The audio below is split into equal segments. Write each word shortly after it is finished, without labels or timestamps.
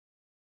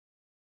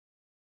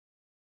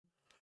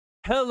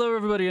Hello,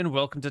 everybody, and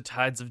welcome to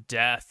Tides of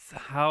Death.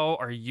 How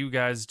are you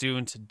guys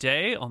doing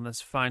today on this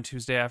fine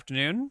Tuesday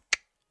afternoon?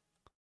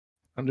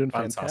 I'm doing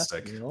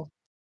Fantastic. fantastic. Neil.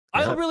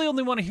 I Yeah. really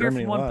only want to hear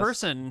Germany from one lost.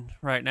 person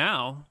right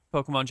now.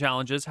 Pokemon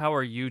Challenges, how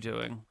are you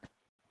doing?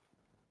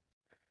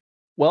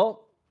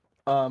 Well,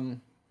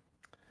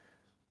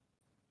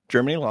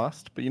 Germany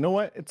lost, but you know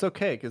what? It's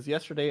okay because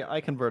yesterday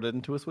I converted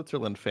into a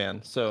Switzerland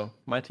fan, so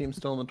my team's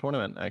still in the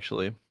tournament.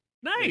 Actually,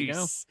 There you go.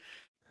 Nice.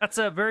 That's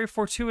a very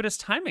fortuitous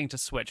timing to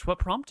switch. What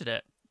prompted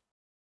it?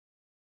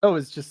 Oh,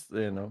 it's just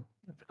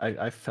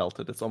I felt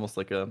it. It's almost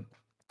like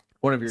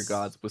one of your Yes.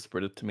 gods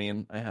whispered it to me,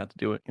 and I had to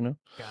do it.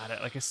 Got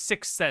it. Like a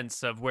sixth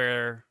sense of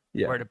where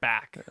to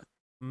back.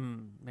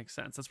 Makes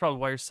sense. That's probably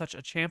why you're such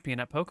a champion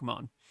at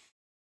Pokemon.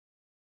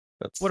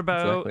 That's What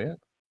about exactly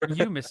it.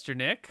 you, Mr.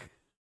 Nick?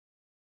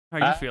 How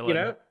are you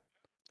feeling?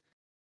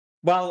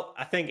 Well,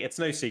 I think it's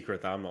no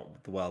secret that I'm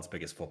not the world's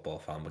biggest football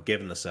fan, but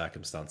given the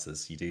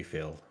circumstances, you do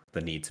feel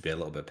the need to be a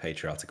little bit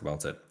patriotic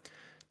about it.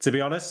 To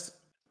be honest,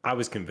 I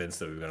was convinced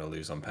that we were going to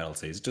lose on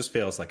penalties. It just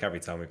feels like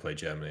every time we play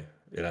Germany,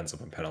 it ends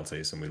up in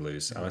penalties and we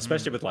lose. And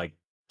especially with like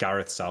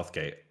Gareth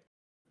Southgate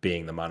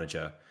being the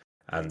manager.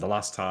 And the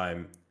last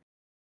time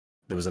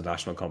there was a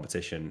national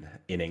competition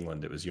in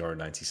England, it was Euro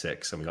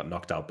 96, and we got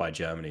knocked out by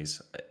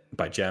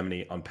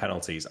Germany on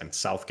penalties, and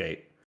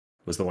Southgate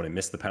was the one who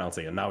missed the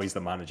penalty, and now he's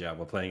the manager.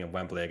 We're playing in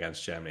Wembley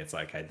against Germany. It's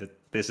like, hey,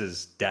 this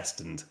is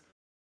destined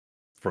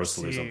for us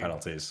to lose on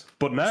penalties.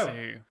 But no,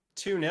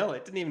 2-0.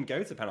 It didn't even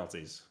go to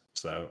penalties.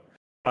 So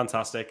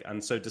fantastic.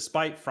 And so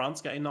despite France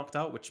getting knocked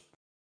out, which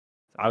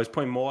I was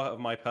putting more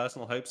of my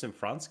personal hopes in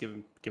France,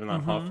 given that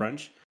I'm half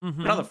French.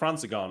 Now that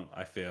France are gone,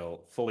 I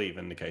feel fully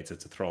vindicated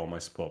to throw all my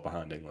support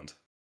behind England.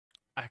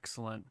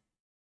 Excellent.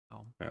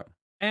 Oh. Yeah.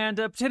 And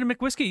Potato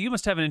McWhiskey, you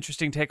must have an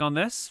interesting take on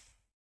this.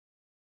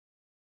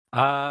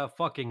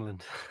 Fuck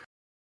England.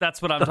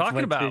 That's what I'm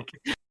talking about.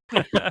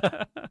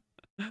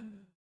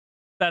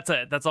 That's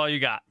it. That's all you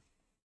got.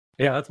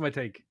 Yeah, that's my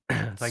take.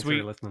 Thanks Sweet.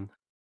 for listening.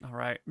 All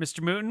right. Mr.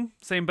 Mooten,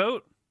 same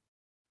boat?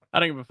 I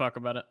don't give a fuck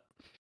about it.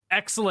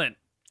 Excellent.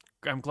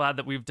 I'm glad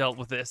that we've dealt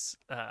with this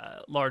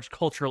large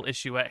cultural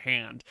issue at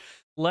hand.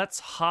 Let's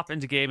hop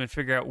into game and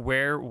figure out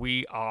where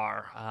we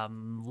are.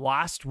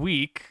 Last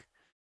week,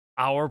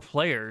 our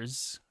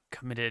players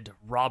committed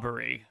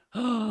robbery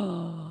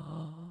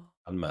and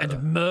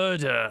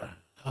murder.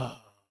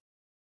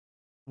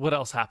 What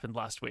else happened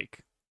last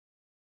week?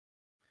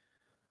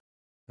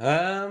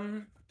 Let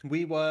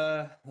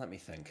me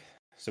think.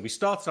 So we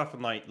started off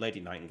in like Lady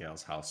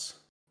Nightingale's house,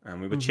 and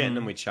we were chatting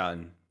and we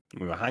chatting,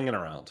 and we were hanging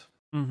around.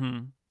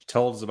 She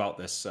told us about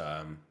this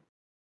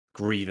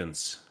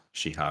grievance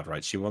she had,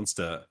 right? She wants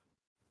to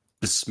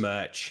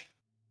besmirch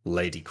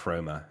Lady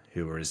Chroma,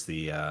 who is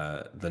the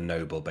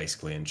noble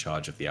basically in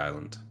charge of the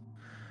island.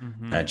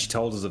 And she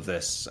told us of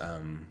this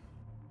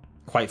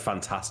quite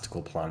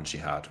fantastical plan she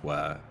had,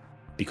 where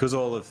because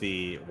all of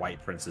the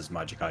White Prince's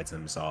magic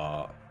items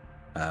are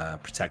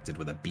protected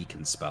with a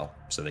beacon spell,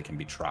 so they can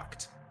be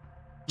tracked,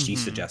 she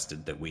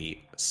suggested that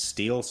we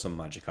steal some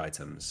magic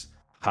items,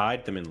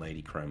 hide them in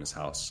Lady Chroma's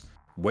house,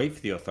 wait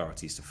for the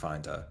authorities to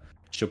find her.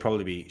 She'll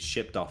probably be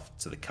shipped off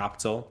to the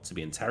capital to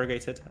be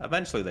interrogated.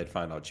 Eventually they'd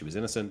find out she was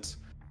innocent,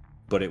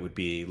 but it would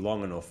be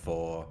long enough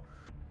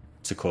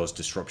to cause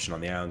disruption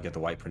on the island, get the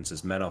White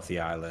Prince's men off the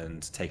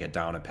island, take her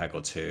down a peg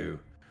or two,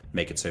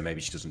 make it so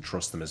maybe she doesn't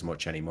trust them as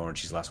much anymore and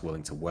she's less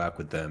willing to work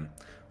with them,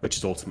 which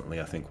is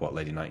ultimately, I think, what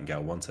Lady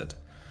Nightingale wanted.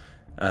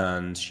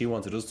 And she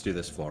wanted us to do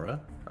this for her,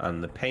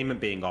 and the payment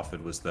being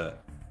offered was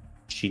that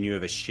she knew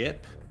of a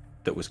ship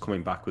that was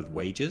coming back with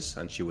wages,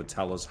 and she would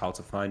tell us how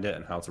to find it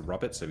and how to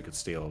rob it so we could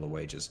steal all the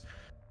wages.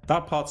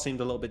 That part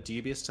seemed a little bit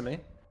dubious to me,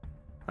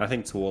 I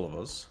think to all of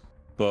us,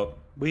 but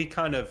we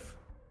kind of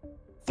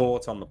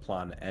thought on the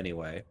plan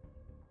anyway.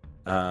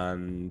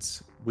 And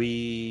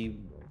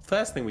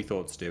first thing we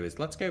thought to do is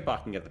let's go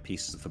back and get the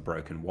pieces of the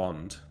broken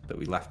wand that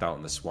we left out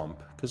in the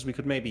swamp, because we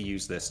could maybe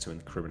use this to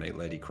incriminate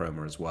Lady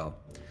Chroma as well.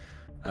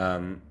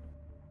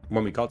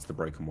 When we got to the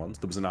broken wand,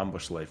 there was an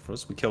ambush laid for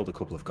us. We killed a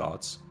couple of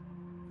guards,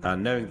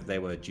 and knowing that they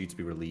were due to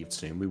be relieved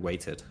soon, we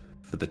waited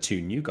for the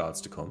 2 new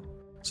guards to come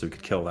so we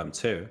could kill them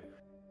too.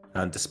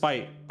 And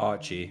despite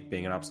Archie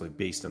being an absolute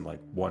beast and like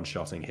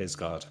one-shotting his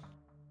guard,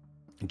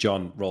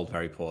 John rolled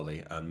very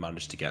poorly and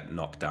managed to get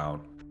knocked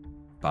down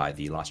by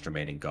the last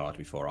remaining guard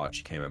before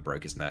Archie came and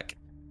broke his neck.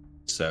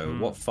 So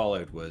what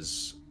followed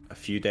was a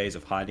few days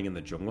of hiding in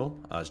the jungle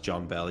as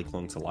John barely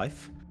clung to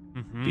life,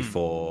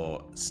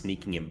 before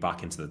sneaking him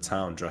back into the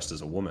town dressed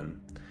as a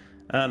woman,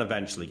 and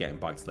eventually getting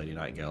back to Lady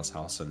Nightingale's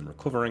house and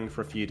recovering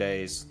for a few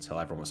days until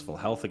everyone was full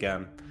health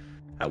again,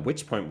 at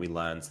which point we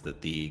learned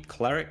that the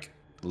cleric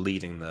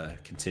leading the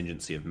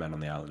contingency of men on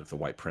the island of the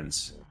White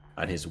Prince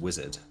and his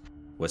wizard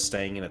were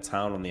staying in a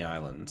town on the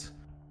island,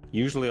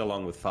 usually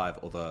along with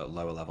 5 other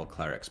lower level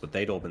clerics, but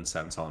they'd all been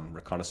sent on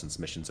reconnaissance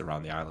missions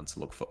around the island to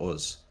look for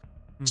us.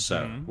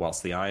 So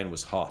whilst the iron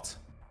was hot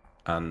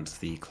and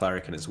the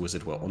cleric and his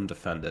wizard were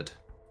undefended,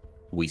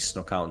 we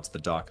snuck out into the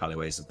dark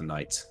alleyways of the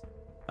night,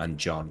 and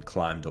John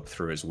climbed up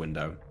through his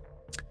window,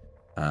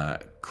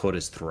 cut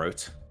his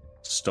throat,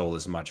 stole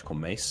his magical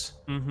mace,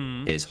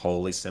 his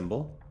holy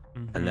symbol,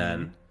 and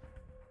then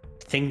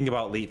thinking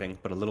about leaving,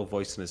 but a little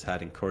voice in his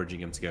head encouraging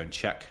him to go and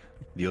check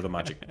the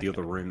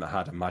other room that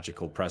had a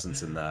magical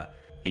presence in there.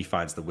 He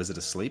finds the wizard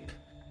asleep,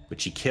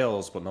 which he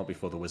kills, but not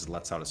before the wizard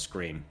lets out a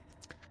scream.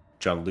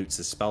 John loots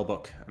his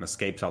spellbook and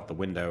escapes out the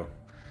window.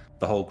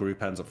 The whole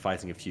group ends up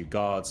fighting a few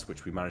guards,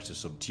 which we manage to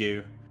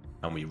subdue,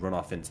 and we run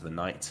off into the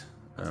night.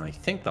 And I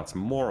think that's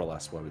more or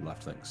less where we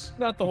left things.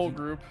 Not the whole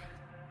group.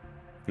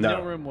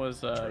 No. Nilrim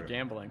was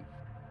gambling.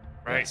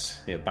 Right. Yes,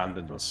 he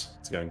abandoned us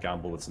to go and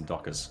gamble with some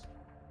dockers.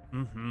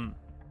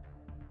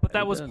 But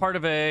that was part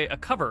of a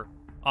cover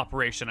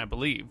operation, I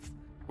believe,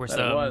 where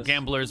some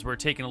gamblers were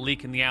taking a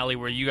leak in the alley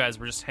where you guys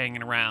were just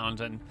hanging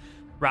around, and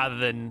rather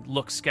than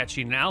look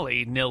sketchy in an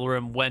alley,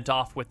 Nilrim went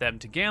off with them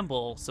to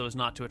gamble so as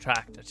not to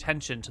attract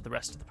attention to the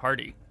rest of the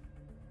party.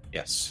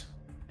 Yes.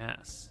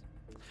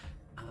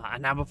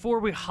 Now, before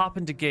we hop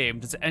into game,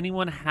 does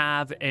anyone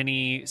have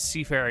any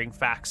seafaring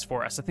facts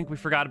for us? I think we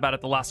forgot about it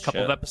the last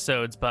couple of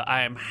episodes, but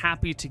I am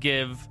happy to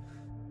give,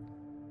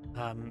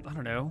 I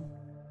don't know,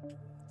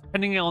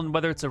 depending on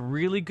whether it's a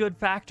really good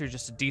fact or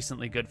just a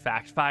decently good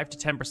fact, 5 to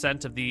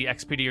 10% of the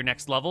XP to your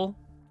next level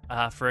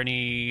for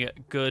any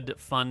good,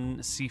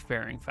 fun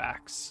seafaring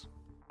facts.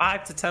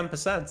 5 to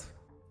 10%?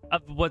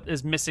 Of what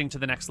is missing to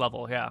the next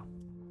level, yeah.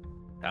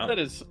 That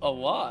is a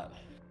lot.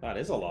 That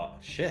is a lot.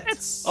 Shit.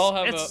 It's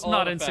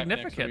not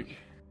insignificant.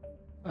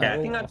 Yeah, I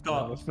think I've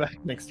got a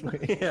fact next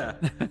week. Yeah,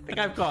 I think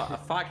I've got a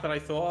fact that I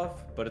thought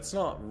of, but it's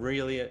not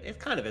really. It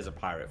kind of is a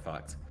pirate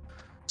fact.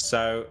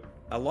 So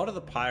a lot of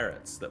the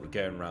pirates that were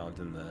going around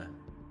in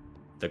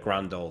the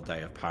grand old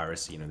day of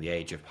piracy, the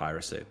age of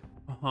piracy,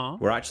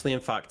 were actually in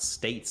fact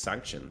state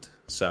sanctioned.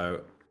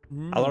 So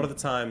a lot of the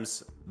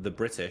times, the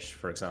British,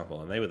 for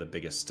example, and they were the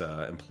biggest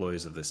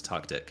employers of this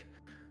tactic,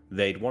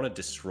 they'd want to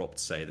disrupt,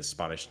 say, the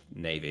Spanish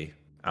Navy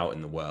out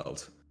in the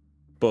world,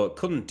 but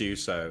couldn't do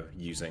so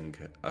using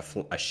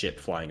a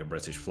ship flying a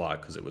British flag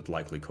because it would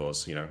likely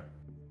cause,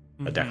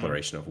 a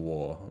declaration of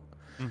war.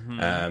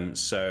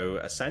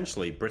 So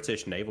essentially,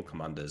 British naval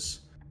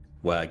commanders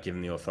were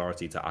given the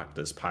authority to act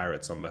as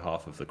pirates on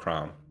behalf of the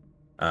Crown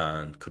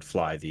and could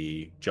fly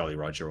the Jolly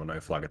Roger or no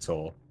flag at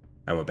all,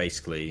 and were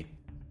basically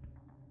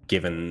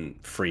given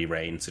free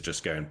rein to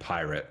just go and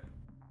pirate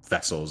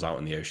vessels out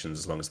in the oceans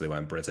as long as they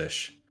weren't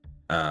British.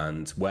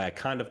 And we're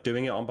kind of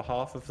doing it on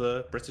behalf of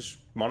the British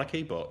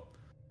monarchy, but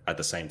at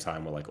the same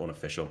time, we're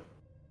unofficial.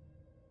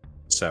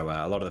 So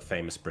a lot of the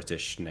famous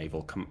British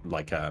naval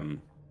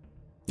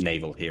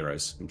naval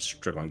heroes, I'm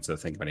struggling to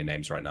think of any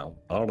names right now.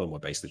 A lot of them were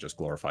basically just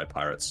glorified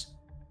pirates.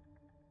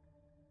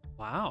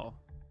 Wow.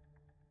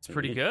 It's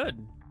pretty good.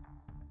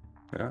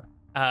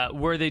 Yeah.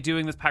 Were they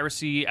doing this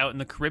piracy out in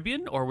the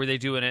Caribbean, or were they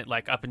doing it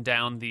up and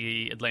down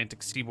the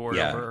Atlantic seaboard?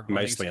 Yeah,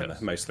 mostly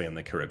in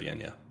the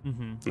Caribbean, yeah.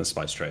 In the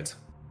spice trades.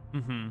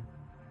 A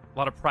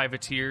lot of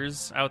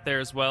privateers out there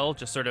as well,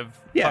 just sort of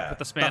fuck with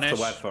the Spanish. That's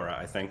the word for it,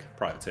 I think.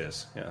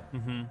 Privateers, yeah.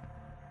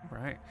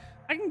 Right.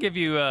 I can give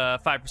you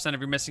 5% of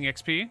your missing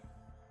XP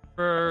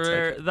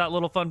for that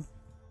little fun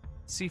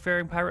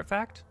seafaring pirate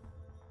fact.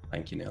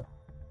 Thank you, Neil.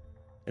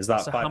 Is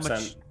that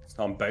 5%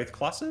 on both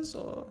classes,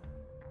 or?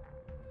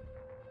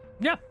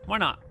 Yeah, why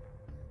not?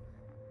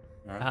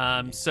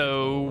 Right.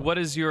 So what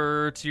is to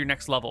your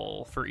next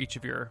level for each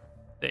of your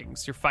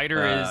things? Your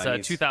fighter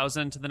is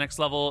 2,000 to the next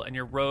level, and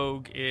your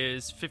rogue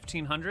is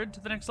 1,500 to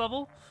the next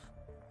level?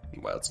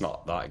 Well, it's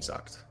not that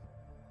exact.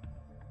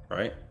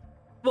 Right?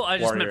 Well, I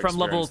just meant from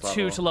level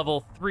 2 to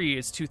level 3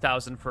 is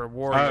 2,000 for a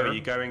warrior. Oh,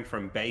 you're going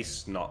from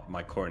base, not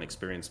my current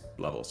experience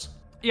levels.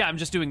 Yeah, I'm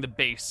just doing the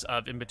base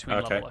of in-between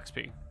level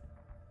XP.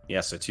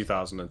 Yeah, so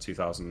 2,000 and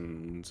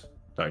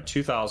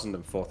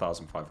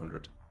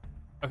 4,500.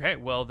 Okay,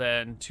 well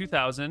then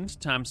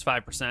 2,000 times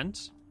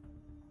 5%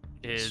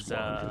 is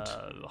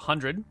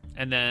 100,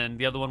 and then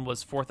the other one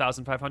was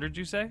 4,500. Did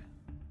you say?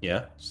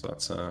 Yeah, so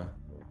that's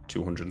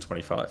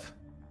 225.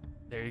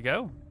 There you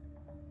go.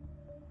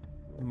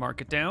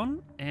 Mark it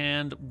down,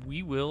 and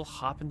we will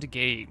hop into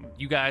game.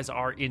 You guys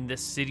are in the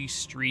city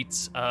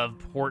streets of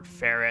Port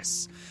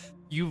Ferris.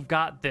 You've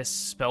got this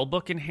spell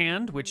book in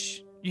hand,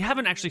 which you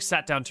haven't actually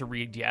sat down to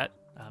read yet.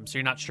 So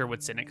you're not sure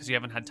what's in it because you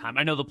haven't had time.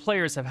 I know the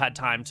players have had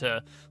time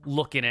to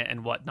look in it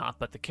and whatnot,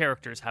 but the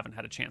characters haven't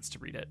had a chance to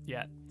read it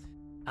yet.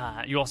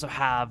 You also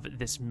have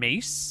this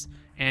mace,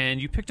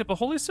 and you picked up a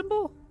holy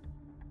symbol?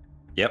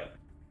 Yep.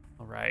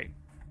 All right.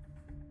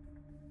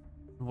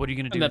 What are you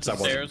going to do? And that's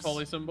Sarah's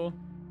holy symbol?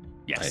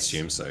 Yes. I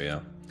assume so, yeah.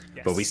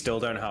 Yes. But we still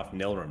don't have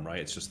Nilrim, right?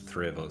 It's just the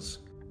three of us.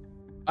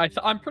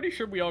 I'm pretty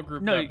sure we all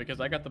grouped up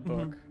because I got the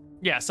book.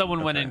 Yeah,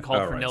 someone went in and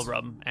called for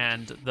Nilrim,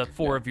 and the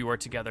four of you are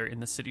together in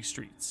the city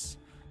streets.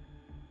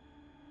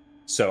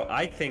 So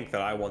I think that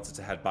I wanted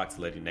to head back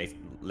to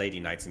Lady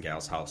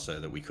Nightingale's house so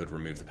that we could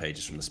remove the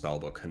pages from the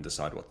spellbook and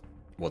decide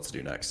what to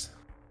do next.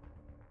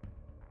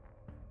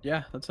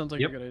 Yeah, that sounds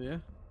like a good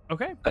idea.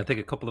 Okay. I think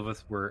a couple of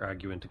us were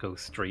arguing to go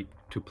straight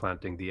to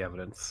planting the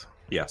evidence.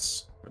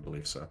 Yes, I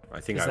believe so.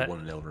 I think I won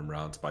an Nilrim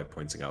round by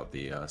pointing out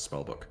the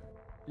spellbook.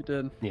 You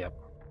did. Yeah.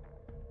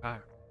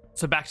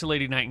 So back to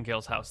Lady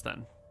Nightingale's house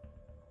then.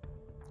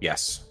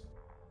 Yes.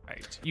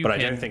 Right. I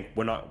don't think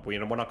we're not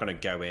going to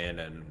go in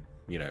and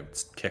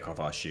kick off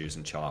our shoes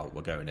and chill out.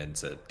 We're going in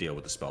to deal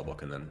with the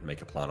spellbook and then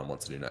make a plan on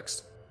what to do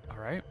next. All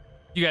right.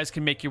 You guys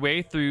can make your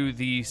way through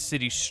the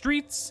city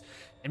streets,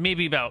 and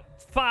maybe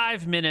about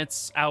 5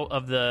 minutes out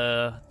of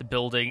the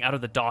building, out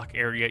of the dock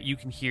area, you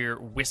can hear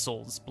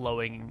whistles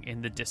blowing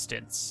in the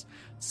distance.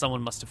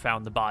 Someone must have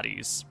found the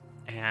bodies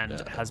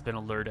and has been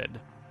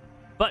alerted.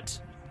 But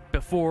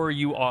before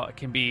you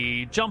can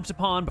be jumped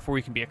upon, before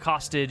you can be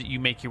accosted, you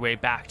make your way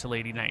back to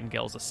Lady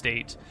Nightingale's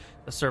estate.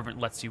 The servant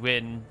lets you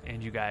in,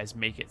 and you guys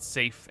make it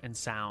safe and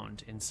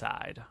sound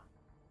inside.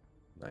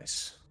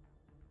 Nice.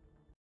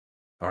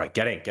 All right,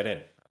 get in.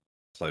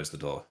 Close the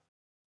door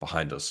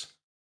behind us.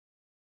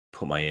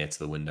 Put my ear to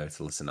the window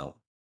to listen out.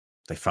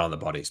 They found the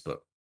bodies,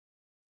 but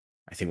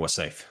I think we're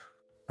safe.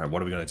 All right,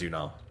 what are we going to do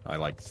now?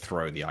 I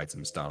throw the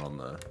items down on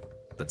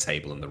the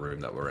table in the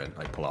room that we're in.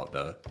 I pull out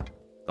the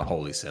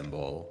holy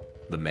symbol,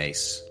 the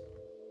mace.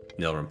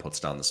 Nilrim puts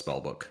down the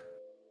spellbook.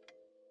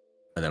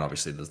 And then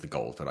obviously there's the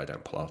gold that I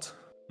don't pull out.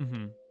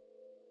 Mm-hmm.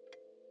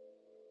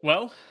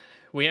 Well,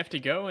 we have to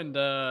go and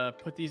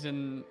put these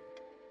in...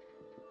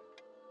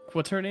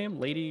 What's her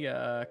name? Lady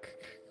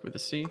with a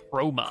C?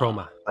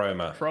 Chroma. We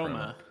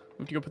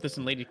have to go put this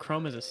in Lady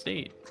Chroma's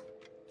estate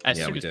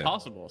as soon as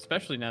possible,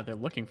 especially now they're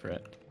looking for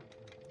it.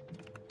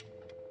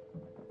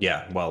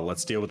 Yeah, well,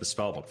 let's deal with the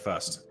spellbook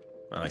first.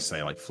 And I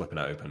say, flipping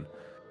it open.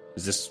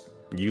 Is this...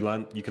 You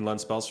can learn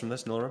spells from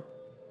this, Nilrim?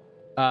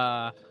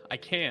 I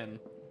can.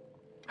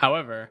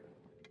 However,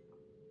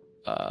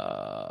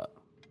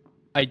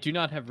 I do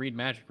not have read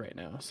magic right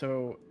now.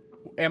 So,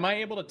 am I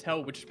able to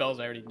tell which spells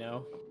I already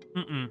know?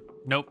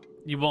 Nope.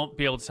 You won't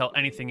be able to tell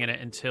anything in it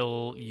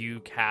until you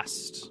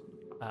cast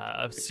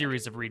a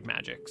series of read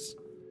magics.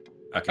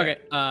 Okay.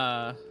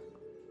 I'm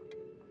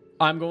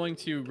going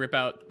to rip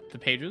out the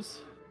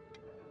pages.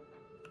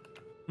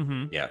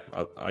 Mm-hmm. Yeah,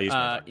 I'll use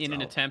my in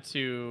an attempt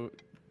to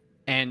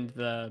end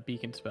the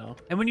beacon spell.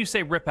 And when you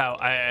say rip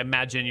out, I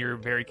imagine you're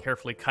very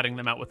carefully cutting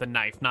them out with a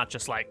knife, not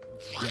just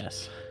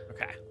Yes.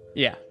 Okay.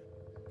 Yeah.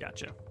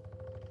 Gotcha.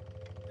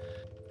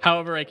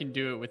 However, I can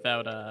do it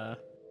without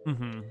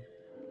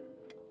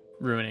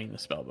ruining the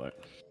spellbook.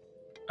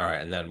 All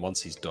right, and then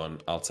once he's done,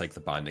 I'll take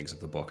the bindings of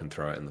the book and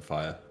throw it in the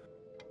fire.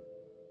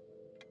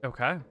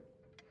 Okay.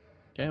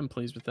 Okay, I'm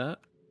pleased with that.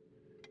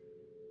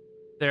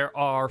 There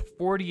are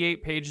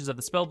 48 pages of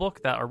the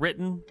spellbook that are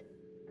written.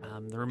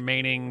 The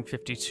remaining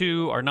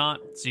 52 are not,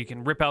 so you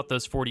can rip out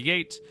those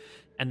 48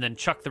 and then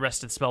chuck the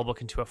rest of the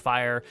spellbook into a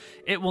fire.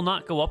 It will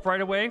not go up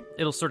right away.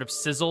 It'll sort of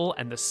sizzle,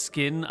 and the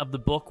skin of the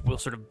book will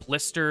sort of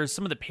blister.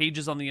 Some of the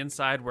pages on the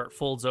inside where it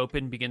folds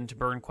open begin to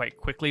burn quite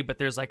quickly, but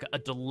there's a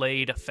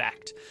delayed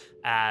effect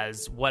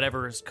as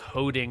whatever is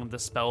coating the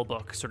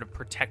spellbook sort of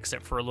protects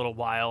it for a little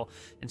while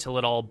until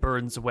it all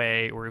burns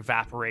away or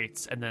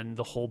evaporates, and then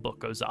the whole book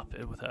goes up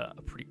with a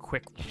pretty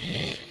quick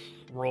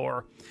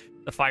roar.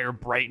 The fire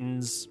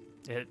brightens.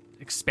 It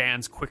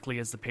expands quickly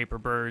as the paper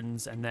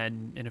burns, and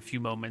then in a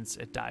few moments,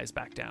 it dies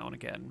back down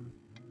again.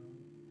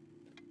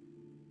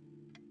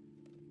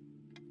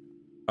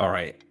 All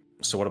right.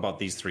 So what about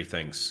these three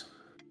things?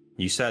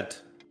 You said,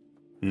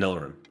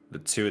 Nilrim,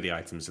 that 2 of the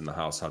items in the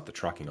house had the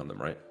tracking on them,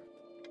 right?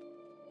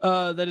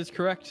 That is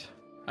correct.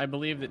 I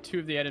believe that 2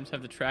 of the items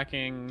have the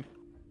tracking.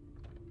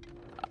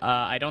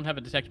 I don't have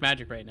a detect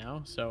magic right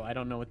now, so I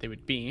don't know what they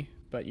would be,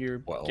 but your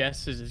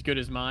guess is as good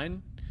as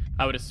mine.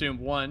 I would assume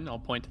 1, I'll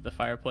point to the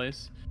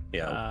fireplace,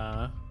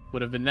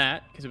 would have been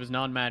that, because it was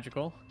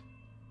non-magical.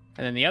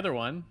 And then the other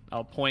one,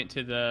 I'll point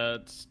to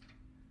the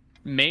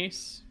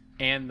mace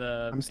and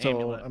the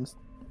amulet.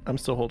 I'm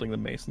still holding the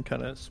mace and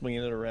kind of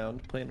swinging it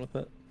around, playing with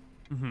it.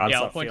 Mm-hmm.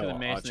 Yeah, I'll point to the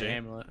mace and the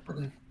amulet.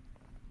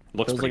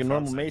 Looks like a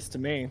normal mace to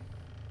me.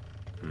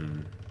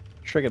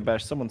 Sure, could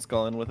bash someone's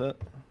skull in with it.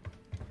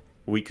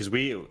 Because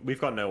we've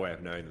got no way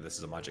of knowing that this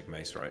is a magic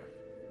mace, right?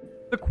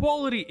 The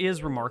quality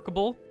is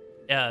remarkable.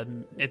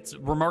 It's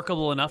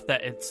remarkable enough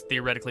that it's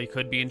theoretically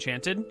could be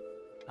enchanted,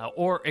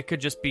 or it could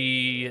just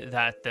be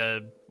that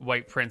the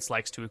White Prince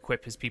likes to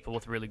equip his people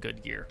with really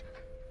good gear.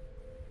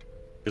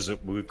 Because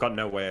we've got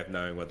no way of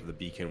knowing whether the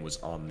beacon was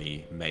on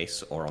the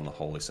mace or on the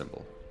holy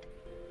symbol.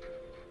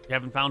 You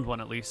haven't found one,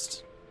 at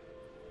least.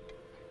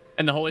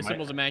 And the holy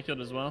symbol's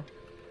immaculate as well?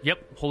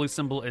 Yep, holy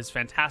symbol is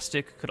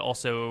fantastic, could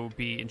also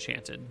be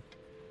enchanted.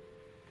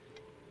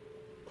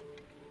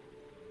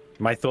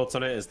 My thoughts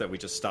on it is that we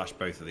just stash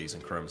both of these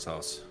in Chrome's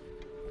house.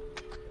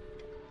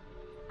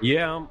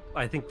 Yeah,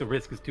 I think the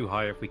risk is too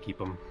high if we keep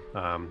them.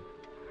 The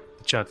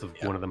chance of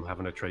one of them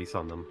having a trace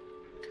on them.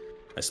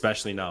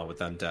 Especially now with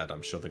them dead,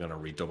 I'm sure they're going to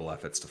redouble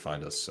efforts to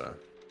find us. So,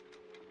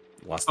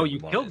 you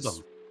killed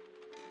them?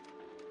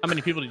 How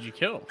mmany people did you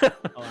kill?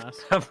 I'll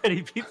ask. How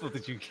many people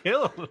did you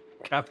kill,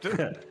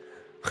 Captain?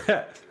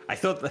 I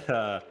thought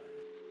that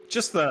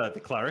just the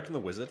cleric and the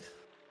wizard.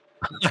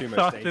 I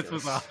thought this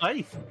was a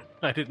heist.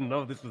 I didn't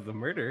know this was a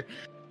murder.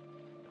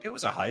 It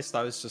was a heist.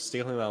 I was just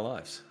stealing their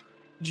lives.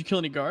 Did you kill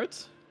any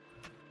guards?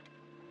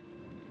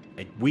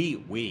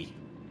 We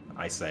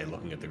I say,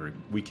 looking at the group.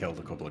 We killed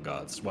a couple of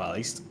guards. Well, at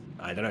least,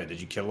 I don't know,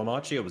 did you kill him,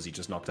 Archie, or was he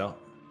just knocked out?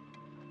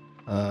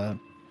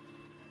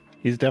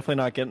 He's definitely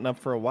not getting up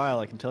for a while,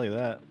 I can tell you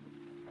that.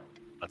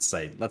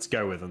 Let's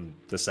go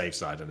with the safe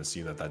side and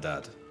assume that they're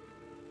dead.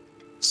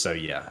 So,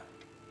 yeah.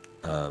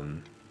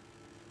 Given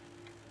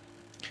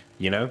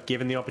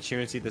the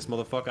opportunity, this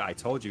motherfucker, I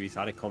told you he's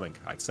had it coming.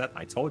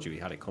 I told you he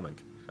had it coming.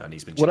 And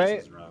he's been chasing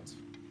us around.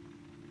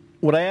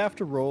 Would I have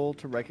to roll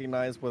to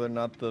recognize whether or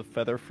not the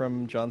feather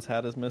from John's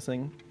hat is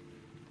missing?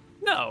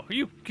 No,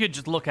 you could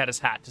just look at his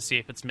hat to see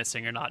if it's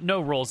missing or not.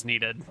 No rolls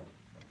needed.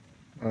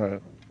 All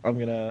right, I'm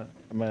gonna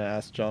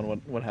ask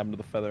John what happened to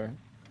the feather.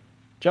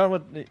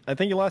 John, I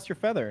think you lost your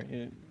feather.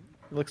 You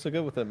look so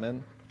good with it,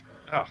 man.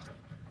 Oh,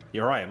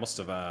 you're right. It must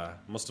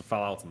have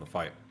fell out in the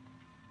fight.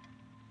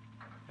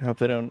 I hope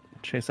they don't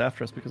chase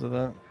after us because of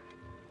that.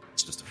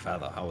 It's just a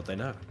feather. How would they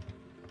know?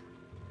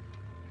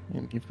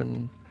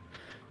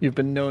 You've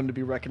been known to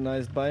be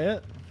recognized by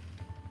it.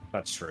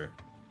 That's true.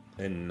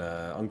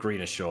 On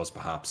greener shores,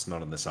 perhaps,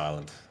 not on this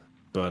island.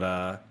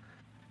 But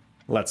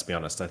let's be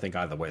honest, I think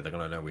either way they're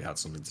going to know we had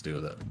something to do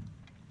with it.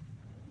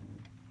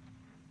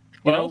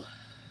 Well,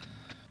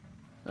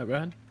 go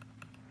ahead.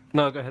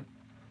 No, go ahead.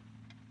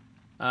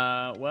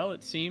 Well,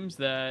 it seems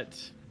that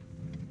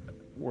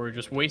we're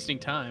just wasting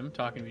time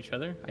talking to each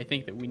other. I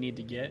think that we need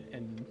to get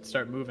and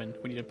start moving.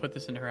 We need to put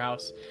this into her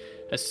house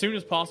as soon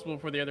as possible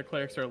before the other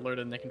clerics are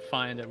alerted and they can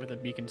find it with a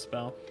beacon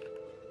spell.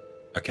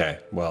 Okay,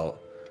 well,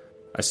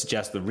 I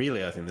suggest that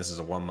really I think this is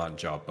a one-man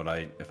job, but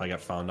if I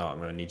get found out, I'm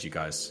going to need you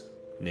guys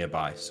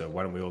nearby. So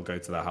why don't we all go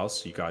to the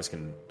house? You guys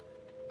can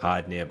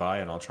hide nearby,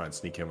 and I'll try and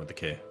sneak in with the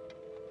key.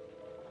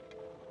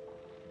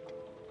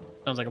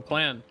 Sounds like a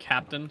plan,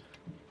 Captain.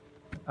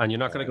 And you're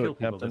not going to kill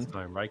people this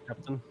time, right,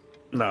 Captain?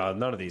 No,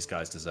 none of these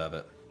guys deserve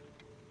it.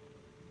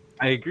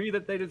 I agree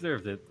that they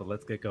deserved it, but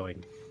let's get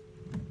going.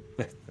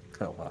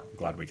 Oh, well, I'm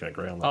glad we can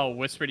agree on that. I'll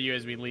whisper to you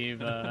as we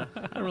leave. I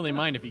don't really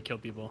mind if you kill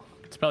people.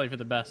 It's probably for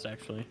the best,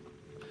 actually.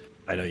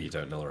 I know you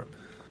don't, Nilrim.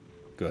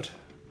 Good.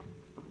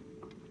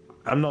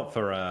 I'm not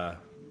for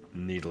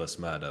needless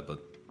murder, but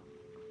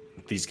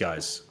these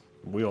guys,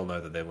 we all know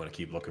that they want to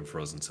keep looking for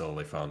us until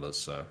they found us,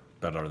 so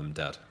better than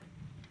dead.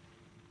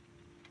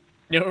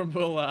 Nilrim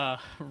will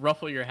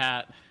ruffle your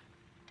hat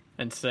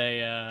and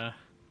say,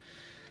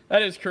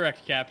 that is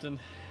correct, Captain.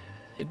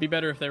 It'd be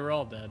better if they were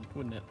all dead,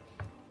 wouldn't it?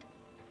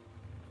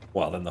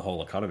 Well, then the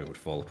whole economy would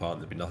fall apart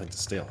and there'd be nothing to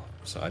steal.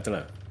 So I don't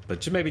know.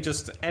 But maybe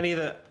just any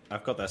that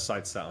I've got their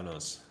sights set on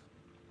us.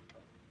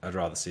 I'd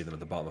rather see them at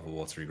the bottom of a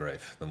watery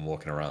grave than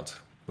walking around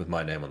with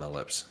my name on their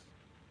lips.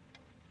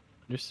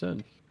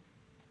 Understood.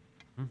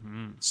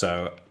 Mm-hmm.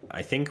 So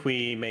I think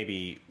we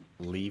maybe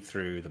leave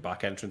through the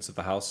back entrance of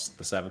the house,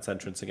 the 7th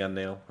entrance again,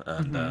 Neil,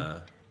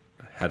 and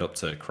head up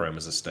to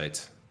Chroma's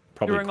estate.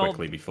 Probably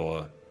quickly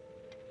before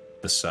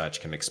the search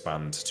can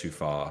expand too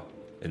far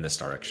in this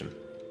direction.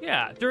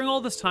 Yeah, during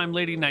all this time,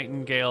 Lady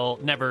Nightingale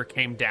never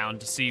came down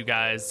to see you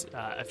guys.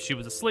 If she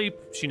was asleep,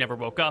 she never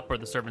woke up, or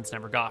the servants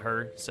never got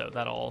her, so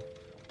that all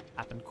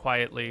happened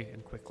quietly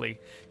and quickly.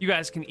 You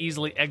guys can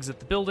easily exit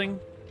the building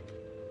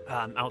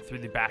out through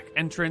the back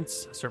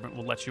entrance. A servant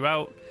will let you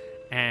out.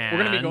 And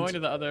we're going to be going to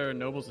the other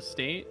noble's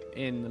estate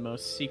in the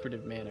most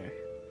secretive manner.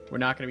 We're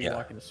not going to be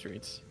walking the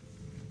streets.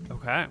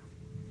 Okay.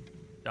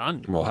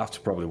 Done. We'll have to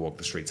probably walk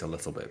the streets a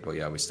little bit, but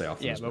yeah, we stay off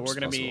them. Yeah, as but much we're as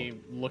going to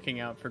possible. be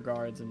looking out for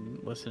guards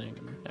and listening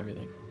and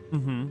everything.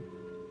 Mm-hmm.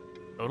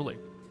 Totally.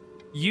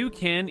 You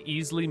can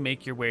easily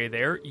make your way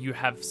there. You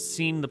have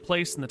seen the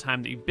place in the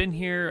time that you've been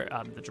here.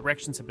 The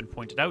directions have been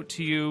pointed out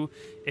to you.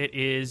 It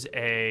is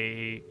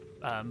a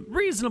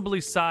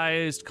reasonably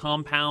sized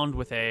compound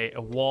with a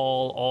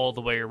wall all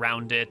the way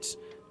around it.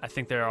 I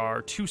think there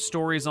are 2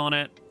 stories on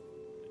it.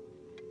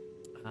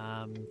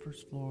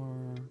 First floor,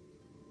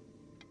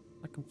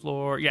 second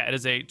floor. Yeah, it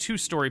is a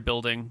 2-story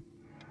building.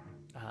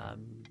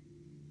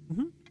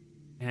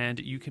 And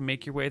you can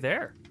make your way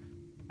there.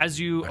 As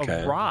you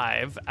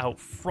arrive out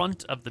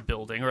front of the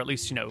building, or at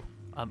least,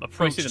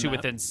 approach to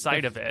within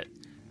sight of it,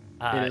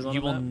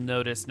 you will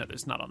notice... No,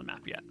 it's not on the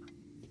map yet.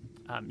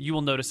 You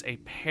will notice a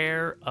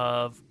pair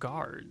of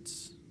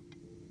guards.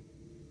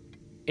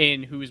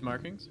 In whose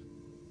markings?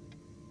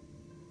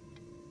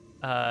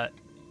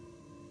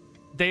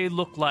 They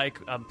look like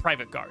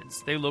private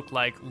guards. They look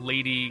like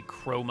Lady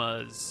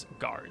Chroma's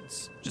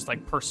guards. Just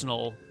like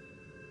personal,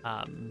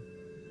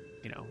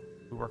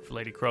 who work for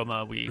Lady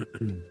Chroma. We...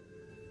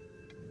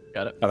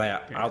 Got it. Are they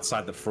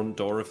outside the front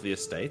door of the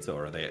estate,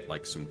 or are they at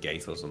like some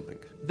gate or something?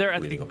 They're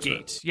at the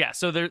gate. Yeah,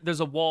 so there's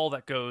a wall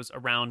that goes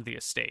around the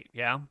estate,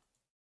 yeah?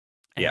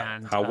 Yeah.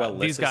 And, how well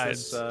lit these guys,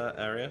 is this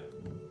area?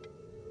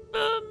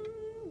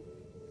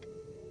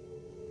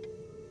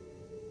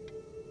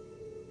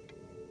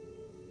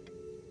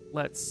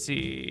 Let's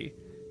see.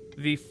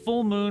 The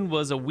full moon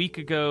was a week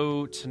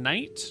ago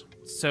tonight,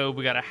 so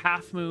we got a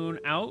half moon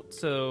out,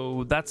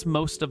 so that's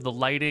most of the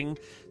lighting.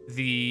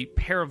 The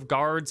pair of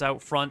guards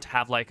out front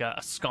have like a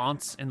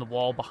sconce in the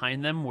wall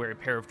behind them where a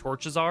pair of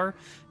torches are,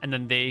 and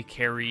then they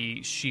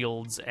carry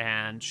shields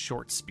and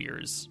short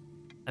spears,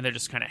 and they're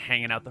just kind of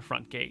hanging out the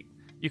front gate.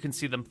 You can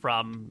see them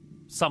from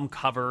some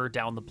cover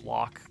down the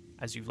block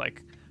as you've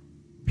like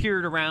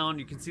peered around.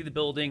 You can see the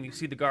building, you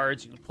see the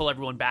guards, you can pull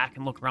everyone back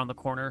and look around the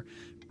corner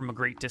from a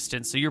great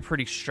distance. So you're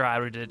pretty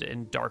shrouded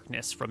in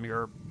darkness from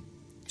your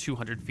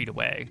 200 feet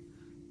away,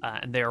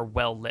 and they are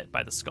well lit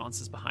by the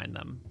sconces behind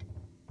them.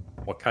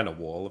 What kind of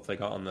wall have they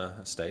got on the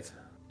estate?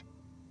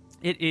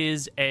 It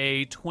is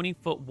a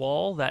 20-foot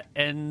wall that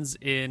ends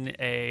in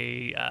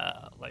a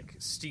like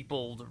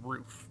steepled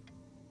roof.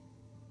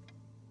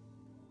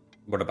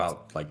 What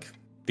about, like,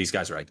 these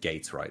guys are at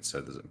gates, right?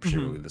 So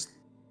presumably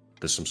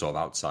there's some sort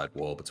of outside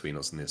wall between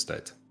us and the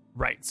estate.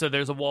 Right. So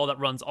there's a wall that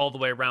runs all the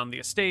way around the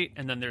estate,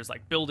 and then there's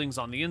like buildings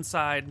on the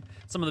inside.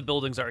 Some of the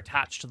buildings are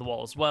attached to the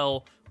wall as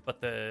well,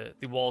 but the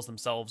walls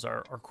themselves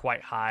are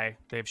quite high.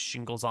 They have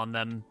shingles on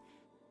them.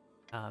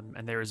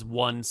 And there is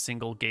one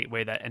single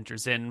gateway that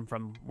enters in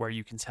from where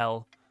you can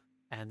tell,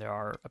 and there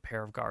are a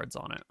pair of guards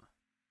on it.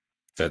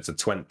 So it's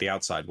the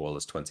outside wall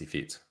is 20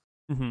 feet.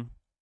 Mm-hmm.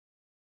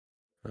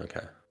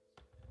 Okay.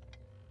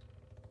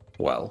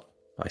 Well,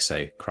 I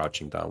say,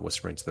 crouching down,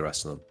 whispering to the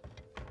rest of them.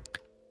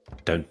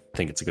 Don't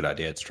think it's a good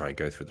idea to try and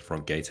go through the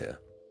front gate here.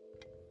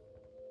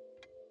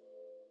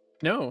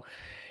 No,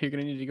 you're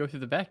going to need to go through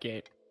the back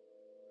gate.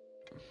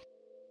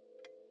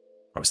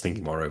 I was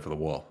thinking more over the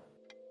wall.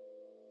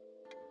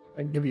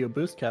 I can give you a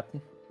boost,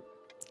 Captain.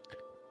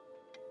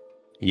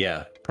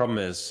 Yeah, problem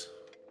is,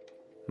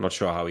 I'm not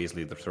sure how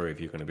easily the three of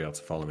you are going to be able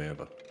to follow me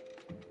over. Do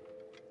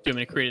you want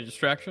me to create a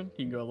distraction?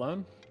 You can go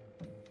alone.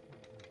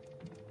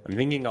 I'm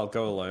thinking I'll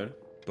go alone,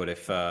 but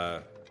if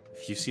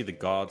you see the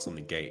guards on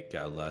the gate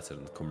get alerted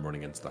and come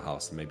running into the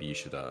house, then maybe you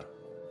should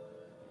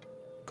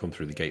come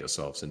through the gate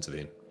yourselves,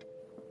 intervene.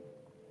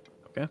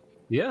 Okay.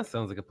 Yeah,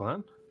 sounds like a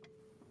plan.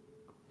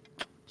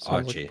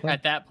 Archie.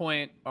 At that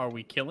point, are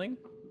we killing?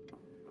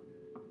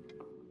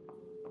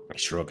 I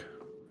shrug.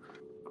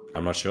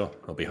 I'm not sure.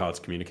 It'll be hard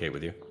to communicate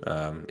with you.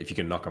 If you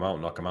can knock them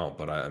out, knock them out.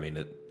 But I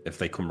mean, if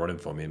they come running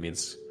for me, it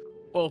means...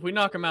 Well, if we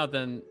knock them out,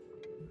 then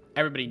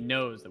everybody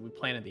knows that we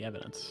planted the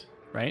evidence,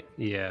 right?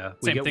 Yeah.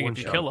 Same thing if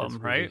you kill them,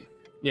 right?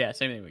 Yeah,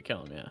 same thing. We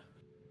kill them. Yeah.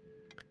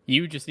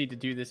 You just need to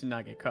do this and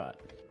not get caught.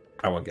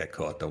 I won't get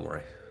caught. Don't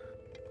worry.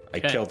 I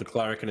Okay. killed the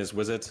cleric and his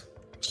wizard.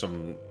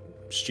 Some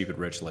stupid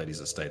rich lady's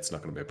estate's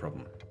not going to be a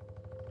problem.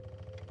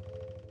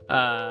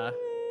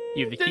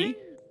 You have the key.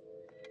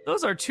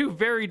 Those are two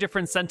very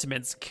different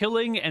sentiments.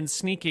 Killing and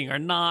sneaking are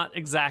not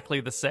exactly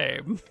the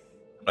same.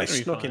 I That'll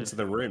be snuck fine. into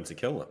the room to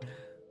kill them.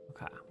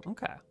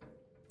 Okay.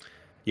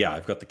 Yeah,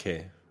 I've got the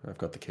key.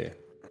 Okay.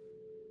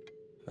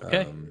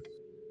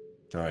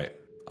 All right.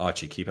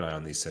 Archie, keep an eye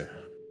on these two.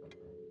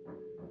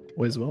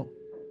 Always will.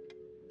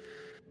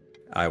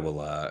 I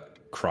will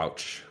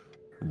crouch,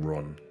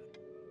 run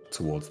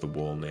towards the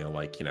wall near,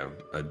 like,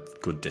 a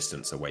good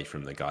distance away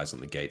from the guys on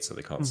the gate so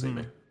they can't see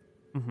me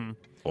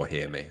or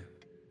hear me.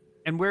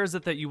 And where is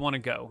it that you want to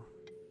go?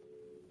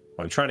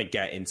 I'm trying to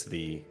get into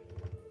the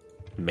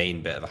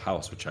main bit of the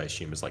house, which I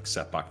assume is like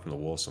set back from the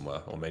wall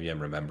somewhere, or maybe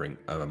I'm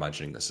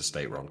imagining this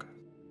estate wrong.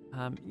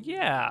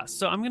 Yeah,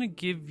 so I'm going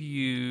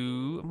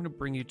to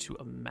bring you to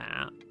a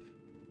map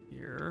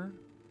here.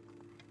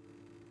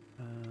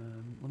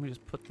 Let me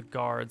just put the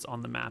guards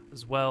on the map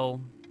as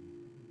well.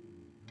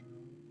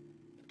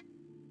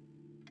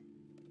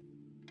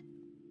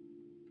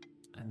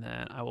 And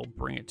then I will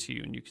bring it to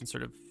you, and you can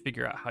sort of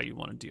figure out how you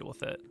want to deal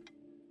with it.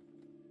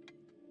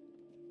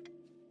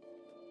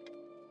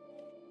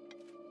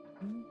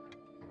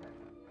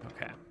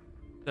 Okay.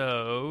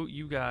 So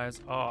you guys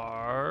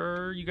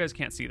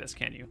can't see this,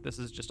 can you? This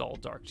is just all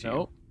dark to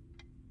you.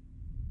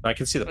 I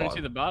can see the I bottom.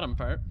 see the bottom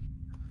part.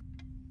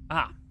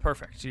 Ah,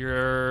 perfect.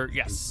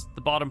 Yes,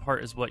 the bottom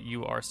part is what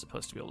you are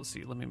supposed to be able to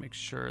see. Let me make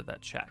sure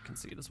that chat can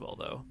see it as well,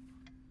 though.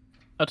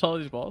 How tall are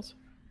these walls?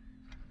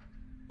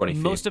 20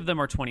 feet. Most of them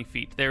are 20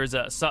 feet. There's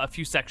a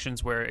few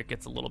sections where it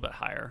gets a little bit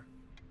higher.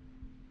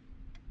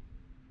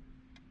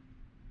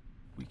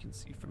 We can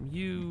see from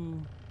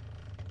you.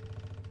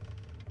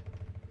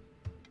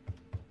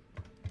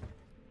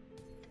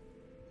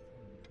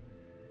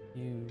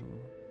 You.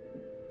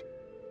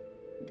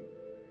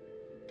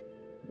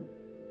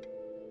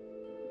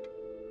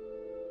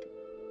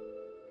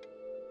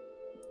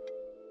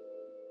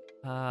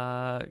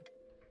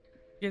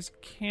 You guys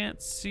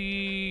can't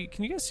see.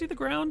 Can you guys see the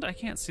ground? I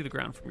can't see the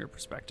ground from your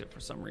perspective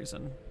for some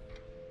reason.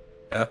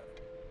 Yeah.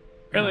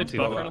 Apparently it's see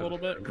buffering the- a little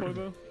bit,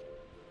 Koibu.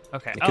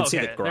 Okay. You can see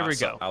the there we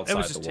grass go. It outside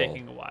was just the wall.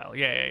 taking a while.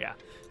 Yeah.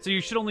 So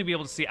you should only be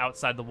able to see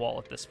outside the wall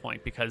at this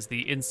point because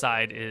the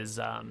inside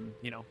is,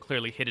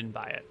 clearly hidden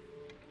by it.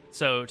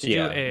 So to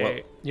do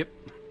a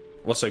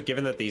Well, so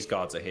given that these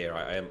guards are here,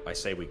 I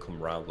say we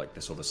come round like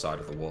this other side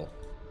of the wall,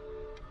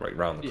 right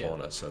round the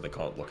corner, so they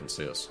can't look and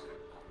see us.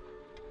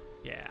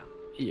 yeah.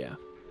 Yeah.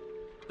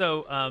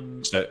 So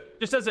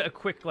just as a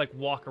quick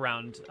walk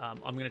around,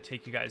 I'm going to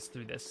take you guys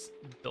through this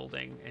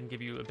building and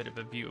give you a bit of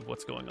a view of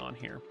what's going on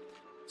here.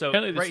 So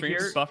Apparently the right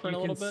stream's here, buffering you a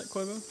little can bit,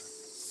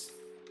 Koibu?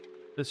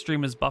 The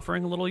stream is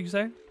buffering a little, you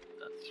say?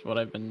 That's what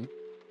I've been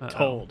Uh-oh.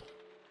 told.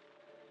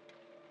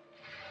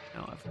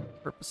 No, I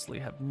purposely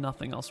have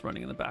nothing else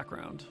running in the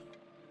background.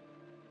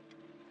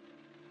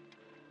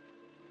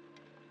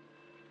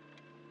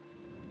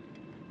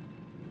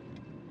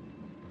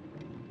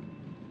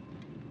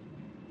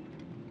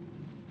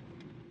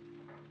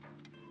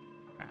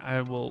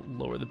 I will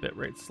lower the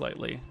bitrate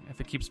slightly. If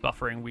it keeps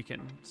buffering, we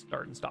can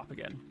start and stop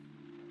again.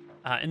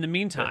 In the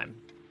meantime,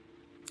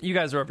 you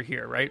guys are over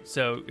here, right?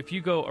 So if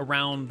you go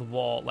around the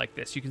wall like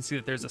this, you can see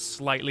that there's a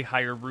slightly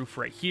higher roof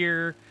right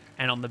here,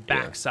 and on the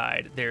back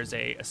side, there's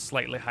a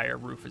slightly higher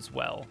roof as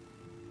well.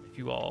 If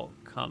you all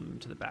come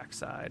to the back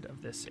side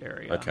of this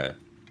area, okay,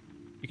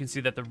 you can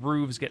see that the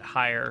roofs get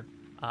higher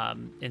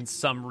in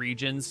some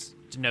regions,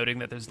 denoting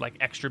that there's like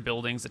extra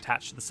buildings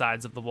attached to the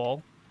sides of the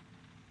wall.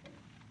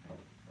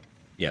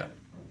 Yeah.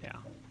 Yeah.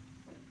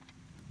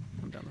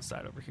 Come down the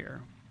side over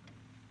here.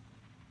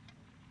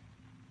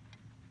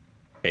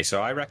 Okay,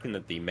 so I reckon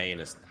that the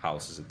main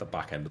house is at the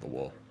back end of the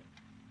wall.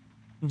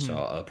 Mm-hmm. So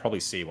I'll probably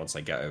see once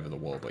I get over the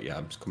wall, but yeah,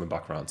 I'm just coming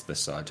back around to this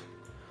side.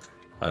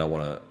 I don't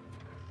want to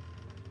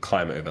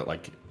climb over,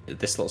 like,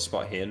 this little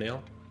spot here,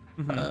 Neil.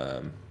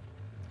 Mm-hmm.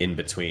 In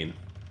between.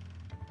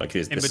 Like,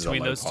 this is a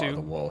low part of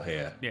the wall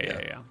here.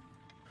 Yeah.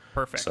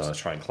 Perfect. So I'll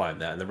try and climb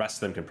there, and the rest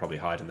of them can probably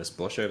hide in this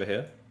bush over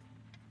here.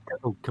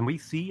 Oh, can we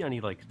see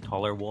any, like,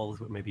 taller walls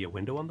with maybe a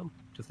window on them?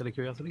 Just out of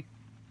curiosity?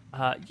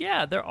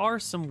 Yeah, there are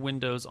some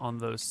windows on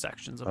those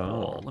sections of the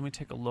wall. Let me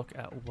take a look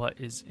at what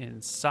is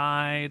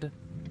inside.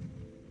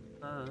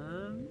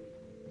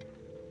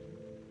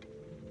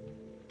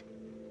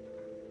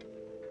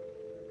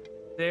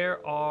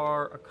 There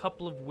are a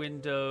couple of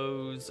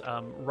windows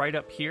right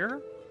up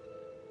here.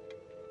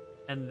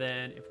 And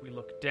then if we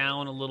look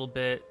down a little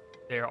bit,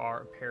 there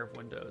are a pair of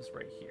windows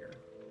right here.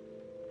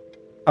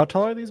 How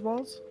tall are these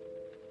walls?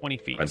 20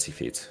 feet. 20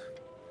 feet.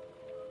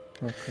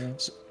 Okay.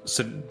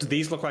 So do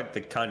these look like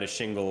the kind of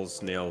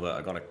shingles, Neil, that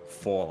are going to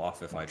fall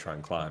off if I try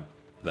and climb?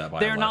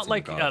 They're not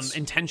like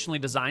intentionally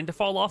designed to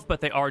fall off,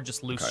 but they are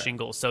just loose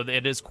shingles, so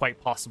it is quite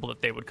possible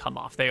that they would come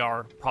off. They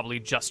are probably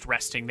just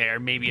resting there,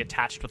 maybe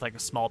attached with like a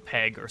small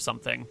peg or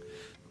something.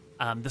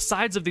 The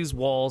sides of these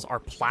walls are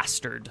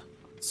plastered,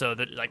 so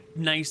that like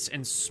nice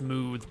and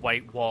smooth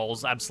white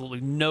walls,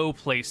 absolutely no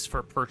place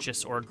for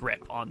purchase or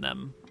grip on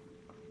them.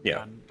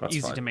 Yeah, that's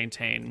easy fine to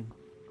maintain,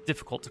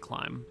 difficult to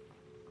climb.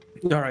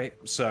 All right,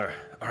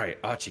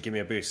 Archie, give me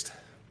a boost.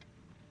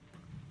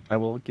 I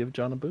will give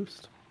John a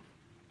boost.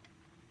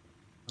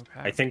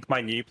 Okay. I think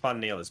my new plan,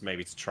 Neil, is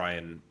maybe to try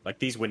and, like,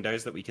 these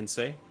windows that we can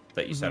see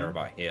that you said are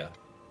about here.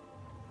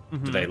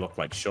 Mm-hmm. Do they look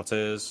like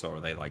shutters, or are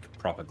they like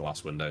proper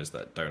glass windows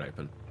that don't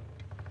open?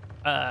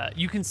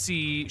 You can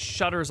see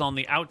shutters on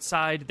the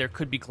outside. There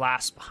could be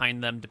glass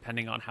behind them,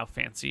 depending on how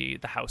fancy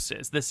the house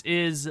is. This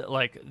is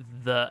like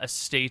the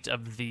estate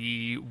of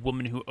the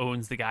woman who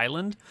owns the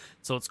island,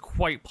 so it's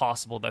quite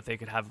possible that they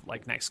could have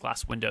like nice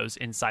glass windows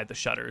inside the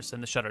shutters,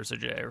 and the shutters are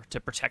there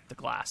to protect the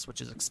glass, which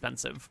is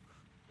expensive.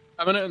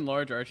 I'm gonna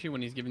enlarge Archie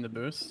when he's giving the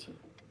boost.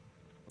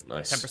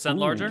 Nice. 10%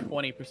 larger?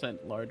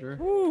 20% larger.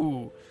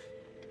 Ooh.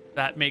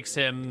 That makes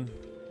him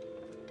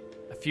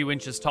a few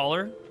inches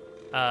taller.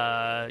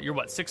 You're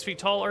what, 6 feet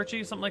tall,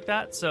 Archie? Something like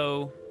that?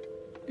 So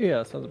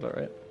yeah, sounds about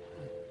right.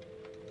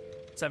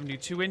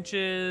 72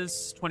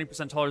 inches.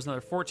 20% taller is another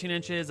 14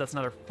 inches. That's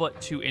another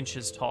foot 2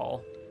 inches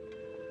tall.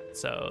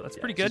 So that's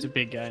pretty good. He's a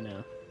big guy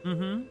now.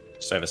 Mm-hmm.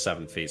 Just over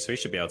 7 feet, so he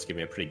should be able to give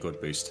me a pretty good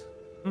boost.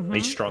 Mm-hmm.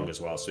 He's strong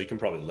as well, so he can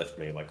probably lift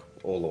me like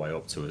all the way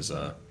up to his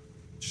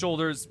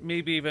shoulders,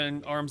 maybe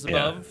even arms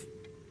above.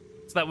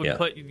 So that would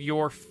put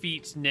your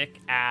feet, Nick,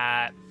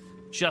 at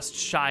just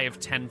shy of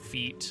 10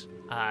 feet.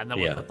 And that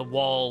would put the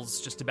walls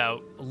just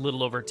about a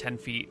little over 10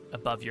 feet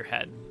above your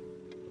head.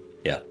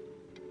 Yeah.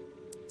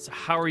 So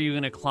how are you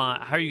going to climb?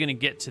 How are you going to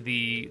get to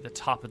the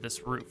top of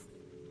this roof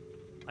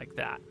like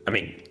that? I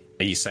mean,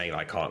 are you saying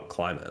I can't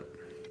climb it?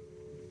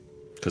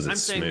 Because it's I'm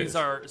saying smooth. These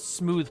are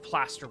smooth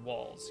plaster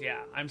walls.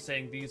 Yeah, I'm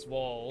saying these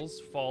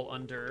walls fall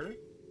under.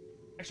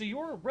 Actually,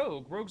 you're a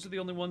rogue. Rogues are the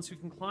only ones who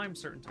can climb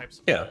certain types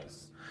of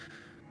walls.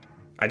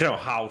 I don't know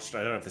how. I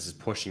don't know if this is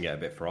pushing it a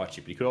bit for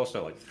Archie, but you could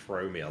also like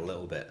throw me a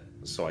little bit,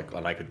 so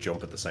I could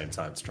jump at the same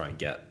time to try and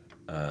get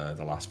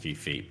the last few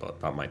feet.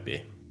 But that might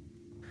be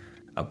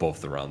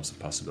above the realms of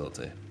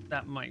possibility.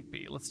 That might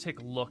be. Let's take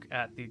a look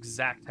at the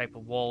exact type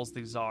of walls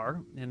these are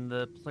in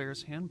the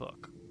player's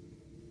handbook.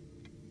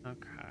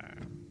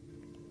 Okay.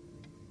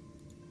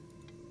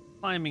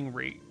 Climbing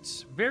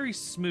rate. Very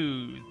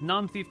smooth.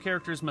 Non-thief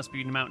characters must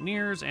be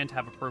mountaineers and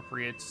have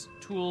appropriate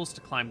tools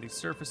to climb these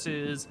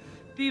surfaces.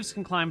 Thieves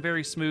can climb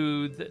very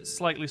smooth,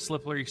 slightly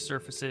slippery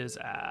surfaces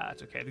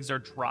at... Okay, these are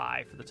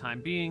dry for the time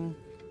being.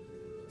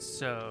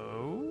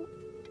 So...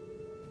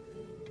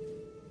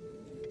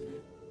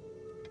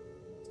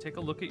 let's take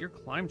a look at your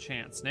climb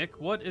chance, Nick.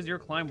 What is your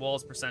climb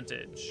walls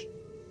percentage?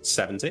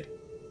 70.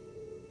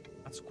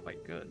 That's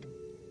quite good.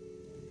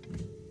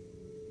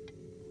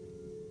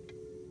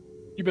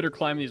 You better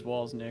climb these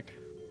walls, Nick.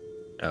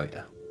 Oh,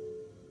 yeah.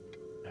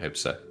 I hope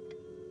so.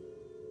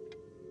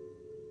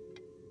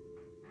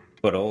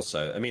 But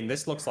also, I mean,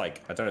 this looks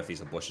like, I don't know if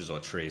these are bushes or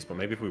trees, but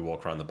maybe if we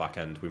walk around the back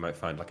end, we might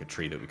find like a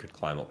tree that we could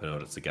climb up in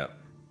order to get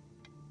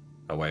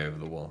away over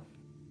the wall.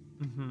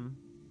 Mm-hmm.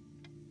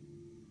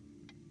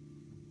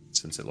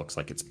 Since it looks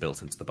like it's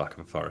built into the back of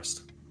a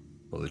forest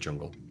or the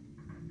jungle.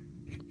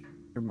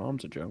 Your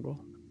mom's a jungle.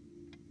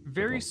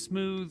 Very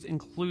smooth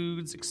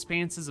includes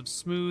expanses of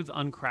smooth,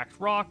 uncracked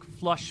rock,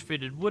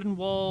 flush-fitted wooden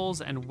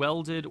walls, and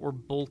welded or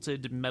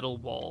bolted metal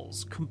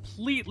walls.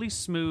 Completely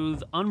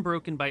smooth walls,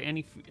 unbroken by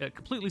any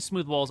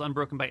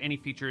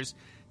features,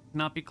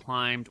 cannot be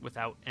climbed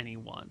without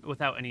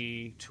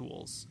any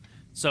tools.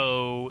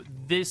 So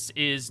this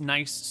is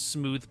nice,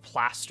 smooth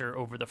plaster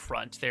over the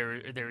front.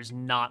 There's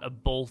not a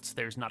bolt,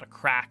 there's not a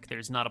crack,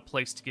 there's not a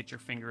place to get your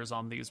fingers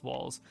on these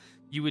walls.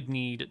 You would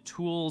need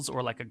tools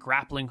or like a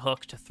grappling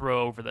hook to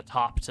throw over the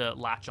top to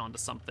latch onto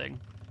something.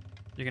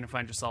 You're going to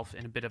find yourself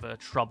in a bit of a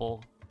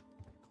trouble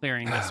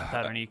clearing this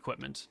without any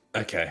equipment.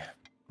 Okay.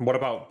 What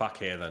about back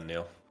here then,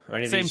 Neil?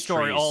 Same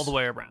story trees... all the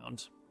way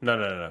around.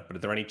 No. But are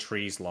there any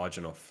trees large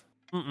enough?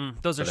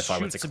 Those are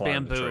shoots of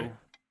bamboo.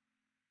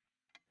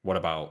 What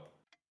about,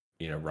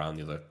 round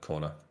the other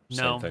corner?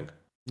 Same thing.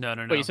 No.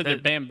 Wait, you said they're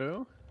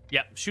bamboo?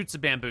 Yeah, shoots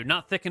of bamboo.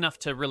 Not thick enough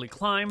to really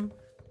climb,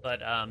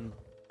 but,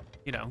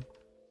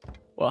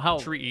 Well, how...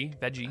 Tree,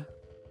 veggie,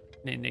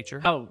 in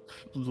nature. How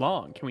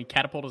long? Can we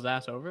catapult his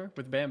ass over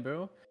with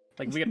bamboo?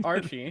 Like, we get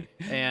Archie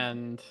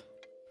and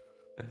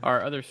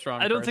our other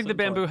strong I don't think the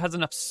bamboo has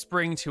enough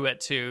spring to it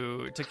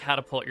to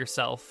catapult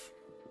yourself.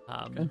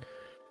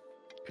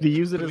 Could you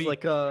use it as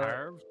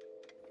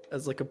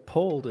like a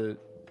pole to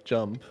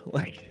jump?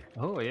 Like,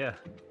 oh yeah,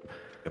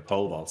 a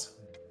pole vault.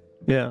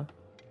 Yeah.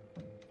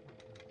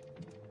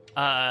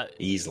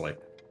 Easily.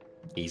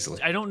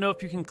 I don't know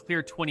if you can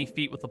clear 20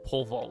 feet with a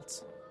pole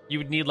vault. You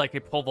would need like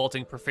a pole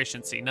vaulting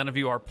proficiency. None of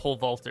you are pole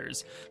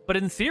vaulters, but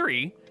in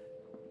theory,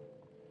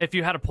 if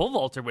you had a pole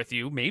vaulter with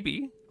you,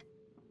 maybe.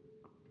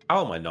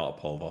 How am I not a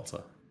pole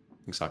vaulter?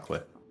 Exactly.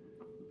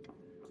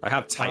 I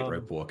have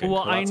tightrope walking.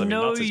 Well, I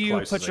know you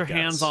put your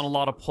hands on a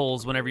lot of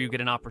poles whenever you get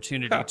an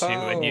opportunity to,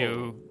 and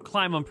you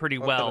climb them pretty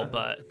well,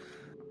 but...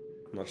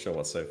 I'm not sure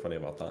what's so funny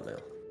about that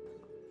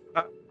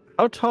now.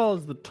 How tall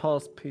is the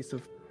tallest piece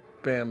of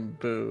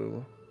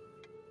bamboo?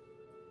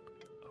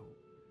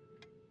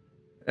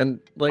 And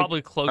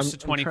probably close to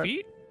 20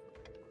 feet.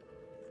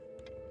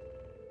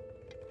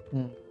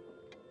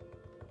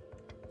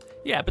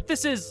 Yeah, but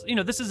this is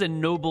a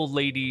noble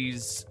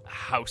lady's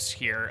house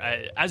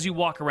here. As you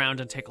walk around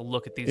and take a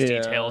look at these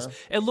details,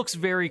 it looks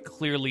very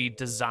clearly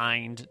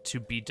designed to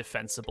be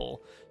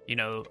defensible.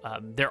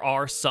 There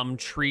are some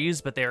trees,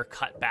 but they are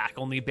cut back.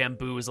 Only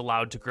bamboo is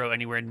allowed to grow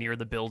anywhere near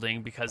the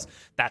building because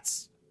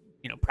that's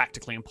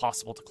practically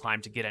impossible to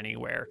climb to get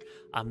anywhere.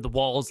 The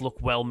walls look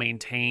well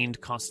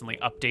maintained, constantly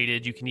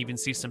updated. You can even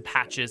see some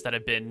patches that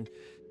have been,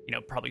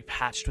 probably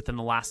patched within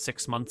the last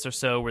 6 months or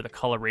so, where the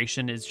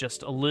coloration is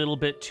just a little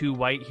bit too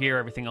white here.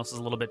 Everything else is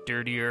a little bit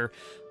dirtier.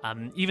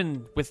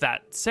 Even with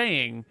that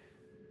saying,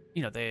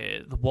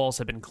 the walls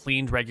have been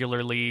cleaned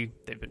regularly.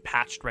 They've been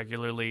patched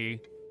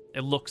regularly.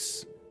 It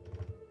looks,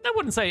 I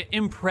wouldn't say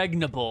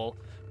impregnable,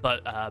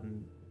 but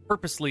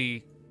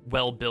purposely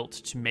well built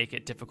to make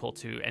it difficult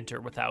to enter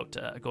without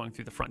going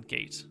through the front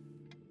gate.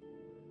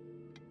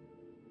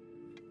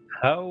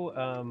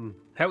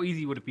 How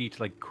easy would it be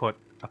to cut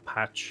a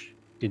patch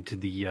into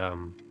the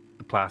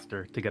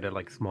plaster to get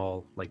a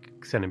small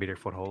centimeter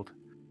foothold?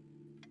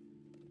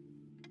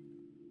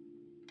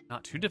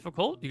 Not too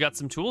difficult. You got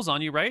some tools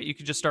on you, right? You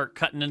could just start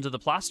cutting into the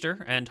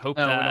plaster and hope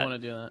that... No, we don't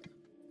want to do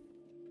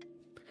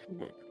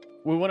that.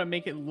 We want to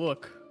make it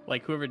look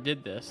like whoever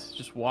did this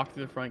just walked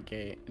through the front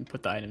gate and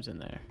put the items in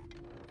there.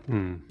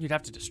 You'd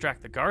have to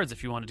distract the guards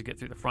if you wanted to get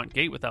through the front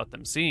gate without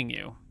them seeing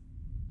you.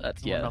 I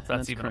don't know if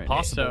that's even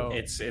possible.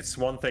 So... It's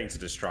one thing to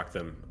distract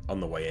them on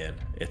the way in.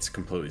 It's a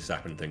completely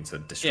separate thing to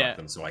distract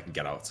them so I can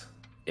get out.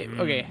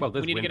 Okay, well,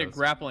 we need to get a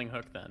grappling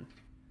hook then.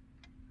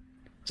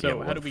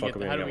 So how do we get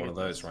one of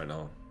those right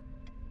now?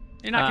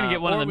 You're not going to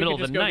get one in the middle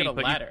of the night,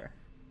 but a ladder.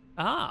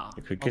 A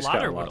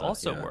ladder would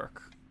also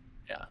work.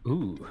 Yeah.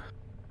 Ooh.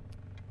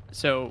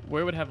 So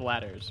where would have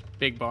ladders?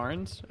 Big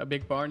barns? A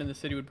big barn in the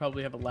city would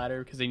probably have a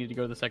ladder because they need to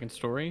go to the second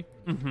story.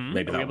 Mm-hmm.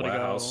 Maybe that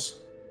warehouse.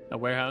 A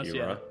warehouse,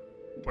 yeah.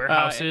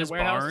 Warehouses,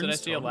 barns. Did I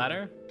see a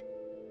ladder?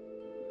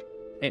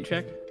 Ain't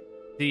check.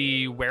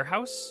 The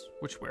warehouse?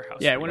 Which warehouse?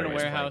 Yeah, I went in a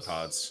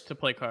warehouse to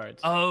play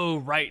cards. Oh,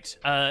 right.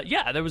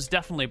 Yeah, there was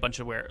definitely a bunch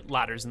of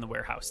ladders in the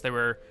warehouse. There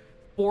were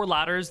 4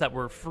 ladders that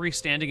were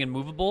freestanding and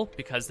movable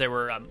because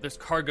there's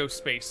cargo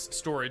space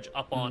storage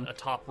up on a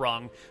top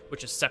rung,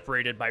 which is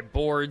separated by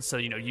boards. So,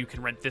 you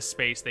can rent this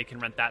space, they can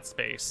rent that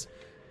space.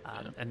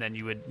 And then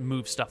you would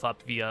move stuff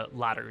up via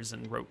ladders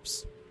and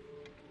ropes.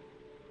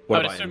 I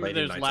would assume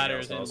there's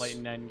ladders in Lady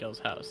Nightingale's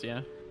house,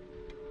 yeah?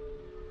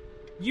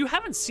 You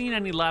haven't seen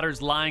any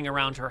ladders lying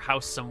around her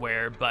house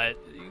somewhere, but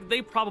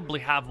they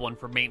probably have one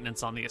for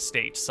maintenance on the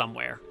estate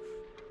somewhere.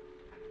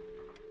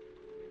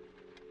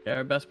 Yeah,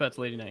 our best bet's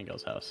Lady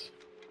Nightingale's house.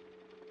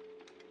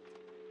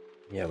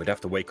 Yeah, we'd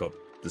have to wake up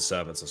the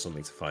servants or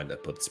something to find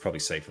it, but it's probably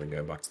safer than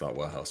going back to that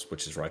warehouse,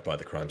 which is right by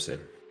the crime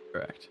scene.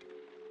 Correct.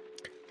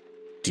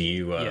 Do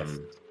you do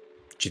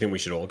you think we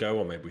should all go,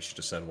 or maybe we should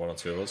just send one or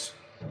two of us?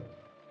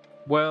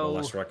 Well, or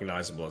less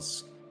recognizable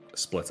as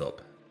split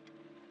up.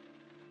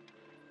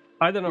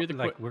 I don't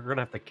know. We're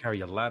gonna have to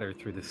carry a ladder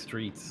through the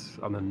streets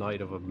on the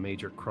night of a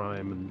major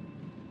crime, and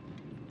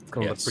It's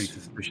going to look pretty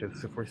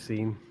suspicious if we're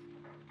seen.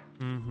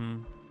 Mm-hmm.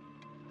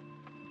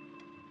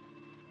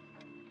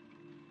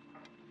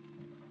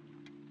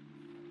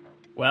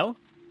 Well,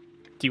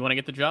 do you want to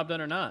get the job done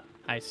or not?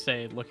 I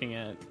say, looking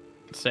at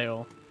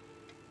Sale.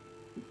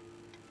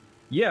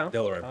 Yeah.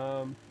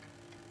 Nilrim,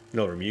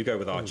 you go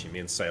with Archie. Me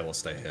and Sale will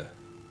stay here.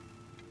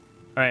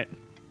 All right.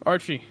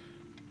 Archie,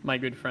 my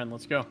good friend,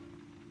 let's go.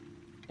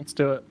 Let's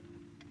do it.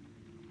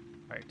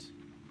 All right.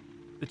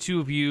 The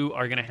two of you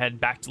are going to head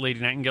back to Lady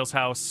Nightingale's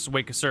house,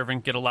 wake a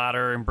servant, get a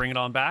ladder, and bring it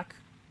on back.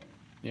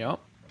 Yep.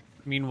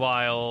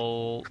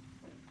 Meanwhile,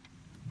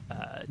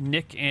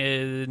 Nick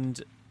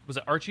and... Was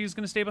it Archie's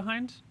going to stay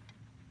behind?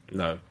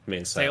 No, me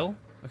and Sale.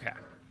 Okay.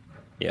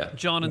 Yeah.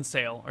 John and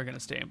Sale are going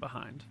to stay in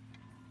behind.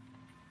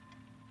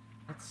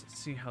 Let's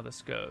see how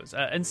this goes.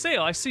 And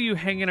Sale, I see you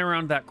hanging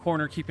around that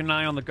corner, keeping an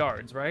eye on the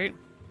guards, right?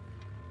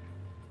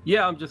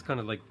 Yeah, I'm just kind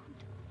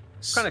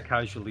of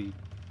casually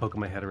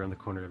poking my head around the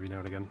corner every now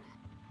and again.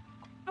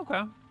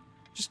 Okay.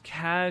 Just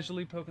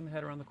casually poking the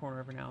head around the corner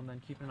every now and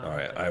then, keeping an eye on All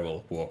right, I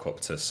will walk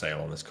up to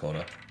Sale on this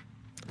corner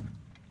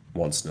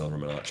once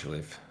Nilrim and Archie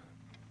leave.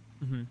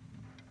 Mm-hmm.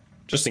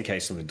 Just in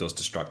case something does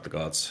distract the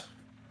guards.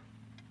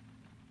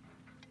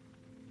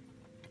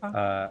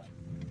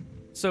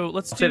 So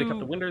let's Take a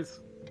couple of windows.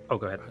 Oh,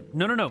 go ahead.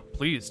 No.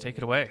 Please take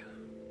it away.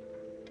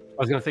 I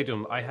was going to say to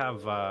him, I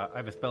have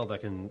a spell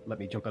that can let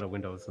me jump out of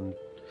windows and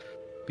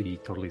be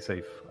totally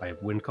safe. I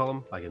have wind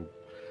column.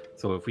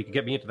 So if we could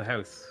get me into the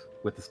house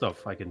with the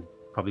stuff, I can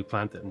probably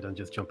plant it and then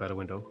just jump out a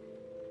window.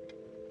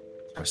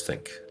 I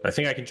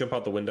think I can jump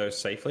out the window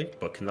safely,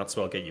 but can that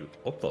spell get you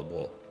up the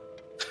wall?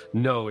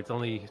 No, it's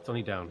only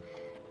down.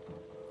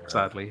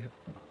 Sadly.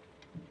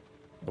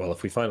 Well,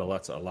 if we find a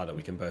ladder,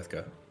 we can both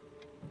go.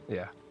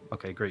 Yeah.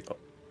 Okay, great.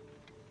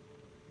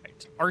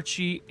 Right.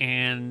 Archie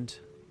and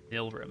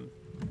Nilrim.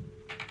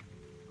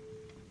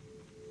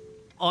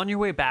 On your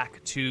way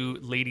back to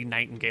Lady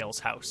Nightingale's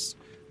house,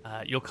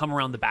 you'll come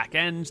around the back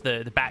end,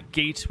 the back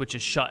gate, which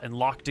is shut and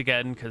locked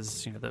again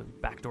because the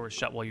back door is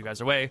shut while you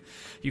guys are away.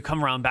 You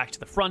come around back to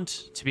the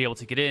front to be able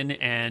to get in,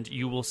 and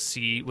you will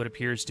see what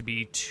appears to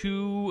be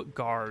two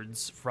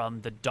guards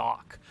from the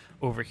dock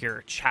over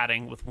here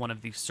chatting with one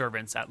of the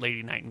servants at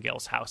Lady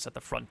Nightingale's house at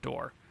the front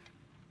door.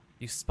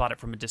 You spot it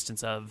from a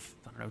distance of,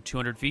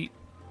 200 feet.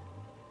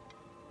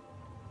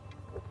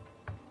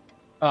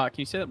 Can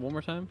you say that one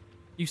more time?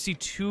 You see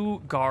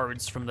two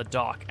guards from the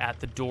dock at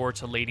the door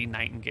to Lady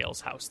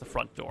Nightingale's house, the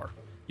front door.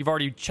 You've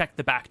already checked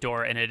the back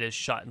door, and it is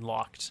shut and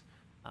locked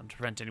to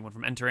prevent anyone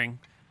from entering.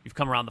 You've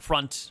come around the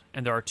front,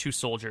 and there are two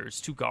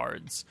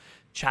guards,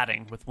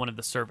 chatting with one of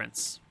the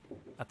servants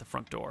at the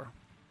front door.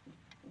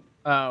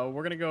 We're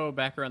going to go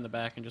back around the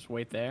back and just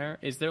wait there.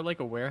 Is there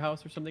like a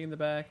warehouse or something in the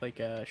back? Like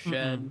a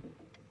shed?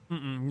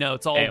 No,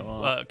 it's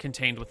all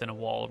contained within a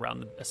wall around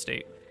the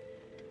estate.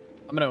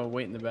 I'm going to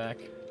wait in the back.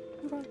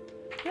 Okay.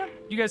 Yeah,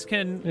 you guys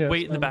can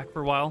wait in the back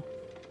for a while.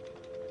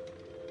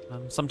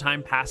 Some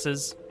time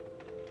passes.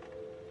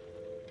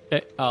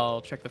 Okay,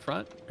 I'll check the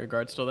front. Are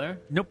guards still there?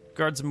 Nope,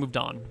 guards have moved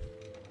on.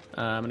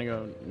 I'm gonna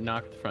go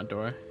knock at the front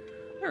door.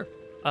 Sure.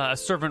 A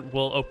servant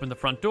will open the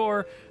front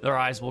door. Their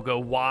eyes will go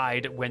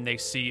wide when they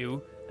see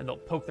you, and they'll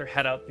poke their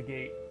head out the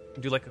gate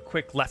and do like a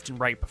quick left and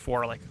right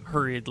before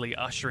hurriedly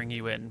ushering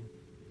you in.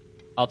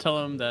 I'll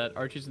tell them that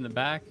Archie's in the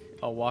back.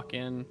 I'll walk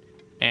in,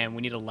 and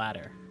we need a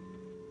ladder.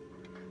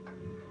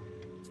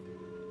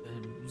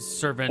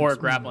 Servant or a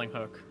grappling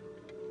hook.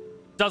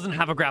 Doesn't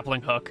have a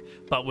grappling hook,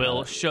 but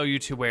will show you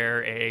to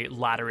where a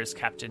ladder is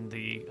kept in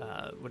the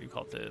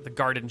the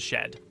garden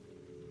shed.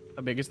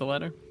 How big is the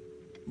ladder?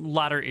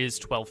 Ladder is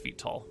 12 feet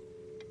tall.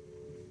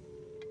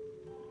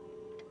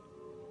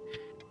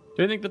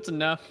 Do you think that's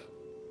enough?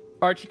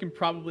 Archie can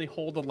probably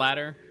hold a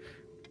ladder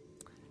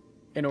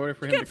in order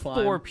for him to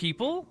climb. 4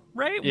 people,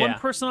 right? Yeah. 1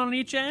 person on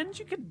each end.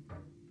 You could.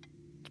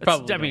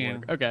 Probably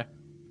work. Okay.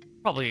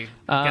 Probably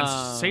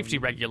against safety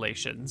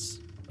regulations.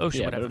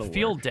 Ocean would have a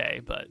field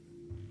day, but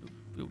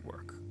it would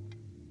work.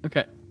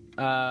 Okay.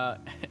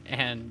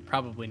 And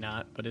probably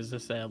not, but is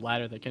this a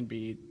ladder that can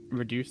be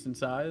reduced in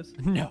size?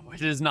 No,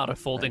 it is not a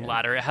folding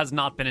ladder. It has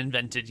not been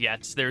invented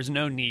yet. There's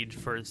no need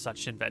for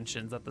such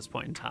inventions at this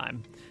point in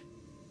time.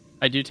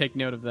 I do take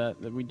note of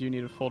that we do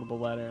need a foldable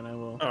ladder, and I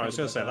will... Oh, I was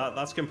going to say,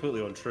 that's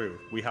completely untrue.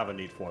 We have a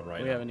need for one right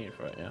now. We have a need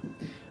for it,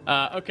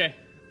 yeah. Okay,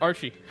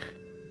 Archie.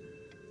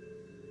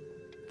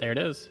 There it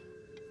is.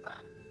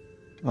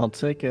 I'll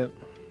take it.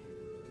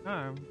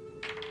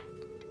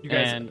 You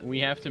guys... And we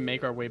have to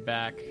make our way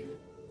back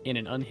in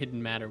an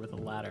unhidden manner with a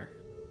ladder.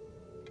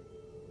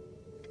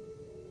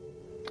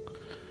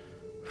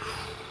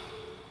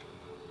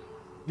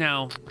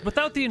 Now,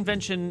 without the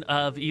invention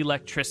of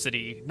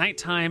electricity,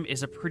 nighttime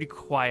is a pretty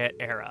quiet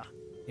era,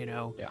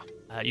 Yeah.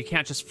 You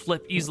can't just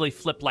easily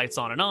flip lights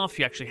on and off.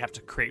 You actually have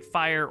to create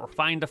fire or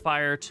find a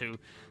fire to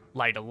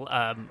light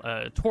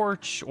a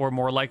torch or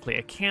more likely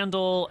a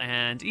candle,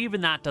 and even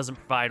that doesn't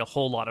provide a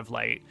whole lot of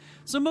light.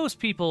 So most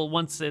people,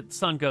 once the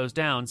sun goes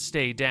down,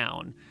 stay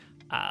down.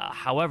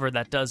 However,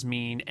 that does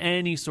mean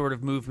any sort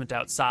of movement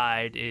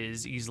outside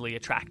is easily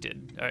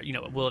attracted.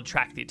 Will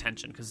attract the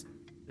attention because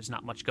there's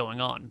not much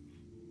going on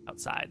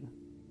outside.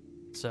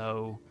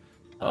 So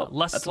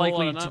less that's a whole lot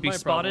likely of to not be my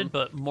spotted,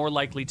 problem. but more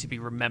likely to be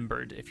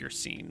remembered if you're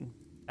seen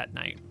at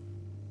night.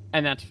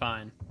 And that's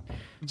fine.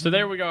 So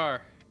there we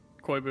are,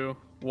 Koibu,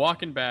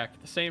 walking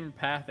back the same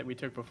path that we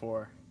took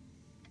before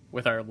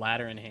with our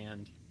ladder in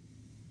hand.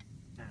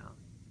 Now,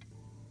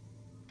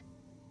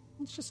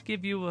 let's just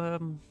give you a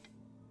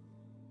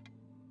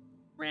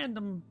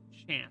random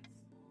chance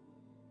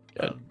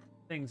of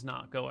things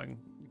not going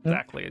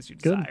exactly as you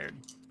Good. desired.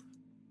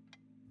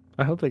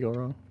 I hope they go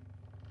wrong.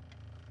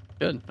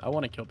 Good. I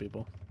want to kill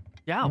people.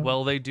 Yeah,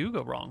 well, they do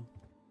go wrong.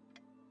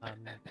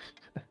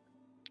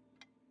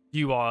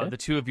 The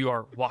two of you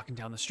are walking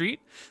down the street,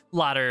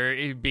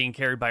 ladder being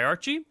carried by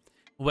Archie,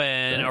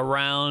 when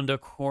around a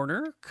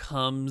corner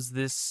comes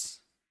this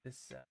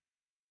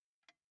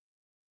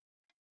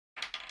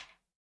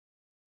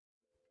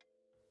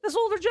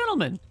older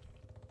gentleman.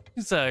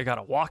 He's got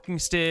a walking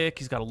stick,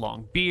 he's got a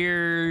long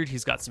beard,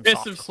 he's got some Fist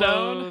soft of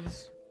stone,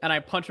 clothes. and I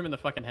punch him in the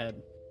fucking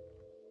head.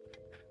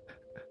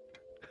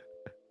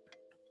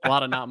 A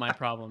lot of not my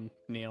problem,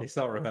 Neil. He's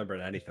not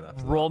remembering anything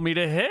after Roll me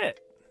to hit.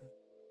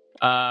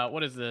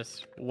 What is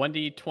this?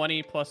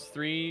 1d20 plus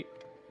 3,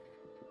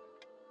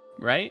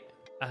 right?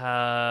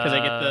 Because I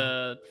get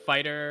the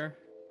fighter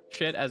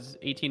shit as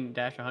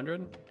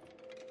 18-100.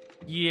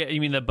 Yeah, you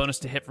mean the bonus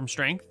to hit from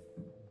strength?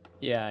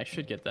 Yeah, I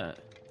should get that.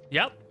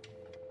 Yep. that.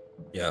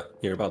 Yeah,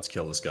 you're about to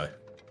kill this guy.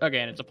 Okay,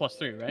 and it's a plus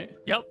 3, right?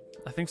 Yep,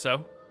 I think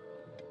so.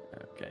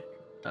 Okay.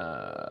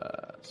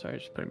 Sorry,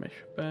 just putting my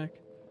shit back.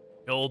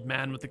 The old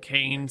man with the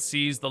cane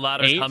sees the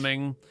ladder 8?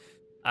 coming.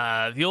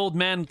 The old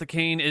man with the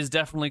cane is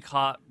definitely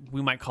caught,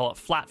 we might call it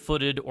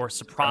flat-footed or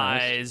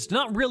surprised,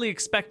 not really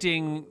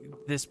expecting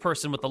this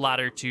person with the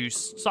ladder to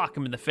sock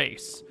him in the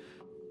face.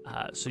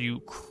 So you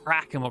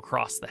crack him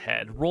across the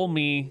head. Roll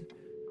me,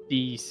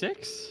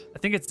 D6? I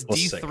think it's Plus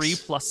D3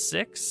 6. plus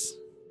 6.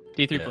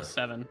 D3 Yeah. plus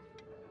 7.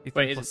 D3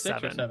 Wait, is it plus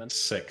 6 or 7?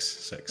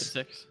 6. It's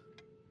 6.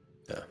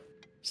 Yeah.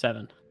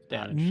 7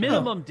 damage.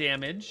 Minimum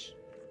damage.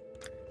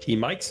 He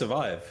might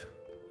survive.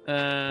 Uh,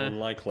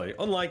 Unlikely.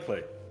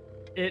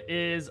 It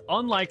is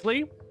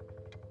unlikely.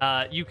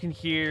 You can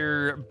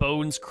hear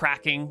bones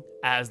cracking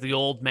as the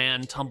old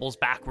man tumbles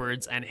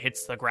backwards and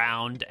hits the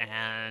ground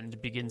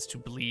and begins to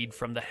bleed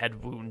from the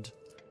head wound.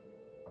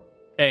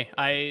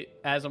 hey,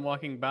 as I'm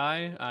walking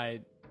by,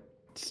 I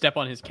step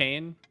on his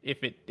cane.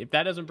 If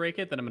that doesn't break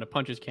it, then I'm gonna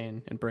punch his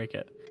cane and break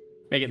it.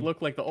 Make it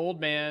look like the old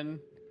man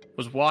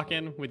was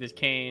walking with his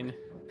cane.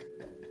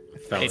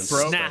 Fell It and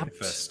broke. snapped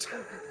fist.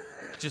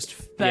 Just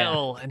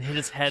fell and hit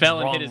his head. Fell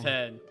and wrong. hit his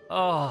head.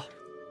 Oh,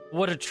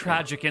 what a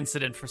tragic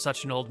incident for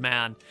such an old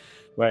man.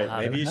 Wait, Uh,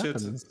 maybe you What should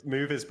happens?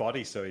 move his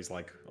body so he's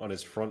like on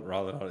his front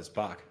rather than on his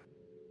back.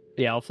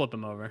 Yeah, I'll flip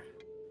him over.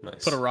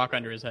 Nice. Put a rock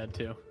under his head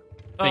too.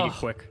 Make it Oh.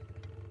 quick.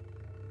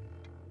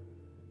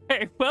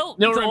 Hey, well,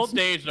 Nilren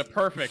staged a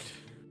perfect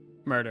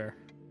murder.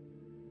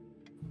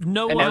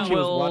 no And one now Archie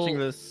will. was watching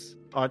this.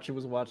 Archie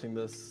was watching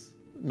this,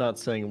 not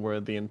saying a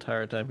word the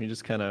entire time. He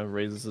just kind of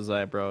raises his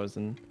eyebrows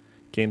and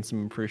gains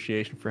some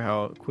appreciation for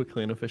how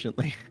quickly and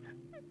efficiently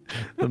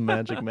the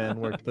magic man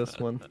worked this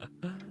one.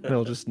 And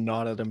he'll just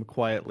nod at him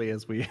quietly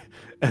as we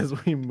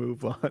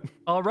move on.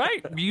 All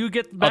right, you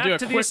get I'll back do a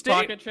to the quick estate.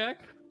 pocket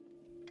check.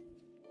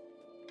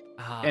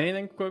 Ah,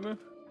 Anything, Quibu?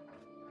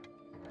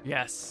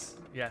 yes.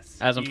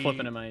 As I'm He-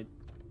 flipping him, I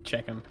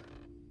check him.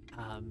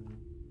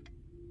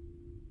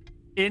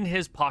 In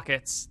his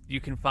pockets, you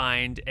can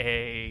find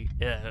a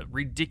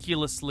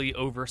ridiculously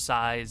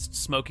oversized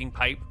smoking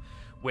pipe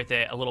with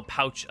a little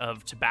pouch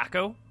of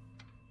tobacco.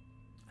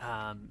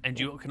 And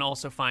you can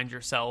also find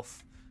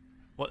yourself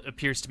what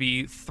appears to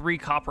be 3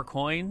 copper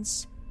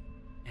coins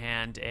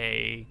and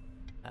I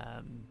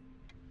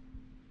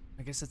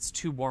guess it's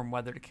too warm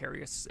weather to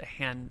carry a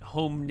hand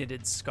home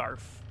knitted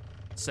scarf.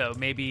 So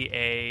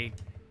maybe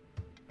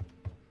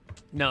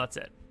no, that's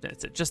it.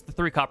 That's it. Just the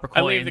 3 copper coins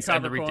I leave the and copper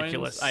the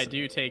ridiculous coins. I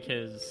do take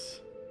his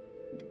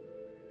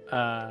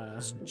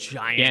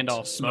giant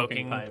Gandalf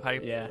smoking smoking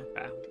pipe. Yeah.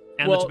 Okay.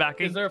 And the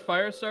tobacco. Is there a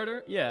fire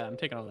starter? Yeah, I'm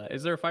taking all that.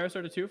 Is there a fire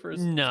starter too for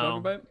his No,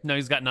 smoking pipe? no,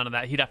 he's got none of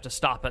that. He'd have to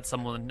stop at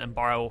someone and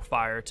borrow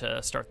fire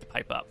to start the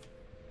pipe up.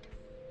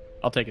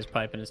 I'll take his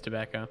pipe and his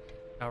tobacco.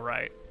 All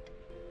right.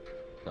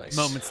 Nice.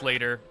 Moments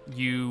later,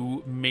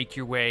 you make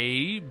your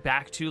way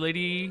back to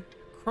Lady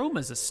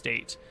Chroma's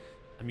estate.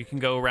 You can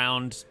go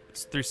around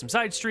through some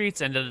side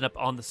streets and ended up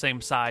on the same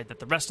side that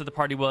the rest of the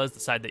party was, the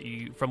side that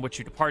from which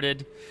you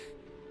departed.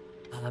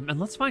 And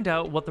let's find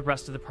out what the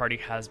rest of the party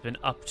has been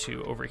up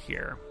to over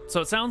here. So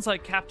it sounds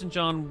like Captain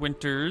John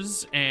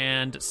Winters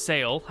and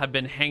Sale have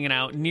been hanging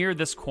out near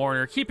this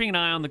corner, keeping an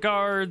eye on the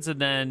guards, and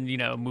then,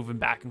 moving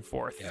back and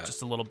forth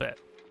just a little bit.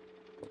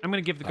 I'm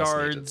going to give the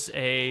guards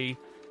an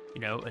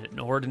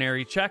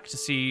ordinary check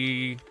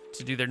to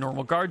do their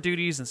normal guard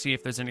duties and see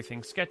if there's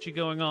anything sketchy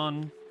going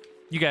on.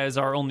 You guys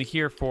are only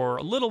here for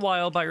a little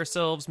while by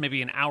yourselves,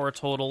 maybe an hour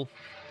total.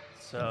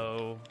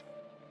 So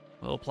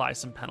we'll apply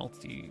some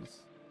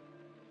penalties.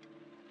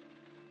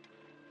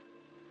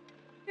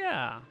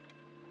 Yeah.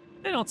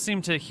 They don't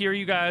seem to hear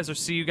you guys or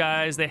see you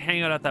guys. They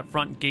hang out at that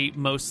front gate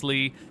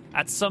mostly.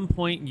 At some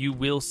point, you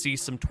will see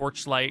some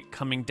torchlight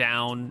coming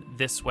down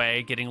this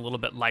way, getting a little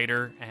bit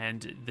lighter,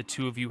 and the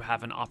two of you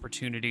have an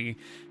opportunity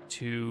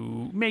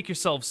to make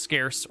yourselves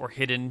scarce or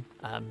hidden.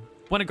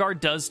 When a guard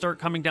does start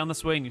coming down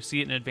this way and you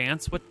see it in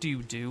advance, what do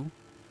you do?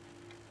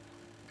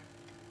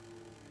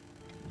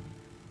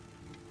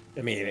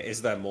 I mean,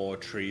 is there more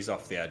trees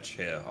off the edge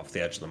here, off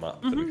the edge of the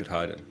map that we could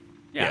hide in?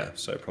 Yeah.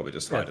 So probably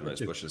just hide in those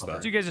bushes there.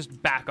 So you guys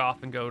just back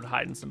off and go to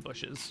hide in some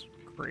bushes.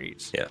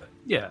 Great.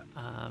 Yeah.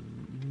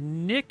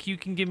 Nick, you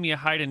can give me a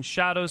hide in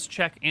shadows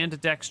check and a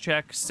dex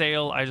check.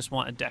 Sail, I just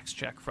want a dex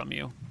check from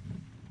you.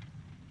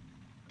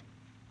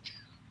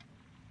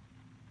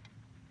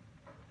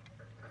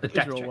 The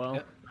dex roll check, well.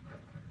 yeah.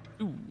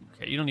 Ooh,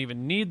 okay, you don't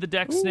even need the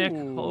dex, Nick,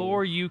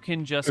 or you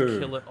can just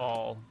kill it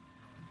all.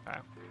 Okay.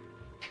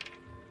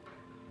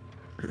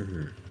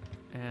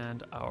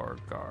 And our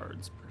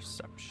guard's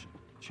perception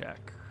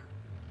check.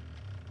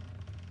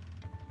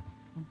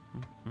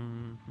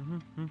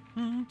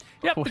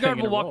 Yep, the guard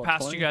will walk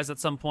past you guys at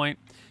some point.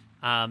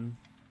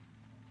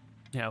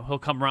 He'll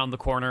come around the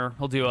corner.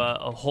 He'll do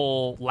a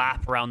whole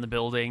lap around the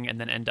building and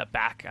then end up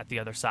back at the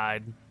other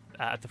side,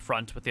 at the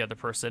front with the other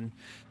person.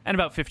 And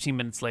about 15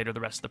 minutes later, the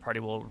rest of the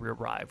party will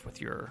arrive with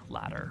your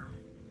ladder.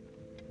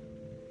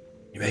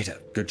 You made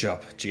it. Good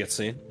job. Did you get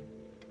seen?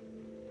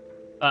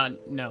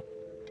 No.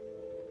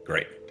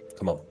 Great.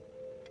 Come on.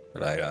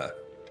 And I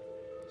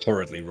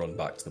hurriedly run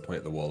back to the point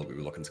of the wall that we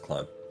were looking to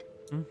climb.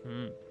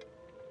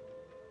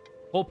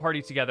 Whole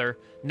party together,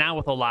 now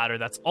with a ladder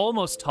that's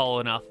almost tall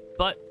enough,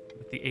 but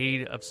with the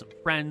aid of some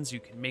friends, you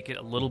can make it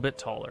a little bit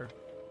taller.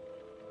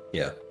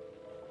 Yeah.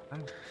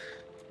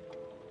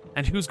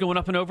 And who's going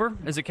up and over?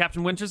 Is it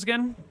Captain Winters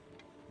again?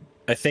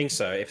 I think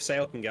so. If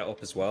Sail can get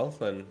up as well,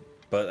 then...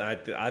 But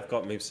I've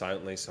got moved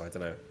silently, so I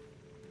don't know.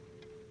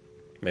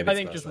 Maybe I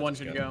think just one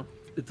should go.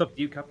 It's up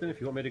to you, Captain.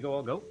 If you want me to go,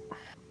 I'll go.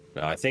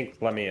 No, I think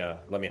let me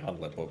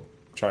handle it, but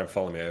try and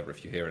follow me over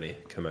if you hear any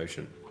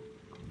commotion.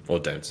 Or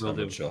don't, I'm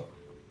not sure.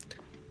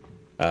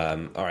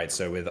 Alright,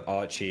 so with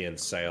Archie and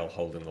Sail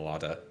holding the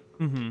ladder...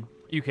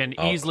 You can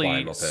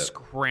easily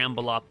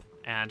scramble up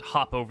and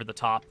hop over the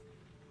top.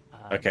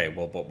 Okay,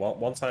 well, but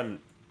once I'm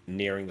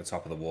nearing the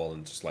top of the wall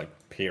and just, like,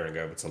 peering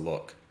over to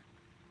look...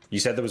 You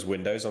said there was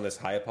windows on this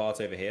higher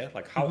part over here?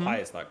 Like, how high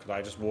is that? Could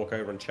I just walk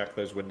over and check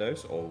those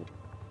windows, or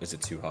is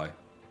it too high?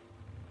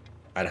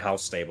 And how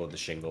stable are the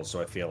shingles?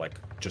 So I feel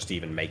like just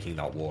even making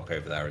that walk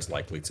over there is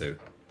likely to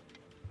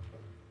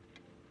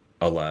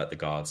alert the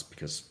guards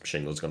because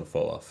shingles going to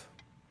fall off.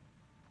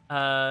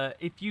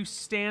 If you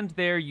stand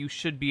there, you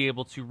should be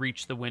able to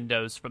reach the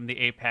windows from the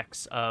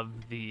apex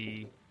of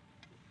the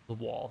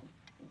wall.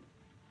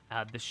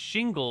 The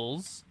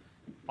shingles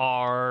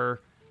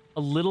are a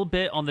little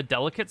bit on the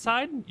delicate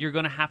side. You're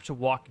going to have to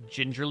walk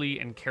gingerly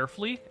and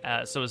carefully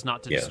so as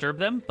not to disturb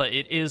them, but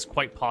it is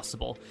quite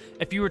possible.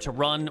 If you were to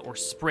run or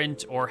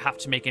sprint or have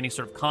to make any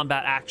sort of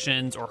combat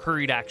actions or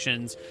hurried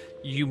actions,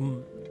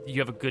 you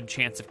have a good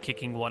chance of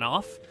kicking one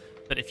off.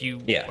 But if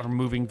you are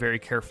moving very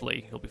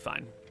carefully, you'll be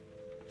fine.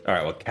 All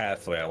right, well,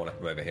 carefully, I want to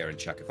come over here and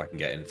check if I can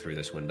get in through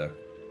this window.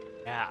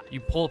 Yeah, you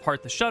pull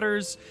apart the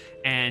shutters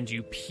and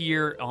you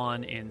peer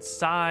on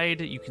inside.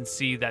 You can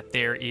see that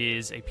there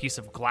is a piece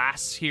of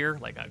glass here,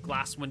 like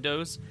glass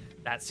windows,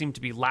 that seem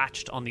to be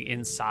latched on the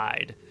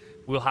inside.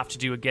 We'll have to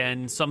do,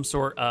 again, some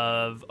sort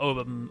of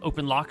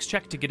open locks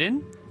check to get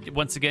in.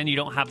 Once again, you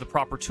don't have the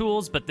proper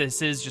tools, but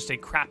this is just a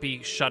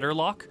crappy shutter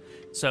lock.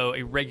 So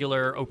a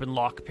regular open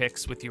lock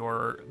picks with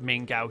your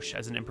main gouge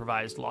as an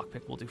improvised lock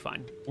pick will do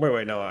fine.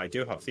 Wait, no, I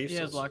do have thieves' He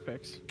has tools. lock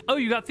picks. Oh,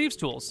 you got thieves'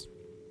 tools.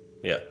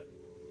 Yeah.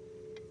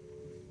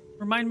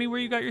 Remind me where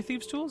you got your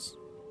thieves' tools?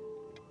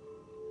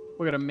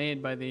 We got them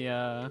made by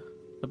the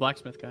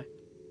blacksmith guy.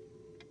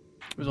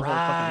 It was a whole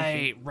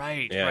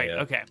Right. Yeah.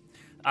 Okay.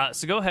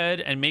 So go ahead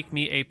and make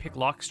me a pick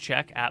locks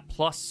check at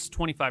plus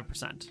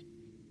 25%.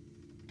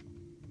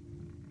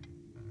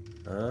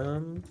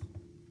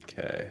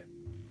 Okay.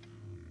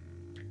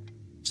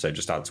 So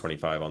just add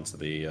 25 onto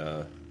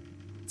the...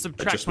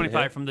 Subtract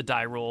 25 from the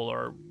die roll,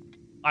 or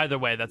either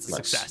way, that's a Nice.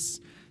 success.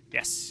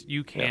 Yes,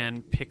 you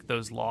can pick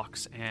those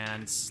locks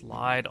and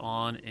slide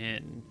on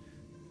in.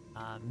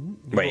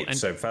 Wait,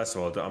 so first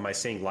of all, am I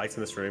seeing light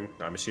in this room?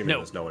 I'm assuming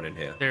there's no one in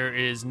here. There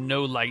is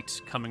no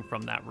light coming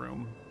from that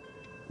room.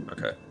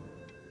 Okay.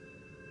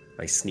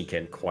 I sneak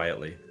in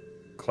quietly,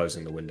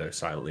 closing the window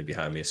silently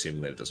behind me,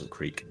 assuming that it doesn't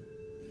creak.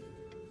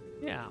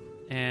 Yeah,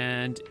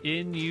 and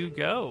in you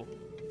go.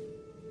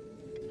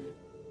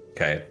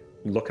 Okay.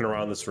 Looking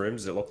around this room,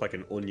 does it look like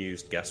an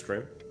unused guest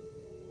room?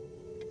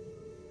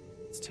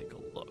 Let's take a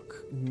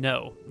look.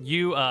 No.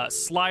 You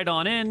slide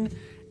on in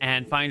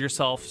and find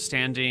yourself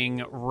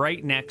standing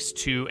right next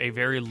to a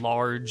very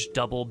large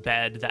double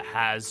bed that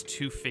has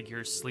two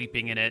figures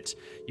sleeping in it.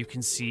 You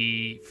can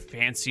see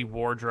fancy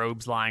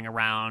wardrobes lying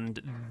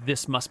around.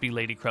 This must be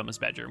Lady Chroma's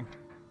bedroom.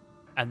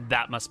 And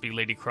that must be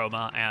Lady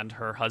Chroma and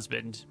her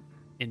husband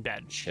in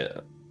bed.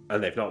 Shit.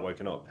 And they've not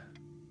woken up.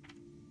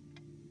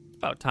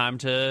 About time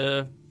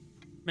to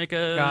Make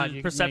a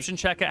perception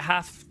check at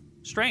half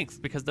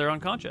strength because they're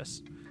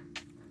unconscious.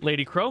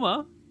 Lady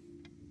Chroma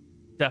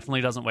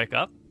definitely doesn't wake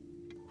up.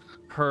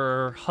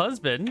 Her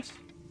husband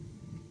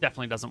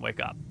definitely doesn't wake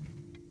up.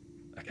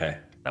 Okay.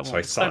 That So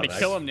won't- Time to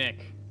kill him,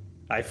 Nick.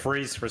 I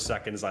freeze for a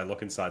second as I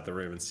look inside the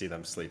room and see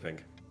them sleeping.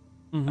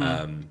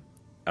 Mhm.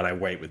 And I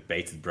wait with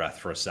bated breath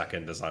for a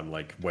second as I'm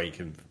like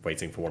waiting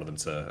for one of them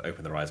to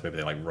open their eyes. Maybe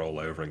they like roll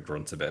over and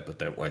grunt a bit, but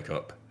don't wake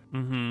up.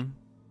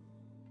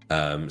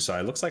 So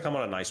it looks like I'm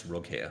on a nice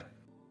rug here.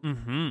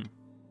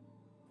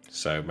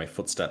 So my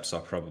footsteps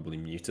are probably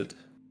muted.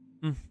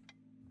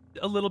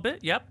 A little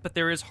bit, yep, but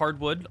there is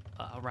hardwood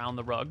around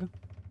the rug.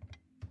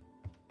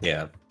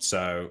 Yeah.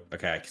 So,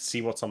 okay, I can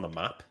see what's on the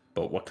map,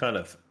 but what kind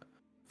of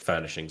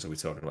furnishings are we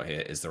talking about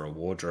here? Is there a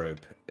wardrobe?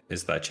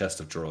 Is there a chest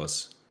of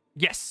drawers?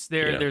 Yes,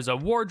 there's a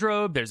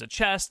wardrobe, there's a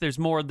chest, there's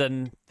more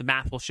than the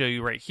map will show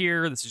you right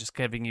here. This is just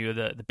giving you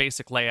the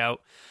basic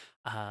layout.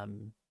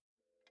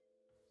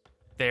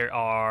 There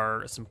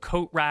are some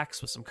coat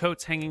racks with some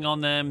coats hanging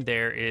on them.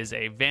 There is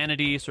a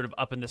vanity sort of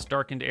up in this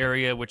darkened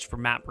area, which for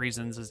map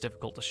reasons is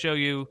difficult to show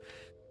you.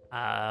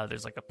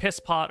 There's like a piss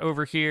pot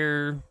over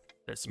here.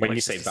 There's some When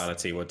you say places-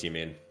 vanity, what do you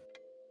mean?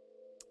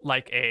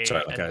 like a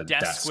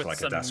desk with like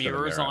a some desk with a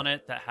mirrors mirror. on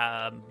it that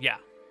have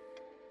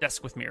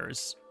desk with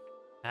mirrors,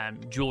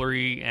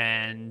 jewelry,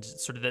 and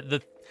sort of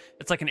the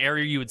it's like an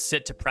area you would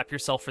sit to prep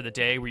yourself for the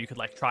day, where you could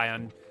like try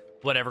on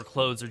whatever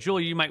clothes or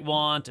jewelry you might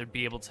want, and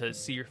be able to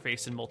see your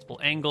face in multiple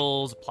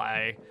angles,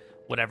 apply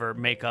whatever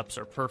makeups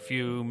or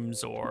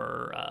perfumes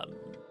or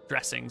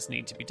dressings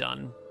need to be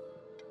done.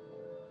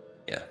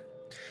 Yeah.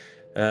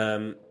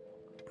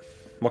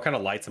 What kind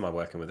of lights am I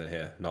working with in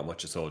here? Not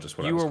much at all. Just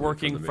what You was are coming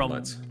working the from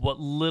moonlight. what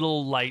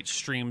little light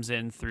streams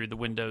in through the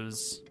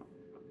windows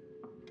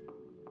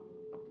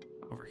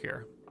over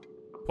here.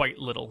 Quite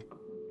little,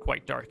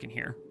 quite dark in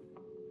here.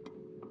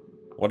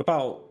 What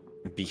about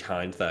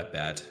behind that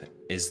bed?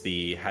 Is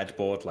the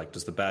headboard like?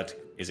 Does the bed?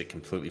 Is it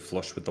completely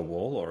flush with the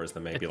wall, or is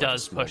there maybe It like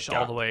does a small push gap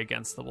all the way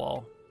against the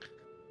wall.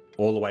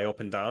 all the way up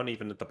and down,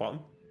 even at the bottom?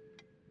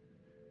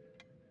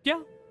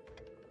 Yeah.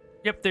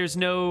 Yep, there's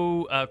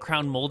no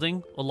crown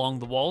molding along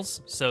the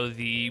walls, so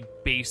the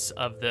base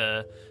of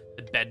the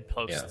bed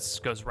posts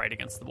goes right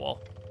against the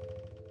wall.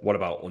 What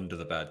about under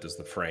the bed? Does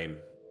the frame,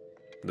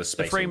 the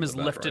space? The frame under is the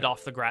bed, lifted right?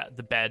 off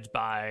the bed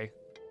by,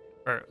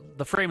 or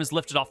the frame is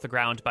lifted off the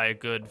ground by a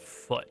good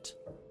foot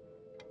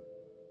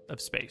of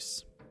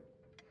space.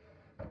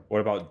 What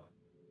about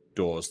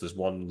doors? There's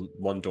one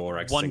door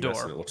exiting One this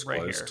door and it looks right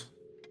closed. here.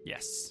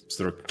 Yes. Is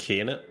there a key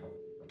in it?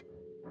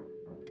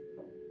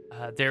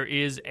 There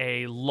is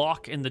a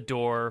lock in the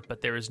door, but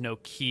there is no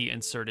key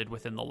inserted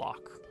within the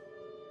lock.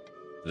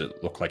 Does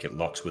it look like it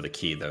locks with a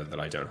key though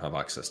that I don't have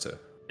access to?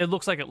 It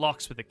looks like it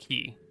locks with a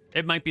key.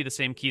 It might be the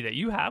same key that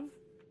you have.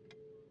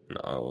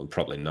 No,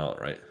 probably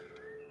not, right?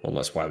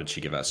 Unless why would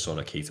she give her son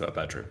a key to her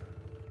bedroom?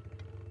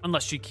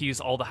 Unless she keys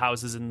all the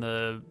houses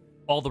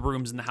all the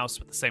rooms in the house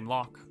with the same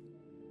lock.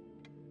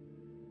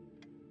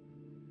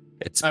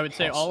 It's I would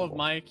say all of possible.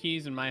 my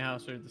keys in my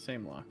house are the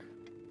same lock.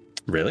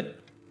 Really?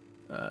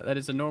 That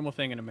is a normal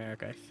thing in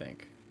America, I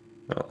think.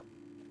 Oh.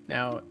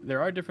 Now,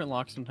 there are different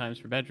locks sometimes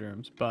for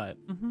bedrooms, but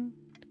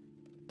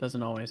it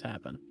doesn't always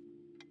happen.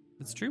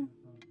 It's true.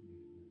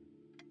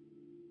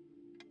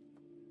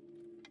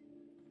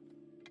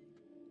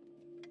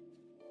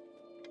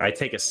 I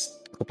take a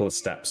couple of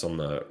steps on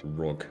the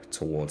rug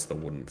towards the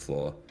wooden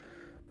floor,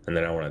 and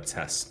then I want to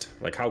test,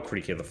 like, how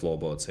creaky are the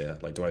floorboards here?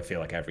 Like, do I feel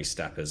like every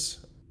step is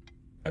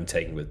I'm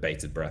taking with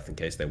bated breath in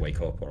case they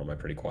wake up, or am I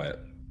pretty quiet?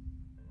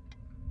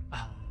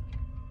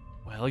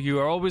 Well, you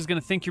are always going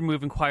to think you're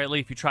moving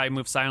quietly if you try and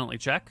move silently,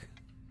 check.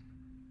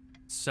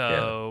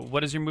 So,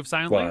 what is your move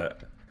silently?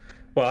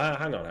 Well,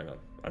 hang on.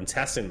 I'm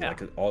testing,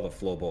 like, all the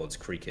floorboards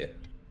creaky.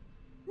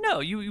 No,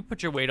 you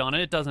put your weight on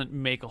it. It doesn't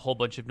make a whole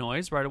bunch of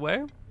noise right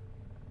away.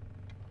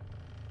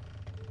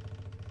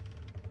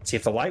 See,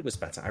 if the light was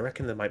better, I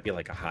reckon there might be,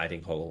 like, a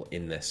hiding hole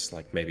in this.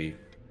 Like, maybe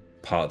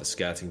part of the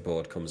skirting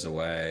board comes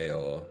away,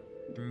 or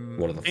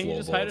one of the Can't you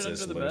just hide floorboards it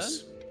is under the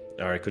loose.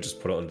 Or I could just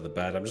put it under the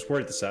bed. I'm just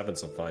worried the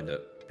servants will find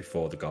it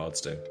before the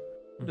guards do.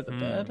 Under the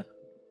bed?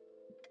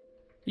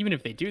 Even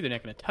if they do, they're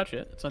not going to touch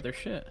it. It's not their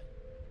shit.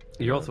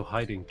 You're also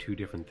hiding two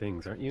different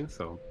things, aren't you?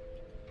 So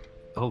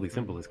the holy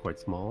symbol is quite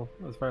small,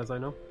 as far as I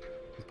know.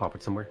 Just pop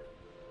it somewhere.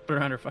 Put it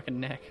around her fucking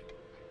neck.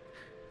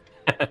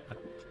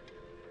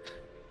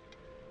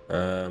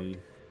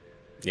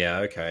 Yeah,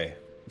 okay.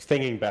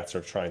 Thinking better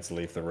of trying to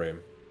leave the room.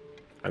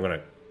 I'm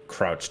gonna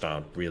crouch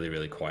down really,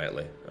 really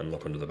quietly and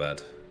look under the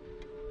bed.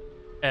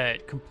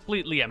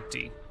 Completely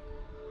empty.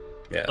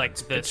 Yeah, Like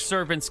it's the pitch-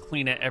 servants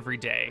clean it every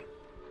day.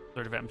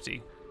 Sort of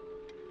empty.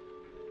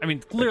 I mean,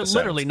 the literally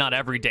servants- not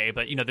every day,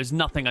 but there's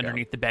nothing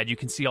underneath the bed. You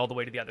can see all the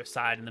way to the other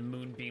side, and the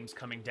moonbeams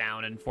coming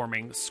down and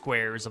forming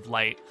squares of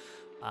light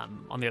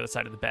on the other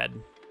side of the bed.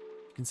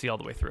 You can see all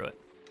the way through it.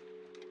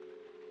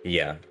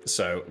 Yeah.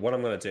 So what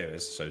I'm gonna do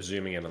is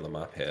zooming in on the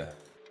map here.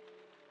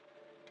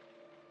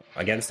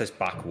 Against this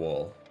back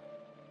wall,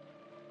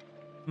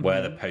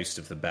 where the post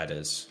of the bed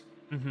is,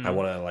 I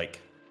want to like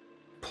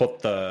put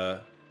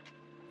the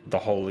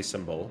holy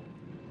symbol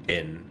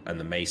in and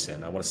the mace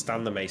in. I want to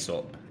stand the mace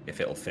up. If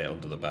it'll fit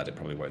under the bed, it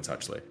probably won't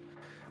actually.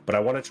 But I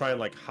want to try and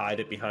like hide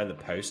it behind the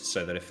post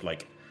so that if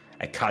like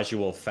a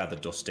casual feather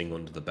dusting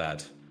under the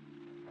bed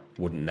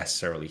wouldn't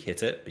necessarily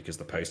hit it because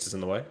the post is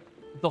in the way.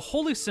 The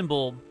holy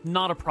symbol,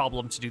 not a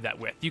problem to do that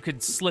with. You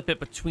could slip it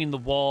between the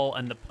wall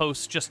and the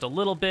post just a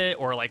little bit,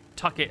 or like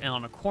tuck it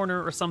on a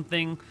corner or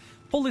something.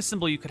 Holy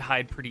symbol you could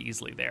hide pretty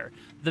easily there.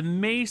 The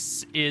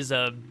mace is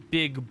a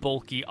big,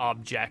 bulky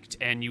object,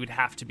 and you would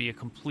have to be a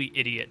complete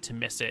idiot to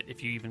miss it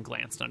if you even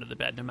glanced under the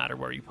bed, no matter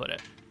where you put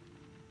it.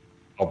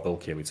 How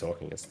bulky are we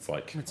talking? It's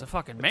like... It's a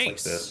fucking mace.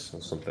 Like this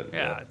or something.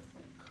 Yeah.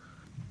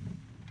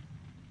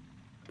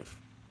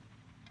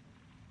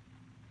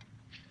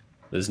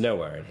 There's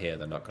nowhere in here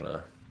they're not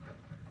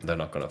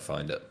gonna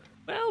find it.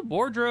 Well,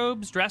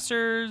 wardrobes,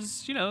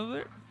 dressers, you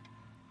know,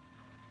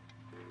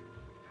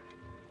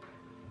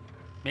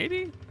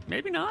 maybe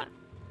not.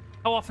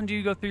 How often do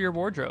you go through your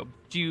wardrobe?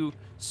 Do you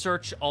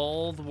search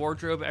all the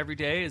wardrobe every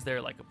day? Is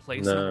there like a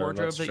place in the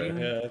wardrobe that you...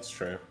 Yeah, that's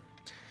true.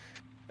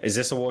 Is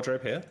this a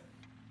wardrobe here?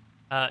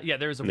 Yeah,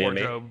 there's a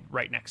wardrobe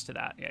right next to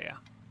that. Yeah.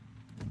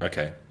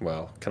 Okay,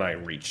 well, can I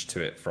reach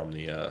to it from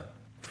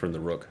the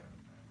rug?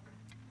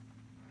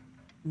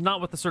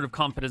 Not with the sort of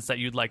confidence that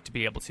you'd like to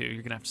be able to.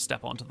 You're gonna have to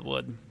step onto the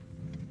wood.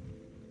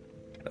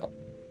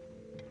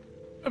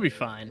 That'll be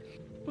fine.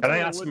 Can I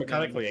ask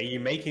mechanically, are you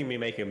making me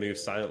make a move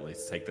silently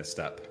to take this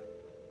step?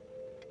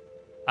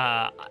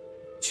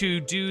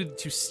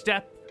 To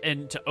step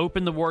and to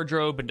open the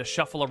wardrobe and to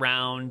shuffle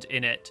around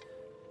in it,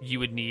 you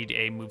would need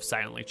a move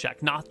silently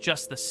check. Not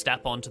just the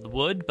step onto the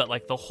wood, but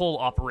like the whole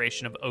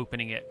operation of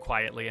opening it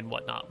quietly and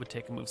whatnot would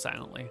take a move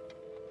silently.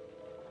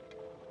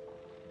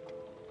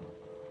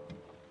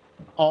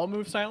 All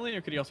move silently,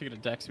 or could he also get a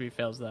dex if he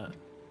fails that?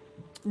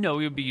 No,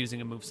 we would be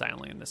using a move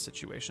silently in this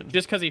situation.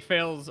 Just because he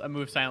fails a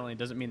move silently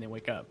doesn't mean they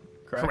wake up,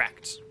 correct?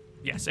 Correct.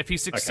 Yes, if he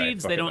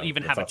succeeds, they don't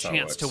even have a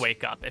chance to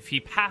wake up. If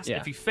he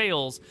if he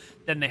fails,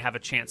 then they have a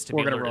chance to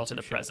be alerted to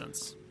the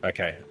presence.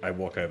 Okay, I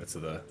walk over to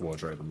the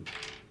wardrobe and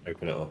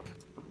open it up.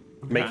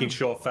 Making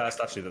sure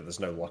first, actually, that there's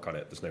no lock on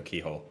it. There's no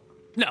keyhole.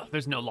 No,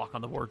 there's no lock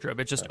on the wardrobe.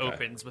 It just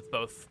opens with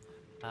both,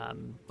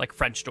 like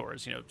French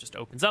doors, you know, just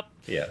opens up.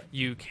 Yeah.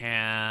 You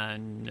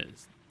can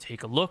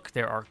take a look.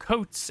 There are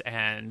coats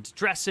and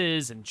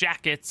dresses and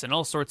jackets and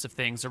all sorts of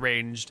things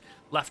arranged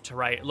left to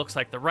right. It looks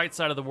like the right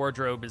side of the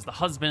wardrobe is the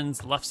husband's,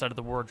 the left side of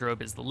the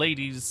wardrobe is the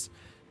lady's.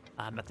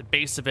 At the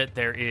base of it,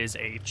 there is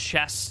a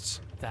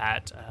chest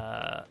that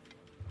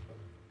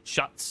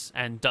shuts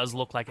and does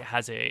look like it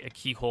has a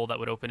keyhole that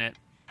would open it.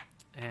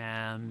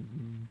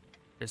 And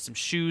there's some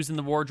shoes in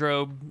the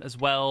wardrobe as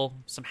well.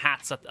 Some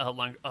hats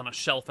on a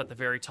shelf at the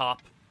very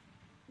top.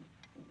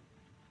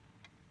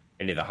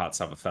 Any of the hats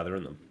have a feather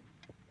in them?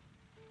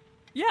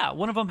 Yeah,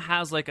 one of them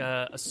has like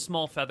a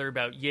small feather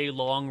about yay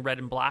long, red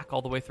and black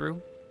all the way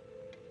through.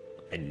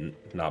 I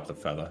nab the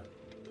feather.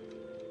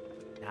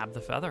 Nab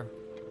the feather.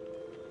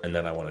 And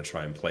then I want to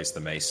try and place the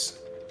mace.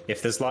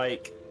 If there's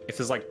like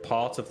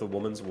part of the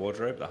woman's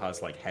wardrobe that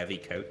has like heavy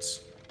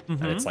coats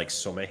and it's like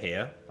summer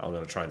here, I'm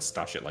going to try and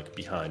stash it like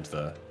behind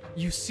the...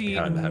 You see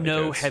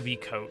heavy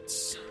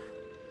coats.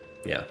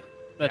 Yeah.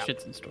 That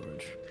shit's in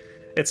storage.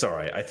 It's all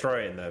right. I throw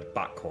it in the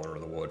back corner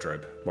of the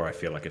wardrobe where I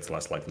feel like it's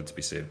less likely to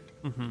be seen.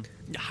 You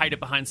hide it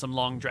behind some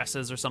long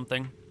dresses or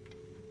something.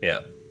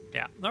 Yeah.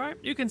 Yeah. All right.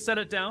 You can set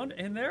it down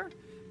in there.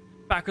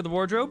 Back of the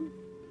wardrobe.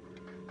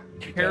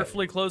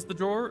 Carefully close the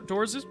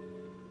doors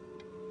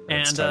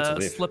and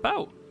slip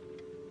out.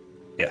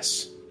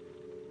 Yes.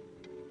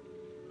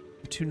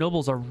 The two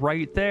nobles are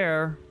right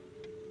there.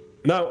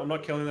 No, I'm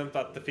not killing them.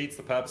 That defeats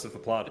the purpose of the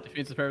plan. It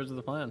defeats the purpose of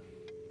the plan.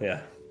 Yeah.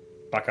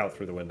 Back out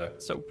through the window.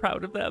 So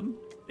proud of them.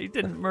 They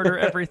didn't murder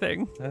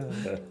everything.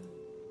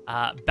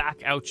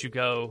 Back out you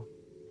go.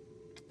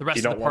 The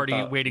rest of the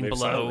party waiting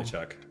below.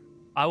 Check.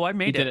 Oh, I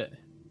made it.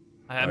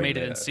 I made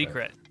it in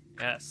secret.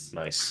 Yes.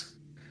 Nice.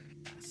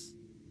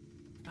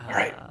 All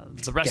right.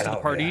 The rest of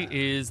the party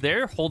is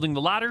there holding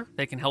the ladder.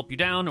 They can help you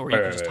down, or you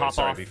can just hop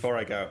off. Before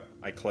I go,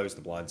 I close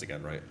the blinds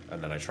again, right?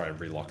 And then I try and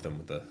relock them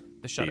with the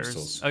shutters.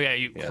 tools. Oh yeah,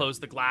 you close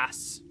the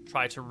glass.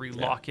 Try to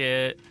relock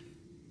it.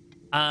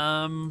 You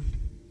want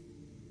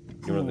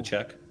the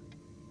check?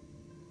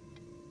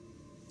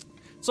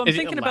 So I'm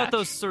thinking about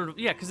those sort of,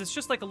 because it's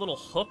just like a little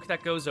hook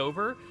that goes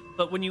over,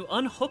 but when you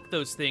unhook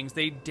those things,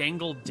 they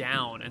dangle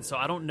down, and so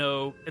I don't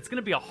know, it's going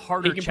to be a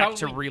harder check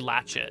to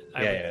relatch it.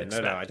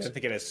 No, I don't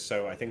think it is.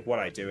 So I think what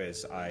I do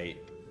is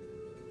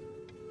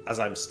as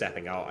I'm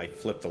stepping out, I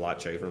flip the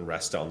latch over and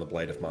rest it on the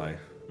blade of my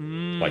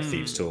like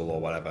thieves tool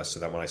or whatever, so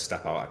that when I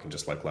step out, I can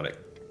just like let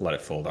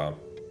it fall down.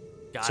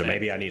 So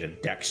maybe I need a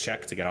dex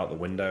check to get out the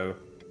window.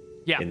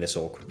 Yeah. In this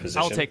awkward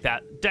position. I'll take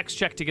that. Dex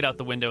check to get out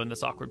the window in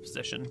this awkward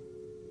position.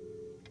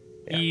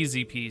 Yeah.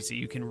 Easy peasy.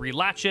 You can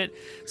relatch it,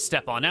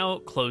 step on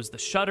out, close the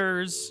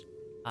shutters,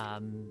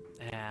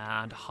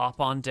 and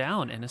hop on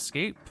down and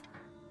escape.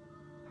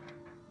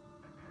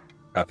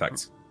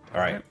 Perfect. All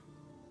right.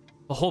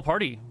 The whole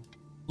party,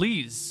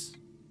 please,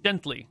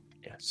 gently.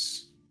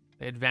 Yes.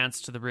 They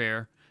advance to the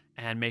rear,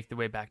 and make their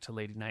way back to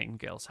Lady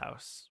Nightingale's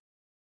house.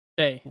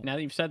 Hey, now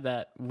that you've said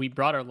that, we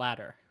brought our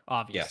ladder,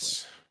 obviously.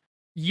 Yes.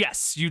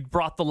 Yes, you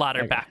brought the ladder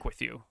Okay. back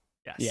with you.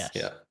 Yes. Yes.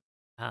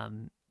 Yeah.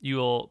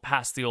 You'll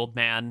pass the old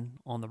man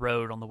on the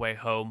road on the way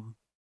home.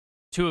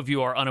 Two of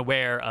you are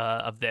unaware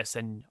of this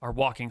and are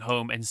walking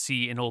home and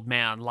see an old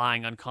man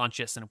lying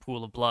unconscious in a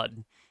pool of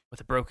blood with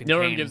a broken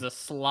Nilrim cane. gives a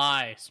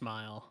sly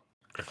smile.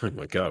 Oh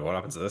my god, what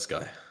happened to this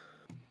guy?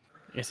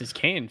 Yes, his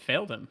cane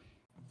failed him.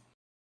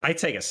 I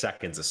take a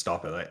second to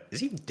stop it. Like, is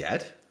he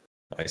dead?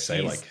 I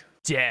say, He's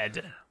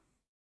dead.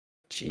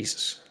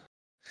 Jesus.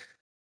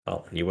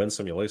 Well, you win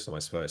some, you lose some, I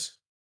suppose.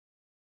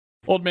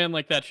 Old man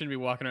like that shouldn't be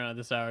walking around at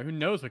this hour. Who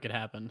knows what could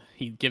happen?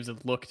 He gives a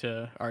look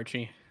to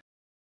Archie.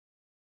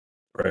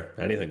 Right,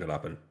 anything could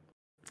happen.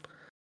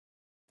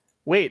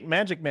 Wait,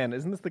 Magic Man,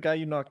 isn't this the guy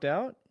you knocked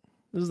out?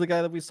 This is the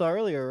guy that we saw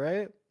earlier,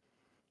 right?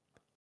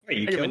 Wait,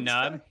 you I give a killed this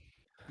nod. guy?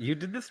 You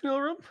did this,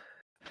 Nilrim?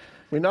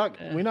 We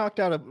knocked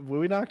out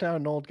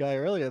an old guy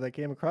earlier that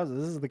came across us.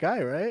 This is the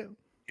guy, right?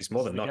 He's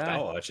more than This is the knocked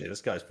guy. out, actually.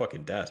 This guy's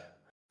fucking dead.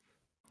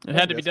 It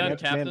had to be Yes, done,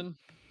 Magic Man. Captain.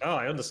 Oh,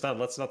 I understand.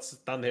 Let's not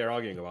stand here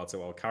arguing about it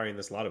while carrying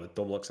this ladder with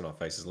dumb looks on our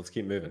faces. Let's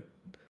keep moving.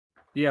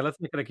 Yeah, let's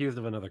not get accused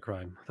of another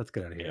crime. Let's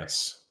get out of here.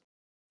 Yes.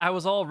 I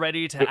was all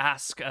ready to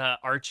ask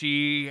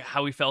Archie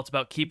how he felt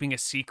about keeping a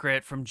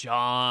secret from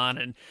John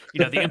and,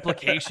 the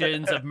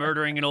implications of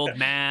murdering an old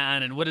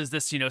man and what is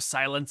this,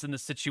 silence in the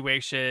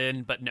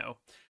situation. But no,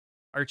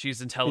 Archie's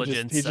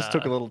intelligence. He just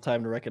took a little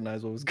time to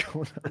recognize what was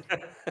going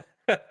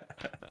on.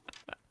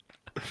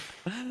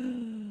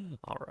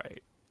 All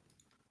right.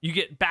 You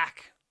get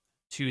back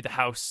to the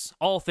house.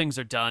 All things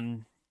are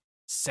done.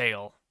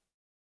 Sail.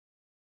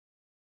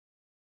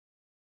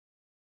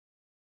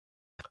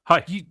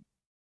 Hi.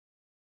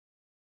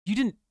 You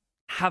didn't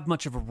have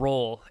much of a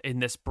role in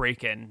this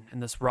break-in, in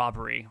this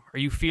robbery. Are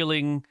you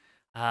feeling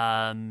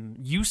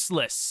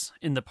useless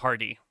in the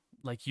party?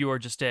 Like you are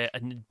just a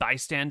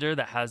bystander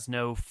that has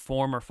no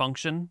form or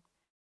function?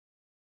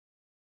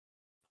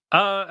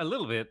 A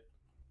little bit.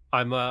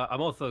 I'm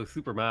also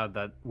super mad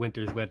that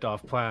Winters went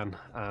off plan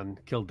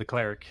and killed the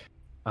cleric,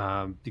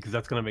 because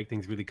that's going to make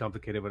things really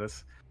complicated with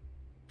us.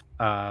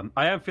 I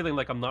am feeling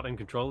like I'm not in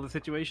control of the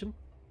situation.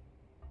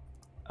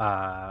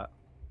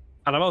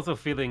 And I'm also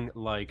feeling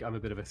like I'm a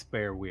bit of a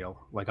spare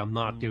wheel. Like I'm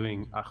not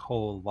doing a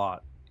whole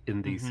lot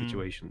in these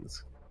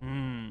situations.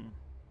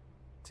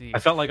 See. I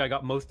felt like I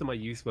got most of my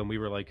use when we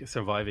were like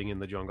surviving in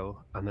the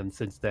jungle, and then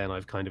since then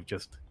I've kind of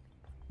just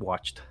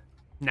watched.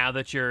 Now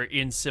that you're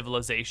in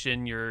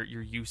civilization, your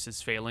use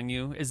is failing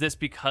you. Is this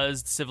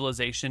because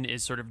civilization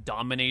is sort of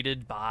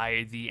dominated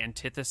by the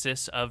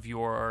antithesis of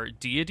your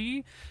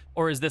deity,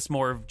 or is this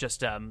more of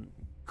just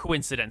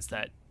coincidence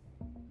that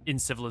in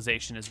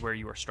civilization is where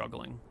you are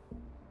struggling?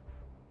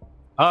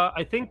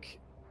 I think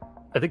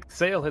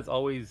Sale has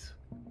always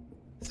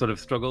sort of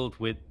struggled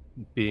with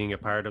being a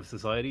part of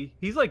society.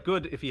 He's like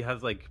good if he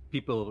has like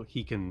people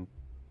he can,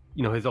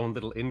 his own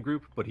little in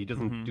group, but he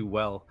doesn't do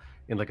well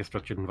in like a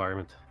structured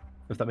environment.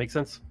 If that makes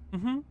sense.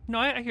 No,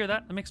 I hear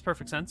that. That makes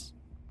perfect sense.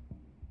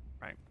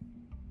 Right.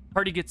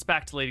 Party gets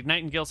back to Lady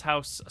Nightingale's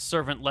house. A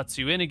servant lets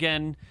you in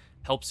again,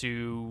 helps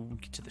you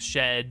get to the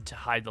shed to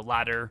hide the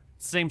ladder.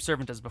 Same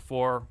servant as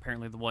before,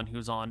 apparently the one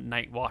who's on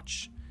night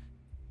watch.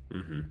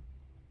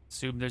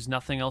 Assume there's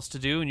nothing else to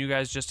do, and you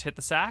guys just hit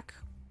the sack,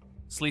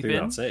 sleep in.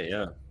 That's it,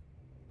 yeah.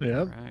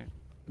 Yeah.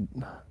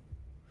 Right.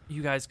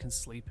 You guys can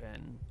sleep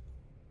in.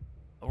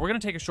 We're going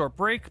to take a short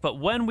break, but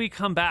when we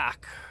come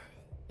back,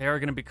 there are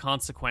going to be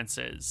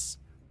consequences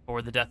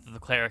for the death of the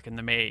cleric and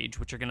the mage,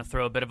 which are going to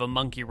throw a bit of a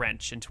monkey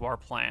wrench into our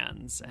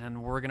plans,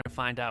 and we're going to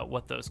find out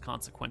what those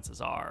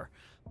consequences are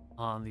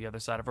on the other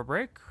side of our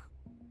break.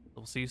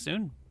 We'll see you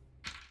soon.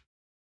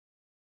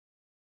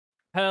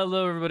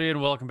 Hello, everybody,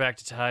 and welcome back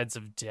to Tides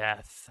of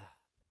Death.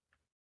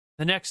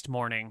 The next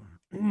morning,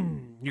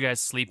 you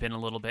guys sleep in a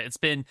little bit. It's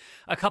been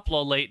a couple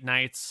of late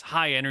nights,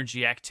 high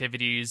energy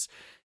activities,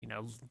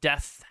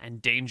 death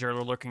and danger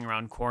are lurking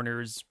around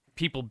corners,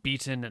 people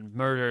beaten and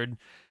murdered.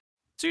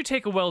 So you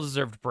take a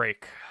well-deserved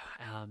break.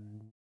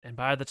 And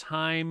by the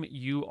time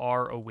you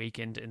are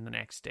awakened in the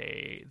next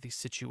day, the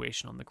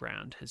situation on the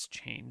ground has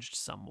changed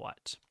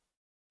somewhat.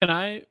 Can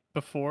I,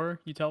 before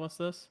you tell us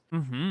this,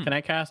 Mm-hmm. can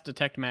I cast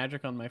Detect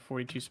Magic on my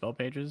 42 spell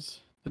pages,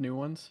 the new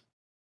ones?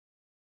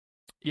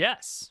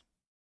 Yes.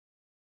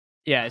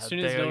 Yeah, as soon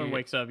as they- Dylan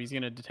wakes up, he's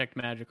going to Detect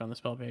Magic on the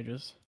spell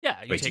pages. Yeah,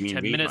 you Wait, do you take mean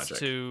 10 read minutes magic?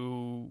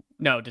 to...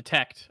 No,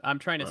 Detect. I'm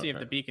trying to see if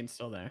Okay. the beacon's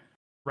still there.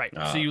 Right.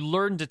 Ah. So you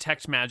learn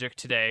Detect Magic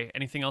today.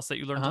 Anything else that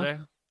you learned Uh-huh.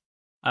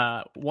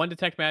 today? One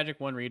Detect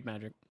Magic, one Read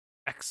Magic.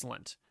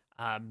 Excellent.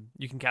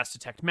 You can cast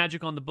Detect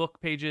Magic on the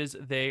book pages.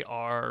 They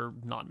are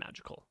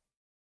non-magical.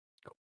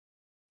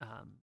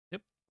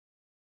 Yep.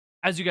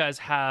 As you guys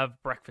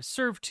have breakfast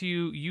served to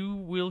you, you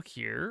will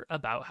hear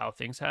about how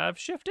things have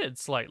shifted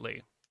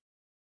slightly.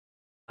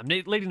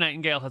 Lady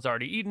Nightingale has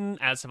already eaten,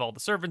 as have all the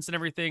servants and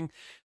everything.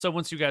 So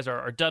once you guys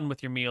are done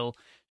with your meal,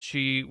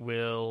 she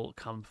will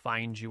come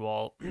find you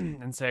all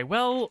and say,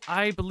 well,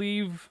 I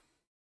believe...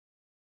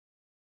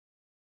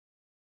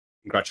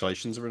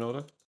 Congratulations,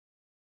 Renata.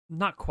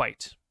 Not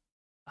quite.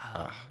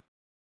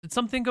 Did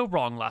something go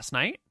wrong last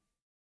night?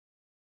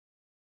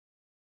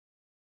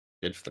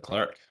 Good for the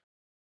cleric.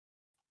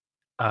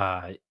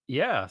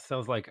 Yeah,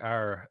 sounds like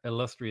our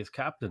illustrious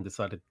captain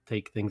decided to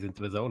take things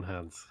into his own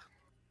hands.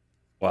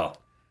 Well,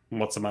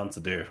 what's a man to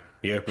do?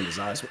 He opened his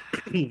eyes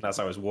as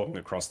I was walking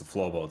across the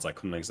floorboards. I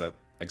couldn't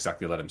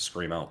exactly let him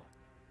scream out.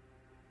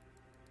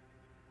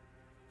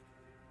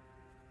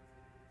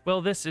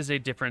 Well, this is a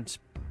different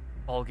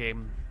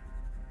ballgame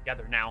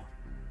together now.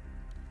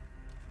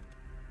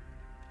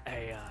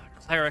 A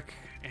cleric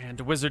and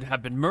a wizard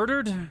have been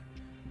murdered,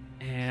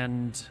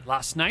 and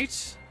last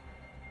night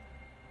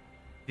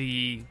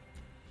the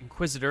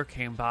Inquisitor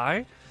came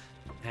by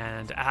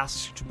and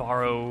asked to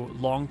borrow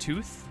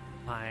Longtooth,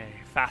 my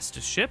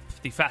fastest ship,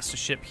 the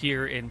fastest ship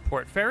here in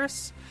Port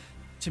Ferris,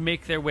 to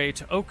make their way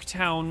to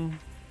Oaktown.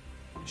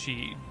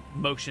 She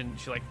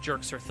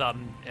jerks her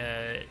thumb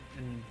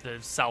in the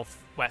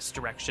southwest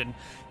direction,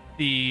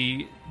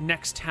 the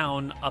next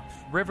town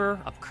upriver,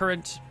 up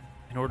current,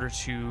 in order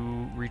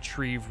to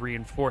retrieve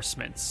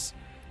reinforcements.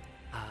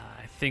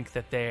 I think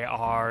that they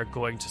are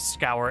going to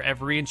scour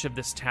every inch of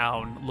this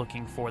town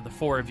looking for the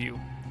four of you.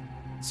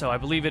 So I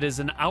believe it is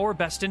in our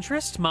best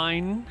interest,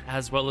 mine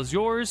as well as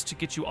yours, to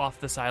get you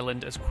off this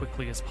island as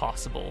quickly as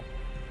possible.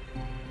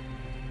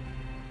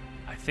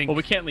 I think... Well,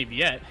 we can't leave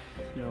yet,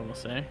 you know what we'll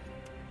say.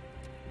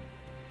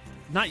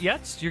 Not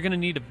yet. You're going to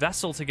need a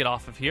vessel to get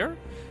off of here.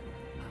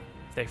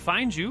 If they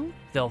find you,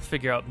 they'll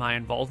figure out my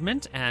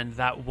involvement, and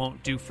that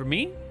won't do for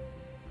me.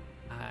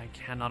 I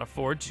cannot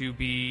afford to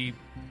be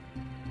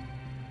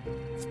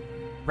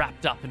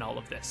wrapped up in all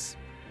of this.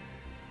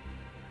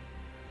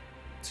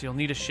 So you'll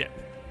need a ship.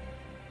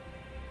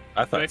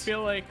 I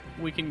feel like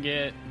we can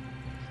get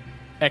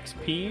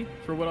XP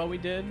for what all we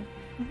did,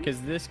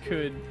 because this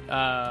could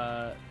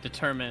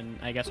determine,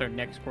 I guess, our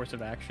next course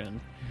of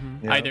action.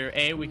 Yeah. Either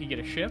A, we could get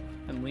a ship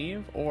and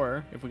leave,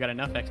 or if we got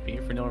enough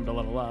XP for Nilrim to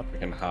level up, We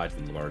can hide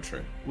in the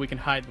laboratory. we can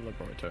hide the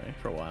laboratory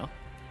for a while.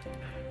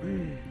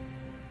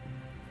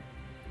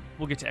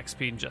 We'll get to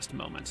XP in just a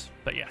moment,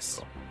 but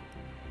yes.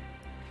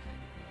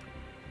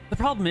 The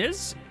problem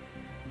is,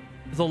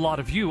 the lot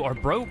of you are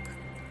broke,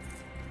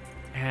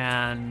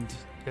 and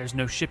there's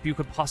no ship you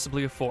could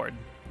possibly afford.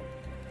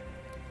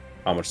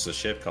 How much does a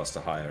ship cost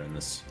to hire in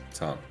this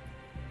town?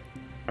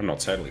 I'm not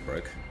totally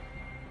broke.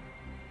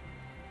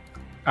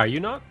 Are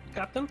you not,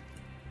 Captain?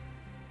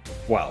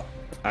 Well,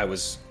 I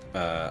was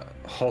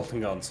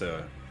holding on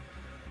to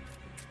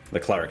the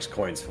cleric's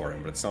coins for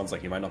him, but it sounds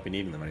like he might not be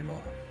needing them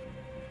anymore.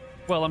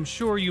 Well, I'm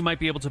sure you might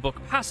be able to book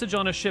passage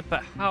on a ship,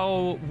 but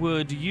how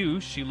would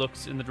you, she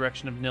looks in the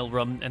direction of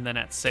Nilrim and then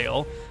at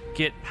sail,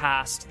 get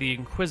past the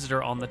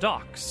Inquisitor on the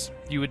docks?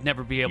 You would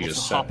never be able You to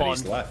just said hop that on.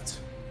 he's left.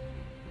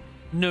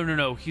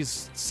 No.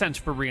 He's sent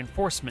for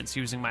reinforcements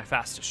using my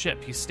fastest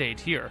ship. He stayed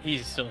here.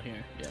 He's still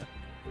here, yeah.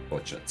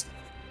 Budget.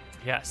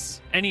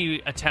 Yes. Any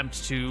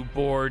attempt to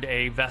board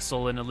a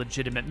vessel in a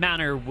legitimate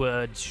manner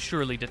would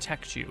surely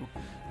detect you.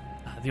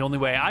 The only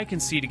way I can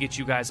see to get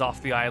you guys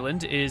off the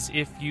island is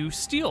if you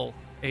steal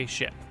a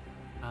ship.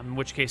 In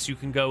which case you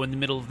can go in the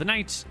middle of the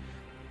night,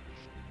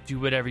 do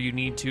whatever you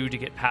need to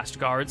get past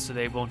guards so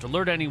they won't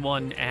alert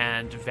anyone,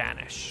 and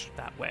vanish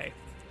that way.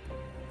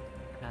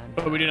 And,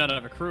 But we do not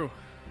have a crew.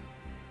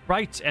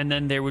 right, and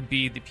then there would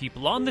be the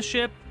people on the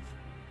ship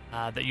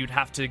that you'd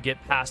have to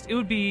get past. It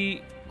would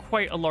be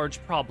quite a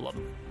large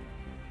problem.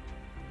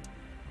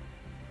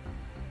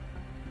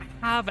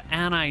 I have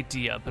an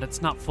idea, but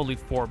it's not fully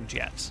formed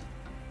yet.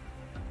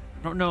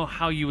 I don't know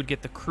how you would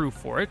get the crew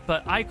for it,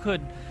 but I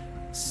could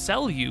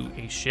sell you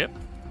a ship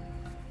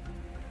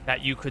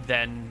that you could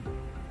then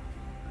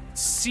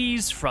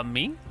seize from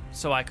me,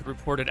 so I could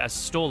report it as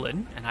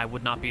stolen, and I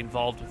would not be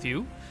involved with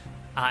you.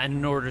 And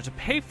in order to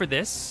pay for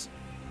this,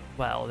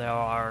 well, there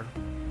are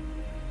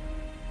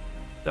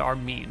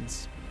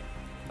means,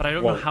 but I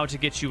don't know how to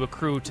get you a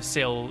crew to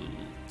sail,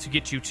 to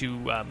get you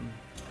to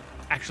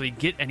actually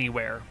get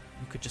anywhere.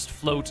 You could just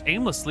float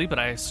aimlessly, but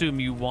I assume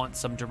you want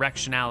some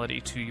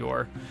directionality to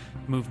your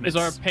movements.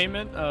 Is our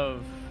payment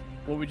of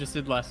what we just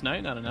did last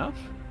night not enough?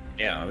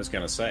 Yeah, I was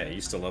going to say,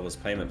 you still owe us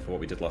payment for what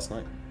we did last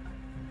night.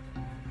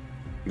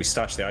 We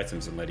stashed the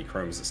items in Lady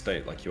Chrome's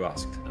estate, like you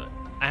asked.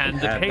 And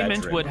We the had payment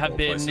bedroom would of have all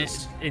been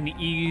places. an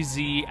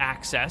easy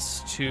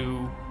access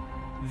to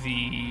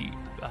the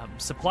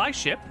supply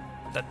ship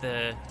that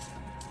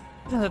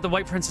the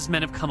White Prince's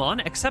men have come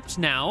on, except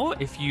now,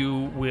 if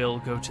you will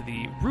go to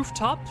the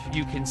rooftop,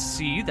 you can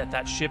see that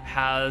that ship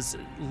has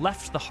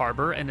left the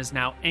harbor and is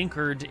now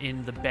anchored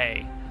in the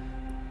bay.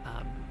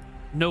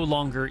 No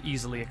longer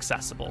easily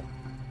accessible.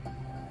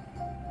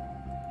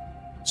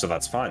 So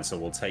that's fine. So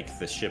we'll take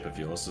this ship of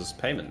yours as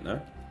payment,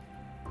 no?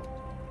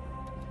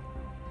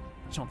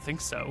 I don't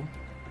think so.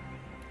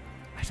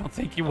 I don't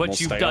think we'll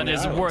what you've stay done on the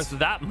is island. worth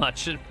that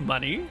much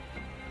money.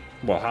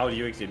 Well, how do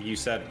you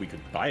said we could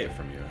buy it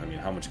from you? I mean,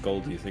 how much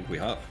gold do you think we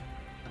have?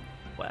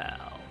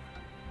 Well,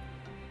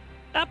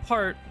 that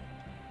part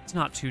is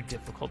not too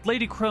difficult.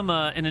 Lady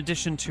Chroma, in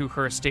addition to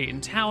her estate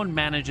in town,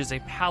 manages a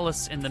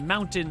palace in the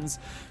mountains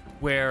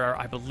where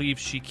I believe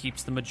she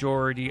keeps the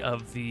majority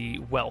of the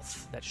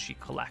wealth that she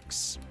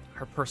collects.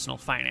 Her personal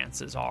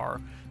finances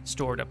are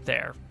stored up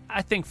there.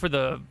 I think for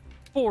the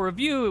four of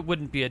you, it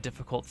wouldn't be a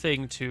difficult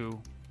thing to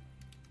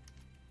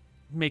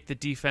make the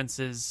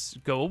defenses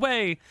go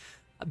away,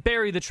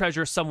 bury the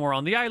treasure somewhere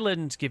on the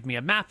island, give me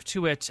a map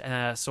to it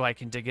so I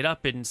can dig it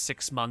up in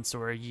 6 months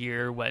or a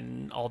year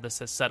when all this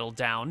has settled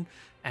down,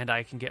 and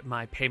I can get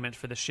my payment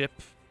for the ship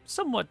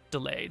somewhat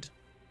delayed.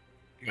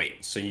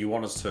 Wait, so you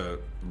want us to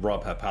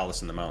rob her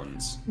palace in the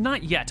mountains?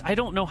 Not yet. I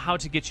don't know how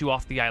to get you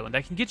off the island.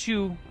 I can get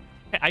you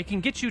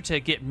to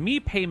get me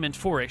payment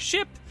for a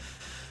ship,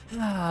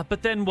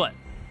 but then what?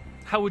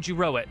 How would you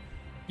row it?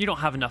 You don't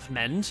have enough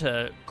men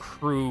to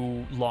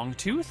crew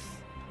Longtooth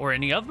or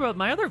any of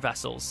my other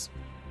vessels.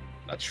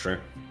 That's true.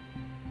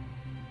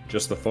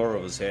 Just the four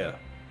of us here.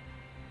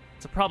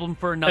 It's a problem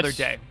for another That's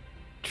day.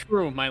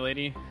 True, my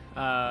lady.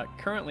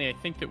 Currently, I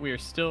think that we are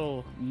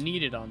still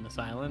needed on this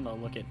island. I'll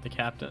look at the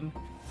captain.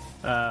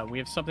 We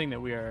have something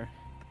that we are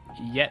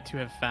yet to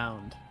have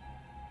found.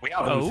 We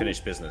have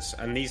unfinished business,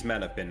 and these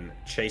men have been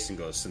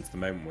chasing us since the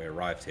moment we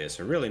arrived here,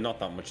 so really not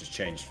that much has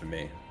changed for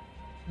me.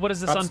 What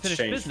is this That's unfinished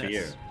changed business? for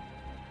you.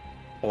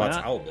 Well, that's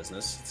Not our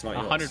business. It's not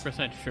yours.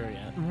 100% sure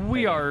yet.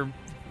 We are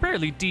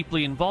fairly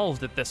deeply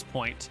involved at this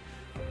point.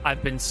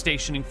 I've been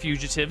stationing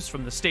fugitives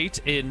from the state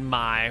in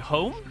my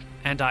home,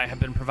 and I have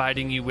been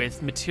providing you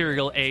with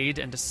material aid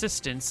and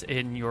assistance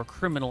in your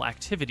criminal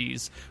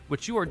activities,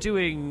 which you are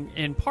doing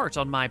in part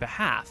on my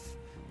behalf.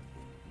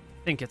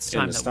 I think it's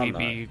time that we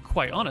be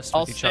quite honest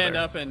I'll with each other. stand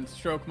up and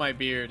stroke my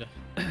beard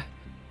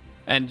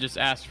and just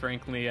ask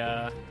frankly,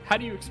 how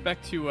do you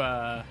expect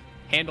to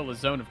handle a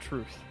zone of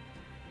truth?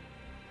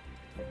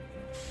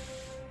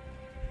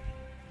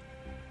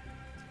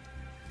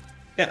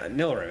 Yeah,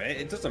 Nilrim,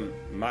 it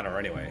doesn't matter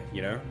anyway,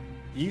 you know?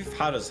 You've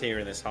had us here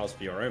in this house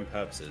for your own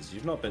purposes.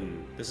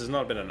 This has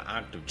not been an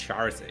act of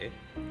charity.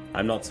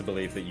 I'm not to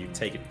believe that you've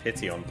taken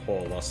pity on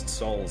poor lost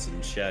souls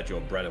and shared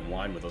your bread and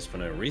wine with us for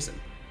no reason.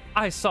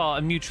 I saw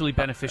a mutually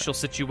beneficial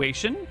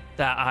situation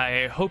that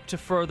I hope to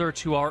further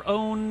to our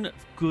own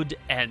good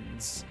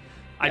ends.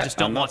 I just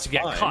don't want to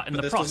get caught in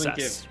the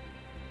process.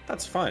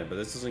 That's fine, but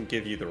this doesn't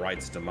give you the right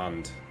to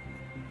demand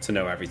to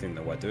know everything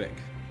that we're doing.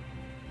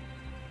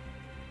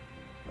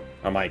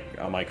 Am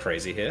I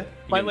crazy here?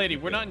 My lady,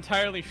 we're not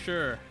entirely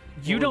sure.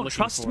 You don't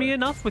trust me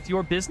enough with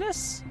your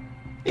business?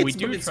 We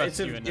do trust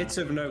you enough. It's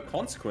of no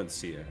consequence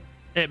to you.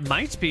 It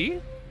might be.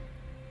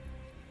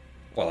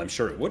 Well, I'm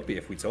sure it would be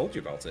if we told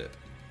you about it.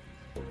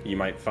 You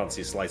might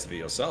fancy a slice of it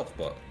yourself,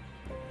 but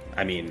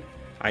I mean,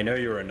 I know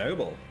you're a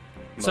noble.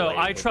 So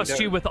I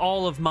trust you with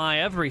all of my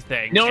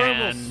everything. No one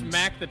will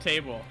smack the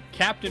table.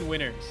 Captain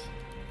Winters,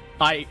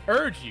 I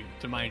urge you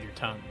to mind your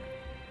tongue.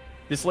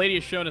 This lady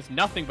has shown us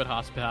nothing but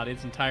hospitality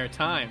this entire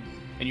time,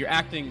 and you're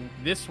acting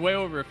this way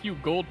over a few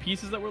gold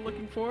pieces that we're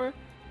looking for?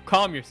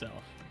 Calm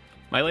yourself.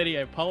 My lady,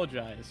 I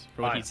apologize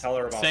for what he's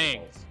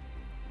saying.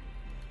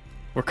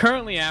 We're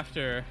currently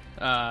after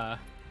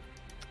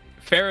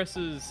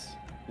Ferris's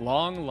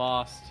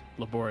long-lost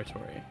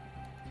laboratory.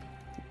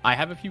 I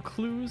have a few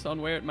clues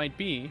on where it might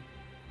be,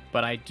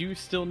 but I do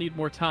still need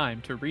more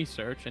time to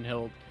research, and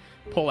he'll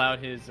pull out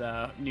his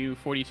new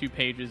 42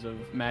 pages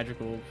of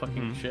magical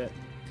fucking shit.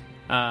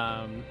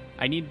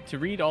 I need to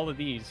read all of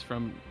these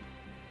from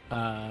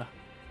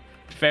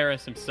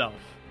Ferris himself.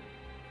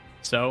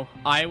 So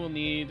I will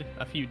need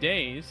a few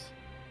days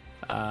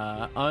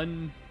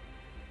unmolested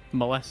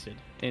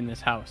in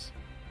this house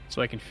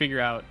so I can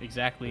figure out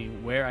exactly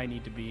where I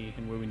need to be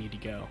and where we need to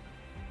go.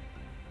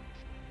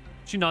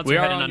 She nods her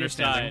head in understanding.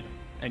 understanding.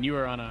 Your side, and you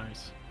are on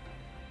ours.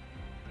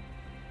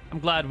 I'm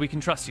glad we can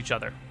trust each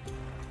other.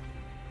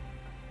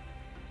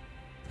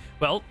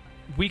 Well,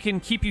 we can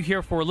keep you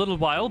here for a little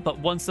while, but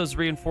once those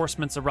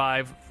reinforcements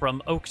arrive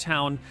from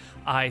Oaktown,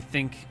 I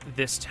think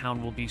this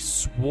town will be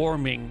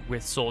swarming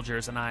with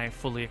soldiers, and I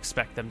fully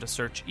expect them to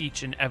search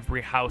each and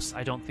every house.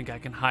 I don't think I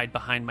can hide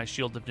behind my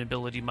shield of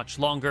nobility much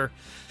longer.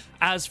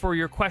 As for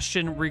your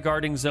question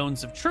regarding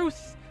zones of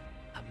truth,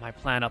 my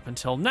plan up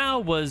until now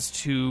was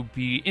to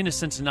be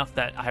innocent enough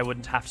that I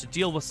wouldn't have to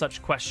deal with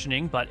such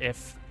questioning, but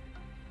if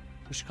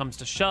push comes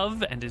to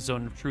shove and a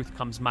zone of truth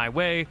comes my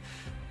way,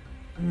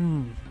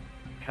 I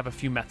have a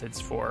few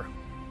methods for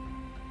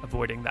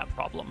avoiding that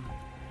problem.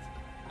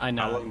 I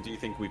know. How long do you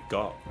think we've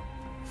got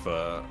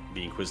for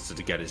the Inquisitor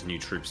to get his new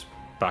troops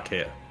back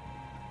here?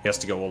 He has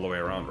to go all the way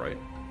around, right?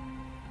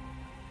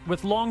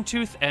 With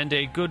Longtooth and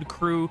a good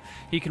crew,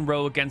 he can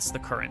row against the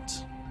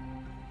current,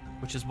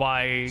 which is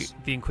why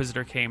the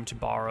Inquisitor came to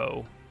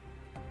borrow,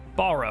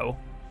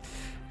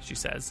 she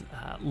says,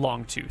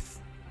 Longtooth.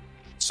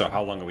 So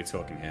how long are we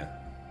talking here?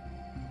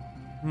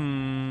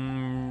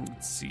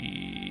 Let's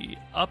see.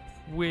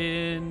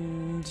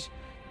 Upwind.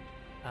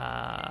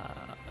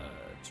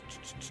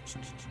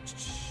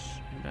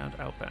 Inbound,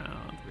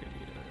 outbound,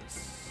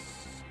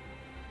 radius.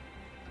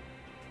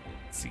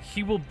 Let's see.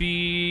 He will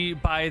be,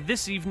 by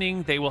this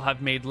evening, they will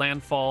have made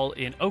landfall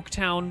in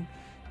Oaktown.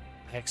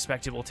 I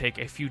expect it will take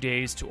a few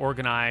days to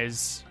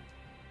organize.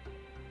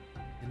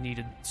 And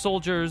needed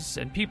soldiers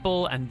and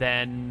people, and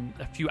then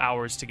a few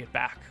hours to get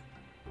back.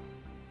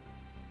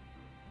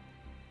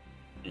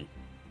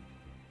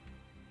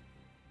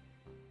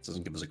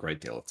 Doesn't give us a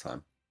great deal of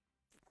time.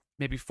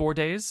 Maybe 4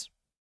 days.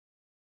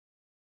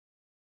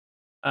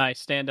 I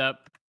stand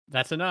up.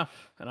 That's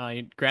enough. And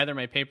I gather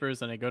my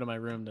papers and I go to my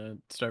room to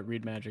start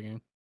read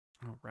magicking.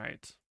 All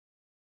right.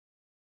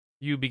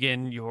 You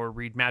begin your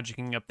read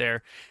magicking up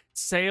there.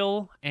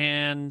 Sail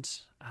and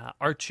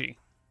Archie.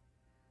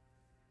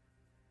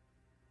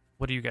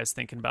 What are you guys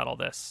thinking about all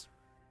this?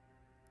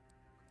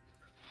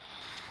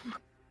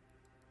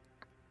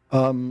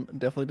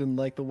 Definitely didn't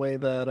like the way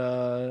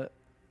that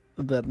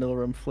that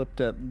Nilrim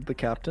flipped at the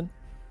captain.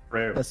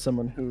 Rare. As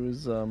someone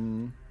who's a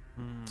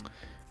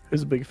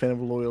big fan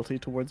of loyalty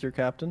towards your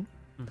captain.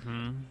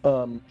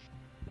 Mm-hmm.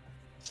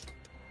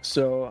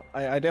 So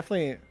I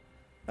definitely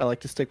like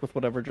to stick with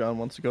whatever John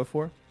wants to go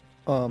for.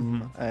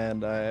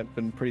 And I've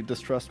been pretty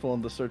distrustful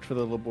in the search for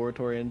the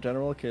laboratory in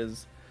general,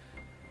 because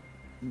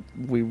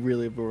we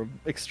really were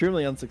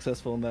extremely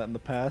unsuccessful in that in the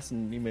past,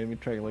 and you made me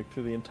try to look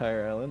through the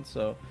entire island.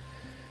 So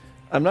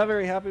I'm not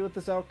very happy with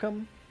this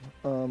outcome.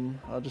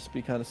 I'll just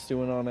be kind of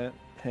stewing on it,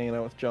 hanging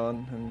out with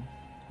John, and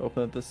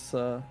hoping that this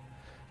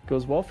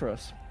goes well for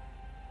us.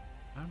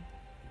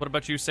 What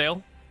about you,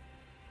 Sail?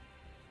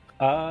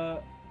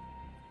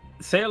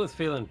 Sail is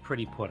feeling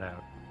pretty put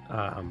out.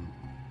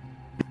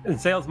 In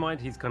Sail's mind,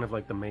 he's kind of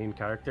like the main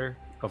character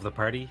of the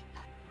party,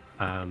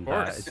 and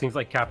it seems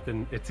like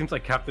Captain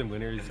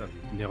Winters and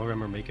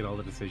Nilrim are making all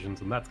the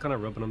decisions, and that's kind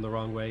of rubbing him the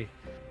wrong way.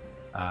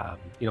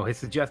 His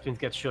suggestions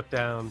get shut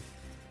down.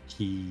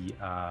 He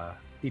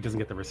doesn't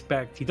get the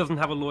respect. He doesn't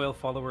have a loyal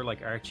follower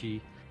like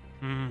Archie.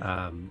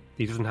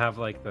 He doesn't have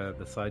like the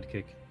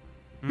sidekick.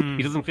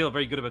 He doesn't feel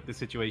very good about the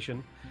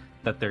situation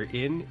that they're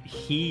in.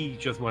 He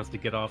just wants to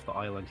get off the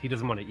island. He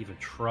doesn't want to even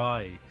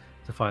try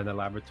to find a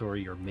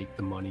laboratory or make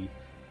the money.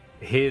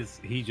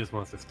 He just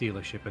wants to steal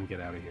a ship and get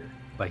out of here.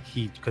 Like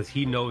because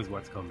he knows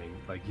what's coming.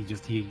 Like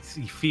he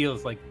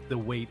feels like the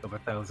weight of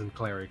 1,000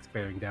 clerics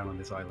bearing down on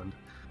this island.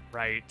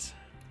 Right.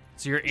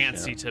 So you're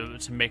antsy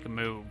to make a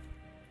move.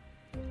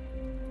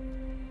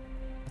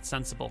 That's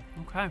sensible.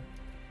 Okay.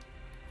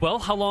 Well,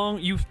 how long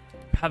you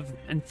have,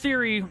 in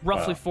theory,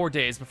 roughly 4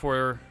 days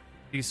before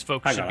these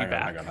folks should be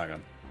back. Hang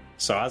on.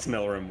 So as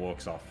Nilrim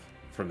walks off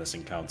from this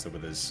encounter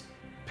with his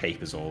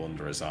papers all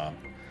under his arm,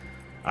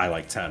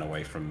 I turn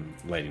away from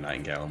Lady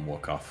Nightingale and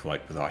walk off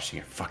with Archie.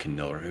 Fucking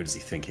Nilrim, who does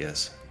he think he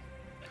is?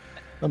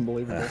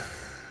 Unbelievable.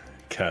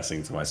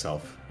 Cursing to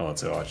myself or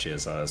to Archie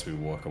as we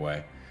walk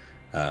away.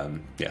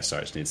 Sorry, I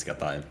just need to get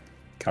that in.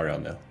 Carry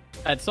on, Nil.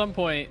 At some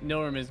point,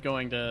 Nilrim is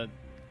going to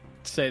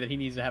say that he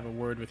needs to have a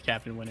word with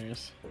Captain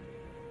Winters.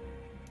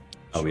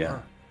 Oh, yeah.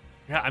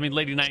 Yeah, I mean,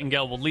 Lady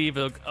Nightingale will leave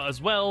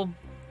as well,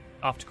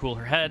 off to cool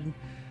her head.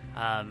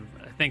 I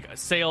think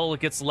Sail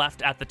gets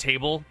left at the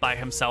table by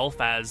himself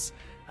as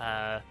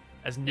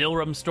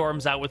Nilrim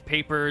storms out with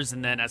papers,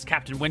 and then as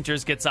Captain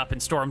Winters gets up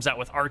and storms out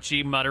with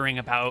Archie, muttering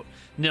about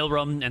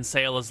Nilrim, and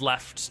Sail is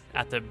left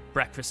at the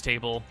breakfast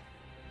table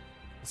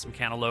with some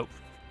cantaloupe,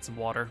 some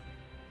water.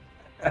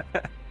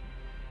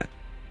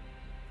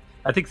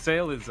 I think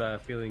Sail is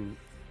feeling...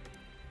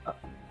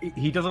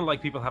 he doesn't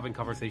like people having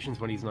conversations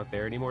when he's not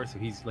there anymore, so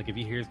he's if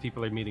he hears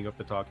people are meeting up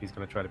to talk, he's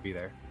going to try to be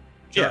there.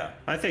 Sure. Yeah,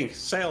 I think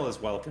Sail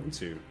is welcome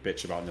to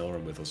bitch about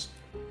Nilrim with us.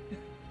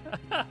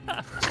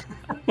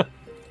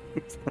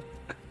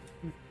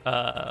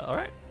 All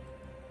right.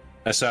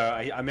 So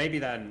I maybe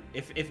then,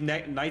 if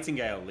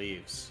Nightingale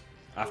leaves,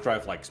 after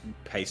I've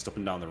paced up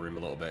and down the room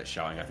a little bit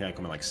shouting, I think I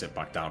come and sit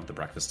back down at the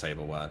breakfast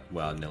table where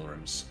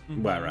Nilrim's,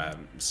 where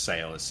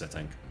Sail is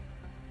sitting.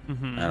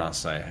 And I'll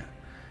say,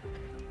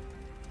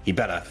 he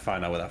better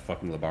find out where that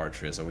fucking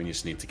laboratory is, or we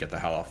just need to get the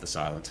hell off this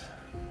island.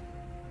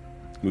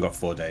 We've got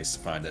 4 days to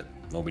find it,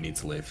 or we need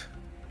to leave.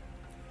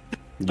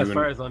 As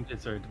far as I'm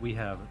concerned, we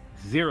have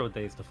 0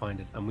 days to find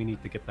it, and we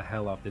need to get the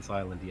hell off this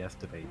island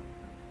yesterday.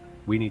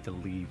 We need to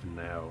leave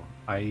now.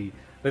 I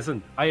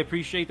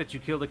appreciate that you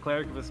killed a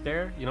cleric of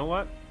Astaire. You know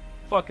what?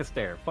 Fuck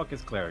Astaire. Fuck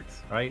his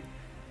clerics, right?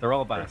 They're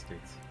all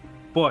bastards.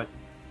 But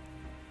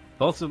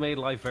it also made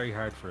life very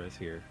hard for us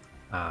here.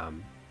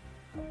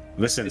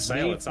 Listen,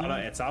 Sail, it's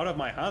out of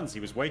my hands. He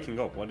was waking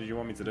up. What did you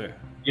want me to do?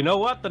 You know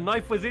what? The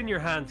knife was in your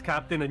hands,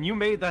 Captain, and you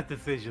made that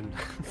decision.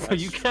 So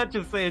you can't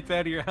just say it's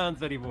out of your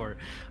hands anymore.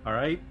 All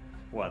right?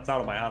 Well, it's out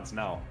of my hands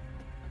now.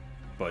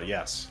 But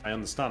yes, I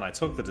understand. I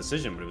took the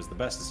decision, but it was the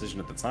best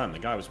decision at the time. The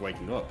guy was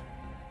waking up.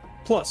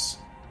 Plus,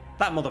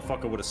 that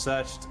motherfucker would have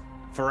searched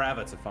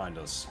forever to find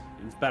us.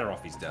 It's better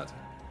off he's dead.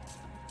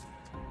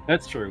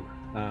 That's true.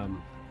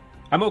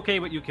 I'm okay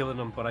with you killing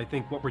him, but I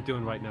think what we're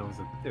doing right now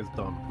is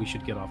dumb. We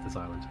should get off this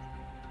island.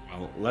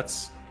 Well,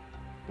 let's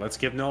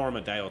give Nilrim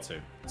a day or two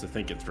to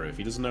think it through. If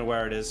he doesn't know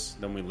where it is,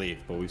 then we leave.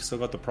 But we've still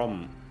got the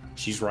problem.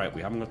 She's right.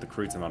 We haven't got the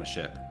crew to man a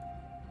ship.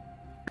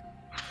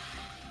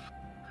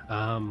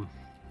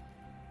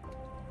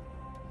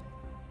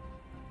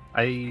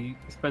 I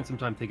spent some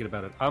time thinking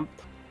about it.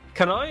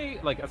 Can I,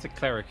 as a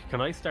cleric, can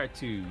I start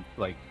to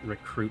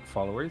recruit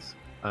followers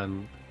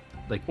and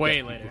Like Way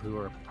get later. people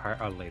who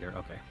are later.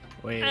 Okay.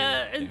 Wait.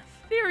 In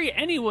theory,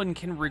 anyone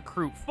can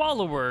recruit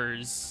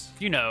followers.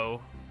 You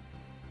know,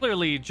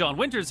 clearly John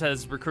Winters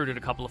has recruited a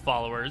couple of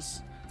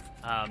followers.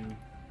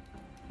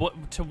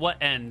 To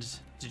what end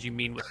did you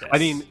mean with this? I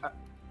mean,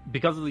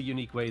 because of the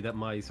unique way that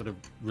my sort of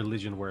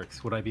religion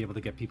works, would I be able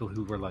to get people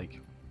who were like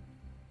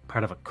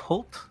part of a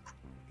cult?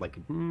 Like,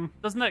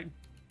 doesn't that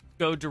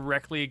go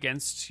directly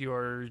against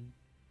your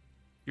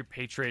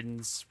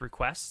patrons'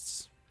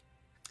 requests?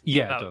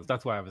 Yeah, it does.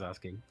 That's why I was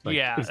asking. Like,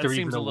 yeah, is there it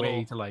even seems a a little...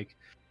 way to like?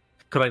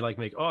 Could I like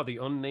make the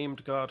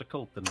unnamed god a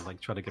cult and like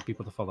try to get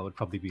people to follow? It'd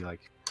probably be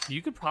like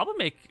you could probably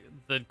make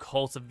the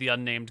cult of the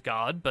unnamed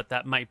god, but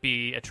that might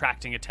be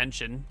attracting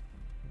attention.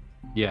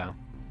 yeah.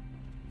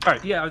 All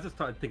right, yeah. I was just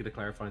thinking of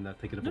clarifying that,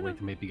 thinking of a way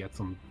to maybe get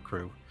some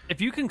crew.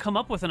 If you can come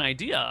up with an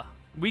idea,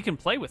 we can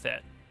play with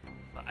it.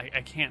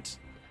 I can't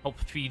help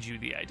feed you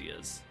the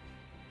ideas.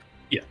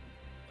 Yeah,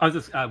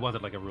 I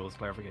wanted like a rules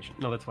clarification.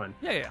 No, that's fine.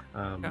 Yeah.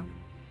 So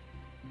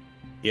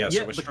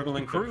Yeah, we're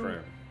struggling for crew.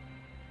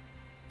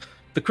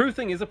 The crew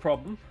thing is a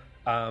problem,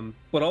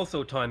 but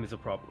also time is a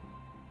problem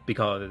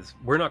because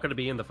we're not going to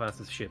be in the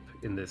fastest ship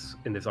in this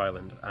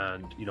island,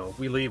 and you know if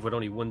we leave with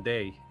only 1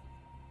 day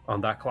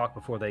on that clock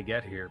before they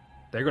get here,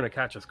 they're going to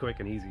catch us quick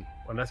and easy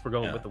unless we're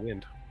going with the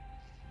wind.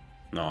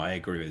 No, I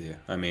agree with you.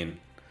 I mean,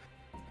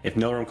 if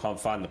Nilrim can't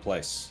find the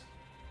place,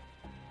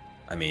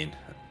 I mean,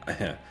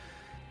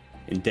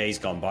 in days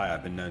gone by,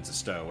 I've been known to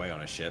stow away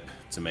on a ship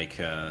to make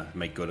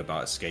good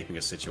about escaping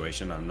a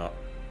situation.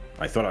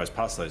 I thought I was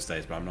past those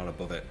days, but I'm not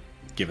above it,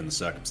 given the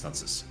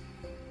circumstances.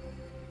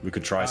 We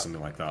could try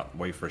something like that.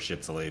 Wait for a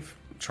ship to leave,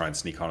 try and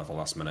sneak on at the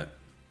last minute.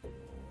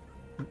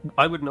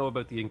 I would know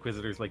about the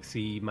Inquisitor's like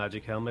sea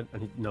magic helmet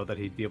and know that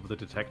he'd be able to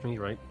detect me,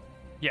 right?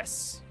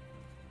 Yes.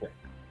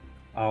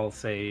 I'll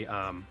say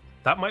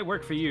that might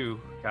work for you,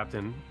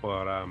 Captain,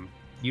 but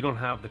you don't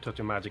have the touch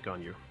of magic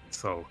on you,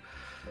 so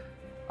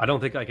I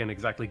don't think I can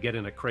exactly get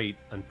in a crate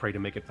and pray to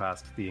make it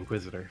past the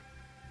Inquisitor.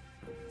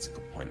 That's a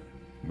good point.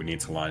 We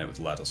need to line it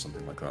with lead or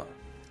something like that.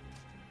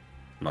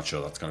 I'm not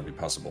sure that's going to be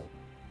possible.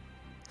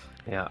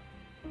 Yeah.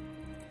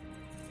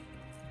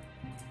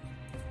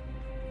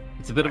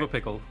 It's a bit of a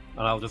pickle,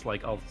 and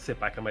I'll sit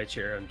back in my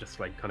chair and just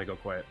like kind of go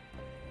quiet.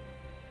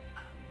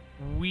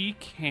 We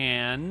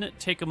can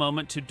take a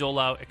moment to dole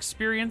out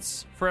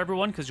experience for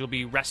everyone because you'll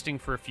be resting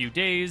for a few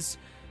days.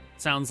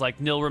 Sounds like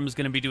Nilrim is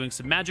going to be doing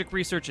some magic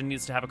research and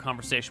needs to have a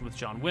conversation with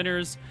John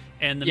Winters.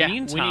 And in the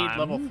meantime, we need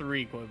level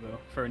 3 Globo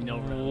for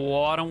Nilrim.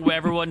 Why don't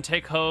everyone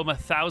take home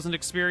 1,000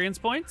 experience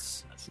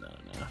points? That's not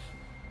enough.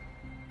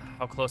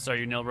 How close are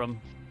you, Nilrim?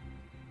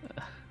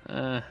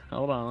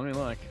 Hold on, let me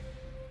look.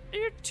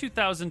 You're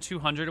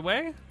 2,200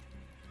 away.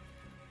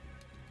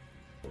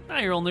 Now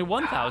you're only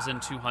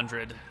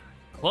 1,200.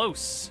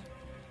 Close.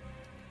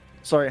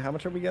 Sorry, how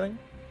much are we getting?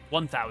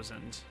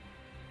 1,000.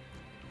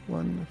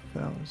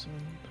 1,000.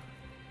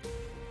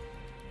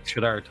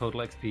 Should our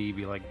total XP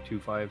be like 2,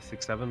 5,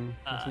 6, 7?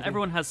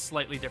 Everyone has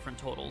slightly different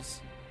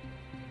totals.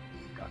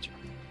 Gotcha.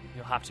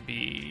 You'll have to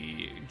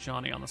be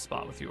Johnny on the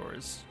spot with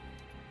yours.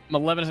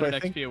 I'm 1,100 So I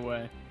think- XP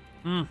away.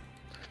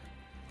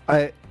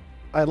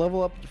 I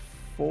level up to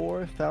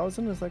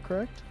 4,000. Is that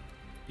correct?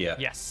 Yeah.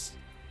 Yes.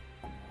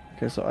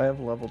 Okay, so I have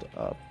leveled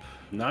up.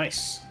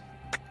 Nice.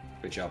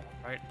 Good job.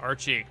 All right,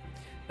 Archie.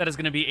 That is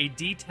going to be a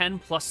D10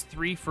 plus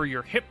 3 for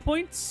your hit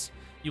points.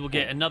 You will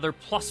get another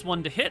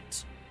 +1 to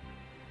hit.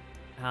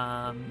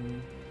 I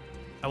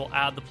will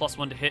add the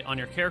 +1 to hit on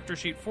your character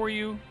sheet for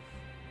you.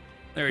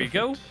 There you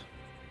go.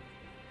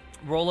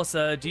 Roll us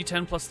a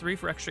D10 plus 3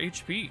 for extra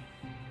HP.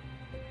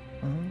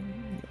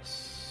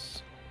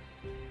 Yes.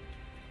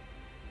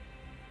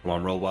 Come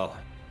on, roll well.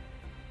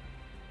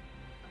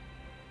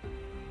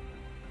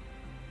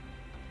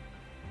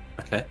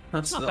 Okay,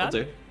 Not that'll bad.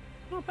 do.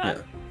 Not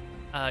bad.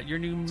 Your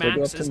new So I go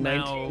max up to is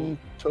 19 now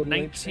total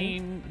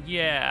 19.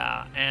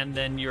 Yeah, and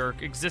then your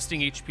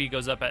existing HP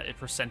goes up at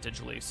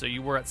percentagely. So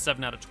you were at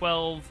 7 out of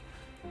 12.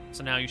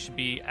 So now you should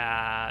be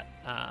at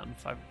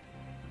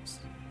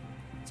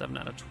 7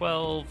 out of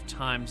 12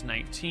 times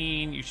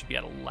 19. You should be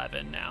at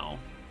 11 now.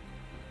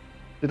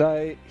 Did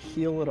I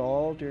heal at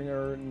all during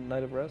our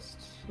night of rest?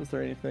 Was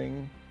there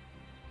anything?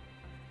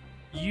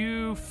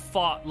 You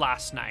fought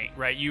last night,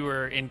 right? You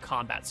were in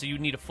combat, so you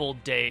need a full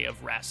day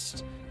of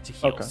rest to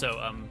heal. Okay.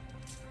 So,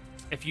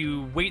 if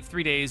you wait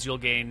 3 days, you'll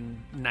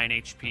gain 9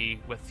 HP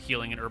with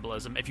healing and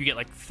herbalism. If you get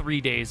like 3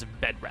 days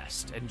of bed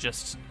rest and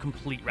just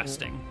complete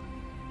resting,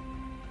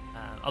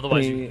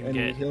 otherwise you can Any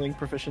get healing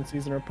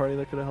proficiencies in our party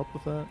that could have helped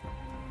with that?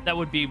 that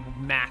would be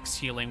max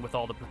healing with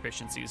all the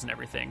proficiencies and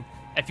everything.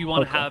 If you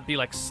want Okay. to be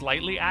like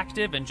slightly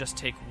active and just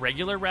take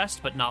regular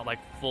rest, but not like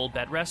full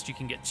bed rest, you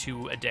can get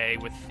 2 a day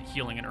with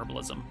healing and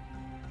herbalism.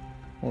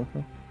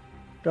 Okay.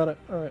 Got it.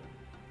 All right.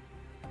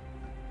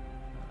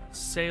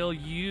 Sail,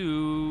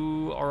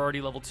 you are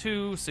already level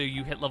 2, so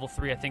you hit level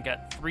 3, I think,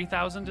 at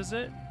 3,000, is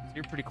it? So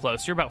you're pretty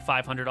close. You're about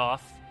 500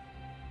 off.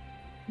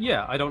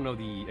 Yeah, I don't know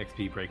the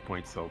XP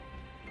breakpoint, so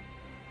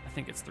I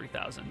think it's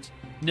 3,000.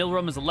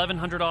 Nilrim is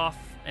 1,100 off,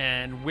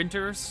 and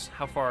Winters,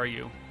 how far are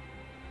you?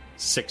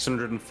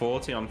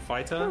 640 on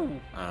fighter, Ooh.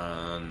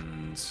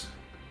 and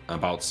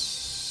about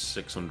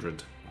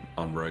 600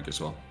 on rogue as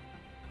well.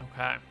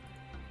 Okay.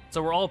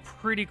 So we're all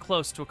pretty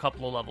close to a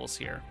couple of levels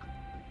here.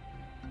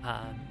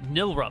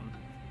 Nilrum,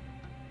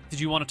 did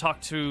you want to talk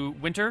to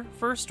Winter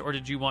first, or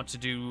did you want to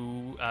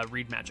do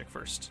read magic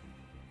first?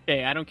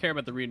 Hey, I don't care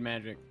about the read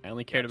magic. I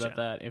only cared Gotcha.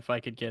 about that if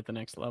I could get the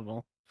next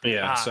level.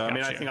 Yeah, so I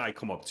mean, I gotcha. think I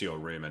come up to your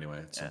room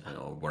anyway,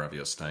 or wherever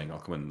you're staying. I'll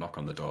come and knock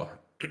on the door.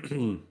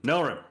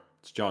 Nilrim,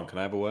 it's John. Can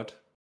I have a word?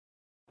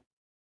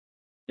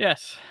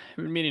 Yes, I've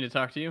been meaning to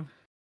talk to you.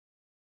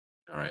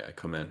 All right, I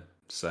come in.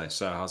 Say,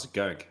 so how's it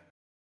going?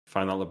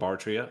 Find that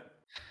laboratory yet?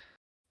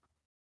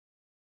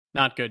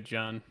 Not good,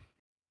 John.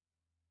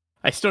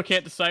 I still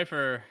can't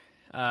decipher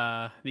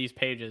these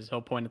pages.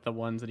 He'll point at the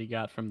ones that he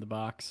got from the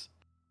box.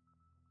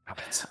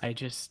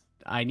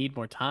 I need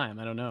more time.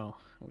 I don't know.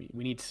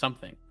 We need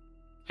something.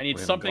 I need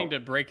something to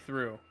break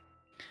through.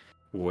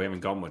 Well, we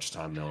haven't got much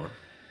time, Nilrim.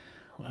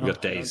 Well, We've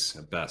got days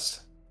at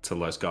best till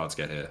those guards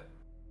get here.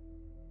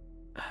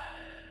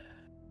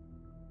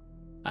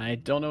 I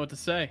don't know what to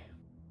say.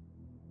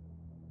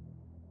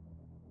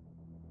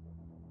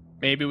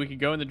 Maybe we could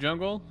go in the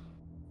jungle,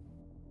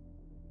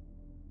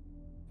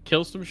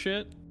 kill some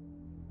shit.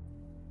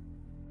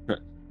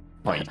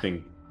 What, you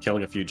think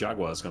killing a few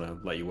jaguars is gonna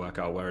let you work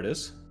out where it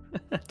is?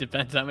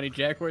 Depends how many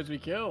jaguars we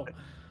kill.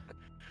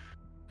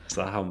 Is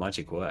that how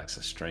magic works?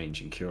 A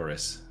strange and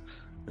curious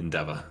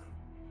endeavor.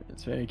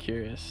 It's very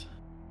curious.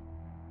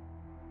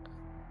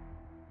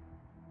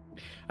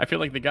 I feel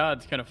like the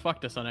gods kind of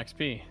fucked us on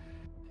XP.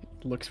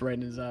 Looks right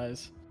in his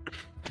eyes.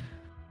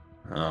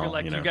 Oh, I feel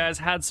like you you know. guys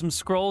had some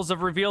scrolls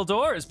of reveal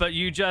doors, but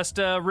you just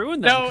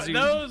ruined them. No, 'cause you-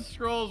 those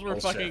scrolls were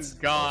Bullshit.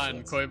 fucking gone,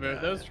 Bullshit. Koibu. Yeah.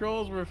 Those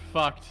scrolls were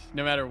fucked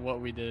no matter what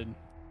we did.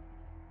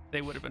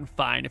 They would have been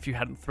fine if you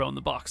hadn't thrown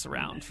the box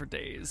around for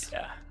days.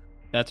 Yeah.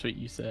 That's what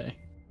you say.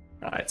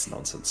 Ah, it's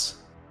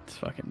nonsense. It's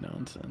fucking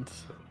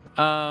nonsense.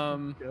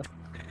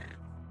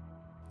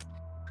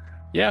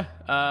 Yeah,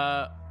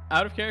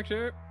 out of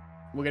character,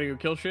 we're gonna go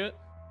kill shit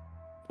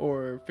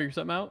or figure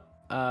something out.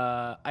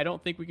 I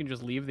don't think we can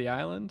just leave the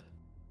island.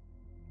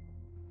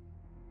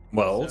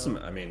 Well, So-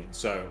 ultimately, I mean,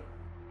 so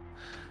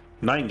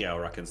Nightingale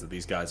reckons that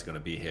these guys are going to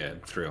be here in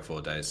 3 or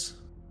 4 days.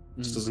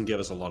 This doesn't give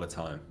us a lot of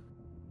time.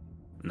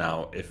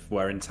 Now, if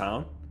we're in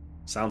town,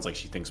 sounds like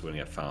she thinks we're going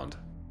to get found.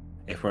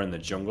 If we're in the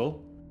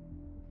jungle,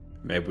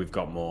 maybe we've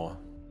got more.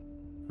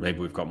 Maybe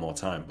we've got more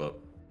time, but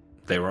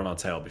they were on our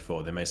tail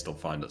before. They may still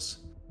find us.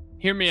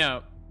 Hear me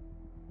out.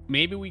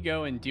 Maybe we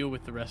go and deal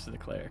with the rest of the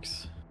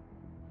clerics.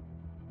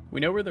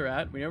 We know where they're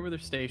at. We know where they're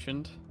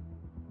stationed.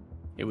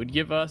 It would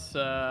give us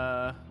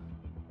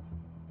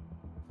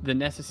the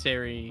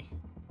necessary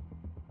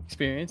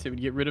experience. It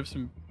would get rid of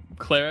some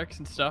clerics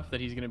and stuff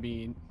that he's going to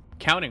be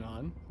counting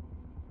on.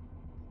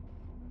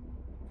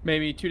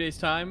 Maybe 2 days'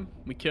 time,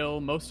 we kill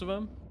most of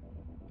them,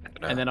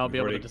 and then I'll be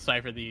able to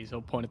decipher these.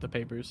 He'll point at the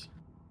papers.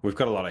 We've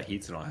got a lot of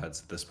heat in our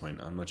heads at this point.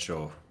 I'm not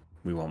sure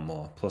we want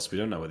more. Plus, we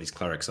don't know where these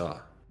clerics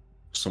are.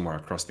 Somewhere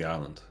across the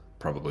island.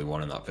 Probably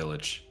one in that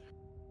village.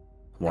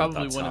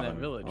 Probably at one in that tavern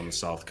village. on the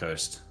south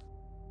coast.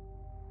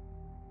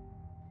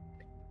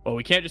 Well,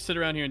 we can't just sit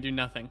around here and do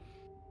nothing.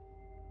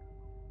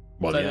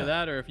 Well, It's yeah. either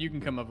that or if you can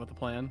come up with a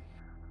plan.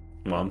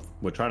 Well,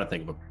 we're trying to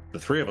think of the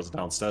 3 of us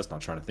downstairs now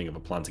trying to think of a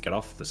plan to get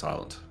off this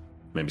island.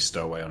 Maybe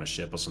stow away on a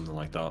ship or something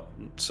like that.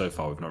 So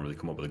far, we've not really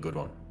come up with a good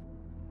one.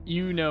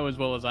 You know as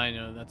well as I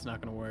know that's not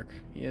going to work.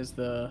 He has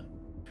the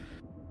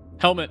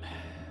helmet.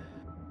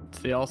 It's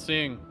the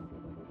all-seeing.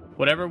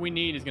 Whatever we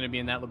need is going to be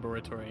in that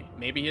laboratory.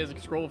 Maybe he has a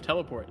scroll of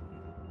teleport.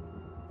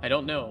 I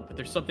don't know, but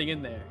there's something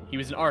in there. He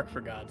was an Ark, for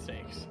God's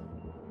sakes.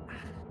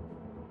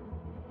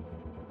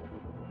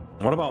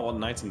 What about what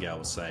Nightingale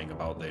was saying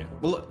about the...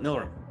 Well, look,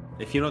 Nilrim,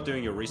 if you're not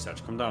doing your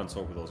research, come down and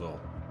talk with us all.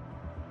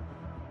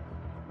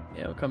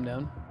 Yeah, we'll come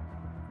down.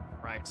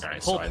 Right. All right,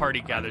 The whole so party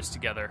I'm- gathers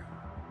together.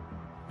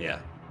 Yeah,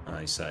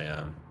 I say,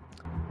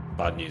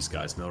 bad news,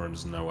 guys. Nilrim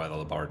doesn't know where the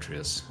laboratory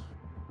is.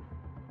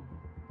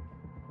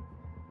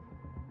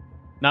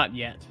 Not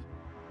yet.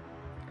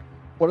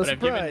 What a But I've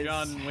surprise! given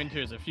John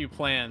Winters a few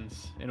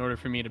plans in order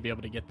for me to be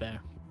able to get there.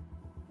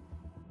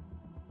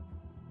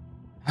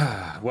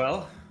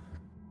 Well,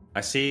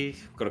 I see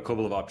we've got a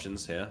couple of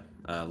options here.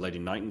 Lady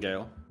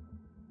Nightingale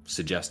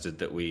suggested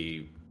that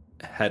we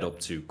head up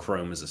to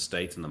Chroma's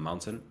estate in the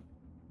mountain,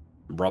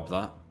 rob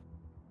that.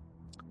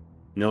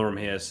 Nilrim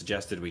here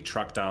suggested we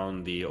track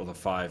down the other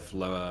 5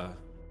 lower,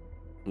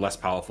 less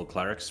powerful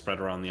clerics spread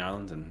around the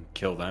island and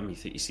kill them.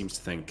 He seems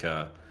to think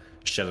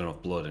shed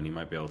enough blood and he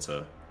might be able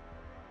to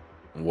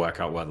work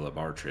out where the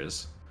laboratory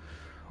is.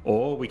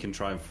 Or we can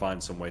try and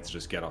find some way to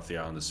just get off the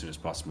island as soon as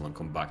possible and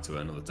come back to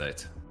it another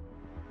date.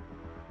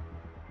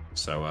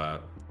 So,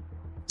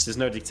 this is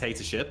no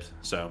dictatorship,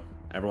 so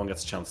everyone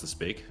gets a chance to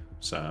speak.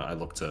 So I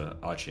look to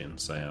Archie and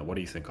say, what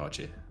do you think,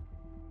 Archie?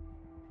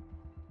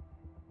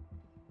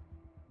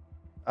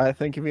 I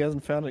think if he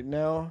hasn't found it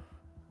now,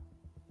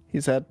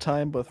 he's had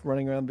time both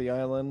running around the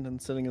island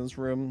and sitting in his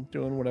room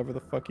doing whatever the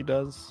fuck he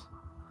does.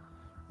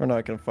 We're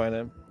not gonna find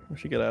him. We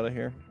should get out of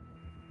here.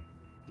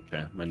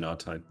 Okay, my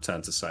nod. I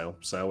turn to Sale.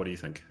 Sale, what do you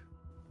think?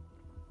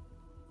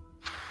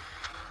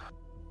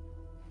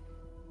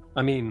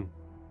 I mean,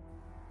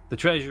 the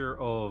treasure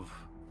of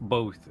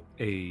both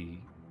a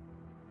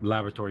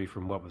laboratory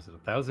from, what was it,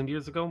 1,000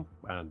 years ago,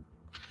 and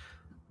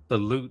the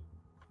loot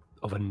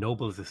of a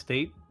noble's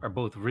estate are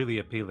both really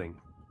appealing.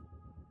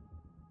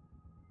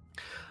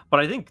 But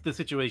I think the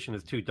situation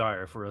is too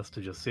dire for us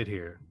to just sit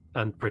here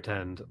and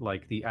pretend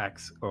like the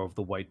axe of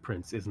the White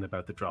Prince isn't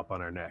about to drop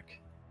on our neck.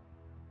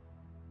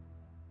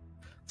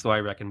 So I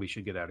reckon we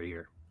should get out of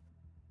here.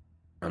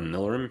 And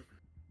Nilrim?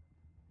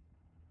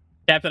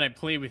 Captain, I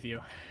plead with you.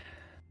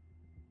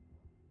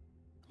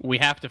 We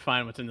have to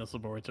find what's in this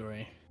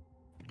laboratory.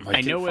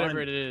 I know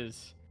whatever it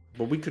is.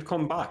 But we could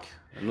come back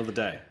another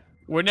day.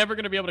 We're never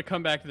going to be able to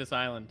come back to this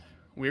island.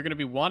 We're going to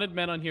be wanted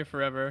men on here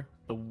forever.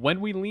 But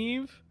when we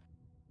leave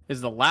is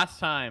the last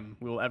time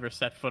we will ever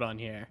set foot on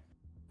here.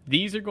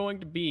 These are going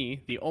to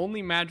be the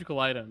only magical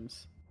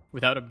items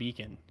without a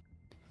beacon.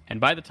 And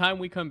by the time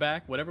we come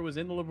back, whatever was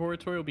in the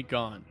laboratory will be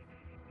gone.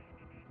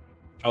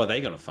 How are they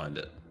going to find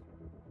it?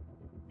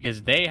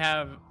 Because they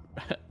have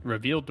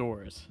revealed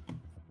doors.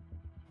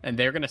 And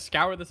they're going to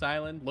scour this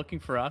island looking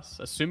for us,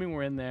 assuming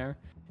we're in there,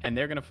 and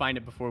they're going to find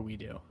it before we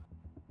do.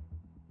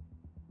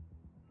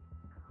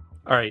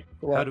 All right,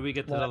 how do we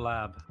get to the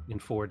lab in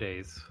 4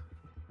 days?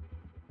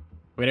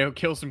 We're going to go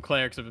kill some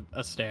clerics of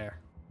Astaire.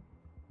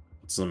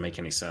 Doesn't make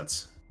any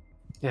sense.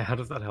 Yeah, how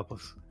does that help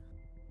us?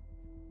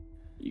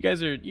 You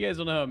guys don't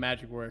know how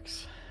magic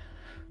works.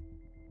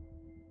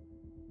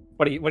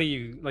 What do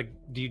you like?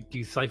 Do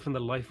you siphon the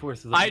life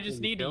force? I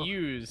just need to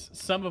use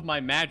some of my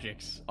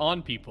magics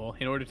on people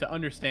in order to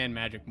understand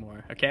magic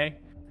more. Okay,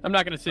 I'm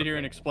not going to sit here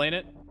and explain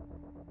it.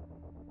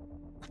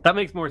 That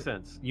makes more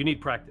sense. You need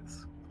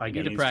practice. I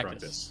get to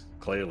practice.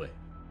 Clearly.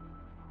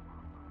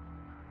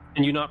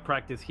 Can you not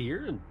practice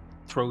here and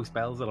throw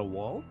spells at a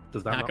wall?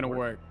 Does that not going to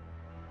work?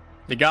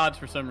 The gods,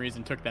 for some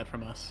reason, took that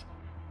from us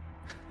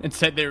and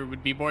said they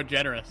would be more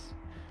generous,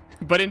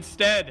 but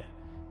instead,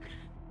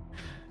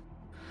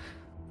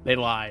 they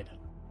lied.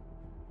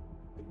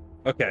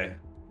 Okay.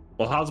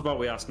 Well, how's about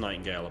we ask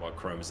Nightingale about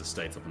Chroma's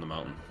estate up in the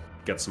mountain?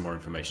 Get some more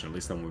information. At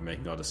least then we're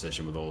making our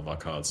decision with all of our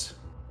cards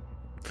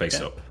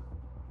face up.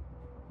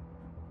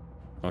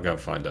 I'll go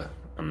and find her.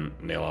 And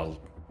Neil,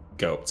 I'll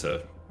go up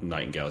to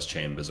Nightingale's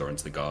chambers or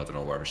into the garden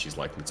or wherever she's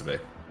likely to be.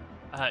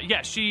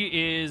 Yeah,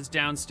 she is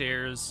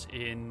downstairs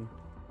in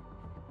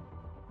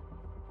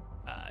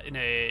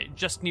a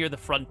just near the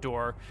front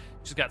door.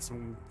 She's got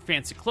some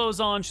fancy clothes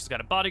on. She's got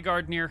a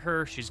bodyguard near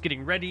her. She's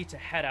getting ready to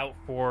head out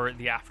for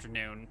the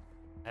afternoon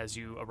as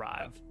you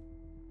arrive.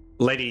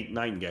 Lady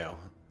Nightingale,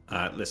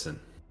 listen.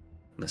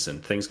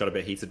 Things got a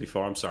bit heated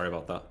before. I'm sorry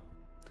about that.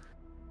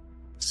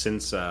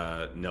 Since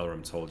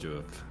Nilrim told you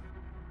of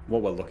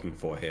what we're looking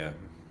for here,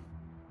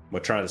 we're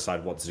trying to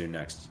decide what to do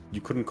next.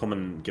 You couldn't come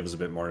and give us a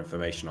bit more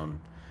information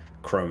on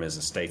Chroma's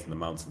estate in the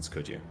mountains,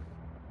 could you?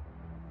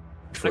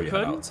 Before you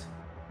head out.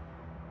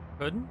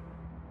 Couldn't.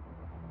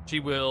 She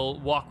will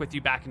walk with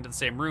you back into the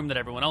same room that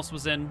everyone else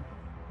was in.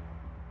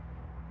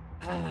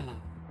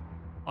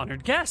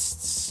 Honored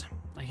guests,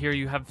 I hear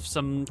you have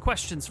some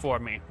questions for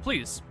me.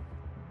 Please.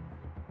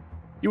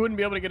 You wouldn't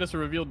be able to get us a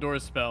revealed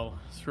doors spell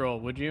scroll,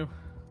 would you?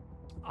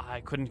 I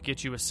couldn't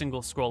get you a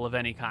single scroll of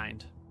any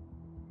kind.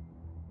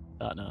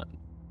 Thought not.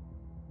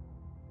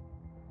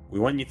 We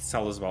want you to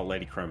tell us about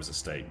Lady Chroma's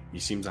estate. You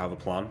seem to have a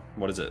plan.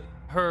 What is it?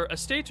 Her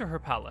estate or her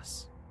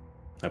palace?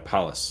 Her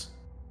palace.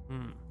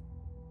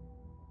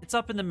 It's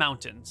up in the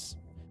mountains.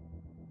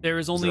 There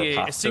is only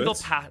a single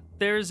path.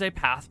 There is a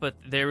path, but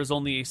there is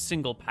only a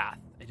single path.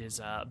 It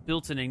is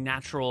built in a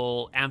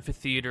natural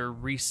amphitheater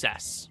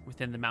recess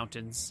within the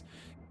mountains.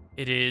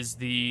 It is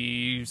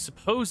the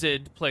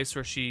supposed place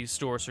where she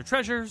stores her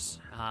treasures.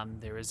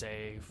 There is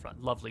a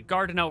lovely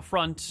garden out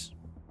front.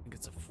 I think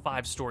it's a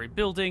 5-story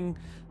building.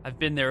 I've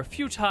been there a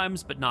few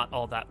times, but not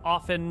all that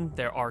often.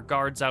 There are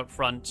guards out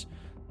front.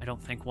 I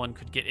don't think one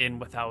could get in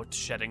without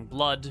shedding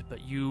blood,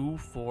 but you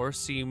four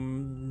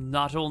seem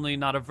not only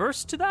not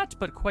averse to that,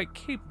 but quite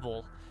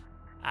capable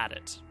at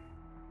it.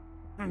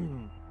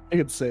 I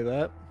could say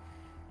that.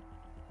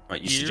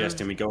 Right, you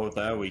suggesting we go out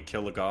there, we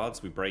kill the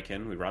guards, we break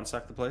in, we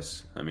ransack the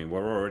place? I mean,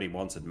 we're already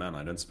wanted men.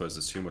 I don't suppose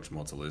there's too much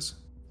more to lose.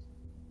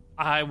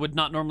 I would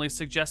not normally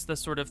suggest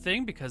this sort of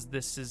thing, because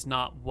this is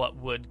not what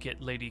would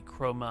get Lady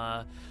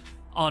Chroma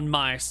on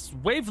my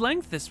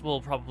wavelength. This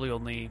will probably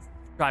only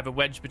drive a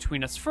wedge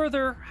between us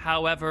further.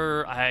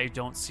 However, I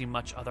don't see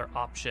much other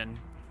option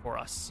for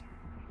us.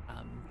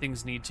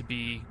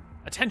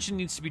 Attention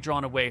needs to be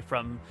drawn away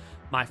from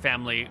my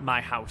family,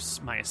 my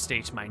house, my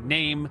estate, my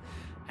name.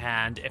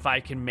 And if I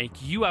can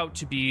make you out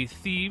to be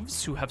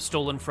thieves who have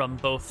stolen from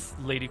both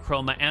Lady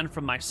Chroma and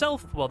from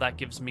myself, well, that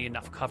gives me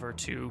enough cover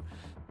to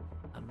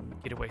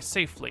get away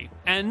safely.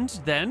 And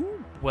then,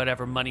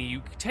 whatever money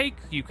you take,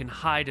 you can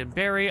hide and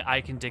bury. I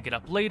can dig it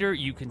up later.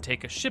 You can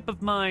take a ship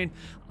of mine.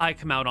 I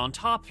come out on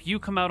top. You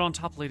come out on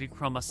top. Lady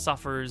Chroma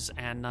suffers,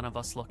 and none of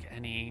us look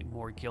any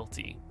more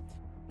guilty.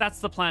 That's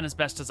the plan as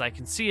best as I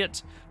can see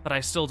it, but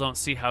I still don't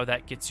see how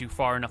that gets you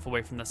far enough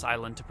away from this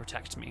island to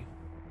protect me.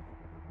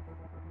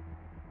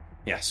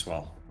 Yes,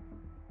 well,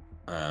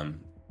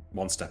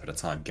 one step at a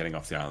time, getting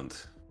off the island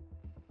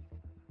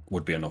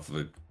would be enough of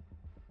a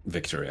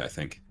victory, I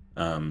think.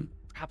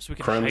 Perhaps we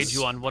could hide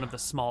you on one of the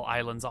small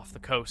islands off the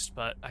coast,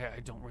 but I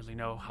don't really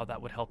know how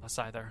that would help us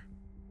either.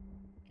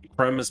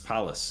 Chroma's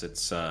palace,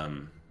 it's,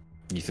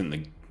 you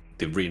think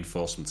the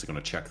reinforcements are going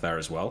to check there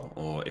as well?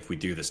 Or if we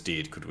do this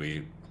deed, could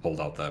we hold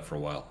out there for a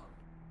while?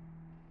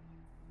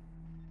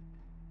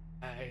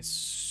 I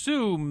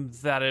assume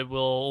that it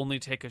will only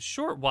take a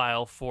short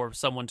while for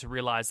someone to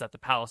realize that the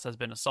palace has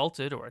been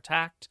assaulted or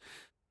attacked.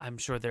 I'm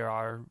sure there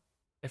are,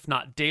 if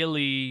not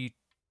daily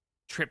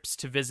trips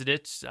to visit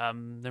it,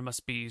 there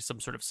must be some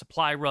sort of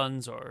supply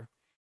runs, or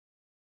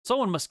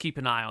someone must keep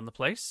an eye on the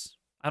place.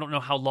 I don't know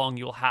how long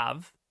you'll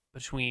have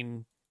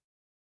between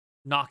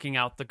knocking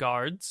out the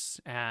guards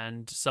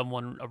and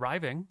someone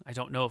arriving. I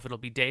don't know if it'll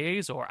be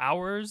days or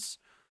hours.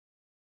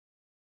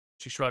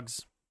 She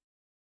shrugs.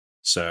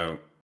 So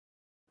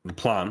the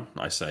plan,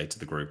 I say to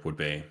the group, would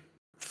be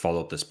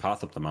follow up this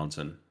path up the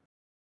mountain,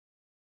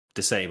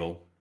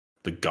 disable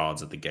the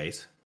guards at the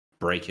gate,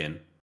 break in,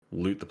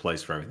 loot the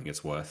place for everything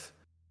it's worth,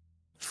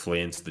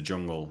 flee into the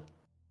jungle,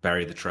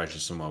 bury the treasure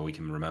somewhere we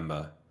can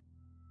remember.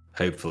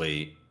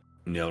 Hopefully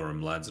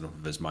Nilrim learns enough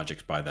of his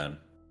magic by then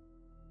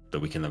that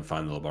we can then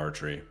find the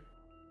laboratory,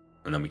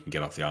 and then we can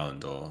get off the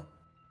island, or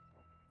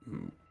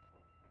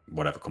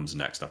whatever comes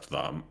next after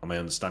that. Am I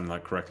understanding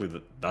that correctly,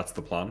 that that's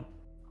the plan?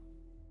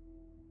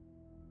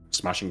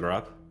 Smash and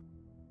grab?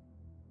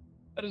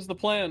 That is the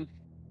plan.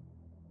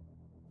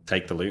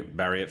 Take the loot,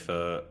 bury it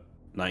for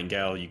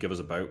Nightingale, you give us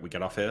a boat, we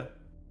get off here?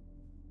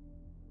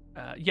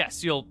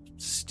 Yes, you'll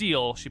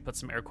steal, she put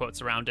some air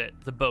quotes around it,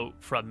 the boat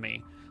from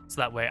me.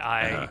 So that way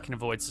I can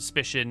avoid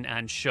suspicion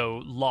and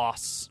show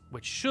loss,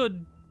 which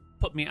should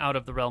put me out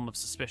of the realm of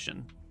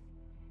suspicion.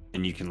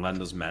 And you can lend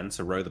us men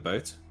to row the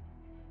boat?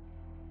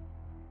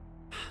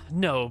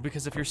 No,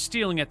 because if you're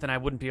stealing it, then I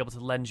wouldn't be able to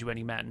lend you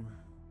any men.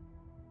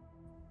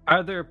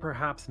 Are there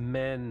perhaps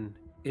men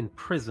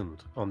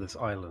imprisoned on this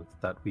island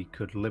that we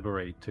could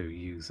liberate to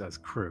use as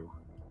crew?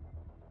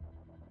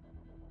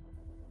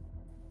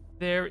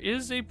 There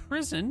is a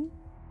prison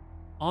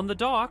on the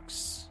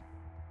docks.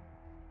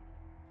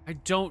 I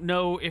don't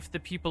know if the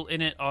people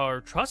in it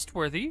are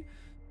trustworthy.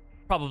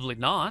 Probably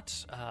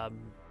not.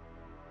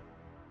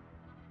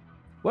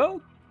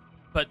 Well,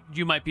 but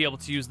you might be able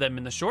to use them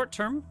in the short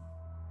term.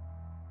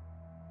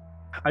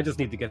 I just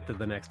need to get to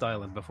the next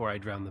island before I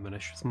drown them in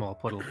a small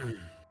puddle.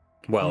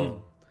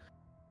 Well,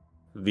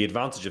 the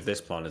advantage of this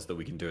plan is that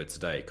we can do it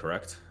today,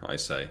 correct? I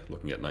say,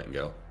 looking at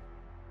Nightingale.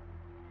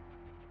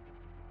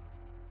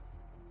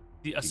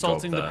 The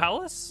assaulting the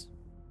palace?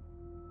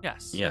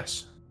 Yes.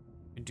 Yes.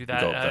 You can do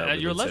that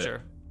at your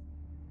leisure.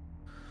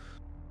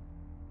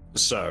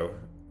 So,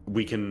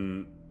 we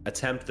can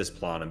attempt this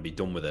plan and be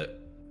done with it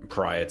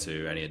prior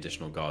to any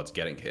additional guards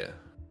getting here,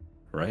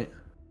 right?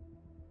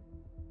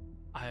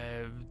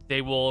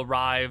 They will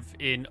arrive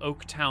in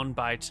Oaktown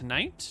by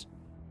tonight.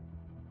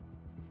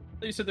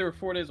 You said they were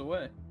 4 days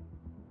away.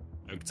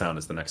 Oaktown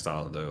is the next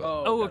island over.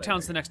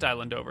 Oaktown's the next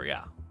island over,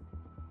 yeah.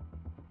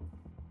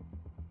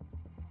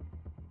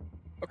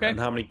 Okay. And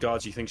how many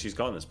guards do you think she's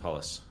got in this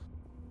palace?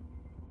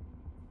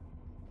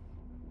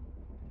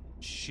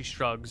 She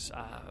shrugs.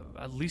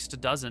 At least a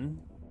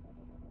dozen.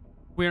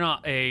 We're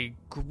not a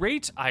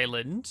great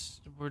island.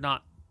 We're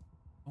not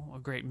a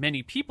great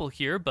many people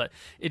here, but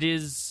it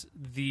is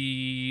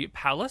the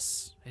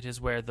palace. It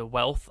is where the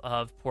wealth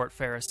of Port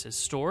Ferris is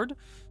stored.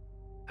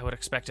 I would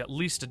expect at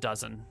least a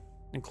dozen,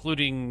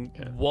 including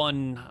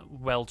one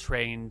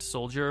well-trained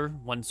soldier,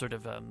 one sort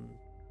of,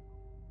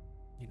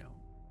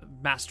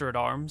 master at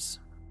arms.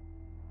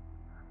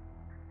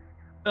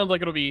 Sounds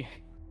like it'll be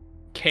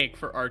cake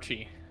for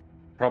Archie.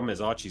 Problem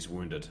is, Archie's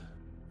wounded.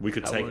 We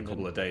could take a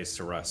couple of days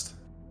to rest.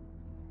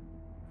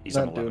 He's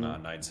on 11 out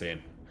of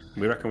 19.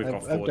 We reckon we've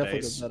got 4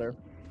 days. Better.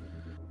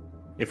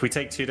 If we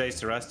take 2 days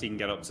to rest, he can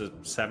get up to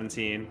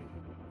 17.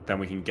 Then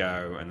we can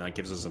go, and that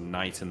gives us a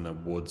night in the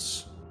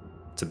woods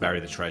to bury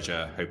the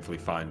treasure, hopefully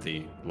find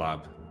the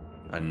lab,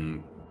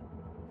 and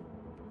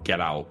get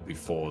out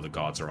before the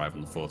guards arrive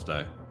on the 4th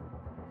day.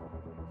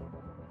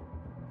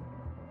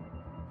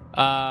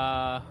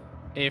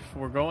 If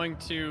we're going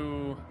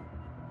to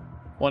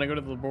want to go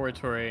to the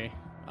laboratory,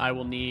 I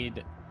would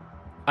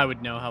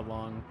know how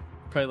long.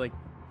 Probably like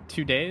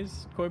 2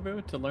 days,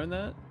 Koibu, to learn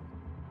that?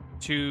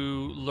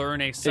 To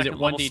learn a second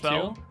level 1d2?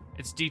 spell,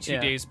 it's D2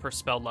 days per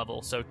spell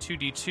level. So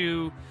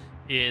 2d2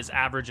 is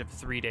average of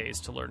 3 days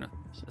to learn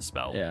a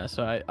spell. Yeah,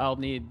 so I'll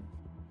need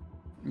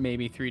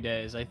maybe 3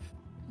 days.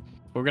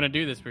 We're going to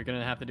do this. We're going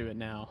to have to do it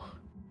now.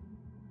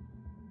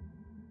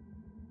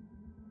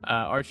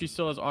 Archie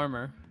still has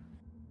armor.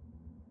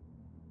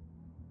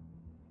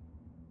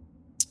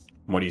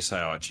 What do you say,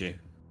 Archie?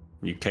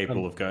 Are you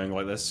capable of going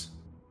like this?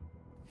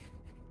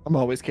 I'm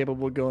always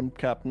capable of going,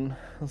 Captain.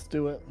 Let's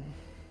do it.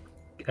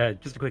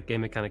 Just a quick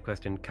game mechanic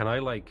question. Can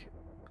I,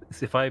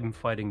 if I'm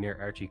fighting near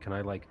Archie, can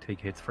I like take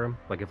hits for him?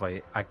 Like if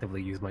I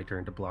actively use my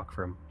turn to block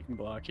for him? You can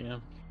block, yeah.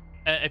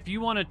 If you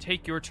want to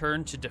take your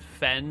turn to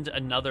defend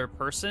another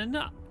person,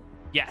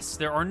 yes,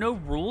 there are no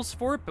rules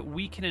for it, but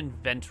we can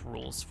invent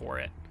rules for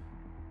it.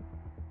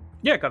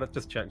 Yeah, got it.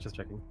 Just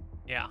checking.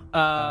 Yeah.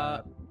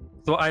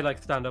 So I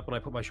like stand up and I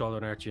put my shoulder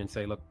on Archie and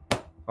say, "Look,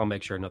 I'll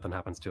make sure nothing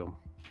happens to him."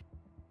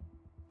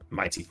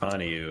 Mighty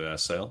fine of you,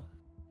 Sale.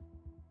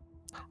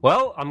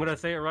 Well, I'm gonna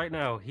say it right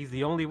now. He's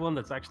the only one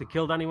that's actually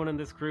killed anyone in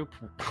this group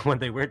when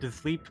they weren't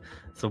asleep.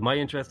 So my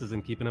interest is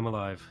in keeping him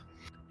alive.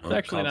 It's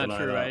actually not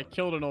true. I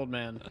killed an old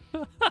man.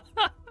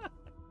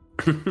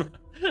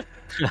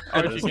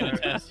 Archie can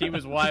attest. He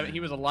was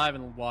alive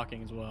and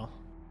walking as well.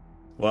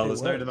 Well,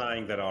 there's no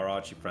denying that our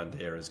Archie friend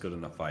here is good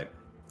in a fight.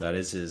 That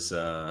is his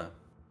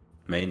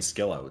main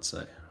skill, I would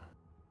say.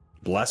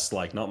 Blessed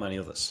like not many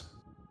others.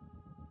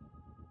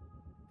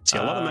 See,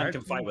 a lot of men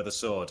can fight with a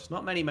sword.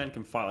 Not many men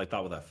can fight like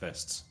that with their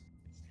fists.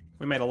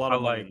 We made a lot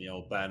of money in the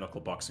old bare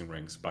knuckle boxing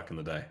rings back in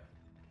the day.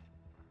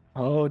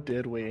 Oh,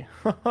 did we?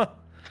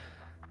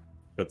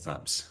 Good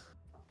times.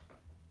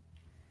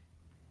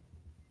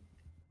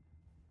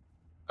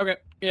 Okay,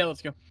 yeah,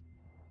 let's go.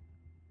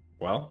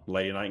 Well,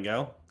 Lady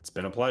Nightingale, it's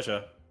been a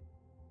pleasure.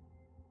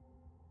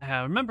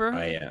 Remember,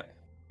 if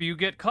you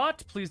get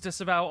caught, please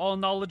disavow all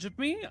knowledge of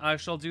me. I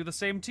shall do the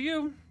same to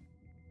you.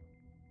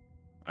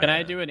 Can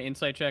I do an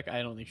insight check?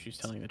 I don't think she's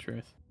telling the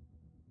truth.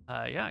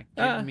 Yeah,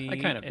 give me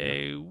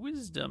a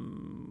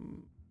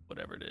wisdom,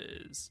 whatever it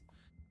is.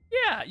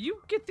 Yeah,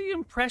 you get the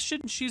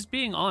impression she's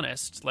being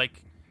honest.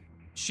 Like,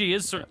 she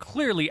is sort of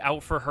clearly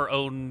out for her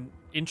own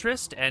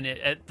interest, and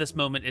at this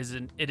moment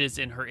it is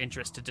in her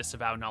interest to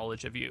disavow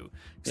knowledge of you.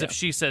 Because if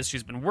she says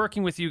she's been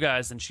working with you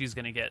guys, then she's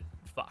going to get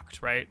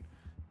fucked, right?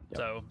 Yep.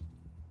 So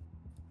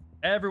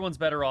everyone's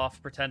better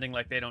off pretending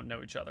like they don't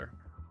know each other.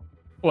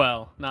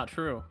 Well, not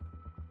true.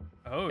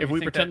 Oh, if we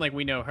pretend like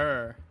we know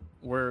her,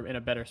 we're in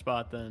a better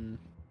spot than...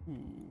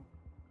 Ooh.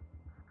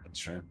 That's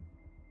true.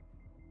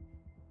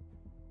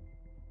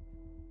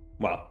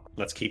 Well,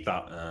 let's keep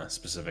that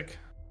specific.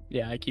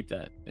 Yeah, I keep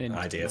that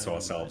idea to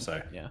ourselves.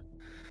 So yeah.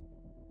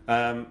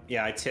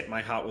 I tip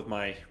my hat with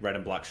my red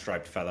and black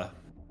striped feather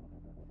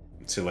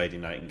to Lady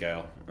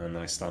Nightingale, and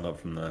I stand up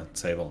from the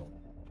table,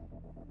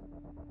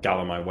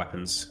 gather my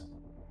weapons,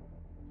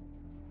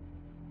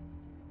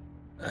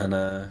 and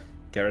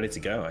get ready to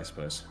go, I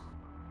suppose.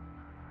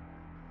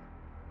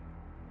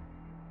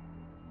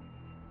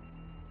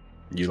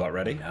 You lot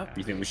ready? Yep.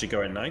 You think we should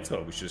go at night,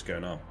 or we should just go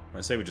now? I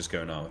say we just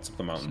go now. It's up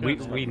the mountain.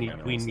 We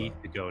need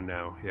to go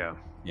now. Yeah.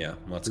 Yeah.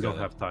 Let's go. go. We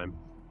don't have time.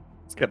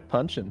 Let's get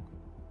punching.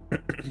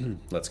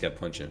 Let's get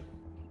punching.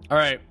 All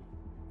right.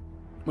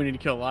 We need to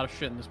kill a lot of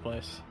shit in this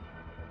place.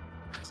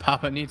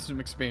 Papa needs some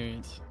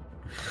experience.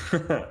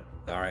 All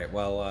right.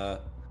 Well,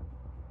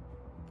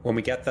 when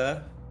we get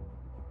there,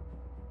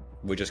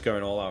 we're just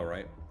going all out,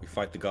 right? We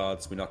fight the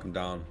guards. We knock them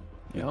down.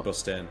 We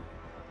bust in.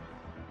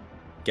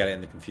 Get it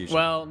in the confusion.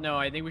 Well, no,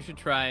 I think we should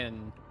try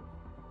and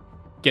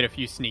get a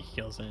few sneak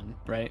kills in,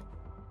 right?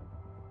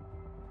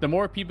 The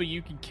more people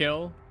you can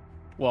kill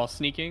while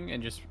sneaking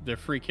and just they're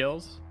free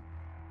kills,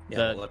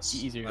 the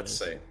easier it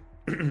is. Let's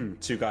say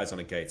 2 guys on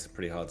a gate,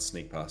 pretty hard to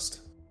sneak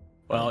past.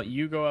 Well,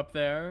 you go up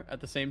there at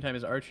the same time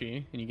as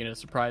Archie, and you get a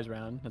surprise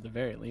round at the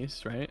very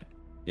least, right?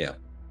 Yeah.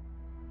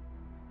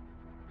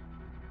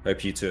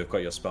 Hope you two have got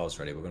your spells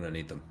ready. We're going to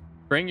need them.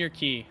 Bring your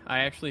key. I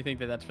actually think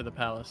that that's for the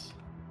palace.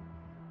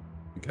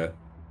 Okay.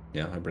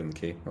 Yeah, I bring the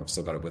key. I've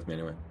still got it with me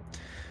anyway.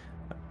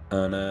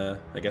 And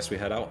I guess we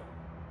head out.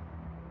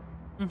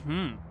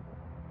 Mm-hmm.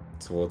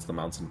 Towards the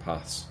mountain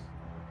paths.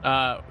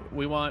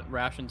 We want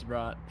rations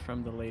brought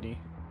from the lady.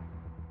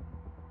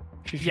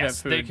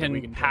 Yes, they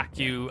can pack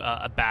you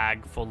a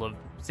bag full of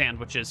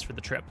sandwiches for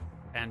the trip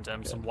and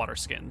some water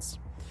skins.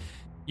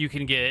 You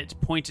can get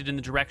pointed in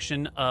the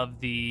direction of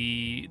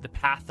the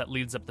path that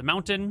leads up the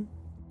mountain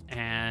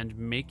and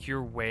make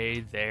your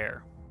way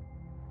there.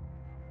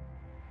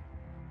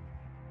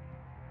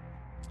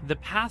 The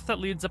path that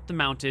leads up the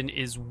mountain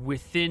is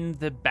within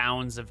the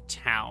bounds of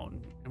town.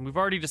 And we've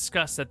already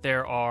discussed that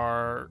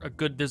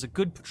there's a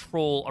good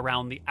patrol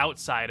around the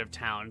outside of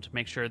town to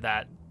make sure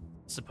that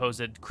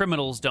supposed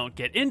criminals don't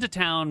get into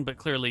town, but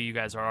clearly you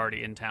guys are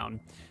already in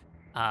town.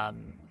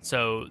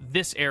 So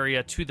this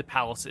area to the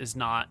palace is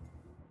not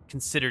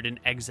considered an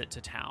exit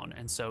to town,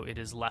 and so it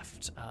is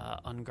left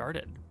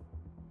unguarded.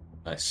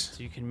 Nice.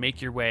 So you can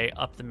make your way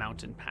up the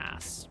mountain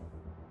pass.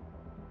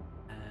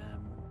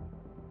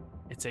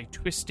 It's a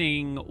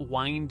twisting,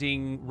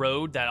 winding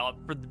road that,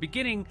 for the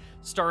beginning,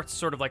 starts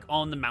sort of like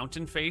on the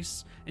mountain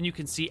face, and you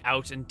can see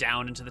out and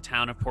down into the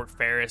town of Port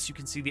Ferris. You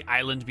can see the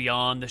island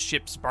beyond, the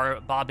ships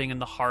bobbing in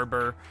the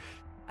harbor.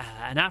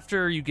 And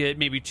after you get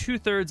maybe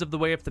 2/3 of the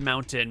way up the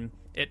mountain,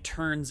 it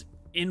turns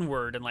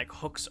inward and like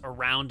hooks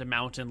around a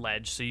mountain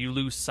ledge, so you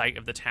lose sight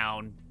of the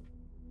town.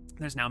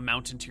 There's now a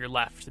mountain to your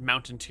left, a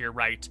mountain to your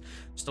right.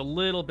 Just a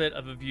little bit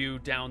of a view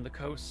down the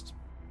coast,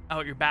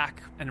 out your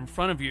back, and in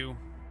front of you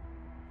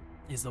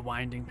is the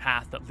winding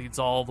path that leads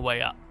all the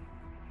way up.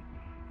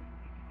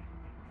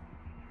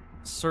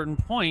 certain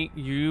point,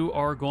 you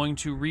are going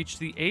to reach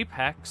the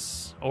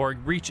apex, or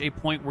reach a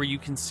point where you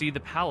can see the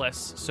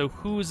palace. So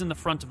who's in the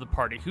front of the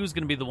party? Who's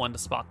going to be the one to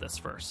spot this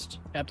first?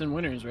 Captain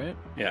Winters, right?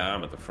 Yeah,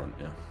 I'm at the front,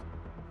 yeah.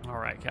 All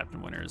right,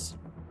 Captain Winters.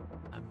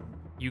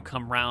 You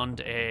come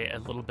round a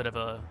little bit of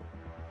a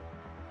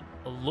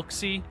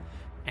look-see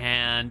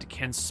and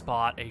can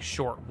spot a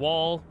short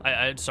wall.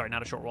 Sorry,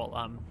 not a short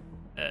wall.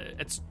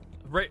 It's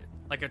right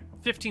like a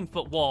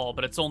 15-foot wall,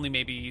 but it's only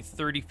maybe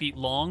 30 feet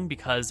long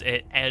because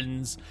it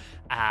ends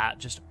at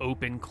just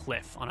open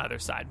cliff on either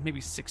side. Maybe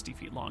 60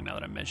 feet long now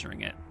that I'm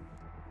measuring it.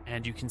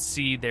 And you can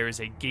see there is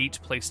a gate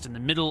placed in the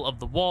middle of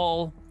the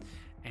wall,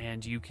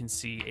 and you can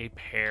see a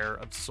pair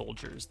of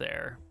soldiers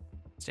there,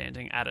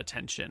 standing at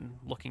attention,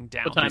 looking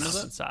down What time is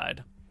it?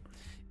 inside.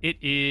 It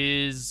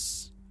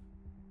is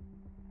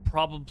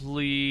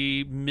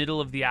probably middle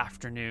of the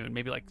afternoon,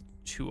 maybe like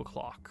 2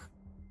 o'clock.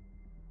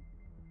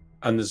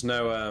 And there's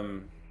no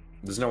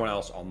one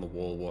else on the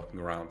wall walking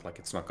around, like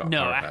it's not got.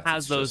 No, parapets, it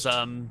has it's those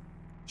just-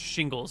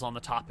 shingles on the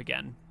top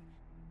again,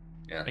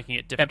 Yeah. making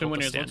it difficult Captain to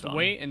Winters, stand let's on.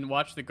 wait and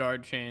watch the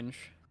guard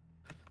change.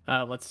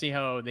 Let's see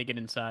how they get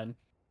inside.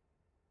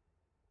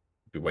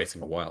 Be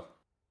waiting a while.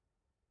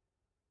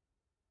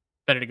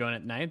 Better to go in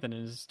at night than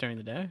it is during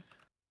the day.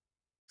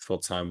 Full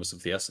time was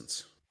of the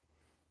essence.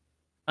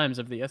 Time's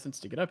of the essence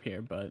to get up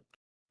here, but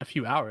a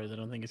few hours I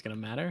don't think is going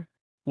to matter.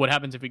 What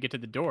happens if we get to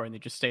the door and they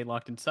just stay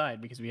locked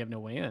inside because we have no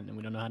way in and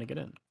we don't know how to get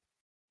in?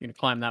 You're going to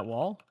climb that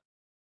wall?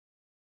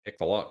 Pick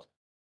the lock.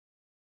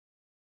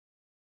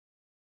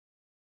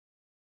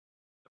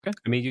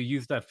 I mean, you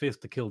used that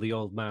fist to kill the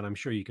old man. I'm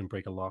sure you can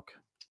break a lock.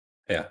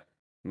 Yeah.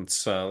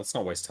 Let's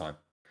not waste time.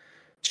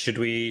 Should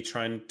we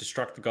try and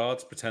distract the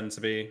guards, pretend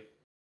to be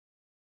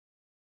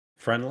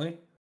friendly,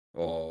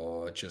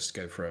 or just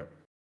go for it?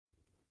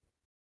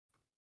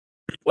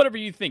 Whatever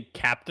you think,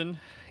 Captain,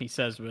 he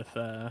says with,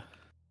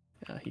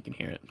 he can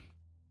hear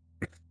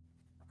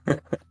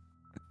it.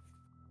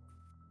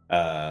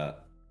 I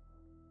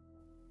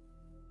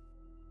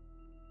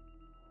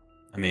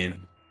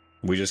mean,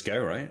 we just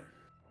go, right?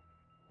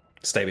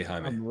 Stay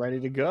behind me. I'm ready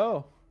to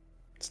go.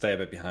 Stay a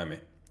bit behind me.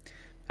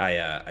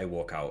 I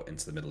walk out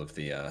into the middle of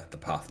the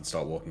path and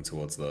start walking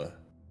towards the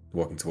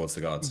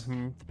guards.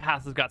 The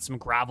path has got some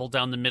gravel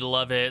down the middle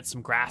of it,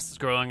 some grass is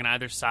growing on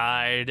either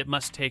side. It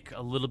must take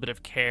a little bit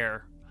of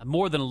care,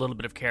 more than a little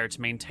bit of care,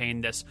 to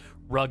maintain this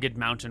rugged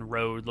mountain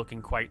road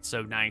looking quite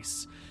so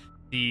nice.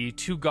 The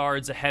two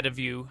guards ahead of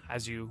you,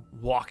 as you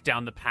walk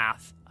down the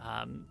path,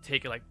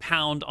 take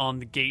pound on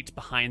the gate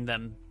behind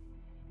them,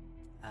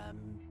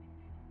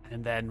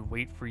 and then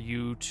wait for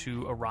you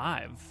to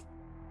arrive.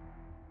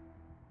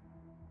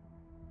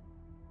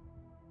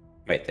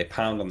 Wait, they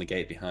pound on the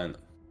gate behind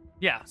them.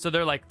 Yeah, so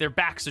they're their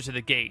backs are to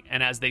the gate,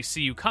 and as they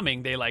see you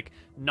coming, they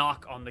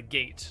knock on the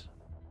gate.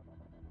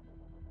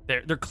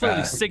 They're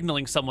clearly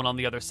signaling someone on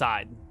the other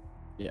side.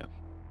 Yeah.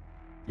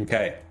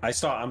 Okay,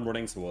 I'm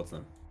running towards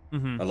them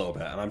a little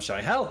bit, and I'm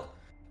shouting, "Help!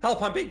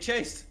 Help! I'm being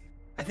chased!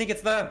 I think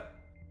it's them!"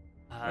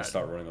 I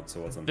start running up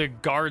towards them. The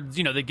guards,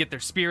 they get their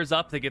spears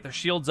up, they get their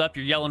shields up,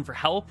 you're yelling for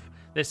help.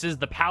 This is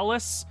the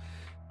palace.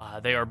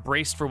 They are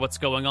braced for what's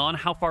going on.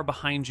 How far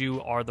behind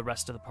you are the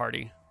rest of the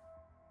party?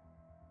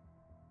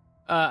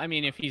 I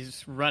mean, if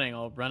he's running,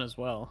 I'll run as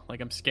well.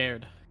 I'm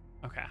scared.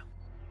 Okay.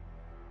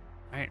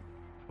 All right.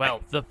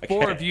 Well, the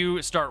four of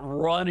you start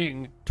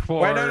running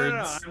towards... Wait,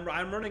 no.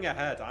 I'm running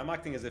ahead. I'm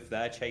acting as if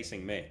they're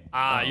chasing me.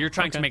 You're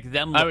trying to make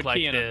them I look would like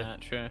key in on the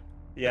that, sure.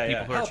 Yeah,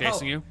 people who are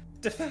chasing you.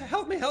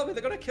 Help me!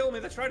 They're gonna kill me.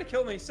 They're trying to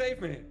kill me.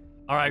 Save me.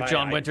 All right,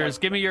 John Winters,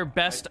 give me your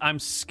best I'm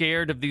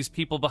scared of these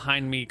people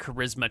behind me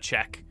charisma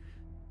check.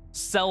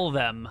 Sell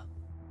them.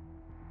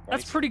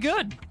 That's pretty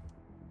good.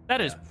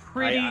 That is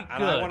pretty good.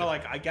 And I want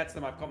to I get to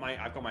them. I've got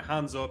my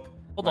hands up.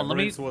 Hold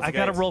on, I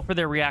gotta roll for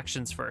their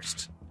reactions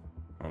first.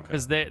 Okay.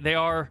 Because they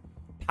are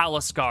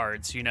palace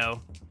guards,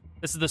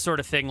 This is the sort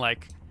of thing,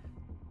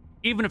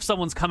 even if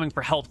someone's coming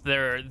for help,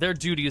 their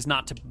duty is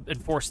not to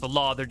enforce the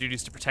law, their duty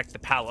is to protect the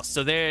palace.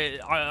 So they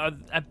are,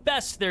 at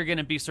best, they're going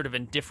to be sort of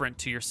indifferent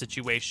to your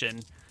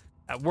situation.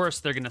 At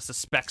worst, they're going to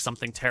suspect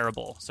something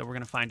terrible. So we're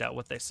going to find out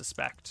what they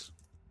suspect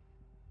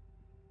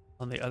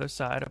on the other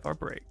side of our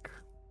break.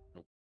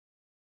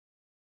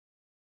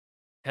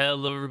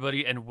 Hello,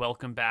 everybody, and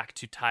welcome back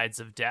to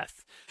Tides of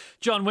Death.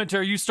 John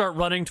Winter, you start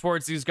running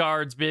towards these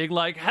guards, being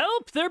like,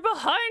 "Help! They're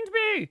behind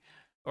me!"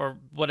 Or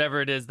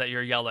whatever it is that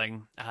you're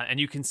yelling. And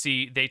you can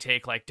see they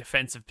take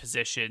defensive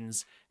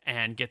positions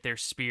and get their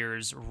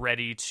spears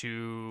ready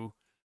to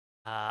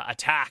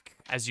attack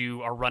as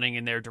you are running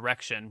in their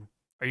direction.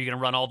 Are you going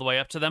to run all the way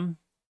up to them?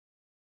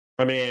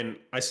 I mean,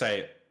 I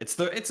say it's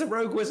a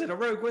rogue wizard,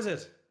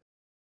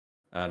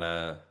 And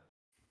I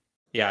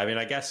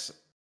guess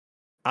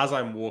as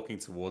I'm walking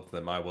towards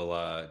them, I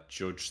will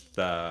judge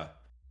are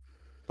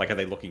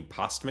they looking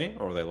past me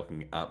or are they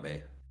looking at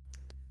me?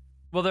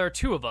 Well, there are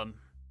two of them.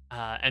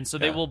 And so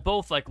they will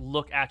both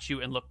look at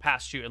you and look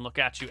past you and look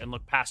at you and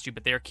look past you,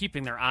 but they are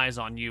keeping their eyes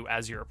on you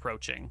as you're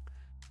approaching.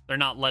 They're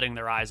not letting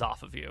their eyes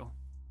off of you.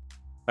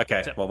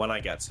 Okay, well, when I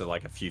get to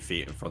like a few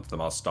feet in front of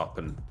them, I'll stop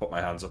and put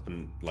my hands up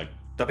and like,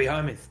 they're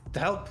behind me.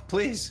 Help,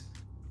 please.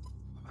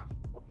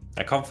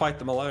 I can't fight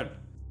them alone.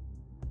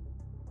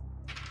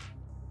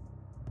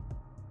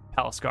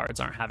 Palace guards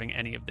aren't having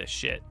any of this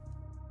shit.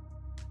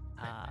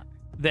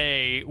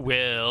 They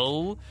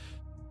will...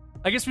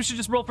 I guess we should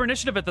just roll for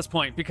initiative at this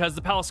point, because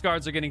the Palace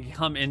guards are going to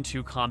come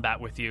into combat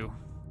with you.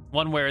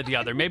 One way or the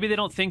other. Maybe they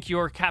don't think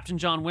you're Captain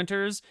John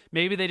Winters.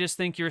 Maybe they just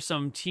think you're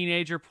some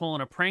teenager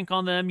pulling a prank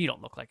on them. You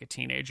don't look like a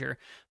teenager.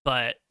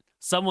 But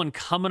someone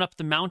coming up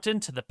the mountain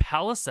to the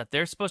palace that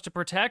they're supposed to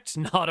protect,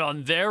 not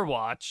on their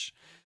watch.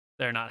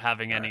 They're not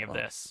having any of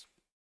this.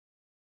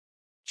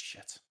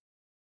 Shit.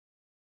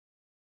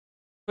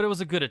 But it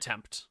was a good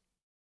attempt.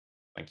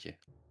 Thank you.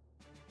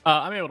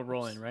 I'm able to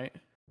roll in, right?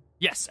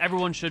 Yes,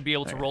 everyone should be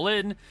able to roll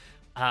in.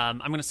 I'm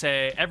going to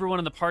say everyone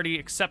in the party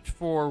except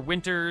for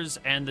Winters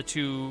and the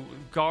 2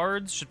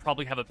 guards should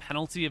probably have a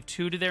penalty of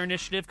 2 to their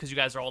initiative because you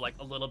guys are all like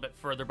a little bit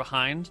further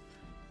behind.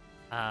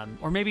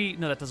 Or maybe,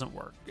 no, that doesn't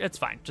work. It's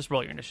fine. Just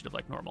roll your initiative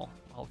like normal.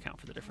 I'll account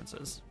for the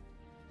differences.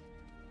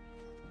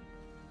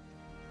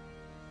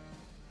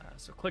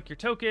 So click your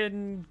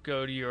token,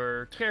 go to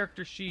your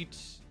character sheet,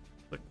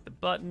 click the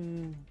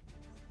button,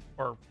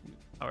 or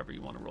however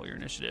you want to roll your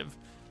initiative.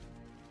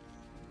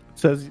 It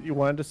says you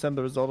wanted to send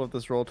the result of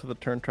this roll to the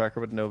turn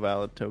tracker, but no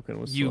valid token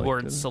was You selected.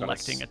 weren't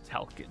selecting a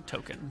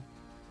token.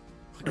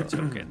 Click a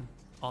token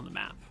on the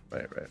map.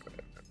 Right.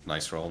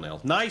 Nice roll, Neil.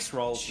 Nice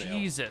roll, Neil.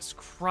 Jesus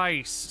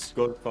Christ.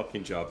 Good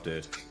fucking job,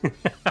 dude.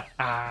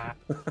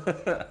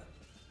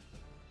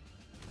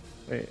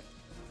 Wait.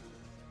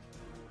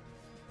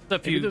 So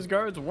if Maybe you, those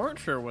guards weren't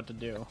sure what to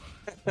do.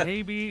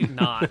 maybe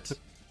not.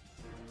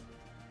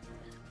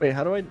 Wait,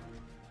 how do I...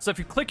 So if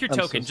you click your I'm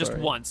so token just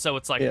sorry. once, so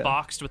it's like Yeah.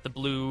 boxed with the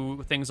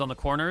blue things on the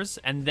corners,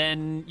 and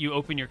then you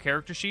open your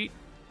character sheet,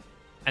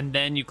 and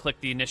then you click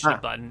the initiative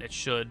button, it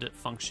should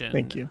function.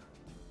 Thank you.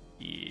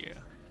 Yeah.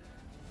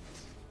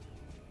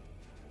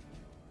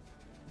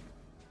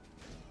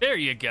 There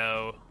you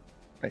go.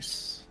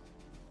 Nice.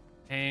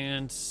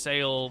 And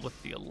sail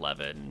with the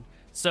 11.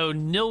 So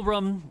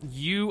Nilrum,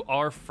 you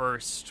are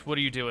first. What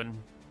are you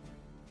doing?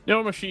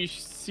 No, she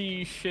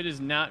sees shit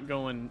is not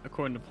going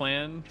according to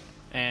plan,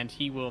 and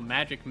he will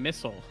magic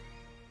missile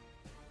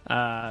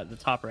the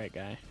top right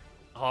guy.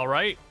 All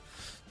right.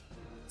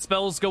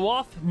 Spells go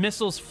off.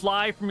 Missiles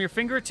fly from your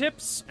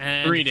fingertips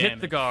and 3 hit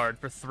damage. the guard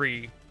for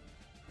 3.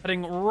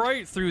 Heading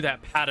right through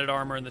that padded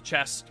armor in the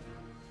chest,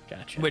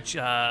 Gotcha. which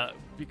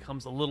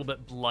becomes a little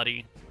bit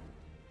bloody.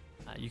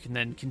 You can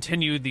then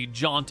continue the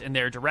jaunt in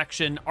their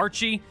direction.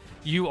 Archie,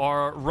 you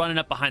are running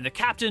up behind the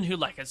captain, who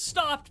has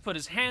stopped, put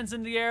his hands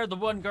in the air. The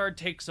one guard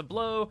takes a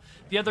blow.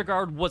 The other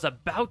guard was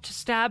about to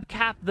stab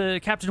the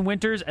Captain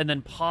Winters, and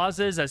then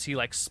pauses as he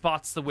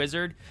spots the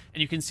wizard.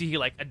 And you can see he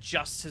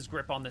adjusts his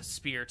grip on the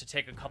spear to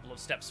take a couple of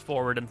steps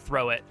forward and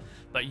throw it.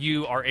 But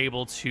you are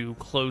able to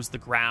close the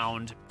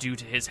ground due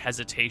to his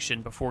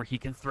hesitation before he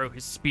can throw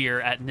his spear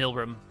at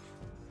Nilrum.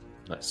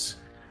 Nice.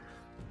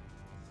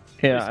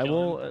 Yeah,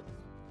 Please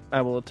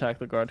I will attack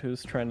the guard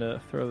who's trying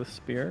to throw the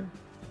spear.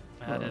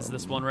 That is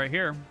this one right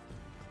here.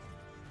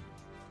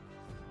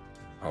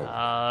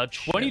 Oh,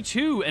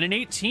 22 and an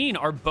 18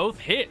 are both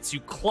hits. You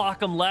clock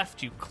them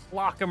left, you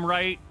clock them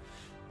right.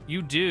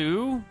 You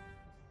do.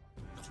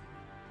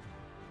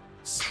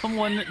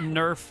 Someone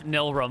nerf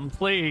Nilrum,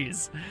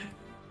 please.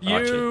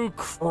 You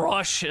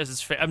crush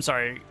his face. I'm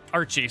sorry,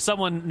 Archie.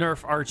 Someone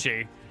nerf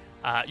Archie.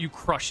 You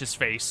crush his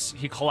face.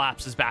 He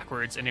collapses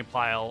backwards in a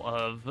pile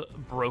of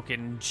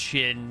broken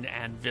chin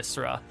and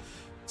viscera.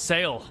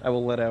 Sail. I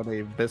will let out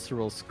a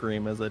visceral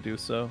scream as I do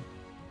so.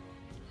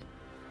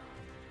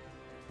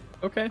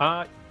 Okay.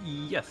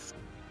 Yes.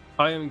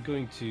 I am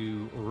going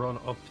to run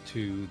up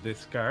to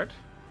this guard.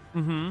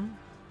 Mm-hmm.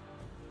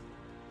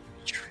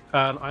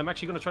 And I'm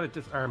actually going to try to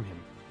disarm him.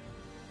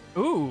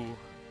 Ooh.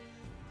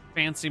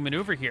 Fancy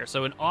maneuver here.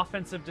 So an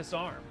offensive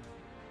disarm.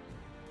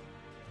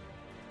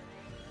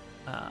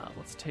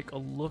 Let's take a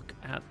look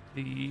at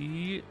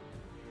the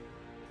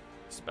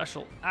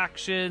special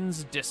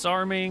actions.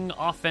 Disarming,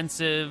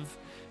 offensive.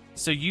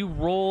 So you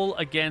roll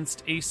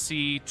against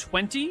AC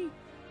 20,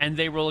 and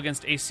they roll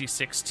against AC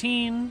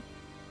 16.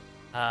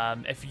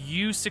 If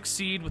you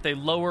succeed with a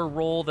lower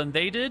roll than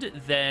they did,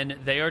 then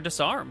they are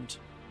disarmed.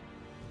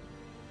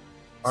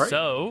 All right.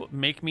 So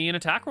make me an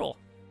attack roll.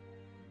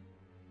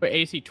 Wait,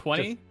 AC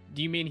 20?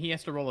 Do you mean he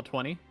has to roll a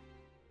 20?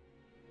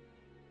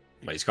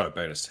 But he's got a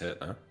bonus to hit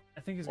now. I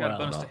think he's got a Well,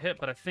 bonus no. to hit,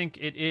 but I think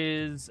it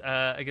is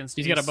against.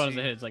 He's got a AC. bonus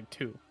to hit. It's like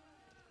 2.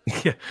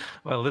 Yeah.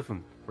 Well,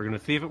 listen, we're going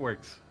to see if it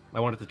works. I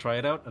wanted to try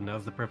it out, and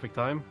now's the perfect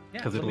time Yeah,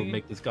 because so it'll we-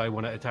 make this guy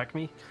want to attack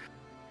me.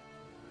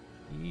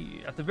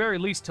 At the very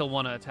least, he'll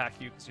want to attack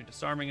you because you're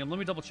disarming him. Let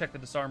me double check the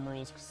disarm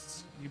rules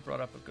because you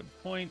brought up a good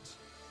point.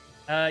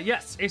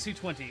 Yes, AC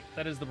 20.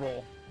 That is the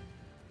roll.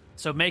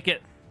 So make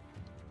it.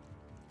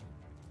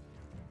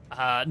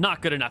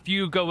 Not good enough.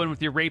 You go in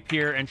with your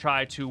rapier and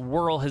try to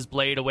whirl his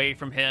blade away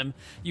from him.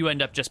 You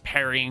end up just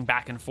parrying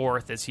back and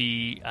forth as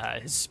his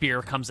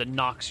spear comes and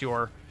knocks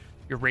your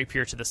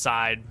rapier to the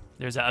side.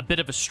 There's a bit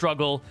of a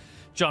struggle.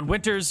 John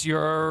Winters,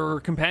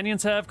 your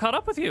companions have caught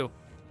up with you.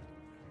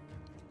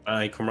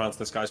 I come around to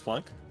this guy's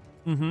flank.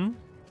 Mm-hmm.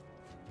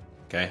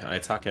 Okay, I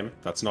attack him.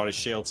 That's not his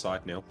shield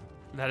side, Neil.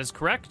 That is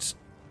correct.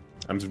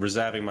 I'm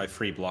reserving my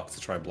free block to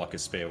try and block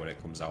his spear when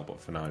it comes out,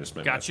 but for now I just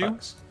make my Got you.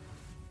 attacks.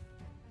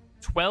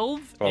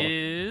 12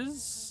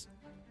 is...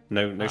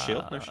 No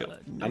shield, no shield.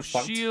 No I'm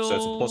flanked, shield.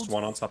 so it's a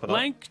 +1 on top of that.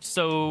 Flanked,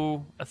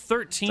 so a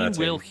 13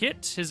 will 13.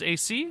 hit his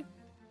AC.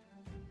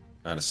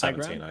 And a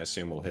 17, I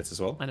assume, will hit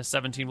as well. And a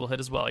 17 will hit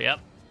as well, yep.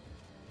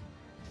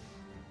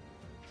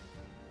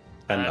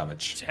 10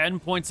 damage. 10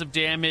 points of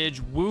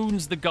damage,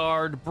 wounds the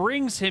guard,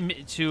 brings him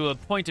to a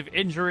point of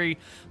injury,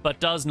 but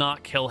does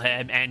not kill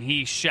him, and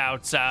he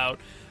shouts out,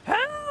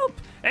 "Help!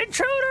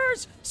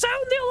 Intruders!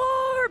 Sound the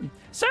alarm!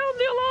 Sound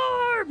the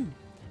alarm!"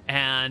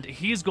 And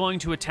he's going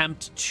to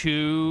attempt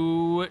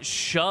to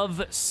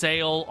shove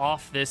Sail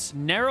off this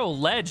narrow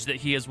ledge that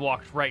he has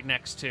walked right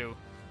next to.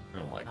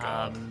 Oh my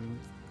god.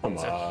 Come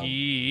So on.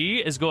 he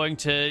is going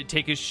to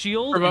take his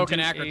shield Provoke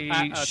and an do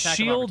attack a of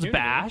shield opportunity.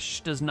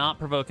 bash. Does not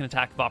provoke an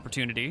attack of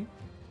opportunity.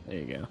 There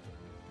you go.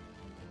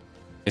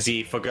 Is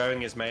he forgoing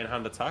his main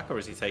hand attack, or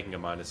is he taking a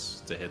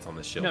minus to hit on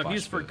the shield No, bash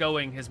he's speed?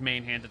 forgoing his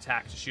main hand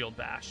attack to shield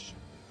bash.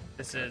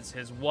 This is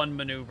his one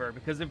maneuver,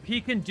 because if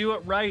he can do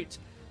it right,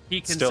 he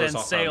can Still his send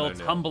offhand, Sail though,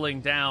 Neil.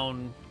 tumbling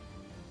down.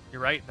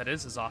 You're right, that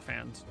is his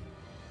offhand.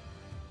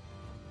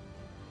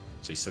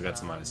 So he still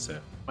gets a -2.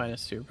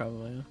 -2,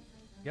 probably.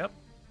 Yeah. Yep.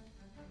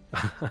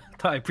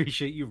 I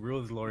appreciate you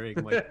rules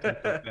lawyering my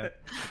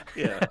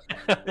Yeah.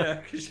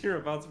 Yeah, because you're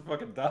about to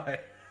fucking die.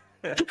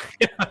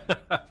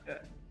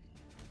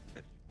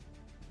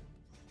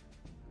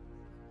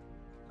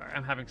 Sorry,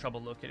 I'm having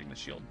trouble locating the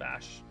shield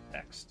bash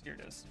text. Here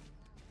it is.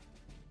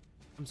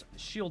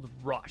 Shield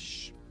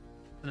rush.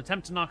 An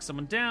attempt to knock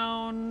someone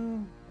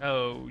down.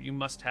 Oh, you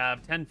must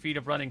have 10 feet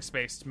of running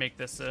space to make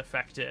this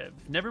effective.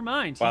 Never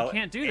mind, Well, you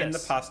can't do this. in the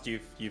past,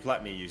 you've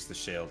let me use the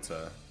shield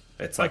to...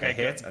 It's like Okay, a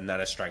hit good. and then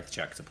a strength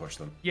check to push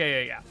them.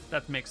 Yeah.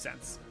 That makes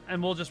sense.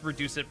 And we'll just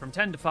reduce it from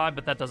 10 to 5,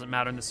 but that doesn't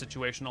matter in this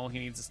situation. All he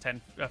needs is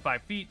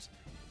 5 feet.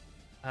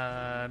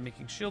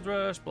 Making shield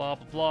rush, blah,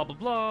 blah, blah, blah,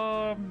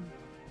 blah.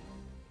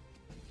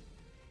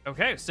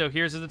 Okay, so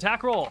here's his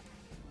attack roll.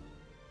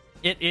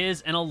 It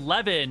is an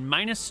 11.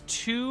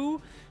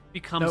 -2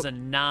 becomes Nope. a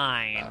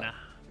 9.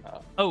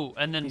 Oh,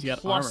 and then He's got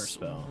plus armor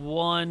spell.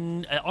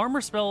 1.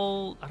 Armor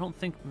spell, I don't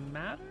think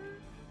matters.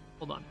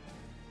 Hold on.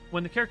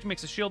 When the character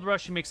makes a shield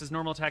rush, he makes his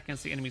normal attack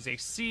against the enemy's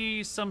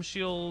AC. Some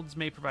shields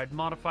may provide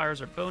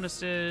modifiers or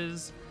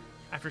bonuses.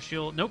 After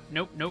shield... Nope.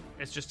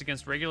 It's just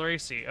against regular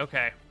AC.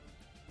 Okay.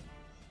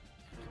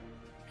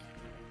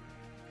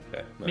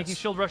 Okay, nice. Making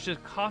shield rushes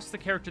costs the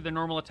character their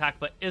normal attack,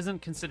 but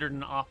isn't considered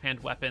an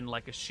offhand weapon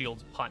like a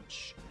shield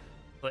punch.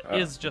 But Oh,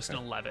 is just okay.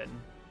 an 11.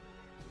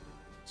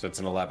 So it's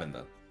an 11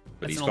 then.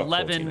 But It's he's an got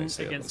 14 11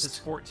 AC at against his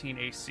least. 14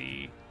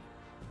 AC.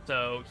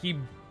 So he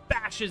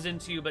bashes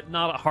into you, but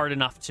not hard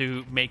enough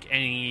to make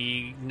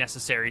any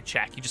necessary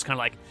check. He just kind of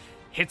like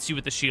hits you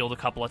with the shield a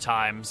couple of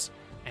times.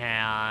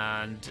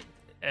 And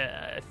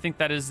I think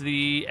that is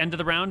the end of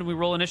the round, and we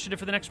roll initiative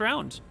for the next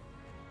round.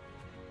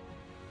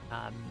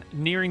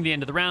 Nearing the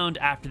end of the round,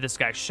 after this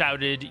guy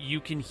shouted,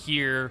 you can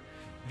hear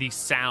the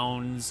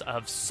sounds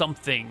of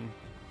something.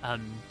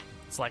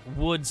 It's like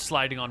wood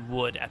sliding on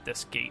wood at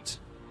this gate.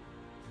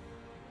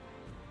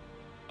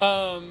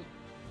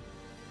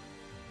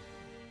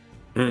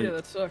 Yeah,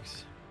 that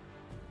sucks.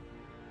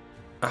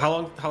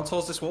 How tall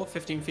is this wall?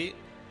 15 feet?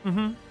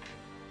 Mm-hmm.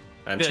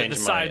 And The changing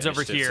my sides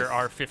over initiative here to-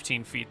 are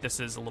 15 feet. This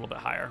is a little bit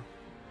higher.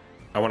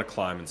 I want to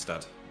climb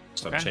instead.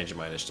 So I'm Okay. changing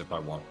my initiative by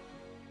 1.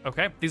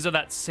 Okay. These are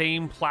that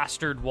same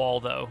plastered wall,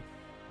 though.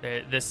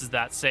 This is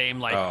that same,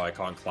 like... Oh, I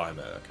can't climb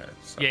it. Okay.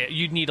 So... Yeah,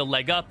 you'd need a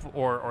leg up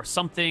or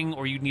something,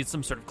 or you'd need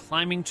some sort of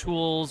climbing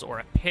tools or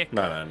a pick.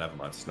 No, never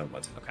mind. Never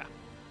mind. Okay.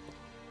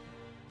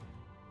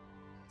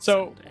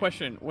 So,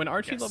 question: when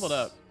Archie Yes. leveled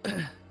up,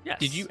 Yes.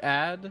 did you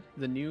add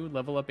the new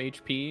level up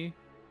HP?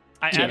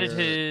 I to added your-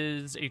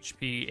 his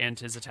HP and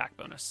his attack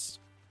bonus.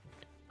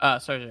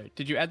 Sorry.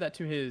 Did you add that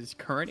to his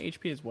current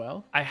HP as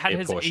well? I had It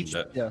his portioned HP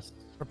it. Yes.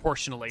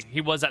 proportionally.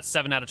 He was at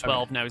 7 out of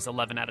 12. Okay. Now he's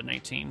 11 out of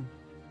 19.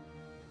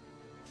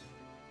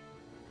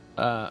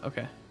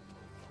 Okay.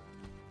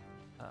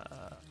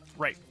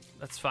 Right.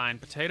 That's fine.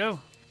 Potato.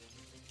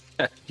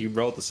 You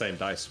rolled the same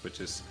dice,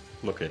 which is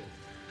lucky.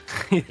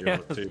 You rolled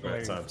it 2 that's both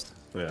right. times.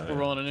 Yeah. We're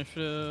rolling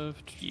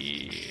initiative.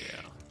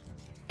 Yeah.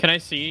 Can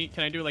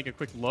I do like a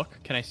quick look?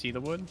 Can I see the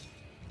wood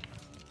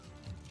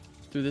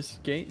through this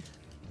gate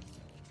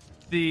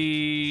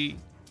The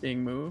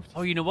being moved?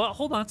 Oh, you know what?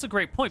 Hold on. That's a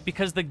great point,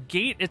 because the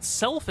gate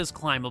itself is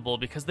climbable,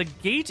 because the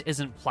gate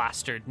isn't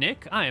plastered,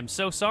 Nick. I am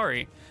so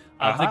sorry.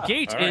 The Aha,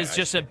 gate all right, is I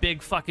just see. a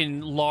big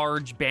fucking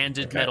large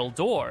banded Okay. metal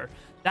door.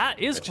 That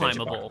is I change it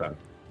back climbable.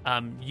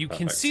 then. You can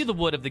Perfect. see the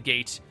wood of the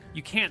gate.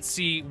 You can't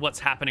see what's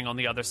happening on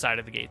the other side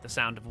of the gate, the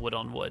sound of wood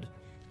on wood.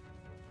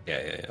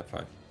 Yeah,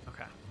 fine.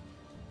 Okay.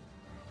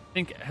 I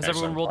think, has Excellent.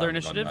 everyone rolled their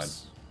Fine, fine,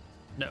 initiatives?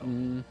 No.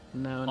 No,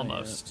 not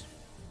Almost.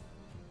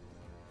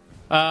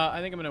 yet.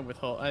 I think I'm gonna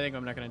withhold. I think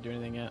I'm not gonna do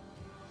anything yet.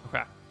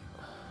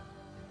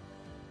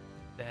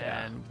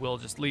 Then we'll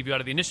just leave you out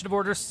of the initiative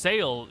order.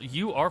 Sail,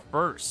 you are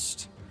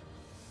first.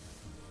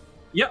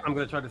 Yeah, I'm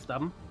going to try to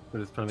stab him.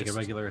 I'm just trying to make a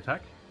regular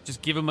attack.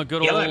 Just give him a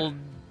good old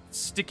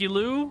sticky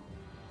loo.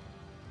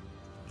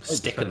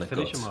 Stick in the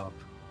finish guts. him up.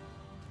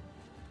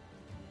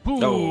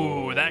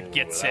 Ooh, that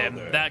gets him.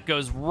 there. That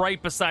goes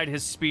right beside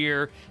his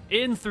spear,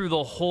 in through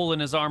the hole in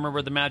his armor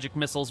where the magic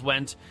missiles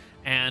went,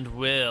 and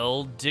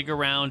will dig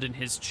around in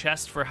his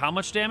chest for how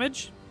much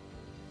damage?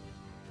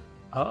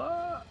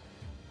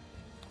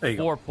 There you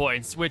 4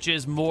 points, which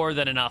is more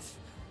than enough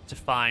to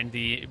find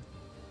the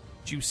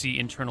juicy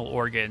internal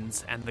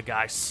organs, and the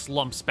guy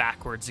slumps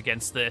backwards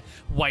against the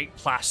white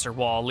plaster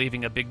wall,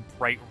 leaving a big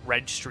bright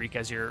red streak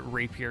as your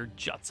rapier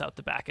juts out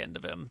the back end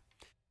of him.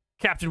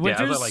 Captain go. Yeah,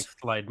 Winters, as I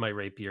slide my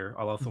rapier,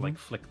 I'll also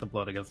flick the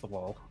blood against the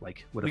wall,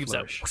 with a leaves a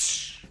flourish.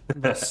 whoosh,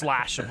 the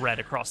slash of red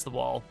across the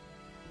wall.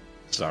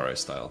 Zorro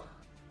style.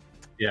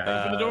 Yeah.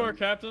 Open the door,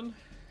 Captain.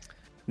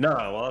 No,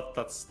 well,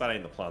 that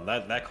ain't the plan.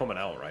 They're coming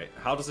out, right?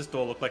 How does this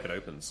door look like it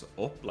opens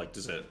up? Like,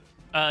 does it?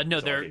 No,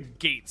 they're Sorry.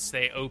 gates.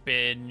 They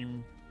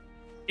open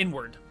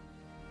inward.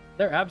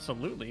 They're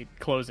absolutely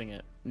closing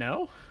it.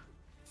 No?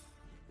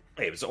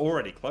 Hey, it was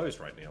already closed,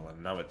 right, Neil?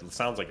 And now it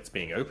sounds like it's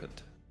being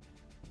opened.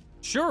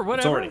 Sure, It's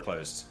whatever. already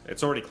closed.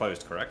 It's already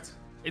closed, correct?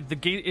 The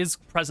gate is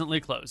presently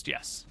closed,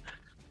 yes.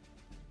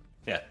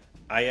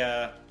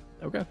 Yeah.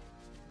 Okay.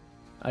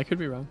 I could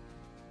be wrong.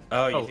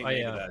 Oh, you Oh, think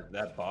maybe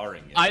they're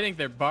barring it? I think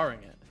they're barring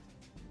it.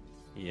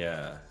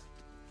 Yeah.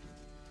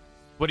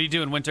 What are you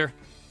doing, Winter?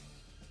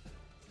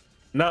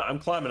 No, I'm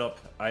climbing up.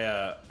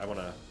 I want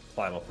to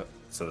climb up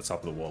to the top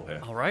of the wall here.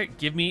 All right,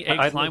 give me a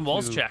I'd climb like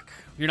walls to- check.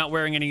 You're not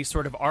wearing any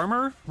sort of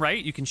armor,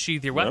 right? You can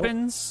sheathe your Nope.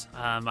 weapons.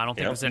 I don't think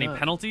Yep. there's any No.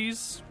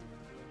 penalties.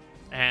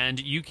 And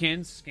you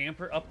can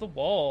scamper up the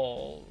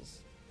walls.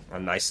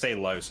 And I stay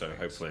low, so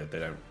hopefully they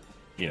don't,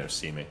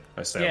 see me.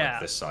 I stay on Yeah.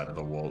 like, this side of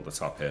the wall at the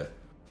top here.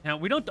 Now,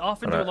 we don't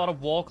often do a Alright. lot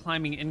of wall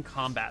climbing in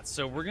combat,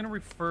 so we're going to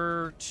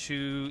refer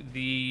to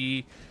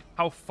the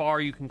how far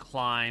you can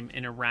climb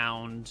in a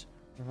round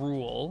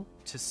rule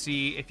to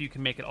see if you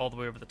can make it all the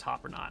way over the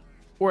top or not.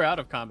 We're out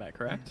of combat,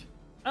 correct?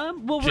 Well,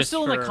 we're Just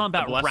still in the for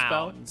combat the bless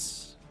spell?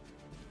 rounds.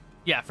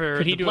 Yeah, for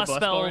Could he the do a bless bless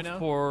spell spell right now?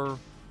 for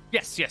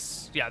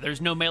yes. Yeah, there's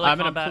no melee I'm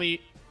gonna combat.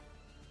 plead.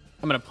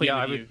 I'm gonna plead Yeah,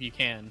 with I you would- if you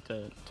can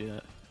to do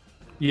that.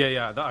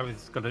 Yeah. I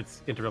was going to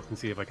interrupt and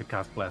see if I could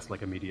cast Bless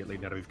immediately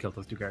now that we've killed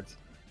those two guards.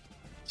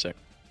 Sick.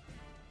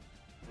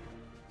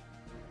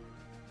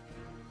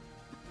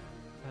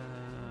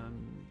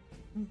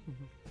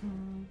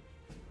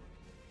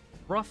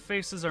 Rough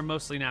faces are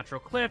mostly natural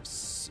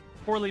cliffs,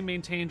 poorly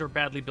maintained or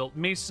badly built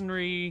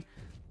masonry,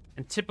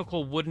 and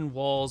typical wooden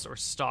walls or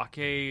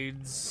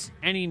stockades.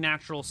 Any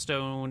natural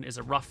stone is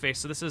a rough face,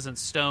 so this isn't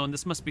stone.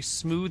 This must be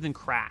smooth and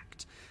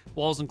cracked.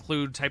 Walls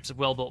include types of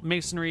well-built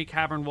masonry,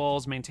 cavern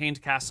walls,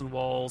 maintained castle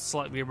walls,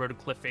 slightly eroded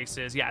cliff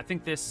faces. Yeah, I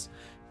think these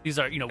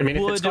are I mean, if it's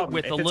wood got,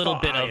 with if a it's little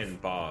got bit iron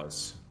of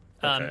bars.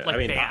 like I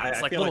mean, bands,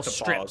 I like feel little like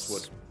the bars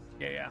strips. would.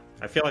 Yeah.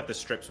 I feel like the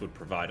strips would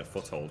provide a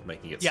foothold,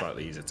 making it Yeah.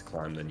 slightly easier to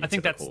climb than your I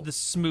think typical. that's the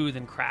smooth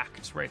and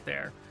cracked right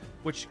there,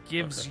 which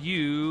gives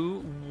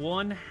you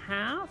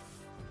 1/2,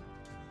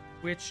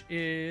 which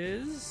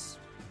is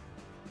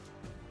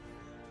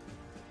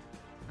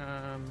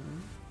I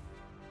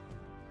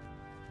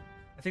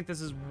think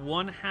this is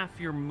 1/2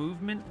 your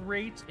movement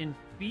rate in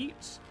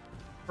feet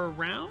per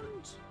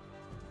round.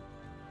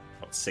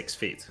 What, 6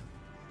 feet.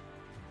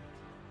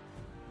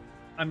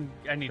 I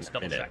need to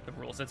double minute. check the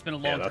rules. It's been a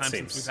Yeah, long that time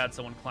since seems- we've had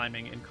someone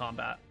climbing in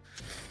combat.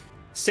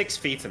 6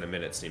 feet in a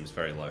minute seems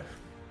very low.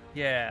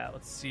 Yeah,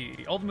 let's see.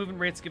 All the movement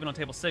rates given on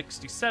table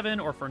 67,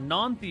 or for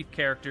non-thief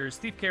characters,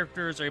 thief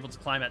characters are able to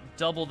climb at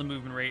double the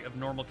movement rate of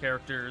normal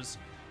characters.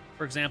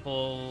 For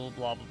example,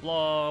 blah, blah,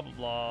 blah, blah,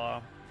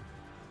 blah.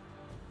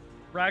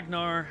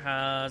 Ragnar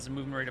has a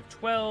movement rate of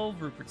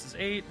 12, Rupert's is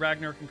 8.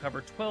 Ragnar can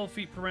cover 12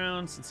 feet per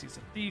round since he's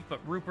a thief, but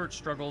Rupert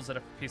struggles at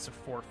a pace of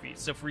 4 feet.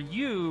 So for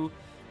you,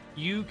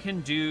 you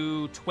can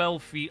do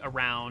 12 feet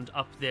around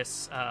up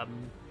this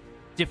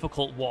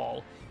difficult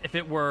wall. If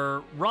it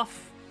were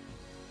rough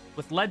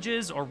with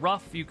ledges or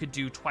rough, you could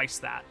do twice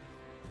that,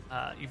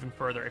 even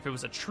further. If it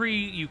was a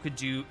tree, you could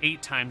do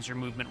 8 times your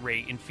movement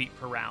rate in feet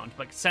per round.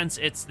 But since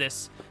it's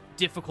this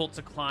difficult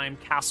to climb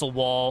castle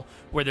wall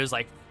where there's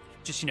like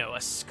just, a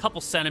couple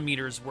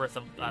centimeters worth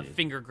of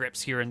finger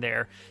grips here and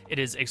there, it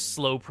is a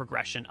slow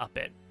progression up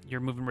it. Your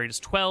movement rate is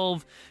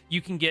 12.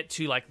 You can get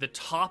to like the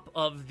top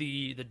of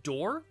the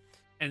door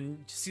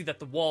and see that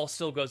the wall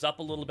still goes up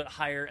a little bit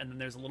higher, and then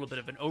there's a little bit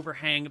of an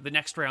overhang. The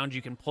next round,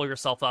 you can pull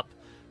yourself up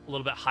a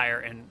little bit higher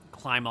and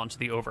climb onto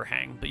the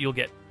overhang, but you'll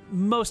get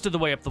most of the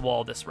way up the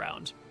wall this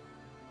round.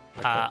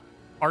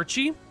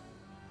 Archie,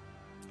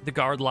 the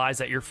guard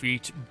lies at your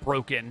feet,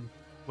 broken.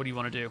 What do you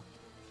want to do?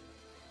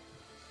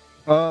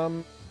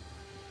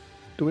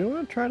 Do we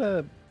want to try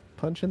to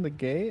punch in the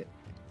gate?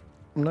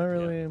 I'm not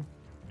really. I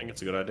think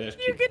it's a good idea.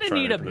 You're Keep gonna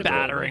trying need to a open the door.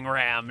 battering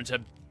ram to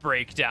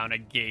break down a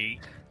gate.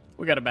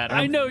 We got a battering.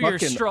 I know you're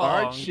Fucking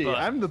strong. Archie. But...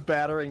 I'm the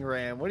battering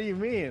ram. What do you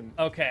mean?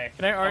 Okay.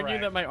 Can I argue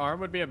right. that my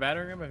arm would be a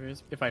battering ram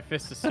if I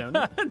fist a stone?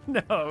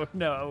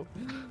 No.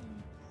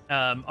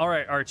 All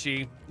right,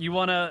 Archie. You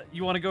wanna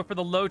go for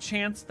the low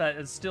chance that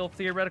is still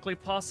theoretically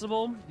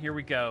possible? Here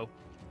we go.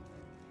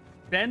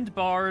 Bend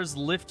bars,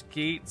 lift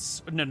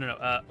gates.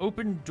 No.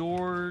 Open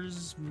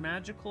doors.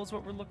 Magical is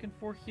what we're looking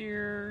for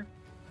here.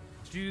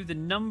 Do the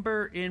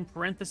number in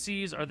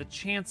parentheses are the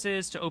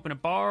chances to open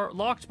a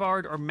locked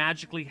barred or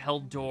magically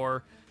held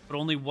door, but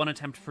only one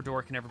attempt per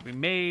door can ever be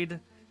made.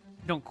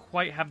 You don't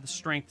quite have the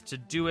strength to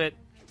do it.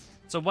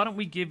 So why don't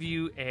we give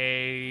you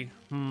a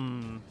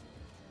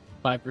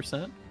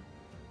 5%.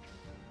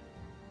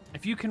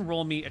 If you can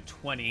roll me a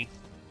 20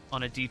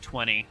 on a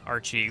d20,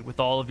 Archie, with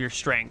all of your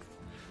strength,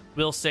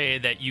 we'll say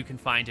that you can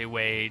find a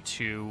way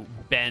to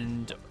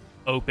bend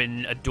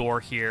open a door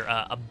here,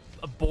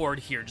 a board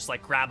here, just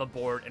like grab a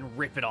board and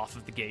rip it off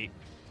of the gate.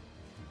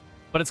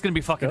 But it's going to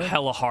be fucking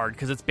hella hard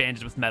because it's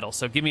banded with metal.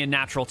 So give me a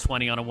natural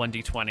 20 on a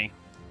 1d20.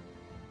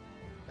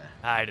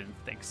 I didn't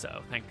think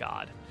so. Thank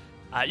God.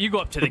 You go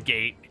up to the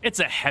gate.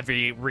 It's a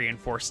heavy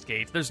reinforced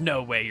gate. There's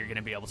no way you're going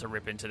to be able to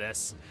rip into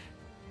this.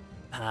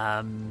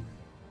 And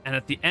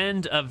at the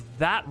end of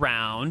that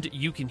round,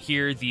 you can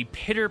hear the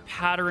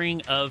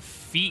pitter-pattering of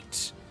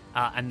feet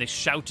and the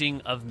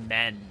shouting of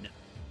men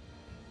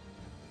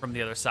from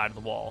the other side of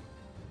the wall.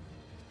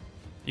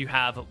 You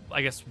have,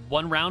 I guess,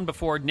 one round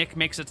before Nick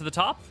makes it to the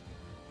top.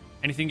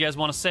 Anything you guys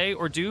want to say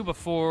or do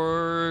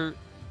before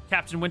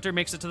Captain Winter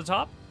makes it to the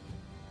top?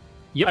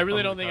 Yep. I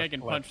really don't think I can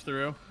punch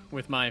through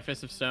with my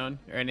Fist of Stone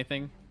or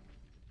anything.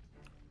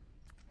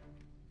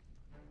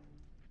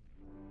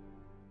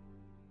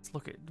 Let's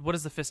look at, what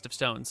does the Fist of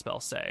Stone spell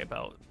say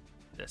about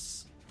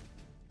this?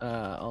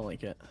 I'll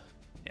link it.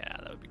 Yeah,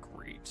 that would be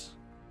great.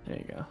 There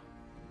you go.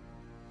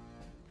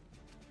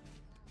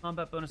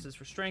 Combat bonuses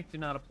for strength do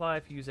not apply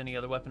if you use any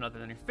other weapon other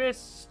than your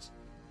fist.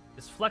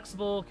 Is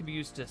flexible, can be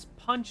used to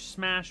punch,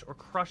 smash, or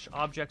crush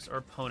objects or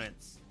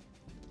opponents.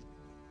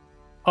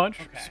 Punch,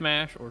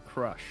 smash, or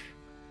crush.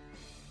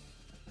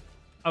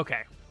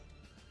 Okay.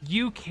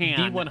 You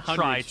can D100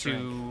 try strength.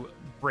 to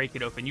break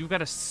it open. You've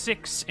got a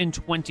 6 in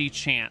 20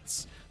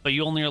 chance, but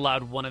you only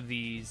allowed one of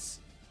these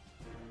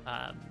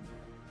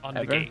on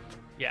the gate.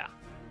 Yeah.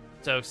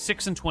 So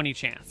 6 in 20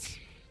 chance.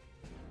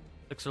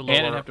 6 or lower.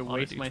 And I'd have to on a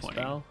waste my D20.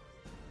 spell.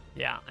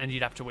 Yeah, and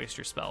you'd have to waste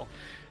your spell.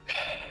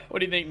 What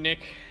do you think, Nick?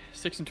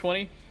 6 and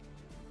 20? You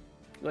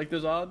like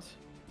those odds?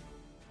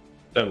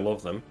 Don't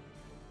love them.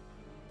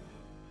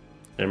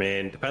 I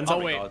mean, depends Oh, on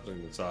the wait. odds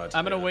on the side.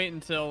 I'm gonna wait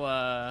until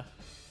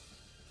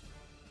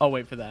I'll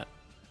wait for that.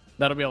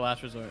 That'll be a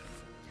last resort.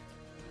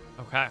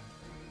 Okay.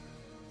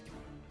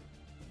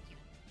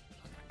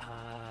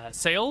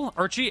 Sail,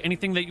 Archie,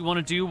 anything that you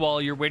want to do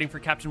while you're waiting for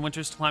Captain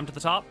Winters to climb to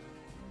the top?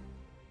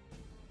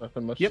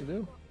 Nothing much Yep. to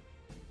do.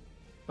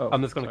 Oh,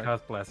 I'm just going to sorry.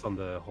 cast Bless on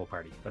the whole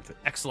party. That's it.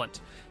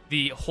 Excellent.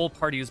 The whole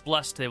party is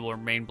blessed. They will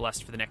remain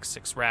blessed for the next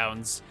 6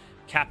 rounds.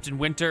 Captain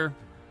Winter,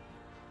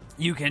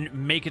 you can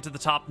make it to the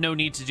top. No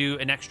need to do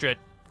an extra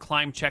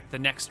climb check the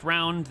next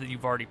round.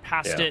 You've already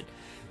passed it.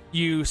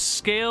 You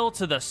scale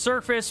to the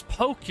surface,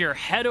 poke your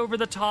head over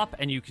the top,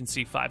 and you can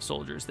see 5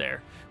 soldiers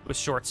there with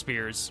short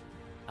spears.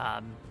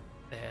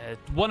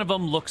 One of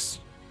them looks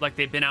like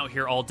they've been out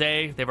here all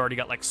day. They've already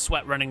got like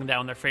sweat running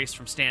down their face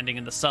from standing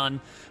in the sun.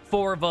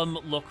 4 of them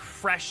look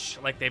fresh,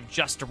 like they've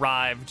just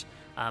arrived.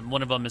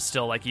 One of them is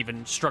still like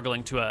even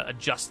struggling to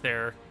adjust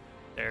their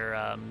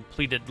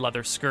pleated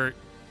leather skirt.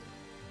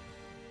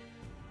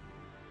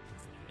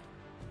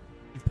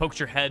 You poked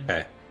your head.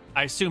 Okay.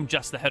 I assume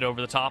just the head over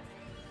the top.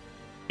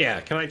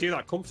 Yeah, can I do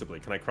that comfortably?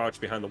 Can I crouch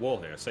behind the wall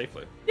here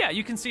safely? Yeah,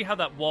 you can see how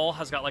that wall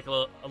has got like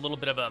a little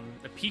bit of a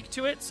peak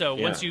to it. So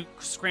once you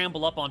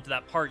scramble up onto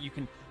that part, you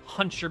can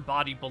hunch your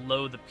body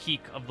below the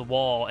peak of the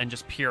wall and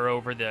just peer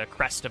over the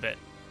crest of it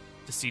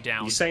to see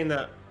down. You're saying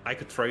that I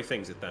could throw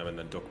things at them and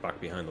then duck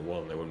back behind the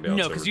wall and they wouldn't be able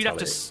No, to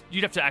because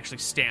you'd have to actually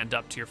stand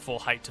up to your full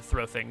height to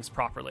throw things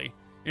properly.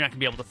 You're not gonna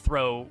be able to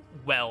throw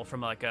well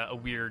from like a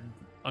weird,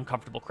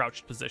 uncomfortable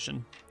crouched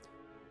position.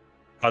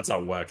 How does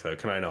that work though?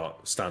 Can I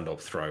not stand up,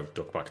 throw,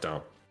 duck back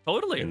down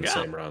Totally, in the yeah,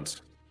 same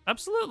round?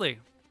 absolutely.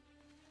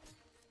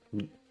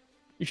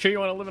 You sure you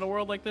want to live in a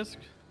world like this,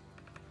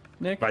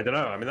 Nick? I don't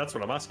know. I mean, that's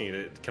what I'm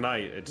asking.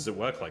 Does it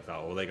work like that,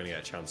 or are they going to get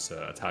a chance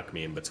to attack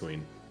me in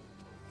between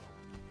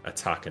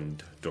attack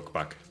and duck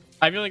back?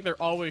 I feel like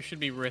there always should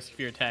be risk if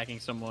you're attacking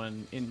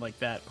someone in like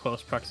that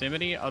close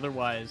proximity.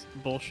 Otherwise,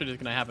 bullshit is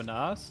going to happen to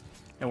us,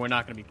 and we're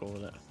not going to be cool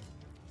with it.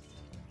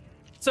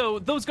 So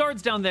those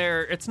guards down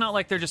there, it's not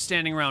like they're just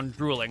standing around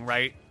drooling,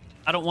 right?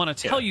 I don't want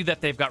to tell you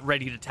that they've got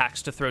ready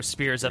attacks to throw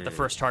spears at the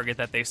first target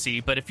that they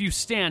see, but if you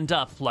stand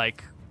up,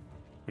 like,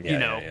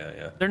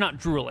 they're not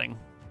drooling.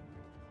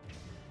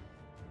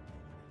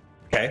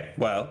 Okay,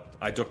 well,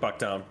 I duck back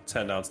down,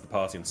 turn down to the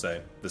party and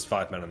say, there's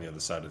 5 men on the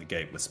other side of the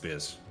gate with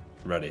spears.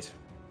 Ready.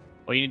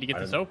 Well, you need to get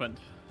this opened.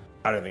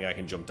 I don't think I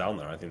can jump down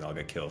there. I think I'll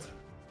get killed.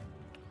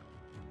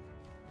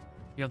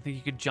 You don't think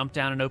you could jump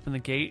down and open the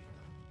gate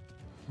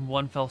in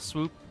one fell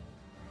swoop?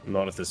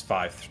 Not if there's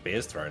 5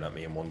 spears thrown at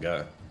me in one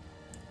go.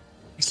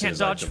 You can't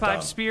dodge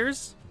 5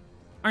 spears?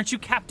 Aren't you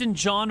Captain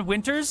John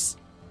Winters?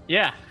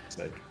 Yeah.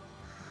 Sick.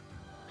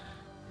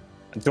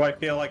 Do I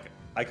feel like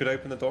I could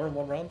open the door in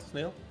one round,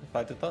 Neil, if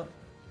I did that?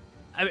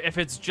 If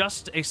it's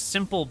just a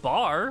simple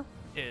bar,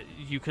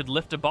 you could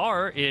lift a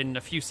bar in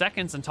a few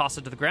seconds and toss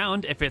it to the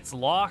ground. If it's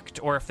locked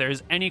or if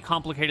there's any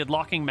complicated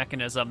locking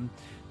mechanism.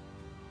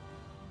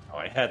 Oh,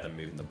 I heard them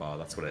moving the bar.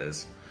 That's what it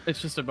is.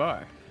 It's just a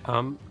bar.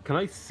 Can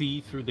I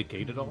see through the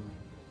gate at all?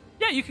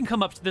 Yeah, you can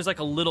come up to, there's like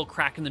a little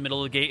crack in the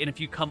middle of the gate, and if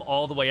you come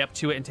all the way up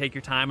to it and take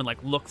your time and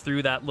like look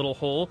through that little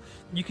hole,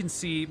 you can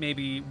see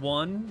maybe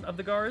one of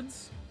the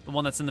guards, the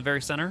one that's in the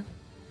very center.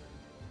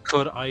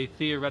 Could I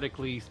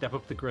theoretically step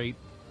up to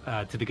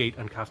the gate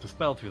and cast a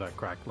spell through that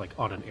crack, like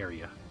on an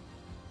area?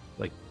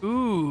 Like,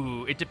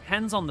 Ooh, it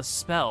depends on the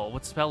spell.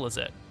 What spell is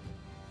it?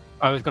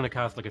 I was going to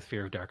cast like a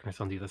sphere of darkness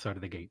on the other side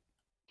of the gate.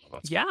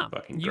 That's Yeah,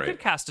 fucking you great. could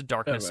cast a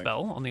darkness Perfect.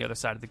 spell on the other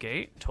side of the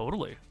gate.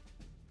 Totally.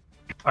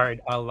 All right,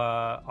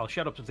 I'll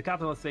shout up to the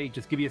captain. I'll say,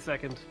 just give me a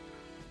second.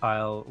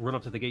 I'll run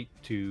up to the gate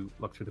to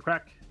look through the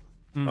crack.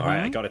 All right,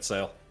 I Mhm. got it,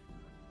 Sale.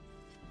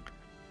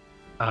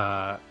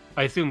 I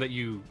assume that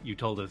you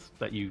told us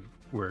that you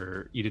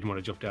didn't want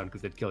to jump down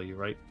because they'd kill you,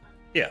 right?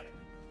 Yeah.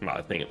 Well,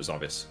 I think it was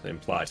obvious,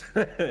 implied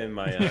in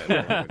my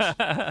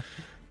language.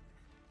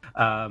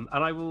 And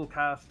I will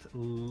cast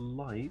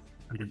light.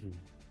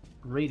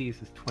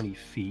 Radius is 20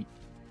 feet.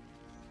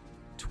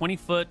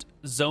 20-foot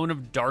zone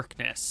of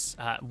darkness.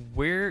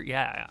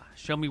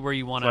 Show me where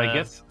you want So to.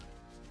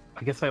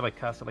 I guess I like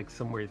cast it like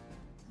somewhere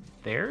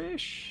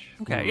there-ish.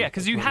 Okay, yeah,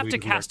 because you have to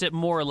cast it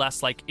more or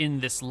less like in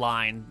this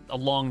line,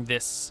 along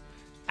this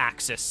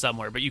axis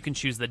somewhere, but you can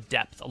choose the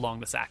depth along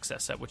this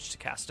axis at which to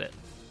cast it.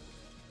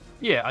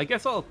 Yeah, I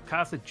guess I'll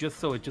cast it just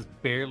so it just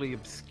barely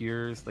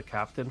obscures the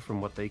captain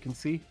from what they can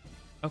see.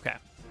 Okay,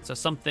 so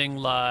something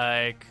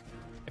like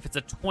if it's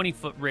a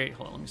 20-foot radius.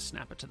 Hold on, let me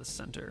snap it to the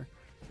center.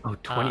 Oh,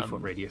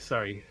 20-foot radius,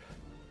 sorry.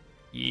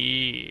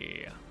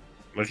 Yeah.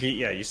 Well,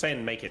 you're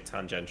saying make it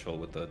tangential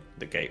with the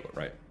gate,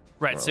 right?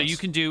 Right, More or so you less.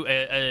 can do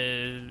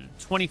a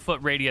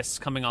 20-foot radius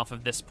coming off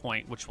of this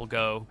point, which will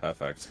go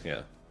Perfect,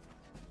 yeah.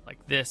 like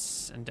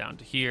this and down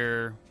to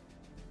here,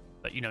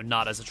 but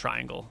not as a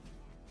triangle.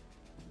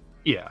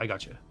 Yeah, I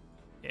got you.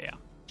 Yeah.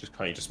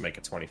 Can't you just make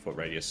a 20-foot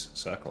radius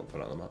circle and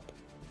put it on the map?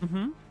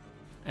 Mm-hmm.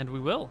 And we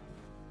will.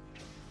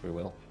 We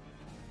will.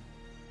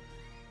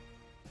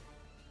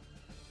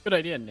 Good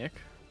idea, Nick.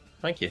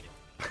 Thank you.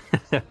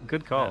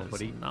 Good call, That is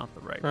buddy. not the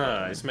right Ah,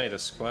 button. he's made a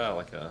square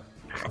like a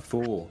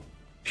fool.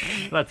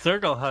 That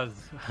circle has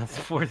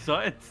 4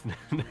 sides.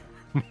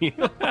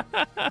 Neil.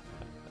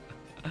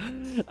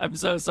 I'm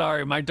so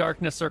sorry. My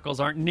darkness circles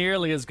aren't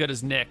nearly as good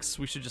as Nick's.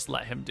 We should just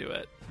let him do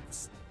it.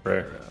 Is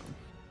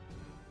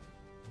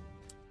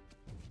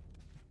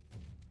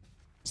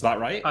that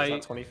right? Is I-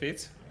 that 20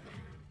 feet?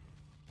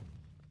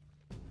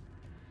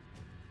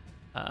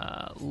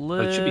 A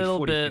it should be little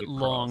 40 bit feet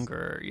across.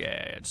 longer.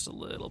 Yeah, just a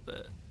little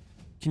bit.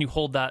 Can you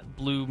hold that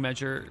blue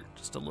measure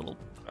just a little?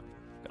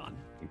 Gone.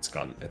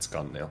 It's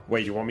gone, Neil.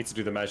 Wait, you want me to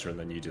do the measure and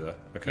then you do it?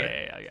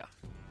 Okay. Yeah.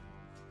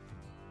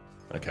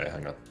 Okay,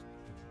 hang on.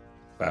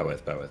 Bear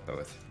with. There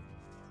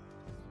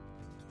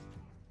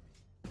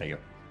you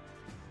go.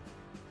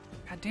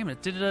 God damn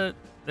it!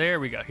 There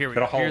we go. Here we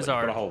Gotta go. hold Here's it.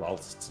 our. Gotta hold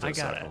Alt to do I a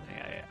got it. circle.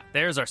 Yeah.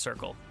 There's our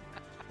circle.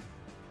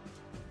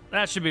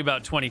 That should be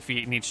about 20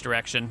 feet in each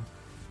direction.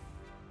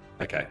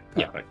 Okay,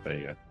 Yeah. perfect. There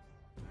you go.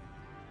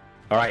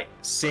 All right,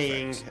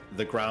 seeing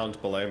the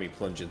ground below me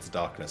plunge into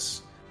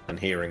darkness and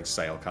hearing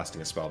Sail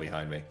casting a spell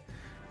behind me,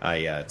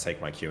 I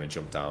take my cue and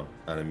jump down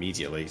and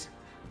immediately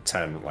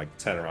turn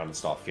around and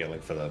start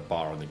feeling for the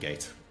bar on the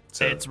gate.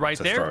 It's right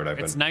to there. Throw it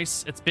open. It's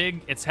nice. It's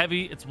big. It's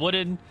heavy. It's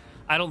wooden.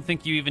 I don't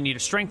think you even need a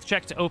strength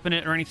check to open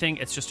it or anything.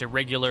 It's just a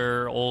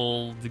regular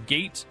old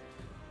gate.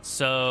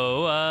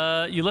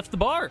 So you lift the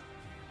bar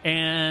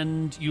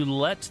and you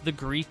let the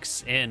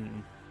Greeks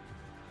in.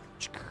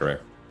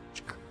 Correct.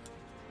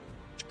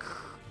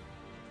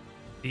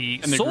 The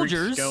And the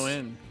soldiers Greeks go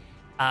in.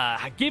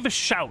 give a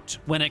shout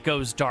when it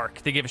goes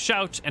dark. They give a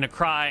shout and a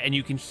cry, and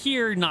you can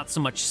hear, not so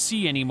much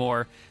see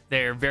anymore,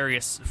 their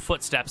various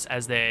footsteps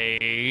as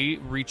they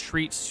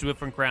retreat to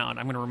different ground.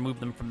 I'm going to remove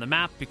them from the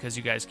map because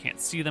you guys can't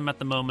see them at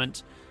the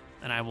moment,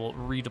 and I will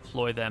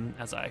redeploy them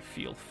as I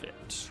feel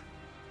fit.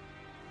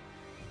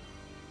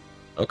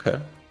 Okay.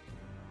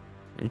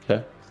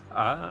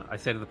 I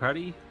say to the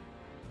party,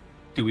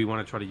 do we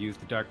want to try to use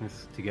the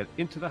darkness to get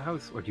into the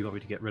house, or do you want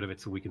me to get rid of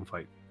it so we can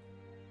fight?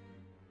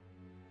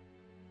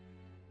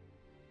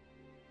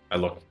 I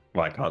look.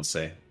 Well, I can't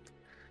see.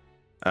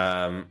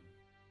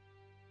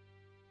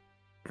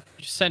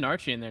 Just send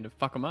Archie in there to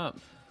fuck him up.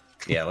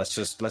 Yeah. Let's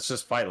just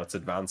fight. Let's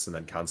advance and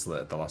then cancel it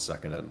at the last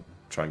second and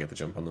try and get the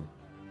jump on them.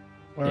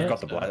 We've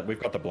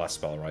got the blast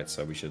spell, right?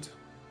 So we should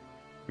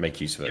make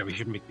use of it. Yeah, we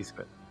should make use of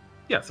it.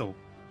 Yeah, so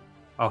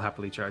I'll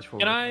happily charge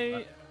forward. Can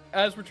I,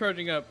 as we're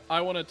charging up,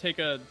 I want to take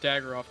a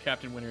dagger off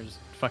Captain Winter's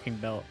fucking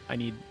belt. I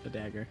need a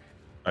dagger.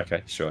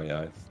 Okay, sure.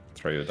 Yeah, I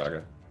throw you a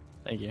dagger.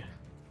 Thank you.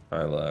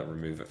 I'll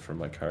remove it from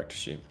my character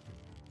sheet.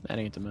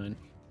 Adding it to mine.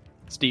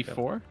 It's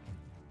D4?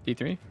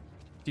 D3?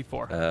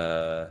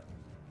 D4.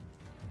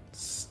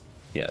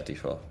 Yeah,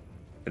 D4.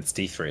 It's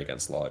D3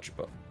 against large,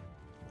 but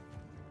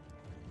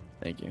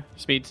Thank you.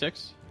 Speed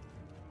 6?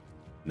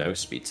 no,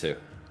 speed 2.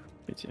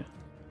 Speed 2.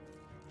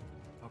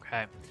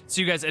 Okay.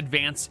 So you guys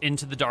advance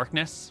into the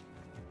darkness.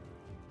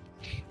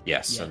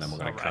 Yes, and then Yes.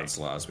 we're going to Alright.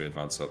 cancel it as we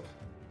advance up.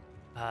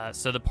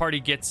 So the party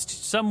gets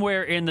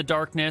somewhere in the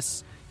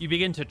darkness. You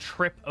begin to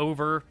trip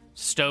over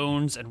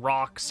stones and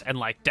rocks and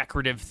like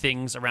decorative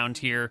things around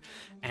here,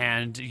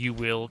 and you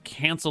will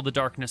cancel the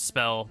darkness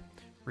spell,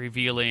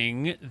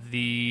 revealing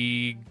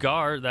the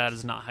guard. That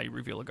is not how you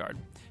reveal a guard.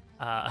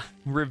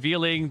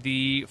 Revealing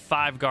the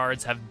 5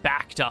 guards have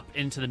backed up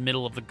into the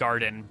middle of the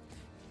garden.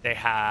 They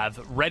have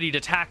readied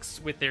attacks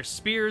with their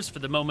spears for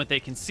the moment they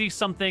can see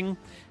something,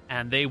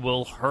 and they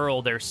will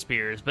hurl their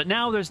spears. But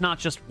now there's not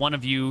just one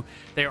of you,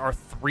 there are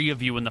 3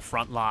 of you in the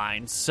front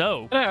line.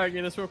 So, Can I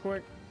argue this real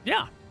quick?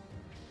 yeah.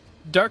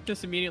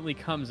 Darkness immediately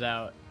comes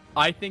out.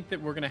 I think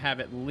that we're going to have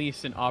at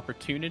least an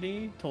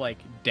opportunity to, like,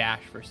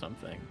 dash for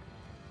something.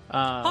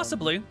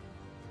 Possibly.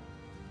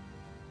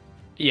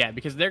 Yeah,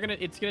 because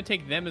it's gonna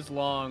take them as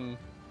long.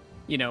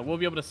 You know, we'll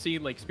be able to see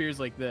like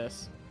spears like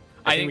this.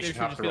 I think we there should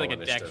should have just to be like a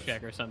roll dex initiative.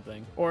 check or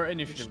something, or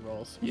initiative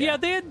rolls. Yeah,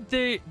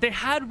 they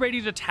had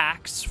readied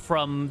attacks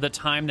from the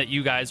time that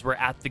you guys were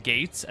at the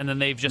gates, and then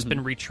they've just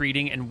been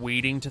retreating and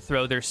waiting to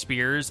throw their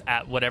spears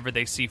at whatever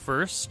they see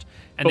first.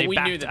 And But they we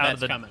backed knew that out that's of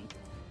the coming.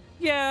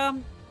 Yeah,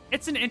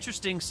 it's an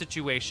interesting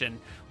situation.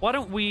 Why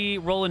don't we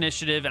roll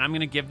initiative, and I'm going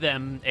to give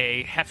them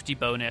a hefty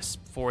bonus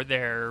for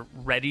their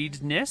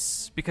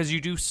readiness, because you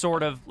do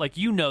sort of, like,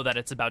 you know that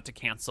it's about to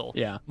cancel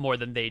Yeah. more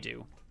than they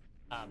do.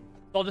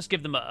 I'll just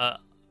give them a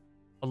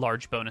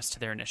large bonus to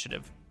their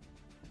initiative.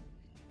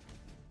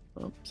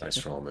 Oh,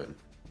 Nice roll, Moon.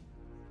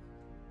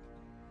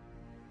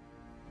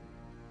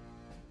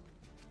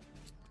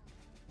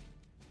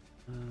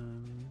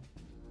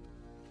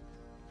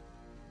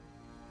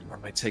 I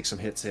might take some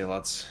hits here,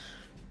 lads.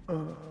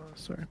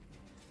 Sorry.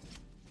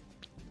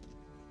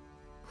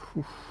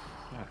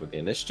 With the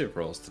initiative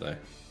rolls today.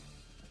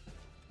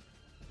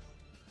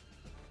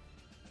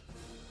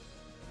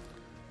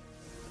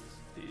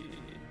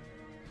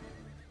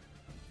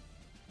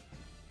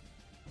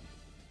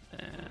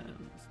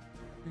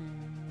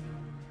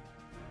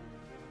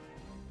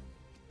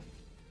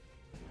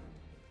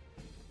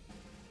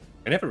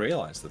 I never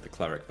realized that the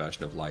cleric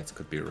version of light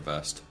could be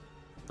reversed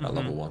at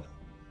level 1.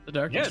 The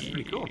darkness. Yeah, it's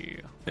pretty cool.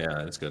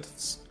 Yeah, it's good.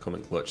 It's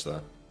coming clutch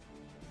there.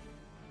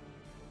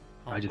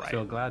 I just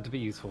feel glad to be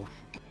useful.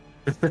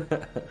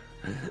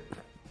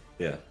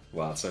 Yeah,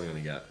 well, it's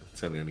only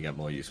going to get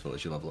more useful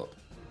as you level up.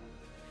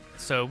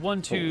 So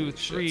 1, 2, Holy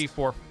 3, shit.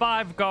 4,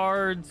 5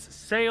 guards.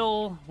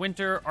 Sail,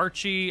 Winter,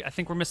 Archie. I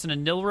think we're missing a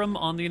Nilrim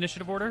on the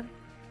initiative order.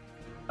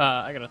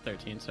 I got a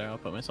 13, so I'll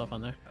put myself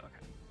on there.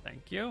 Okay,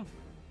 thank you.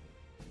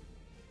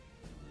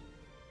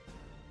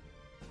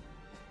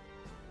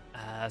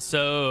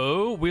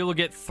 So we will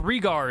get 3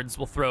 guards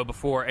we'll throw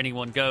before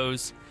anyone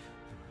goes.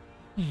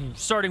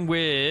 Starting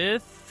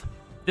with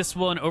this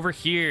one over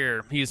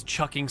here. He is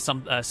chucking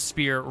some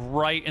spear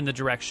right in the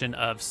direction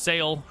of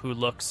Sail, who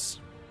looks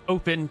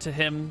open to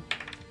him.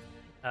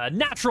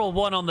 Natural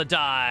 1 on the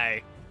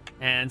die.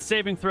 And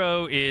saving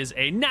throw is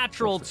a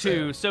natural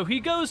 2. So he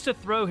goes to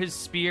throw his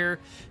spear,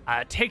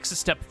 takes a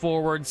step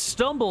forward,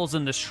 stumbles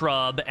in the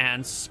shrub,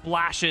 and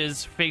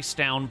splashes face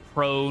down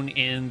prone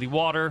in the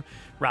water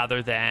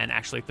rather than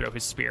actually throw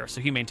his spear. So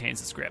he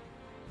maintains his grip.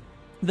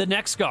 The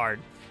next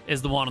guard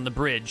is the one on the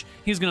bridge.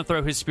 He's going to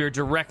throw his spear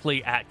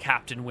directly at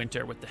Captain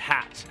Winter with the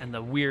hat and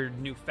the weird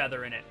new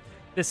feather in it.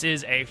 This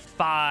is a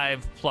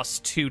 5 plus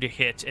 2 to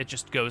hit. It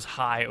just goes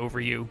high over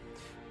you.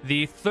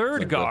 The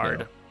third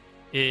guard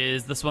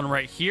is this one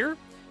right here.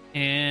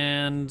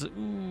 And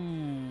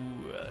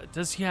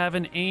does he have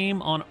an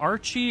aim on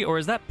Archie, or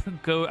is that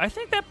Pagoda? I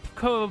think that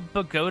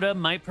Pagoda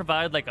might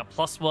provide like a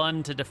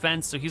 +1 to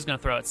defense, so he's going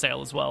to throw at Sail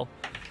as well.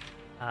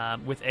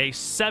 With a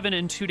 7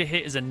 and 2 to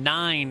hit is a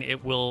 9.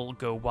 It will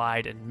go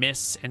wide and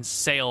miss. And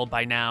Sail,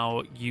 by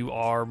now you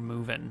are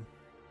moving.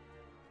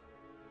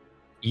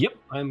 Yep,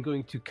 I'm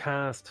going to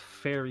cast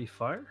Fairy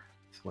Fire.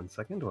 Just 1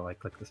 second while I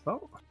click the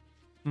spell.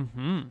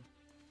 Mm-hmm.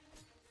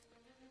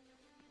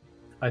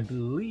 I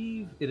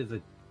believe it is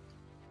a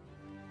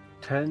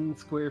 10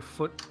 square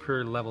foot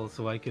per level,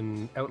 so I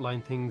can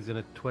outline things in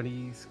a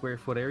 20 square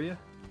foot area.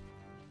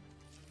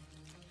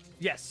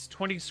 Yes,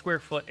 20 square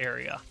foot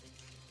area.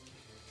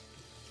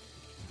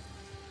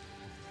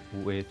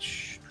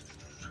 Which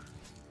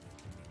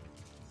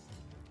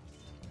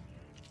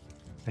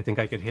I think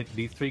I could hit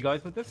these 3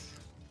 guys with this.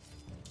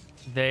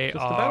 They Just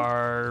about?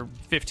 are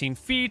 15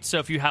 feet, so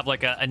if you have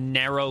like a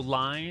narrow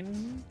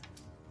line...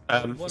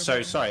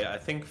 So, sorry, I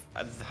think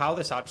how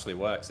this actually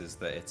works is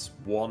that it's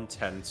 1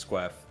 10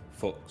 square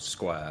foot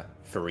square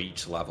for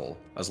each level,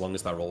 as long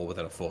as they're all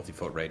within a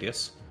 40-foot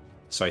radius.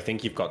 So I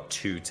think you've got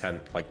two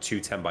 10 by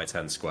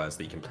 10 squares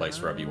that you can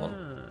place wherever you want.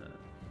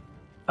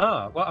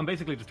 Well, I'm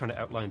basically just trying to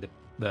outline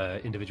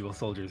the individual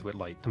soldiers with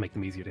light to make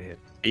them easier to hit.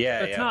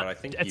 Yeah, It's not, but I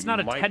think it's you not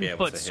a might be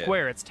able 10-foot to hit.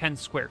 square. It's 10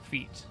 square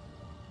feet.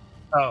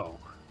 Oh.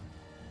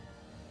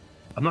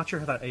 I'm not sure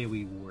how that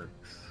AoE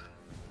works.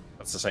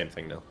 That's the same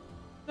thing, Neil.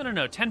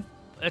 No. 10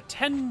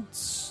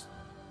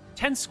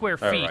 square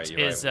feet right, you're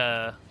is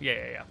right.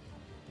 yeah.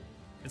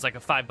 It's like a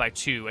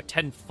 5x2. A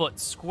 10-foot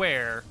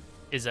square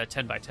is a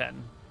 10x10.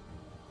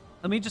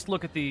 Let me just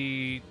look at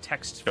the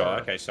text. Oh,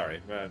 okay, sorry.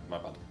 My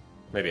bad.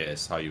 Maybe it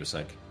is how you were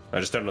saying. I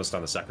just don't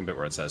understand the second bit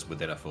where it says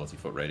within a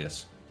 40-foot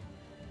radius.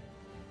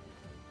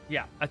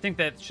 Yeah, I think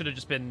that should have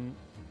just been.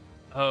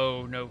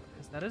 Oh no,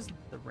 because that is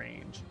the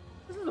range.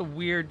 This is a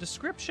weird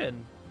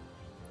description.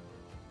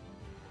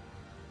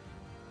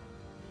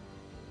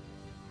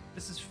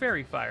 This is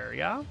fairy fire,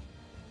 yeah?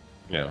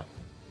 Yeah.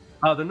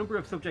 The number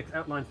of subjects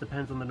outlines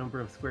depends on the number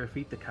of square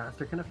feet the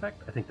caster can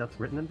affect. I think that's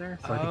written in there.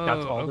 So I think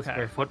that's all the okay.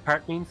 square foot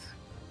part means.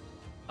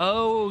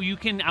 Oh, you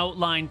can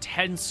outline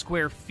 10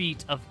 square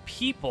feet of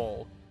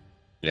people.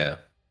 Yeah.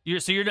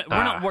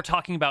 We're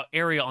talking about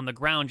area on the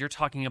ground. You're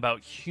talking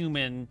about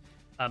human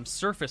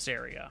surface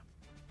area.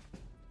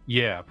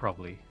 Yeah,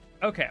 probably.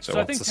 Okay, so I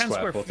what's think the 10 square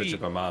square footage feet.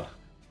 of a man?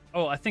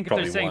 Oh, I think if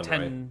Probably they're saying one,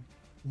 10. right?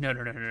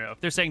 No. If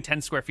they're saying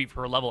 10 square feet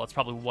per level, it's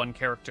probably one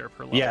character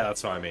per level. Yeah,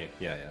 that's what I mean.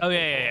 Yeah. Oh,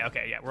 yeah.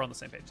 Okay, yeah, we're on the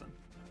same page then.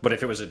 But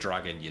if it was a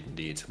dragon, you'd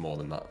need more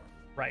than that.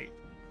 Right.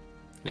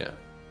 Yeah.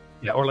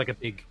 Yeah, or like a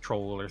big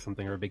troll or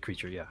something, or a big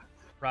creature, yeah.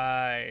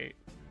 Right.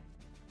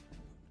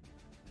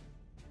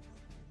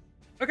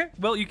 Okay,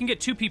 well, you can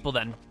get 2 people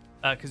then,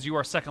 because you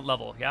are second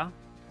level, yeah?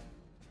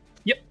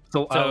 Yep.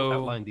 So I'll So-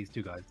 outline these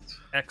two guys.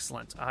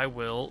 Excellent. I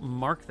will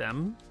mark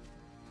them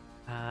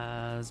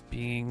as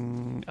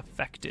being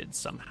affected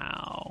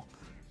somehow.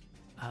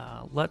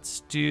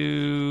 Let's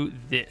do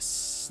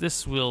this.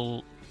 This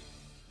will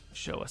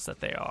show us that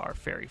they are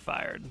fairy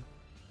fired.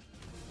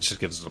 It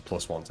just gives us a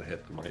 +1 to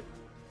hit them, right?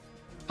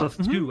 Plus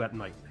 2 at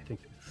night, I think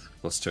it is.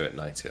 +2 at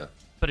night, yeah.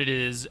 But it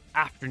is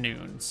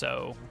afternoon,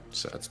 so.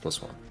 So it's +1.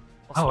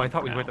 plus Oh, one I thought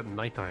for we now. went at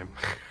nighttime.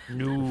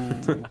 No.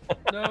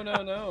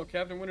 No.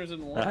 Captain Winters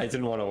didn't want I it.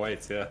 didn't want to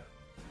wait, yeah.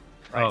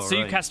 Right, Oh, so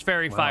you right. cast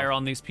fairy Wow. fire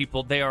on these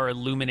people. They are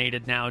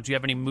illuminated now. Do you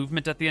have any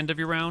movement at the end of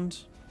your round?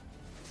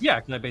 Yeah,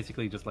 can I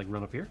basically just like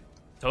run up here?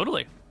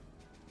 Totally.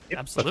 Yep,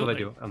 Absolutely.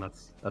 That's what I do, and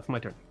that's my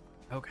turn.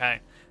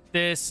 Okay.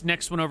 This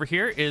next one over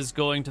here is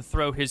going to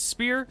throw his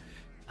spear.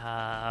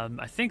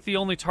 I think the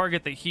only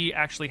target that he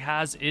actually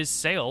has is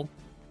Sail,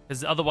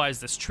 because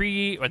otherwise this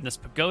tree and this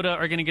pagoda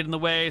are going to get in the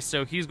way.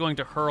 So he's going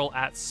to hurl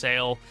at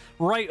Sail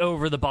right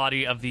over the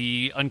body of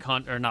the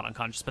not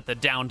unconscious, but the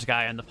downed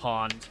guy in the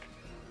pond.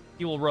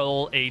 He will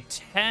roll a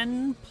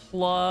 10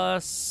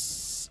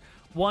 plus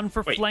 1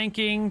 for Wait.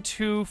 flanking,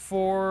 2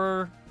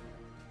 for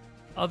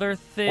other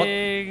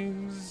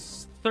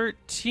things.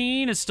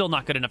 13 is still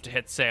not good enough to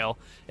hit Sail.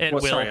 It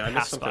will Sorry, I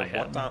missed pass by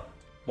something. him.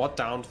 What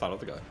downed that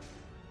other guy?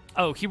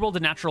 Oh, he rolled a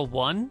natural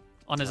 1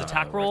 on his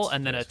attack right, roll, so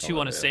and then a that's 2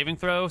 on his yeah. saving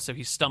throw, so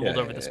he stumbled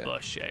Yeah, over yeah, this yeah.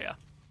 bush. Yeah.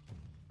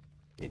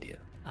 Idiot.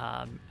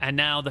 And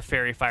now the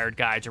fairy fired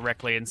guy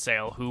directly in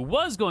Sail, who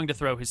was going to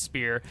throw his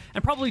spear,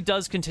 and probably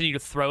does continue to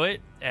throw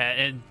it,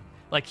 and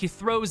like he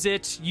throws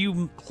it,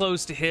 you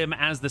close to him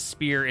as the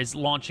spear is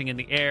launching in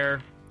the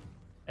air.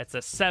 It's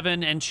a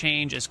 7 and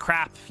change is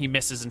crap. He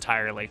misses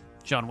entirely.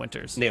 John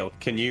Winters. Neil,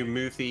 can you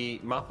move the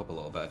map up a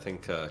little bit? I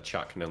think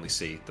chat can only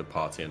see the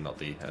party and not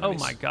the enemies. Oh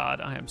my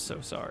god, I am so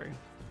sorry.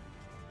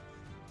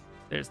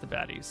 There's the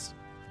baddies.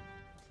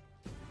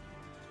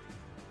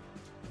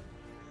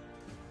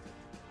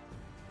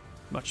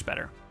 Much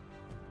better.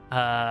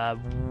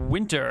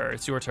 Winter,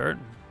 it's your turn.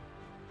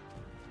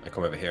 I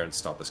come over here and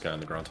stop this guy on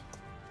the ground.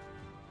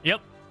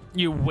 Yep.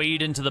 You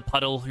wade into the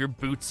puddle, your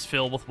boots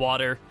fill with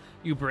water.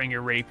 You bring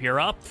your rapier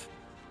up,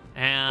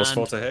 and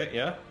 +4 to hit,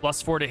 yeah?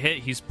 +4 to hit.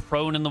 He's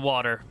prone in the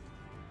water.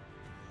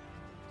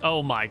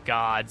 Oh my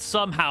god.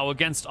 Somehow,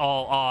 against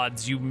all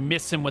odds, you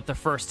miss him with the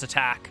first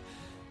attack.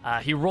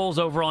 He rolls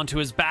over onto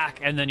his back,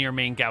 and then your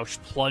main gouge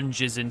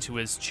plunges into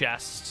his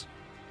chest.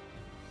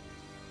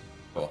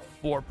 Cool.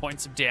 4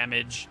 points of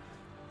damage.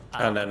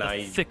 And then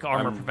the thick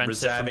armor I'm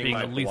prevents it from reserving being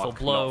my a lethal block,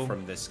 blow. not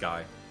from this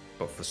guy,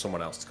 but for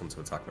someone else to come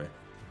to attack me.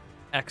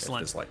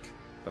 Excellent. If there's like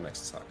the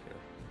next attack. Yeah.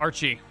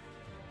 Archie.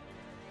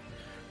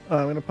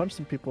 I'm gonna punch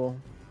some people.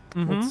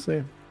 Let's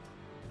see.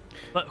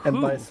 But who?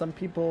 And by some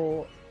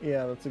people,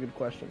 yeah, that's a good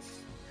question.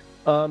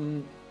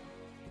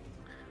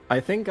 I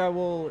think I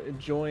will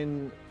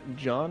join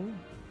John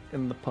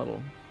in the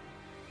puddle.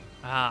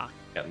 Ah,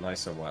 Get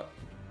nice and wet.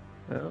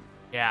 Yeah.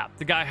 yeah.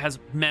 The guy has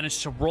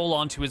managed to roll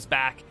onto his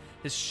back,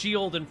 his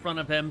shield in front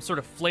of him, sort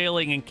of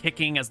flailing and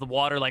kicking as the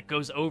water like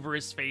goes over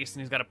his face,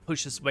 and he's got to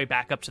push his way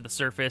back up to the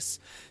surface.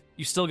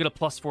 You still get a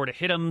 +4 to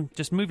hit him.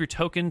 Just move your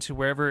token to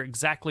wherever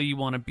exactly you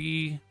want to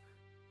be,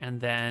 and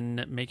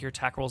then make your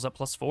attack rolls at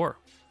 +4.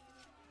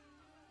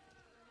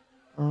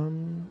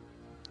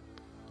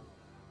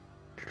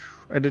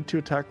 I did 2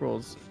 attack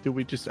rolls. Do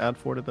we just add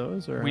 4 to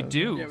those, or We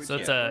do. Yeah, we So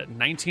it's can. a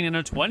 19 and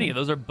a 20.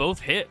 Those are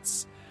both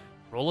hits.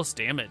 Roll us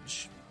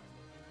damage.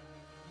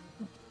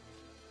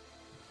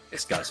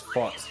 This guy's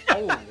fucked.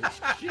 Holy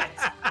shit.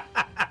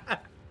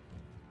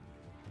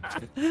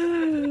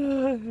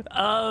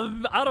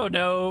 I don't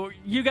know.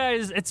 You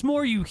guys, it's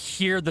more you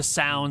hear the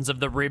sounds of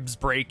the ribs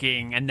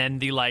breaking and then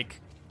the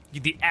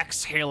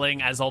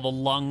exhaling as all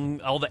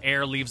the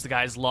air leaves the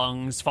guy's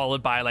lungs,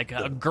 followed by like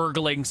a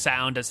gurgling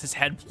sound as his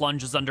head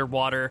plunges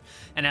underwater,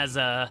 and as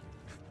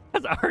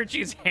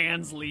Archie's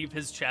hands leave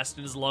his chest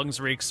and his lungs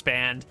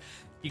re-expand,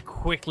 he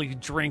quickly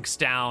drinks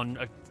down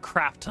a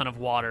crap ton of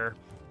water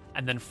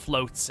and then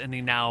floats in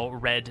the now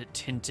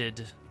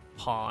red-tinted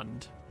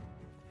pond.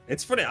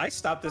 It's funny, I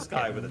stabbed this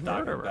guy with a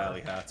dagger and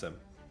barely hurt him.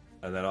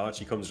 And then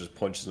Archie comes and just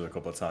punches him a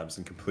couple of times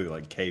and completely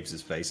like caves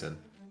his face in.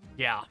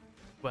 Yeah.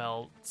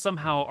 Well,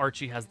 somehow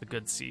Archie has the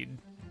good seed.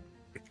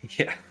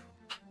 Yeah.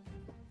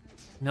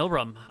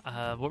 Nilrum,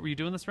 what were you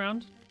doing this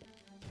round?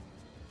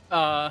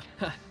 I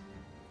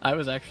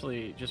was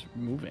actually just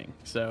moving,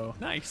 so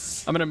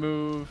Nice. I'm gonna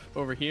move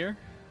over here.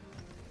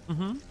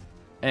 Mm-hmm.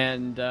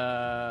 And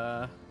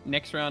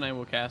next round I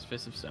will cast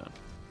Fist of Stone.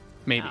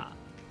 Maybe. Yeah.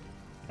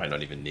 Might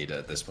not even need it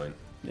at this point.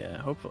 Yeah,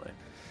 hopefully.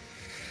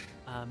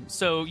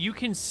 So you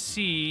can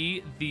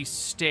see the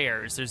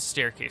stairs. There's a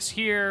staircase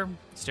here,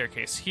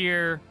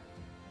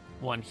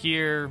 one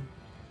here,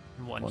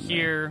 and one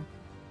here,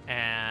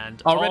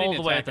 and Already all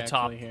the way at attack, the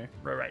top. actually, here.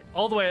 Right.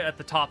 All the way at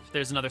the top,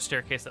 there's another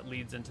staircase that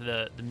leads into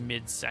the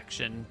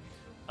mid-section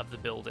of the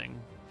building.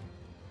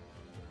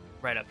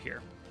 Right up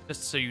here.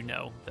 Just so you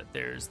know that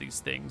there's these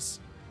things.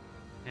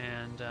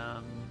 And,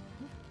 yeah,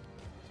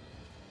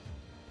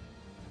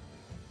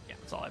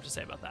 that's all I have to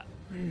say about that.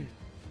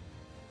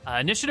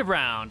 Initiative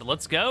round.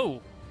 Let's go.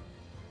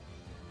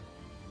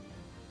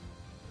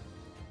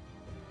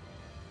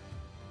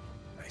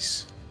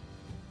 Nice.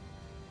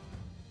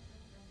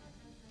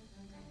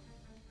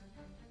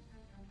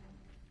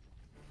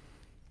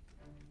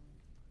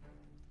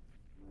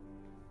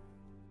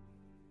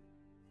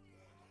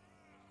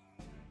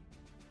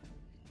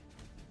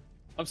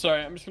 I'm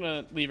sorry, I'm just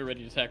gonna leave it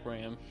ready to attack where I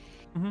am.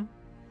 Mm-hmm.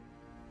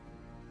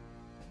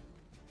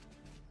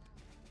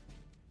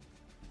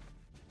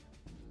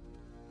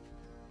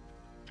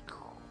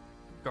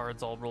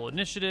 Guards all roll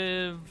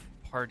initiative.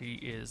 Party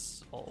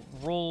is all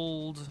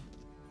rolled.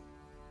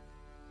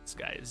 This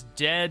guy is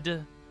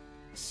dead.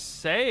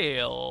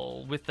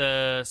 Sail with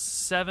a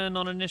 7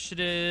 on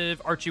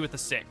initiative. Archie with a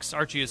 6.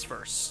 Archie is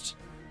first.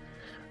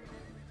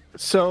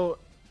 So,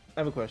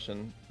 I have a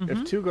question.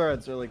 If two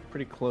guards are like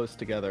pretty close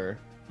together,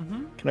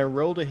 can I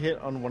roll to hit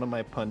on one of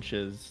my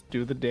punches,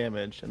 do the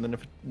damage, and then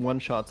if one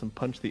shots and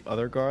punch the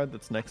other guard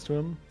that's next to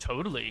him?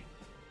 Totally.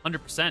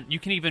 100%. You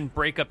can even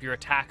break up your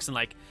attacks and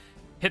like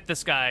hit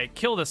this guy,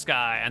 kill this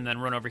guy, and then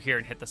run over here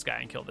and hit this guy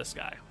and kill this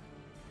guy.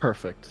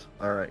 Perfect.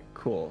 All right,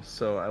 cool.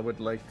 So I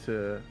would like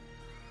to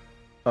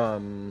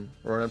run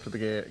up to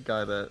the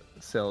guy that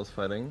Sail is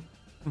fighting.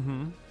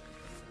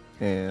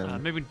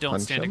 And maybe don't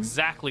punch stand him.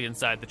 exactly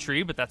inside the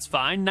tree, but that's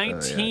fine.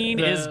 19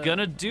 is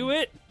gonna do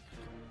it.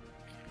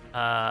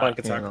 Flank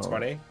attack you know.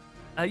 20.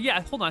 Yeah,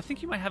 hold on. I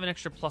think you might have an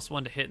extra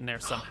 +1 to hit in there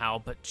somehow,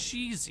 but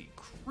cheesy,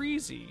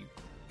 crazy.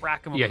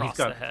 Crack him Yeah, across he's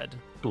got the head.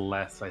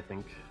 Bless, I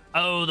think.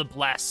 Oh, the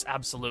bless.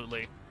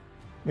 Absolutely.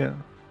 Yeah.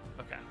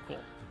 Okay, cool.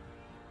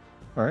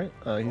 All right.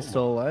 He's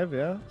still alive,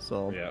 yeah?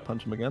 So I'll Yeah.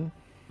 punch him again.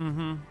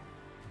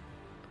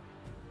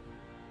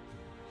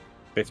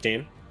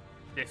 15.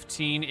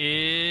 15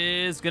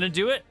 is gonna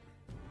do it.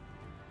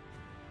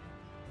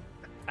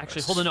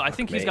 Actually, hold on. No, I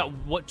think he's got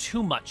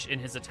too much in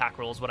his attack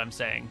roll is what I'm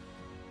saying.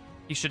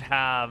 He should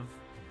have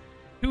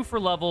 2 for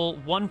level,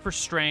 1 for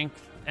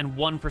strength, and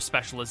 1 for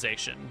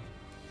specialization.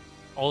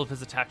 All of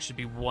his attacks should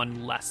be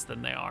 1 less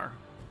than they are.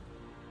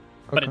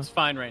 But it's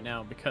fine right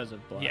now because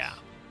of Bless. Yeah.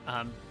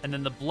 And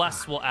then the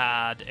bless will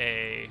add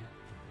a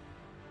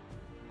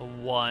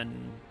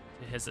 1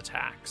 to his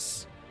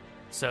attacks.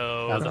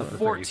 So That's the not the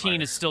 14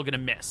 fairy is still going to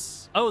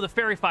miss. Oh, the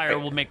fairy fire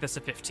will make this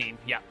a 15.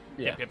 Yeah.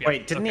 Yeah. Yep.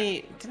 Wait, didn't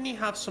Okay. he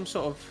have some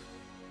sort of...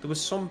 There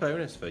was some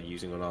bonus for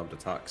using unarmed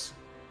attacks.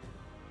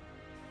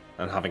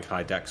 And having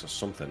high dex or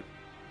something.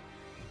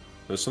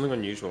 There was something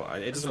unusual.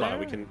 It doesn't matter,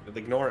 we can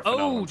ignore it for now.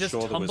 Oh, I'm does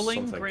sure there was tumbling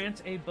something.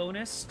 grant a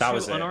bonus That to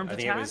was it. unarmed I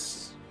think attacks? it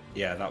was...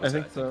 Yeah, that I was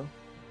think it. so.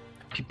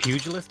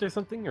 Pugilist or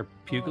something? Or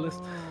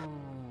pugilist?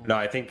 No,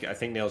 I think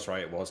Neil's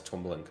right, it was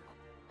tumbling.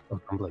 Oh,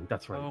 tumbling.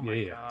 That's right. Oh my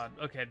yeah. god.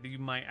 Okay, you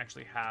might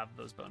actually have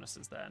those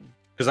bonuses then.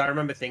 Because I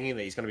remember thinking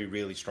that he's going to be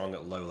really strong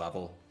at low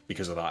level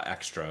because of that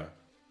extra.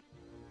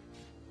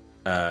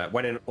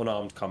 When in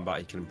unarmed combat,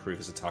 he can improve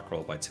his attack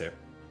roll by 2.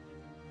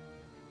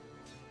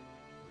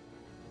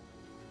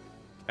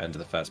 End of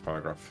the first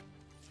paragraph.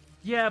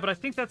 Yeah, but I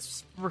think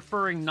that's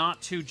referring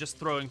not to just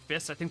throwing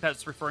fists. I think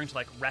that's referring to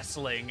like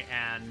wrestling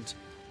and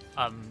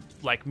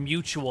like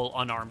mutual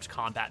unarmed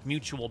combat,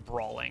 mutual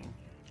brawling,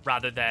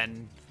 rather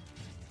than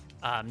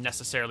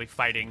necessarily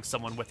fighting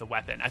someone with a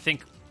weapon. I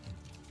think,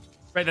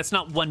 right, that's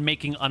not when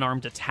making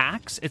unarmed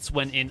attacks, it's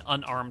when in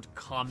unarmed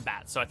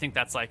combat. So I think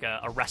that's like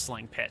a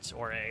wrestling pit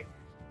or a...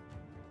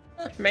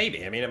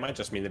 Maybe. I mean, it might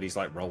just mean that he's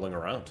like rolling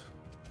around.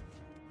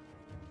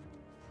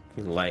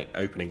 Like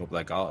opening up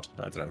their guard.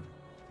 I don't know.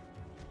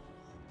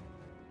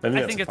 I think I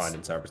that's think a it's fine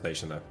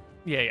interpretation, though.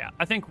 yeah.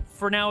 I think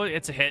for now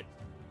it's a hit.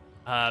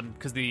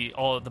 Because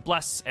all of the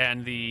bless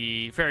and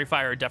the fairy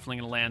fire are definitely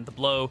going to land the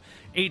blow.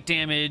 8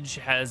 damage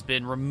has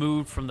been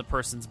removed from the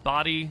person's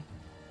body.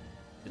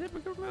 Did it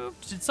get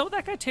removed? Did some of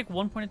that guy take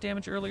 1 point of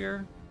damage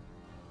earlier?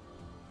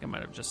 I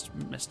might have just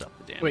messed up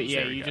the damage. Wait, yeah,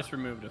 There we you go. just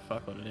removed a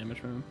fuckload of damage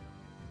from him.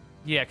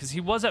 Yeah, because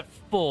he was at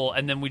full,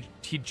 and then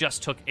he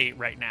just took 8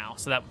 right now,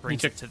 so that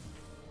brings it to.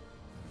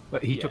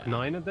 But he Yeah. took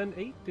 9 and then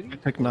 8, did he? I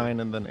took 9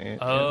 and then 8.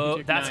 Oh,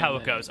 took that's 9 how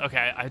and it then goes.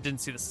 Okay, I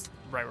didn't see this.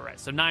 Right.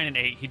 So 9 and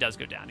 8, he does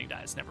go down. He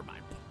dies. Never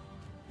mind.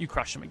 You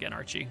crush him again,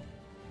 Archie.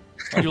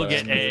 You'll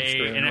get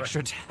an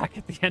extra attack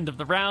at the end of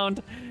the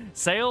round.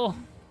 Sail.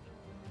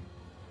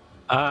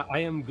 I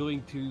am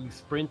going to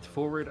sprint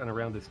forward and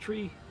around this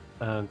tree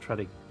and try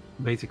to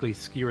basically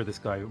skewer this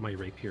guy with my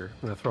rapier.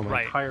 I'm going to throw my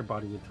Right. entire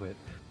body into it.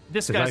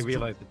 This Because I guy's.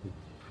 realize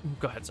that.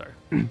 Go ahead, sorry.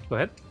 Go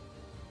ahead.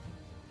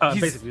 He's-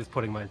 Basically, just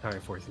putting my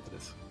entire force into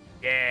this.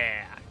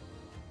 Yeah.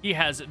 He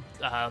has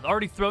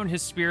already thrown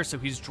his spear, so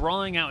he's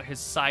drawing out his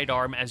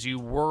sidearm as you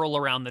whirl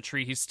around the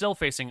tree. He's still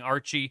facing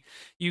Archie.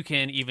 You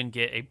can even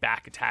get a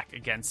back attack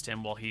against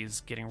him while he's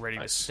getting ready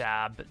to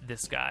stab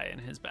this guy in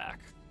his back.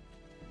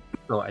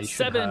 So I should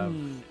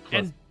 7 have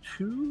and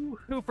 2.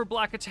 2 for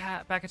back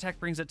attack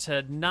brings it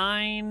to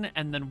 9,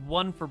 and then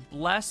 1 for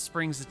bless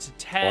brings it to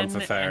 10. 1 for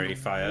fairy and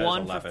fire,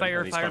 1 11, for fire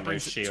and he's fire got no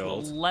brings it to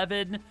shield.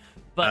 11.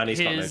 But And he's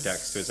got no his-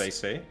 dex to his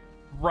AC.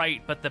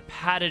 Right, but the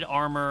padded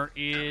armor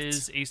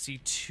is AC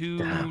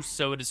 2,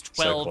 so it is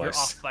 12. You're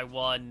close. off by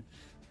 1.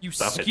 You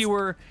Stop it.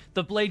 skewer.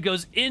 The blade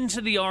goes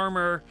into the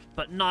armor,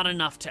 but not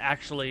enough to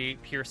actually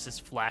pierce his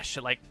flesh.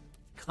 It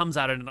comes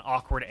out at an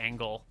awkward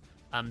angle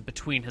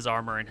between his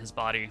armor and his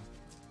body.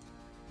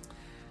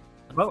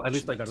 Well, at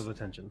least I got his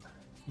attention.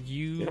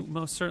 You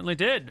most certainly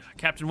did,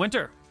 Captain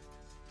Winter.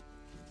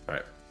 All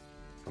right,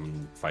 come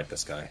and fight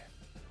this guy.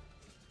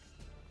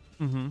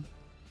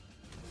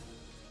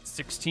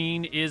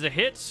 16 is a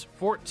hit.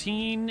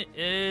 14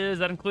 is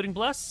that including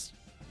bless?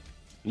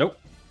 Nope.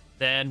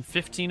 Then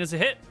 15 is a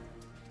hit.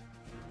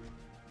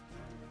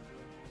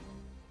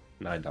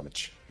 9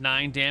 damage.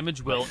 9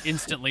 damage will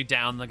instantly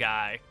down the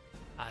guy.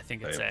 I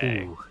think it's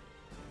Ooh.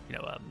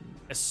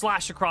 a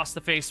slash across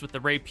the face with the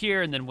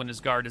rapier, and then when his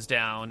guard is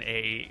down,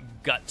 a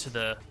gut to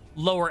the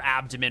lower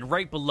abdomen,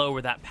 right below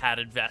where that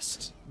padded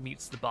vest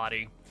meets the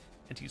body,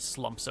 and he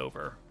slumps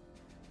over.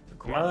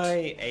 Am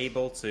I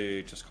able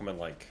to just come and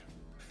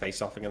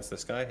face off against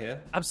this guy here?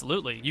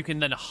 Absolutely. You can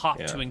then hop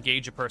Yeah. to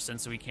engage a person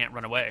so he can't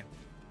run away.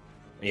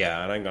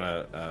 Yeah, and I'm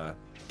gonna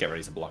get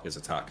ready to block his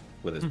attack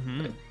with his,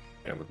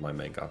 with my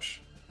main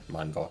gosh,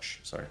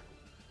 sorry.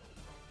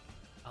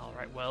 All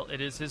right, well, it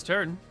is his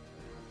turn.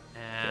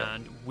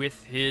 And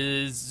with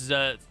his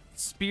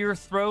spear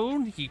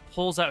thrown, he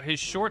pulls out his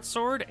short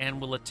sword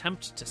and will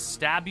attempt to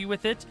stab you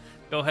with it.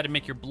 Go ahead and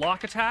make your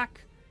block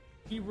attack.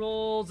 He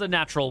rolls a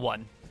natural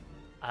 1.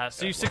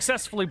 So you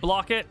successfully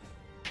block it.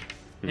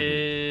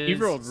 His You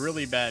rolled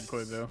really bad,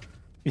 Koibu.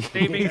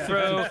 saving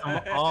throw.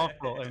 Some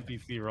awful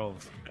NPC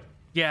rolls.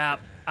 Yeah,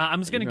 I'm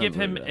just going to You give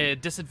rolled him really a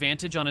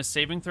disadvantage on his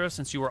saving throw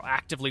since you were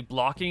actively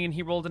blocking and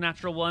he rolled a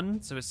natural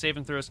 1. So his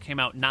saving throws came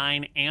out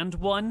 9 and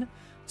 1.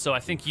 So I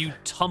think you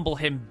tumble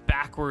him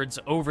backwards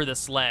over the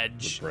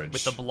sledge The bridge,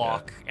 with the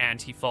block,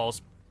 and he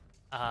falls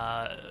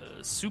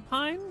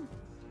supine?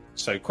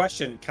 So,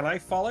 question: can I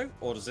follow,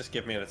 or does this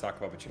give me an attack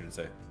of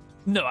opportunity?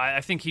 No, I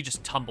think he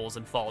just tumbles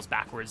and falls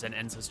backwards and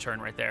ends his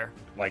turn right there.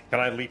 Can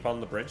I leap on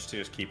the bridge to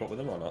just keep up with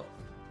him or not?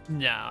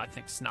 No, I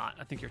think it's not.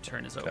 I think your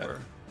turn is over.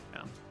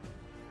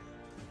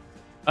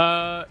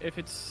 Yeah. If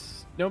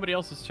it's nobody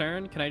else's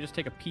turn, can I just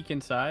take a peek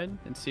inside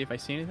and see if I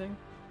see anything?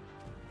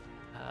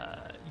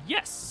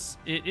 Yes,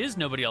 it is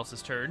nobody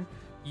else's turn.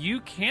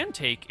 You can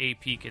take a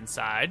peek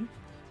inside,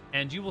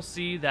 and you will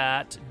see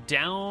that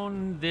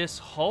down this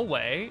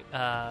hallway.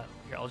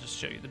 Here, I'll just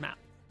show you the map.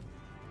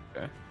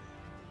 Okay.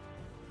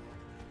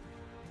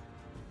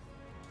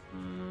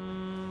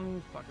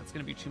 Fuck, that's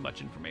going to be too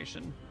much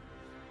information.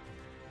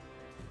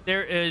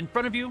 There, in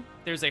front of you,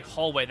 there's a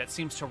hallway that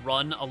seems to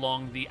run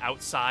along the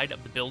outside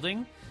of the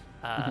building.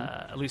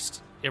 At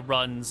least it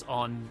runs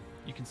on.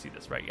 You can see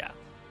this, right? Yeah,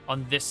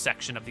 on this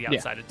section of the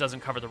outside. It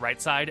doesn't cover the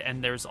right side,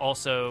 and there's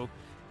also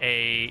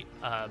a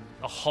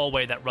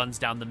hallway that runs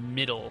down the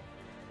middle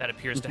that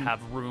appears to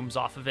have rooms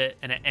off of it,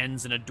 and it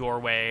ends in a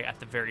doorway at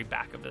the very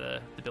back of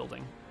the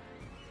building.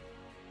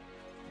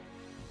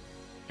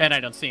 And I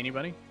don't see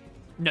anybody.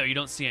 No, you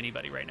don't see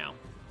anybody right now.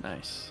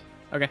 Nice.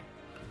 Okay.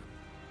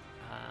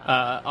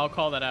 I'll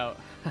call that out.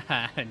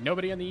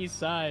 Nobody on the east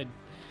side.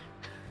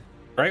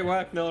 Great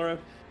work, Nilram.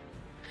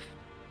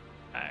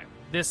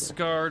 This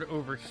guard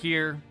over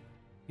here,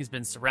 he's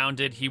been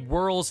surrounded. He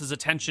whirls his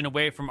attention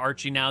away from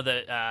Archie now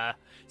that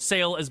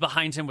Sail is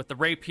behind him with the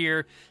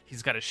rapier.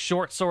 He's got his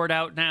short sword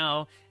out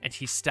now, and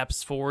he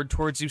steps forward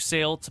towards you,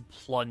 Sail, to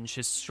plunge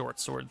his short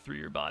sword through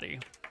your body.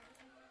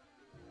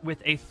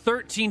 With a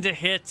 13 to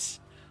hit,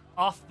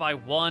 off by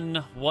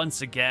 1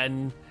 once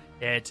again,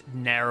 it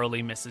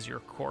narrowly misses your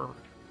core.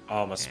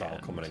 Armor spell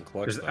coming in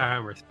clutch. His though.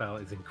 armor spell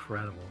is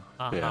incredible.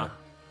 Uh-huh. Yeah.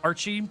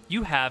 Archie,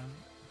 you have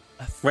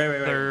a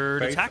Wait.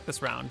 third attack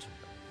this round.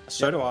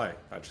 So do I,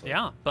 actually.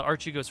 Yeah, but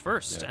Archie goes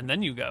first, and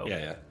then you go.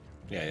 Yeah.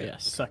 Yeah,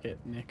 suck it,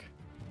 Nick.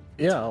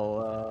 Yeah,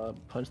 I'll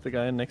punch the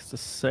guy next to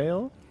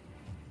Sail.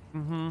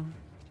 Mm-hmm.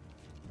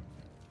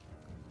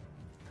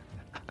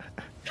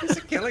 It's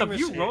a killing Have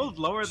you machine. rolled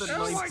lower than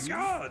Oh my 19?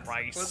 god!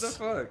 Christ. What the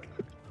fuck?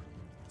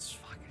 It's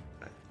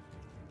fucking...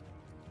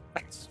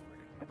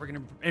 We're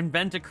gonna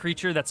invent a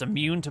creature that's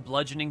immune to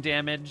bludgeoning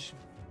damage.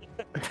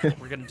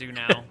 We're gonna do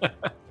now.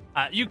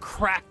 You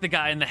crack the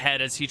guy in the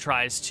head as he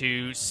tries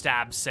to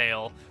stab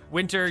Sail.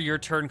 Winter, your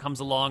turn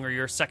comes along, or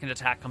your second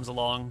attack comes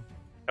along.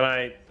 Can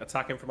I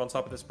attack him from on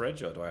top of this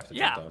bridge, or do I have to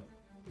jump down?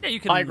 Yeah, you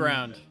can High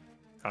ground.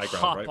 High ground,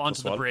 hop right?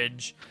 onto the +1.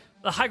 bridge.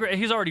 The high ground,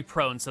 he's already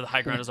prone, so the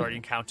high ground is already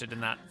counted in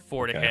that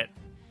 4 to Okay. hit.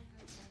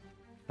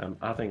 I'm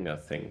adding a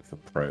thing for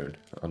prone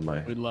on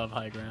my We love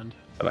high ground.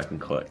 that I can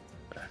click.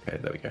 Okay,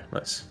 there we go.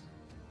 Nice.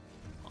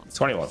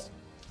 21.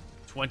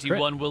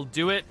 21 will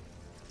do it.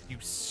 You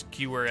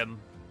skewer him.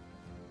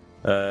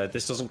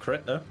 This doesn't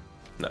crit, no?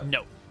 No.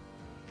 No.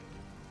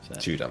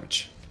 2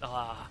 damage.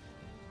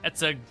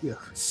 It's a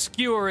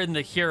skewer in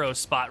the hero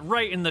spot,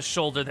 right in the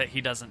shoulder that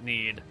he doesn't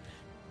need.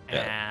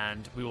 Yeah.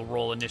 And we will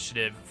roll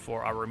initiative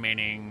for our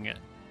remaining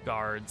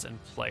guards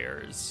and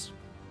players.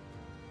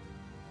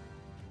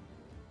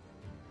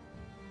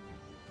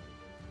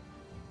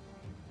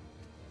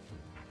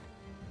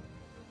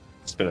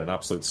 It's been an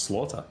absolute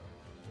slaughter.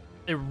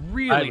 It I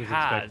really was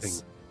has.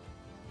 expecting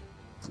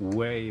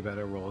way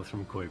better rolls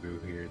from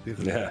Koibu here. This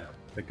is Yeah.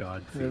 the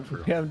god We feat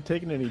for haven't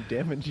taken any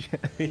damage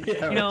yet.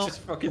 Yeah, You know-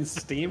 just fucking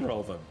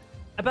steamroll them.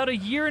 About a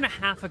year and a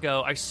half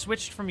ago, I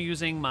switched from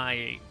using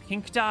my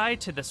pink die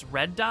to this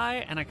red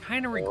die, and I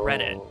kind of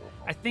regret it.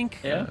 I think.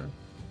 Yeah.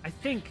 I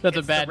think That's a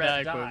it's the bad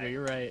red die, Kogu.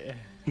 You're right.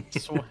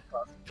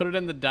 Put it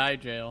in the die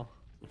jail.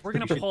 We're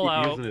gonna You should pull keep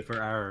out. using it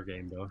for our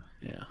game though.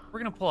 Yeah. We're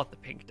gonna pull out the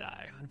pink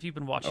die. If you've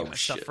been watching Oh, my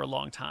stuff shit. for a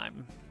long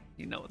time,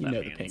 you know what You that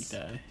know means. the pink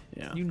die.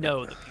 Yeah. You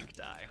know the pink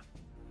die.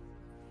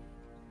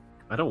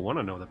 I don't want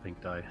to know the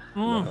pink die.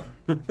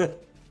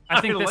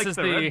 I think this like is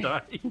the red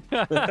die.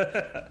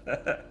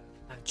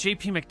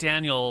 JP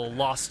McDaniel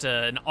lost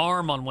an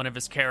arm on one of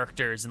his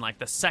characters in like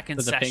the second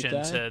To the pink session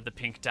die? to the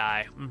pink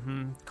die.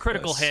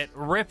 Critical Yes. hit,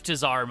 ripped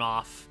his arm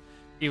off.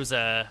 He was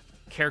a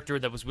character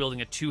that was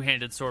wielding a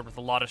two-handed sword with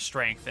a lot of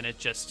strength, and it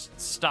just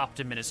stopped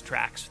him in his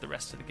tracks for the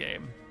rest of the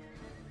game.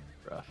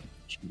 Rough.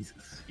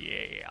 Jesus.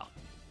 Yeah.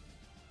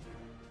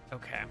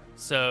 Okay,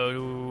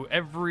 so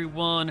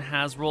everyone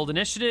has rolled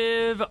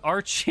initiative.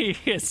 Archie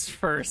is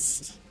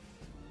first.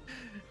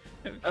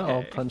 Okay.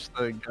 I'll punch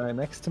the guy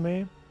next to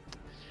me.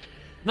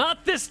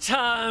 Not this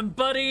time,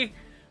 buddy.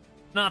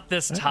 Not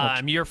this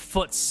time. Your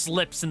foot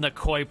slips in the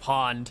koi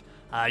pond.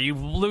 You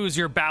lose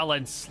your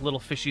balance. Little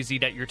fishies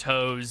eat at your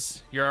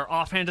toes. Your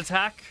offhand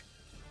attack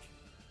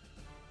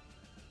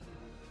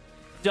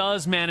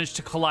does manage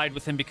to collide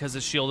with him because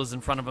his shield is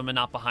in front of him and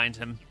not behind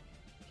him.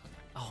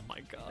 Oh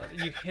my god.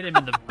 You hit him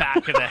in the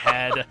back of the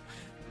head.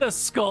 The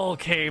skull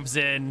caves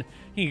in.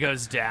 He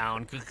goes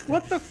down.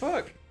 What the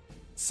fuck?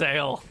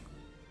 Sail.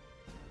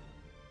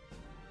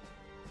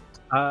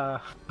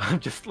 I'm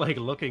just like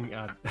looking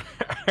at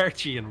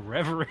Archie in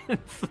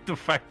reverence at the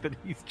fact that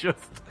he's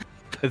just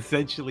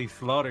essentially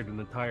slaughtered an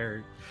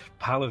entire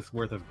palace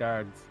worth of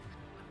guards.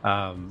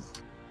 And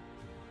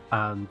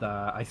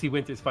I see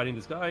Winter's fighting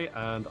this guy,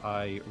 and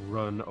I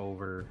run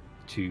over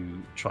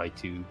to try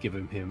to give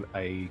him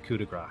a coup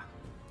de grace,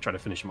 try to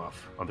finish him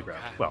off on the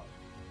ground. Okay. Well,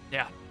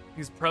 Yeah,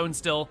 he's prone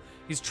still.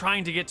 He's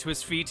trying to get to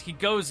his feet. He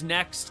goes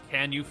next.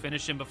 Can you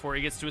finish him before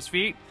he gets to his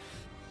feet?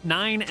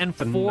 9 and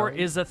 4 9.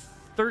 is a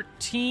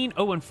 13.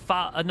 Oh, and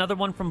another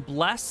one from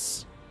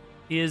Bless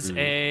is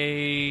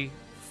a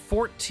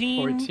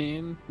 14.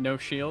 14. No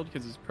shield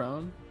because he's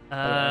prone.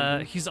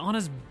 He's on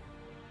his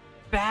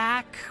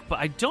back, but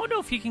I don't know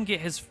if he can get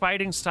his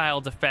fighting style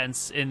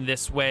defense in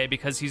this way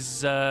because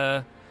he's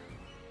yeah.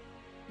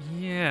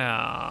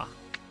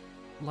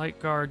 Light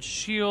guard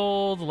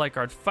shield, light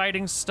guard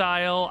fighting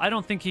style. I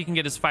don't think he can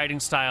get his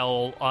fighting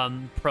style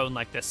prone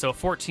like this. So a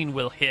 14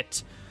 will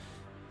hit.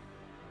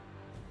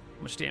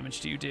 How much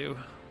damage do you do?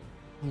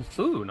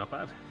 ooh, not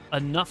bad.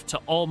 Enough to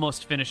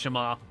almost finish him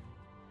off.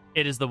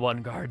 It is the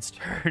one guard's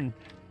turn.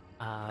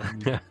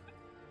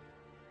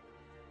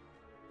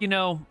 You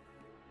know,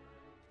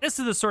 this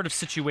is the sort of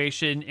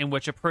situation in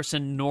which a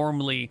person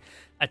normally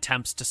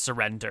attempts to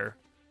surrender,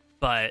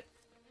 but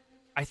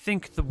I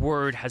think the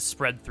word has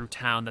spread through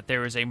town that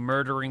there is a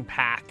murdering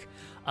pack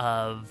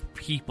of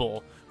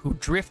people who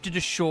drifted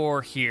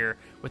ashore here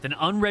with an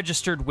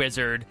unregistered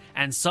wizard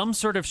and some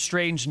sort of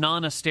strange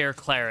non-austere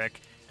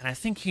cleric. And I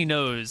think he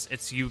knows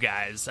it's you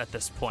guys at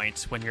this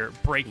point when you're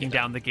breaking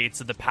down the gates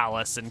of the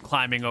palace and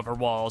climbing over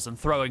walls and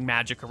throwing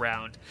magic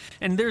around.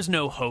 And there's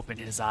no hope in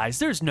his eyes.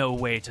 There's no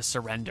way to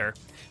surrender.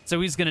 So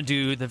he's going to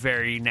do the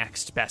very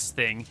next best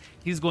thing.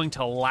 He's going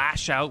to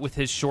lash out with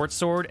his short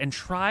sword and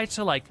try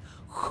to,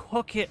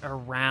 hook it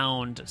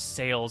around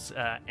Sail's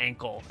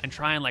ankle and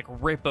try and,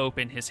 rip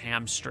open his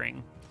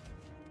hamstring.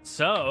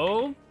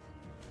 So,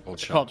 Old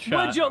Called shot.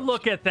 shot. Would you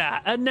look at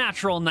that? A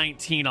natural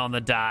 19 on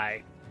the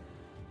die.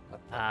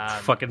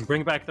 Fucking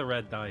bring back the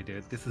red die,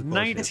 dude. This is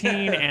bullshit.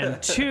 19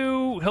 and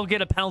 2. He'll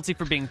get a penalty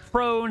for being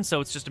prone,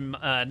 so it's just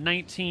a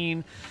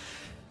 19.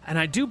 And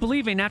I do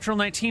believe a natural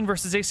 19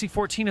 versus AC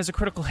 14 is a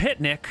critical hit,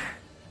 Nick.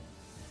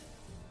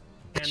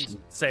 And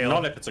Sale.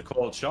 Not if it's a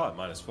called shot,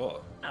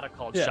 -4. Not a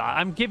called Yeah. shot.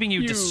 I'm giving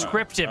you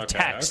descriptive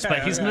text,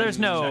 but there's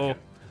no...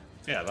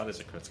 Yeah, that is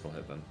a critical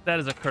hit then. That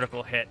is a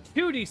critical hit.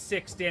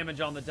 2d6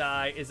 damage on the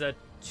die is a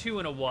 2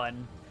 and a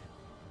 1.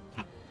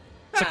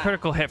 It's a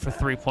critical hit for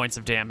 3 points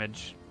of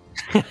damage.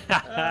 It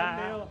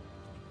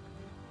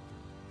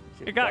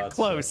got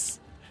close.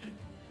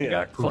 Yeah,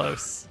 Got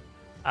close.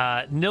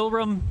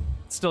 Nilram,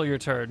 still your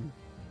turn.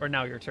 Or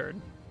now your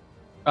turn.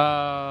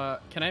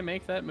 Can I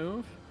make that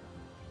move?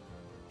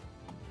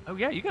 Oh,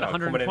 yeah, you got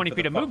Coming in 120 for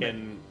feet the of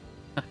movement.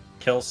 fucking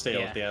Kill steal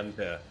Yeah. at the end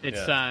here. It's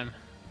yeah. time.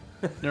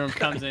 Nurm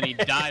comes in, he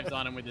dives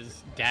on him with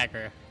his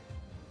dagger.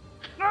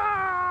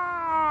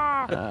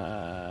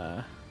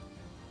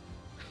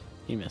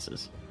 He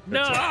misses.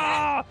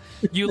 No!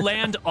 You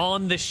land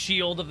on the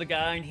shield of the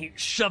guy, and he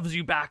shoves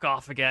you back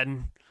off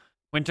again.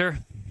 Winter?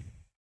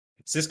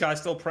 Is this guy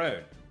still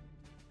prone?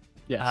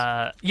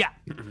 Yes. Yeah.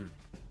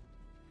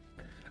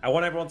 I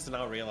want everyone to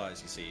now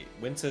realize, you see,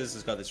 Winters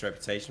has got this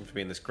reputation for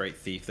being this great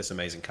thief, this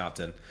amazing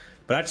captain.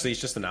 But actually, he's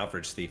just an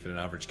average thief and an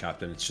average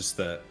captain. It's just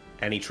that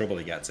any trouble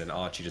he gets in,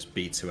 Archie just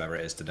beats whoever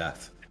it is to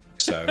death.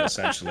 So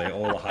essentially,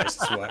 all the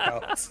heists work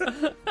out.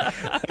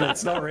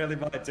 It's not really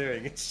my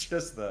doing. It's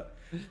just that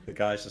the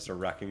guy's just a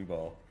wrecking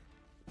ball.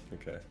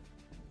 Okay.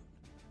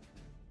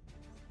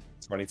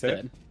 22.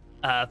 Good.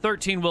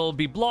 13 will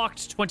be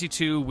blocked.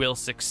 22 will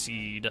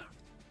succeed.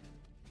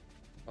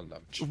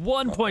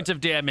 1 point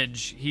of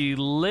damage. He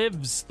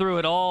lives through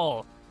it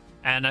all.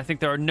 And I think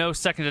there are no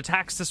second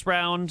attacks this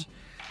round.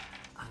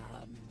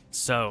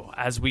 So,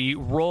 as we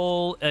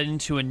roll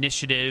into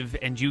initiative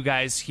and you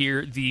guys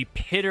hear the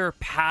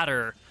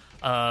pitter-patter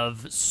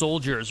of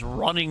soldiers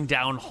running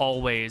down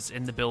hallways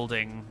in the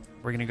building,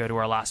 we're going to go to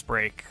our last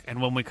break.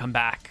 And when we come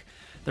back,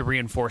 the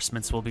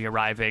reinforcements will be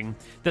arriving.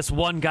 This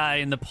one guy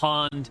in the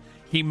pond,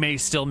 he may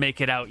still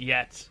make it out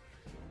yet.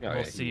 Oh, We'll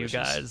yeah, see he you wishes.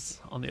 guys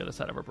on the other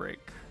side of our break.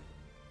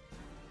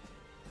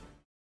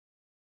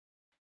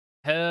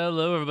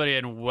 Hello, everybody,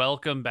 and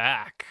welcome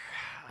back.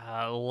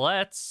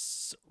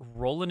 Let's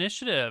roll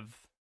initiative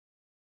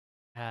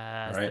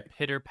as All right. the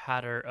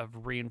pitter-patter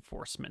of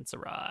reinforcements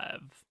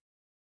arrive.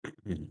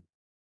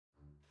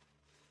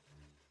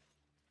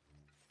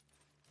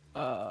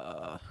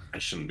 I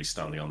shouldn't be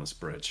standing on this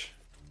bridge.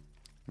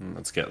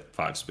 Let's get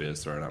 5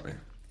 spears thrown at me.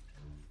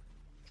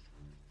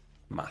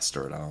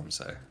 Master at arms,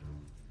 eh?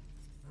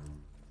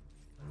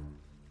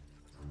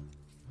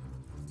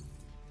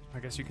 I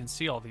guess you can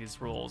see all these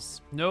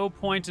rules. No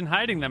point in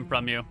hiding them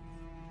from you.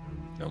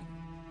 Nope.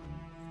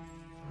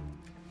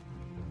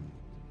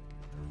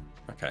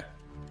 Okay.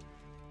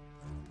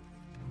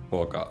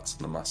 4 guards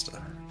and the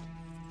master.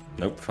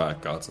 Nope,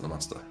 5 guards and the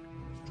master.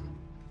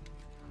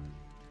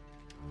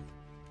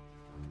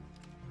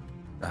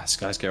 This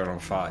guy's going on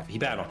 5. He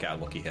better not get a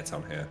lucky hit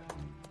on here.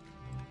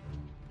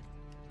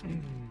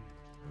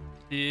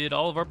 Did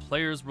all of our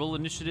players roll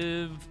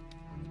initiative?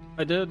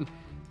 I did.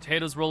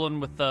 Potato's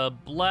rolling with the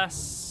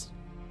bless.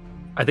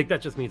 I think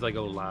that just means I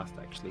go last,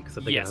 actually, because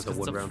I think Yes, it has a 'cause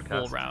it's a one-round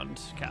full cast.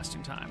 round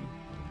casting time.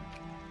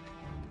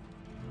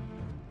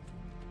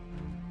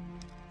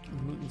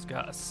 Luton's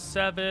got a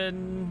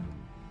 7.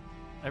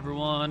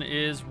 Everyone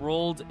is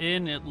rolled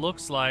in, it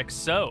looks like.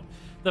 So,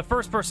 the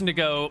first person to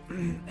go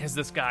is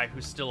this guy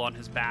who's still on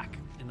his back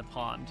in the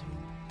pond.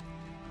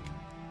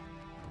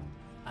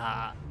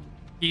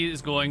 He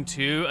is going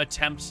to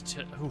attempt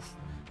to... Oof.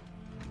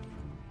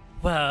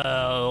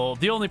 Well,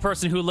 the only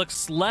person who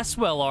looks less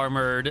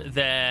well-armored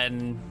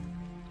than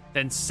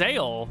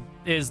Sail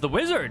is the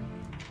wizard.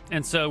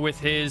 And so with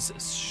his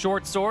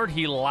short sword,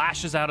 he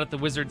lashes out at the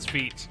wizard's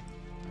feet.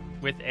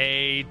 With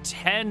a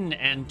 10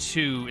 and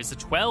 2 is a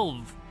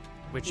 12,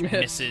 which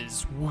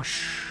misses.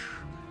 Whoosh.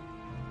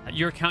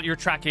 You're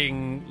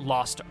tracking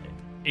lost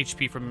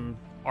HP from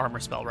armor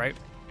spell, right?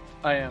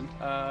 I am.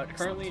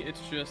 Currently, it's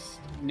just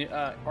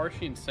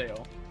Archie and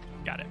Sail.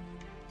 Got it.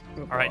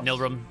 All right,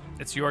 Nilram,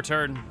 it's your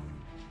turn.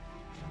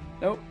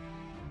 Nope.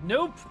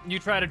 Nope. You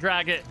try to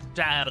drag it,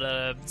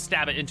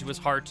 stab it into his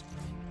heart,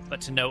 but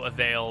to no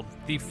avail.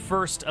 The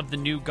first of the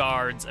new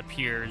guards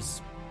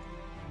appears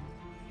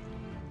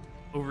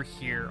over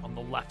here on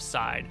the left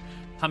side,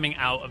 coming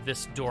out of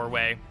this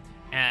doorway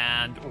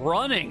and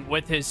running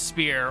with his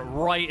spear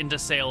right into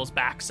Sail's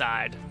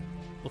backside.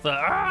 With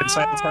a Did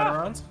Sail turn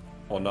around?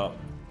 Or not?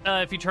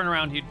 if you turn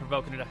around, he'd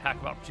provoke an attack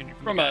of opportunity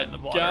from From the guy a in the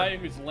water. guy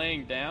who's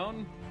laying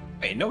down?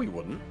 Hey, no, he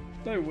wouldn't.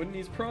 No, he wouldn't.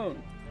 He's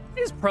prone.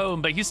 He's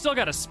prone, but he's still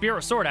got a spear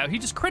or sword out. He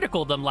just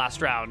criticaled them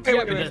last round. Hey, Yeah,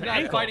 wait, but wait, he's wait, not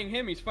ankle. fighting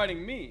him. He's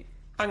fighting me.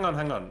 Hang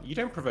on. You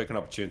don't provoke an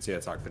opportunity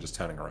attack for just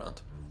turning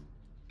around.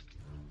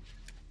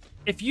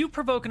 If you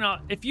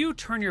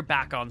turn your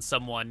back on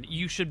someone,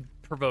 you should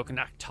provoke an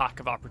attack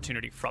of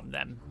opportunity from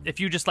them. If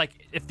you just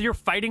if you're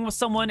fighting with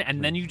someone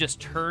and then you just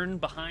turn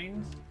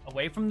behind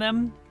away from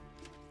them,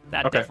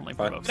 that definitely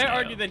provokes. Can I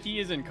argue that he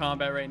is in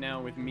combat right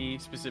now with me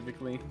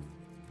specifically?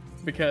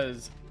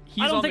 Because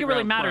I don't think it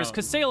really matters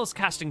because Sail is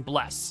casting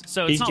Bless,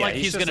 so it's not like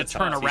he's going to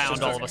turn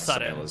around all of a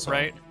sudden,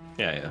 right?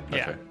 Yeah.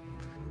 Okay.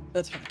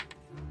 That's fine.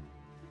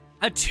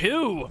 A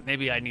 2.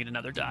 Maybe I need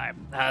another die.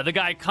 The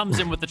guy comes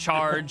in with the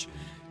charge,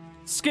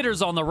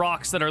 skitters on the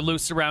rocks that are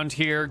loose around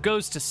here,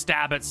 goes to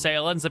stab at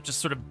Sail, ends up just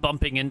sort of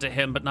bumping into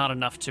him, but not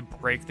enough to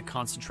break the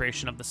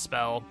concentration of the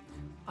spell.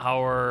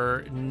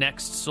 Our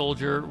next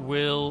soldier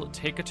will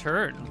take a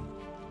turn.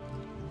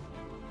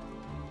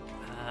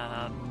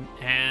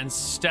 And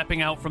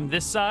stepping out from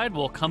this side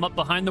will come up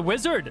behind the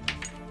wizard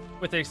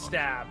with a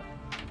stab.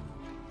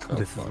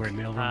 This is where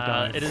Neil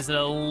dies. It is an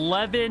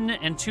 11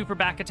 and 2 for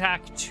back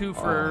attack, 2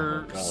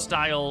 for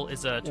style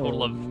is a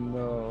total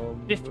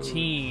of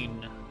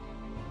 15.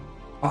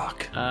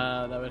 Fuck.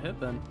 That would hit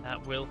then.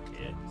 That will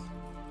hit.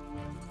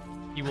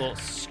 He will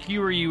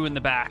skewer you in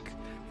the back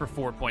for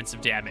 4 points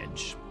of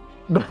damage.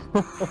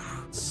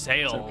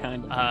 Sail, So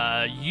kind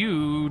of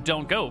you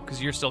don't go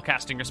because you're still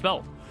casting your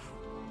spell.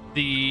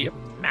 The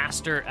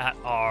Master at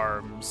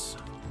Arms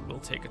will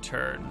take a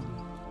turn.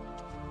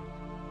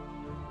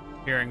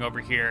 Peering over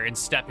here and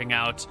stepping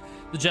out.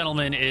 The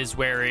gentleman is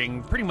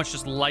wearing pretty much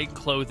just light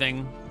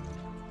clothing.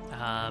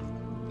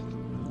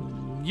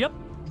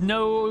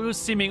 No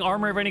seeming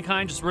armor of any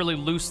kind, just really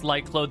loose,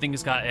 light clothing.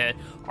 He's got an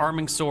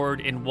arming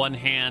sword in one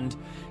hand.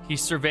 He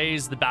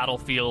surveys the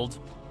battlefield.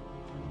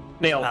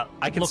 Neil,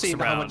 I can see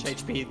around. how much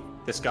HP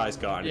this guy's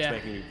got, and it's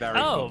making me very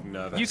fucking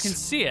nervous. You can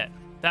see it.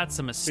 That's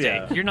a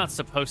mistake. Yeah. You're not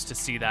supposed to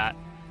see that.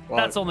 Well,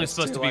 that's only it's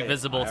supposed too to be late.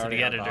 visible I to already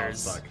the have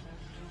editors.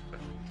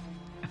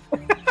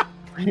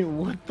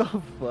 What the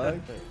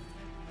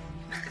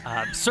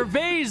fuck?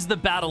 Surveys the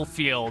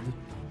battlefield.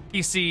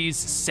 He sees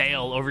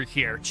Sail over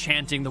here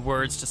chanting the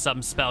words to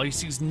some spell. He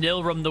sees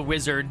Nilram the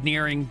wizard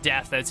nearing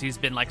death as he's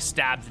been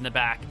stabbed in the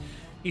back.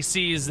 He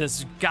sees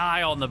this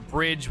guy on the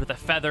bridge with a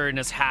feather in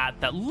his hat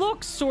that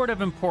looks sort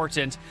of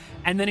important.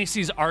 And then he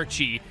sees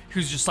Archie,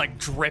 who's just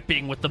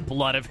dripping with the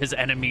blood of his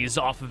enemies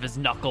off of his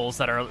knuckles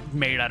that are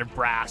made out of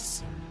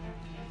brass.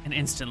 And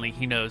instantly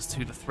he knows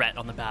who the threat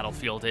on the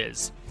battlefield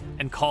is.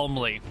 And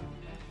calmly,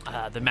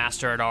 the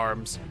Master at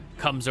Arms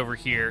comes over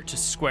here to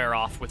square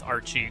off with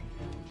Archie,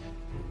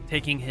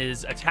 taking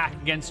his attack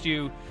against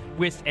you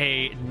with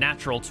a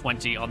natural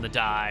 20 on the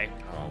die.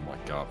 Oh my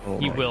god.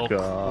 He will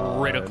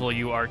critical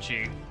you,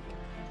 Archie.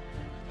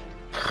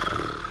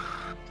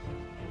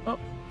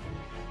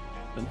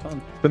 Been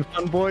fun. Been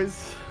fun,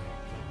 boys.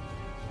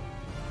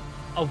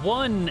 A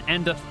 1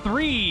 and a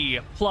 3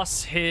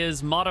 plus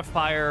his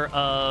modifier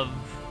of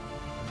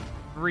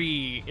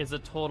 3 is a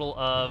total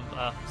of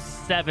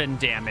 7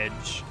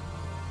 damage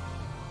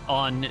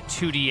on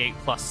 2d8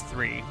 plus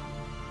 3,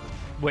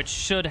 which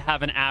should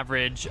have an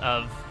average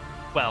of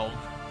 12.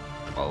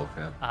 Oh,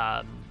 okay.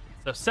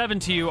 So 7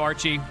 to you,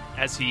 Archie,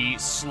 as he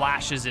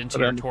slashes into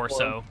your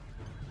torso.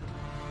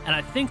 And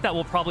I think that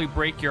will probably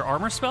break your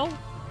armor spell.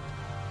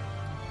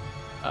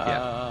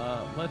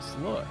 Let's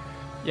look.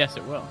 Yes,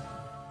 it will.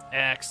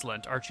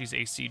 Excellent. Archie's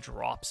AC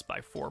drops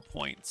by 4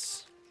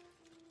 points.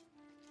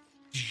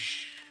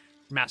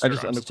 Master I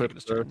just at Arms is taking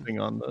his unequipped turn.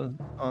 everything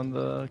on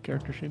the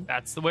character sheet.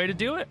 That's the way to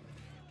do it.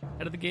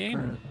 Head of the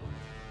game.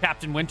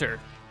 Captain Winter.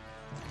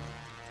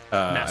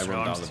 I Master run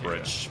down Arms the to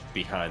bridge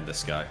behind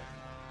this guy,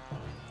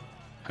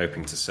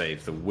 hoping to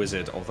save the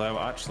wizard. Although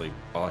actually,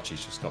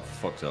 Archie's just got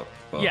fucked up.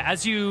 But... Yeah,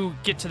 as you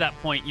get to that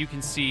point, you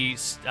can see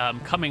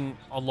coming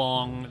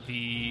along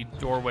the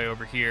doorway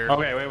over here. Oh,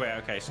 wait.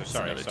 Okay, so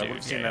sorry. another So dude,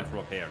 we've seen yeah. them from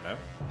up here, no?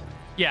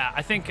 Yeah,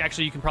 I think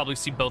actually you can probably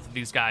see both of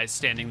these guys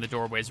standing in the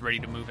doorways ready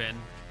to move in.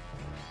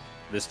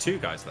 There's 2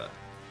 guys there.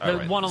 The Oh,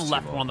 right, one on there's the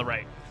 2 left, more. one on the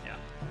right. Yeah.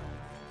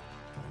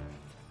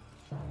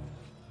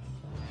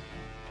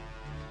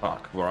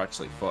 Fuck, we're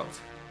actually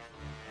fucked.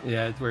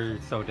 Yeah,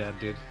 we're so dead,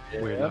 dude.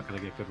 We're not gonna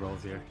get good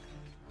rolls here.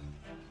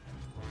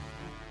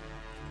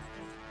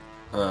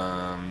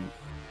 Can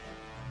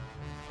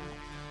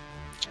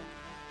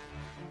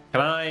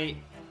I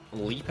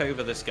leap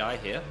over this guy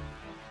here?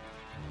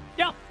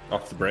 Yeah.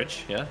 Off the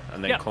bridge, yeah?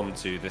 And then Yeah. come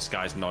to this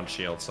guy's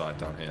non-shield side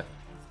down here.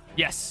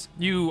 Yes,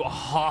 you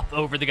hop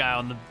over the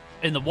guy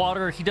in the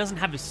water. He doesn't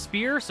have his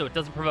spear, so it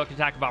doesn't provoke an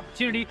attack of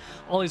opportunity.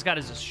 All he's got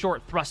is a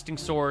short thrusting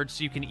sword,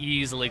 so you can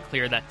easily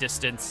clear that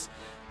distance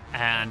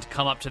and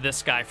come up to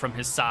this guy from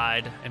his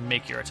side and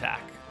make your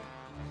attack.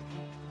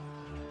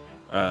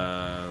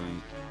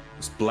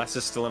 Is Bless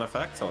is still in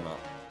effect or not?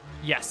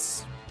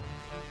 Yes.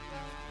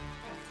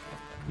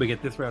 We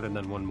get this round and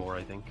then one more,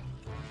 I think.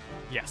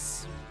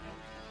 Yes.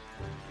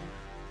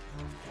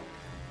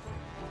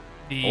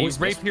 The Always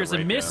miss with the rapier's a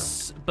rapier.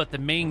 miss, but the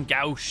main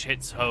gouge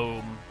hits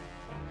home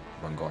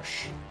Oh my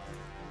gosh.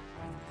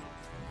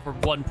 for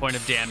 1 point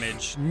of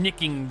damage,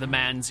 nicking the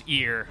man's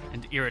ear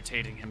and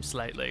irritating him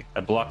slightly.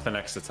 I blocked the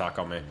next attack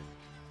on me.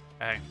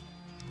 Okay.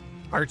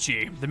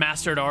 Archie, the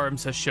Master at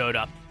Arms has showed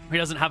up. He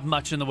doesn't have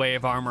much in the way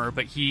of armor,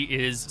 but he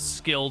is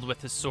skilled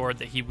with his sword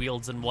that he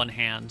wields in one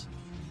hand.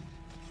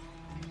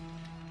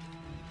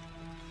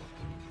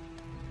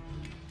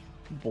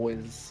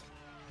 Boys.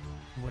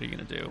 What are you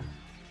going to do?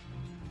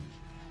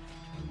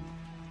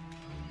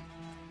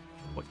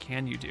 What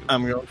can you do?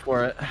 I'm going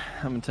for it.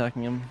 I'm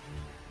attacking him.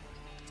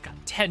 It's got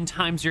 10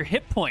 times your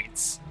hit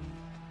points,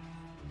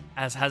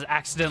 as has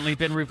accidentally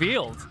been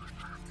revealed.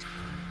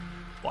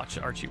 Watch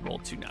Archie roll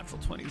 2 natural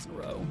 20s in a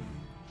row.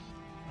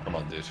 Come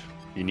on, dude.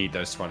 You need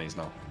those 20s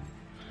now.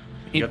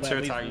 You got 2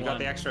 attack. You got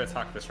the extra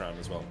attack this round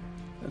as well.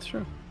 That's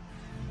true.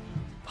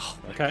 Oh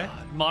Okay.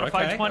 God.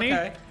 Modified 20?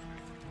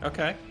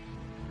 Okay.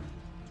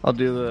 I'll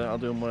do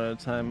them one at a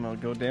time. I'll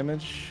go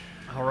damage.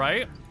 All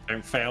right.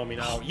 Don't fail me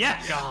now.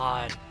 Yes!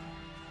 God.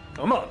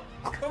 Come on.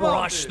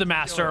 Crush the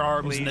master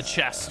arms in the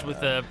chest with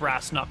the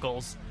brass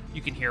knuckles.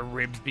 You can hear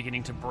ribs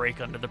beginning to break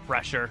under the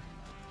pressure.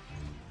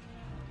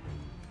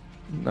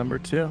 Number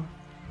 2.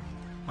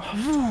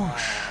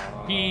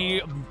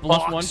 He Plus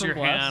 1 blocks from your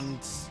bless? hand.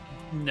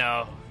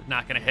 No,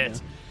 not going to hit.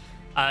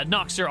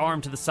 Knocks your arm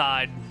to the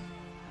side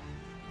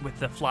with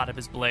the flat of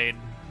his blade.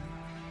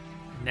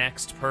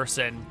 Next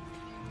person.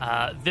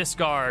 This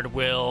guard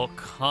will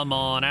come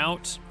on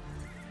out.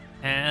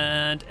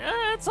 And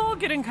it's all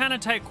getting kind of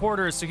tight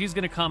quarters, so he's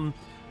going to come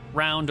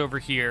round over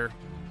here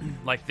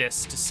like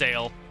this to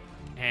Sail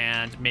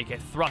and make a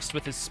thrust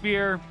with his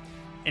spear.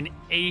 An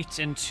 8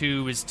 and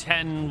 2 is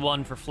 10.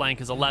 1 for flank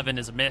is 11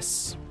 is a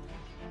miss.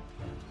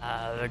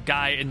 The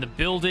guy in the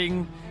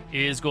building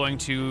is going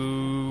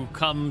to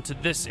come to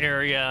this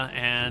area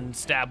and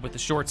stab with the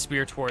short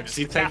spear towards Is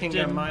he the taking a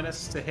captain.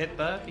 minus to hit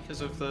there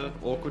because of the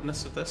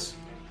awkwardness of this?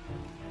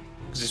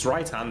 Because his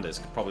right hand is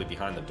probably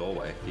behind the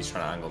doorway. He's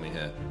trying to angle me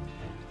here.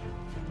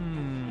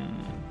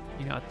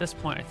 You know, at this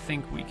point, I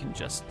think we can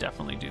just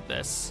definitely do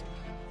this.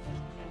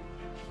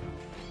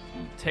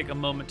 Take a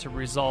moment to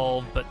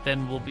resolve, but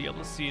then we'll be able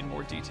to see in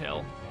more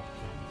detail.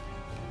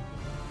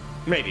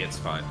 Maybe it's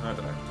fine. I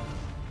don't know.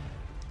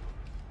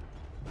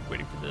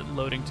 Waiting for the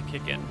loading to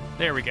kick in.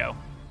 There we go.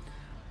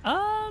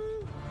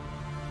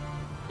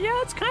 Yeah,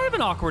 it's kind of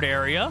an awkward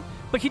area,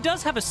 but he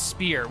does have a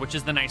spear, which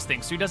is the nice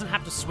thing, so he doesn't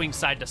have to swing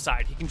side to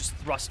side. He can just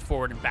thrust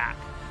forward and back.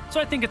 So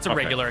I think it's a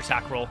regular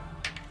attack roll.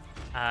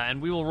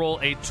 And we will roll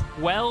a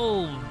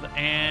 12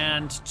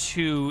 and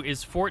 2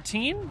 is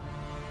 14.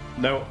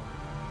 No.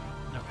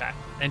 Okay.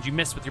 And you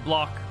miss with your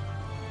block.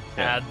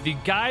 Yeah. The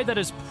guy that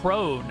is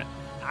prone,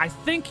 I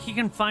think he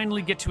can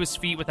finally get to his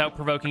feet without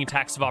provoking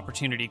attacks of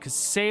opportunity because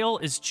Sail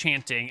is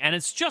chanting, and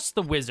it's just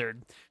the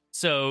wizard.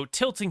 So,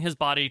 tilting his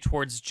body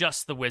towards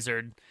just the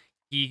wizard,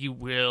 he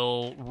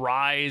will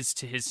rise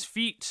to his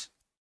feet.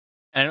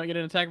 And I don't get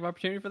an attack of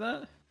opportunity for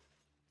that?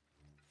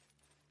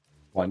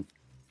 1.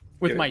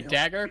 With Give it my a chance.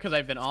 dagger, because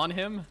I've been on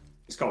him?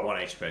 He's got 1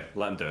 HP.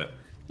 Let him do it.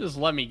 Just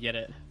let me get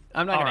it.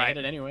 I'm not All going to right,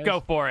 hit it anyways.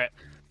 go for it.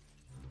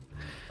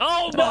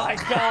 Oh my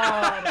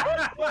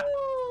god!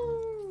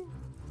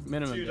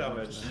 Minimum 2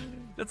 damage.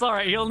 That's all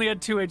right. He only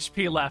had 2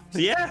 HP left.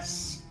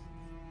 Yes!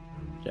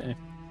 Okay.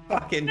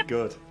 Fucking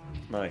good.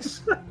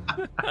 Nice.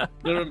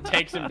 Minimum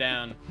takes him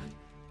down.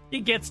 He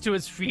gets to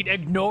his feet,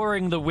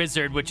 ignoring the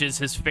wizard, which is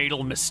his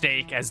fatal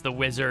mistake, as the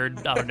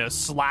wizard, I don't know,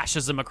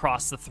 slashes him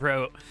across the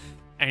throat,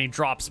 and he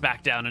drops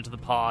back down into the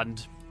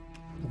pond.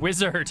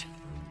 Wizard.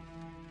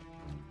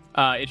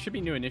 It should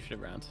be new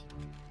initiative rounds.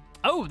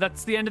 Oh,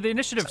 that's the end of the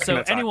initiative. Second So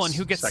attacks. anyone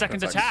who gets Second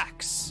second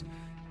attacks.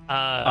 attacks.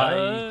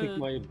 I think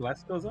my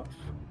bless goes off.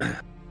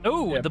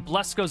 Oh, Yeah. the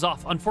bless goes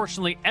off.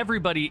 Unfortunately,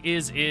 everybody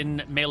is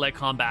in melee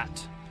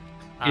combat.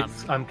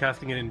 I'm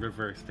casting it in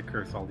reverse to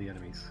curse all the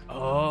enemies.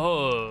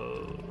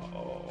 Oh.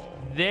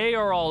 They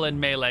are all in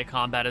melee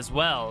combat as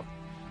well.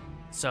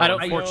 So I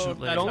don't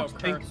unfortunately, know I That's don't how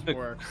think curse the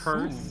works.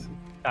 curse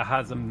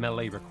has a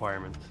melee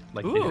requirement.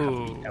 Like they have to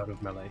Ooh. be out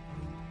of melee.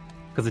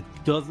 Because it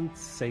doesn't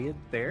say it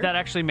there. that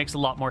actually makes a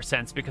lot more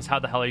sense because how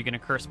the hell are you going to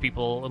curse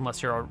people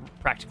unless you're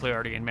practically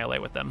already in melee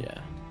with them?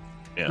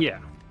 Yeah. Yeah.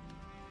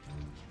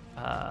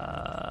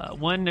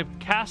 When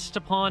cast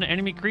upon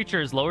enemy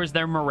creatures, lowers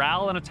their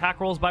morale and attack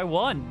rolls by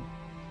 1.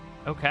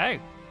 Okay.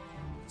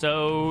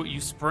 So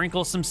you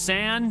sprinkle some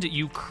sand,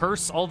 you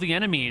curse all the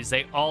enemies.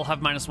 They all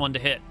have -1 to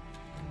hit.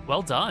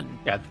 Well done.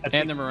 Yeah. I think-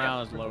 And the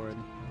morale is lowered.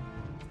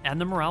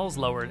 And the morale is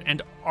lowered.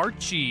 And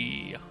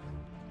Archie,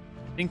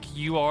 I think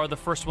you are the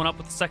first one up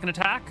with the second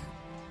attack.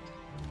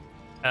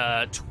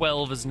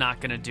 12 is not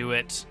going to do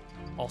it.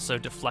 Also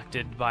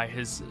deflected by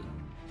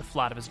the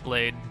flat of his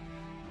blade.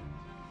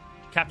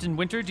 Captain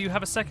Winter, do you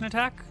have a second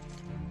attack?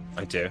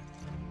 I do.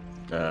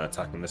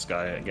 Attacking this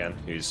guy again,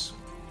 who's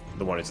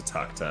the one who's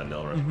attacked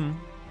Nilra. Mm-hmm.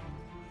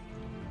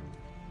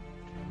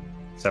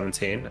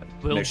 17.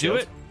 We'll no do shield.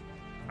 it.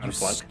 You And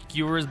flank.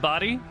 skewer his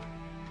body.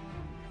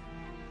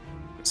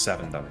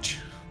 7 damage.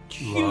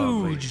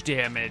 Huge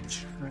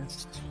damage.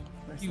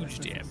 Huge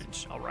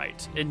damage. All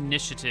right.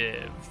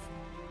 Initiative.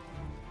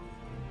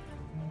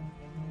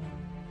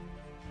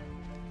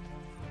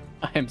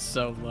 I am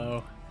so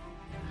low.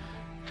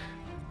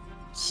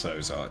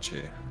 So's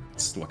Archie.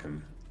 It's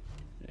looking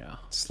Yeah.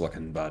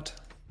 bad.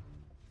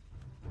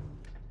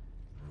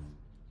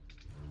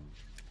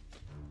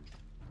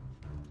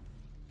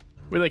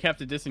 We like have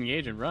to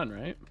disengage and run,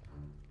 right?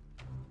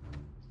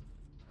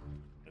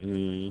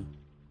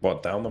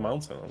 What, down the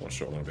mountain? I'm not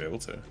sure I'm gonna be able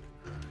to.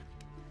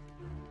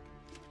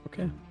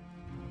 Okay.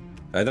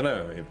 I don't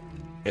know.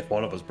 If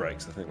one of us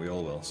breaks, I think we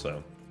all will.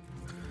 So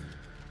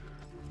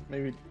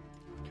Maybe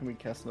can we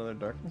cast another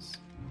darkness?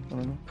 I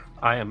don't know.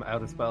 I am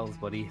out of spells,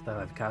 buddy. That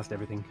I've cast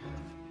everything.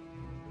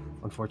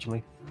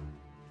 Unfortunately.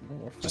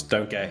 just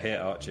don't get hit,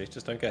 Archie.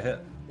 Just don't get hit.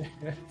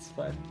 It's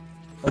fine.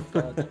 Oh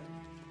god.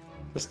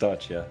 Just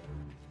dodge, yeah.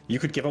 You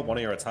could give up one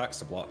of your attacks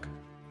to block.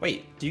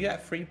 Wait, do you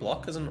get free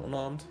block as an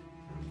unarmed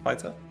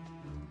fighter?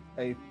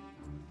 I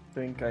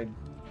think I.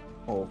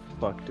 Oh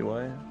fuck! Do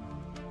I?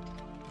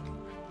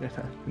 Yeah,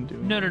 I've been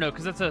doing. No,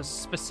 because that's a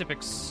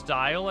specific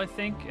style, I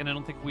think, and I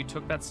don't think we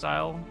took that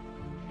style.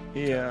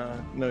 Yeah.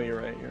 No,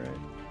 you're right. You're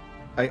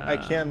right. I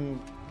can.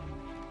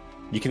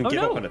 You can Oh,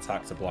 give no. up an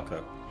attack to block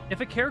though. If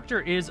a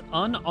character is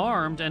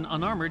unarmed and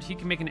unarmored, he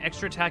can make an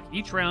extra attack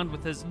each round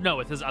with his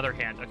other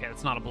hand. Okay,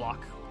 that's not a block.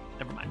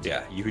 Never mind.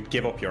 Yeah, you could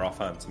give up your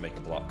offhand to make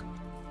a block.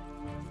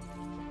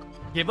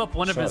 Give up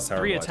one of Sure, his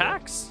terrible 3 idea.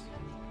 attacks.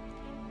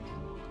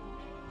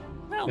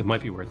 Well, It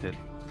might be worth it.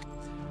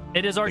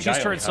 it is guy Archie's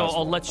only turn, so has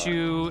I'll one let attack.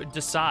 you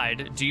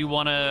decide. Do you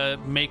want to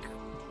make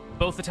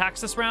both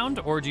attacks this round,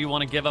 or do you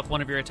want to give up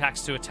one of your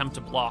attacks to attempt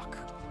to block?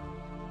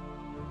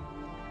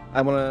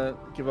 I want to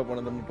give up one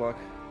of them to block.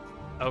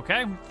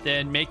 Okay,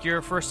 then make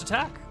your first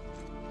attack.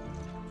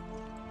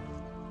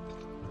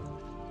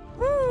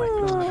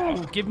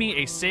 Woo! Give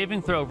me a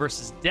saving throw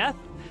versus death.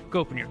 Go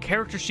open your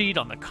character sheet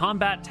on the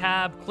combat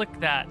tab. Click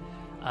that,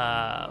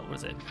 what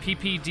is it?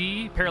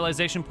 PPD,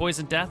 paralyzation,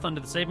 poison, death under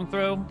the saving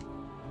throw.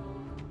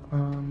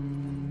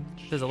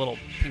 There's a little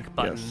pink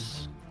button.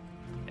 Yes.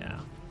 Yeah.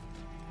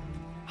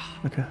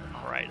 Okay.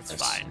 All right, it's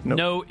Nice. fine. Nope.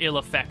 No ill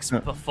effects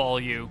befall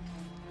you.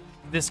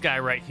 This guy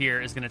right here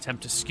is going to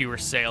attempt to skewer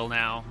sail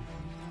now.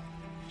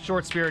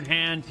 Short spear in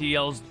hand, he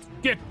yells,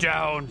 "Get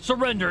down!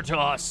 Surrender to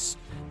us!"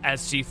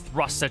 As he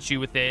thrusts at you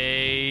with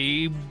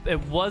a... It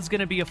was going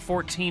to be a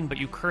 14, but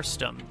you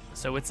cursed him.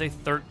 So it's a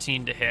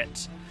 13 to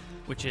hit,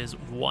 which is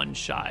 1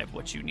 shy of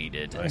what you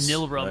needed. Nice.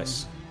 Nilrum,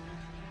 Nice.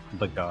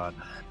 The god.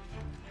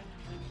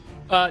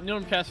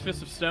 Nilum cast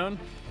Fist of Stone.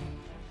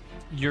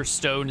 your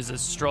stone is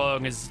as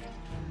strong as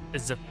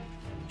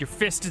your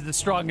fist is as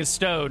strong as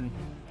stone.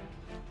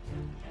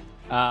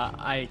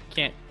 I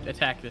can't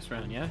attack this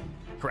round, yeah?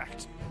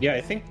 Correct. Yeah,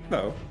 I think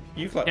no.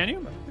 You've like Can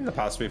you? in the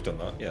past we've done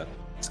that. Yeah,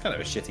 it's kind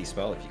of a shitty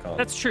spell if you can't.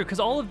 That's true, because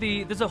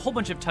there's a whole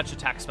bunch of touch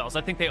attack spells.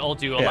 I think they all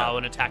do allow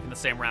an attack in the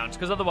same round,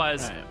 because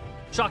otherwise, Right.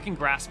 Shocking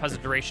Grasp has a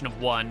duration of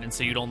 1, and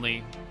so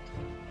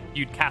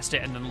you'd cast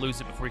it and then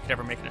lose it before you could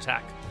ever make an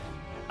attack.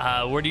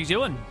 What are you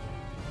doing?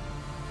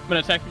 I'm gonna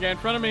attack the guy in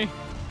front of me.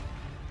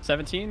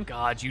 17.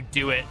 God, you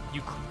do it.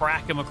 You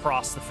crack him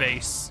across the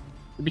face.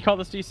 Did we call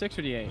this D6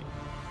 or D8?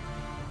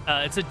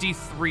 It's a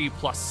D3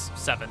 plus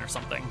 7 or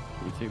something.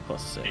 D3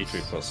 plus 6. A3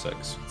 plus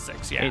 6.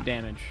 6, yeah. 8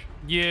 damage.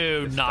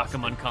 You knock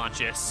him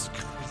unconscious.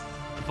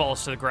 He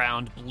falls to the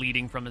ground,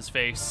 bleeding from his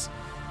face.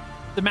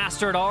 The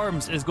Master at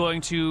Arms is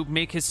going to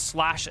make his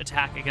slash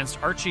attack against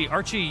Archie.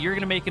 Archie, you're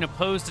going to make an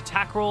opposed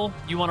attack roll.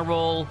 You want to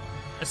roll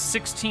a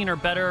 16 or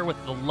better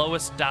with the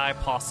lowest die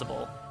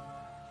possible.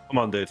 Come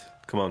on, dude.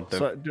 Come on.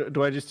 So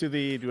do I just do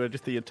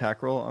the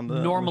attack roll on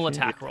the Normal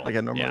machine? attack roll. like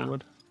I normally Yeah.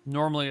 would?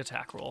 Normally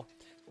attack roll.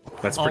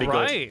 That's pretty All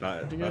right.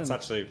 good. That's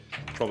actually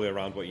probably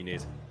around what you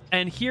need.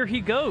 And here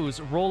he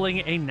goes, rolling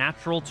a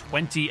natural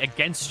 20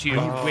 against you,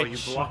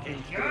 which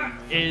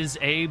is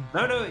a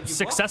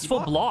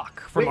successful block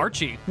from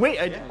Archie.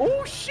 Wait,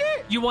 oh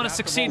shit! You want to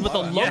succeed with a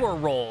lower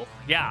roll.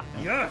 Yeah.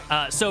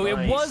 So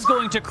it was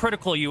going to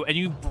critical you, and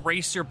you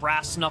brace your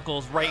brass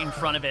knuckles right in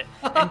front of it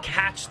and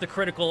catch the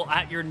critical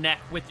at your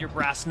neck with your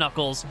brass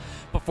knuckles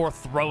before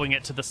throwing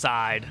it to the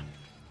side.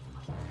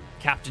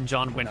 Captain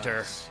John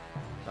Winter.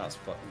 That's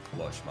fucking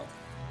clutch, man.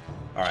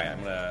 All right,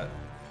 I'm gonna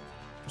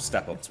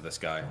step up to this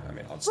guy. I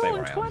mean, I'll stay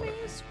Rolling where I am.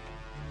 20s.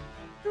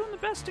 Doing the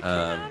best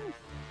I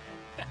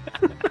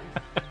can.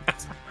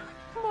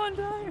 Come on,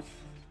 die.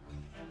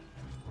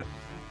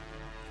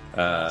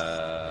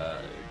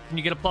 Can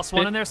you get a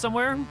 +1 in there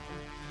somewhere?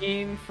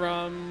 15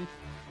 from...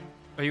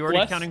 Are you already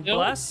Bless counting still?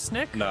 Bless,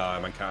 Nick? No,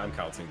 I'm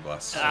counting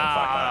bless. In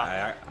Ah.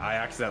 fact, I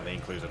accidentally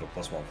included a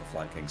 +1 for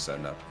flanking, so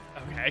no.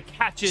 Okay, it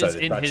catches So it's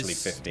in actually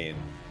his... 15.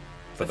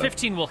 The For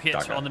 15 will hit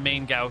dagger. on the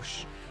main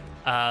gouge.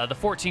 The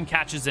 14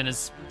 catches in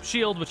his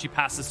shield, which he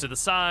passes to the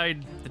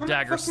side. The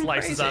dagger Fucking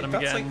slices crazy. at him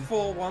That's again. like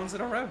 4 ones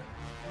in a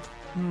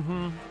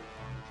row.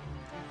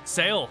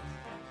 Sail.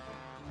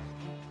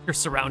 You're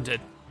surrounded.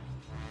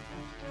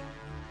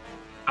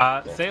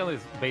 Sail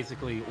is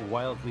basically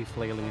wildly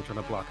flailing and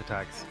trying to block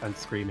attacks and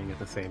screaming at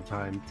the same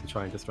time to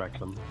try and distract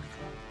them.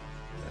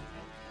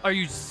 Are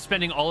you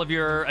spending all of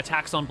your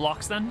attacks on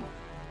blocks then?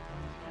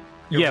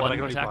 Yeah, one but I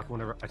can only attack? block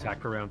one attack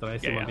per round. And I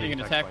assume Yeah, I'm yeah. being You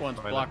can attacked attack twice, once,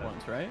 so I block let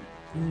once, right?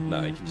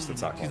 No, you can just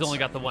attack He's once. only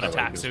got the one Oh,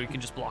 attack, he so does. he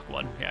can just block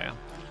one. Yeah.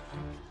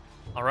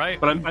 All right.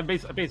 But I'm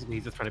basically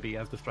he's just trying to be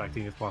as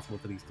distracting as possible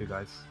to these two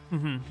guys.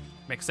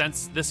 Makes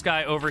sense. This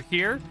guy over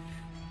here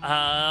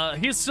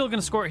He's still going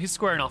to score. He's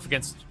squaring off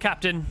against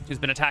Captain, who's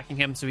been attacking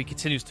him, so he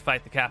continues to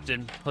fight the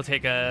Captain. He'll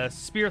take a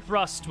spear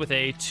thrust with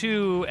a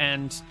 2,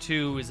 and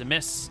 2 is a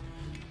miss.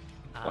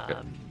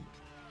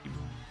 You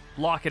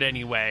block it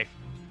anyway.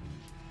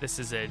 This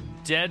is a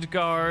dead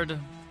guard.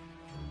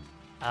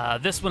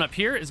 This one up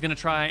here is going to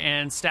try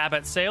and stab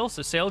at Sail.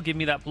 So Sail, give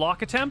me that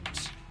block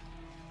attempt.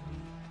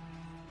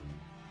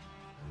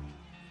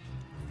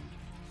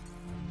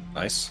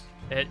 Nice.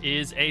 It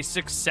is a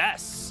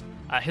success.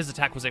 His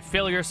attack was a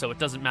failure, so it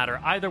doesn't matter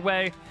either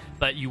way,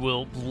 but you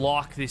will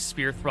block the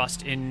spear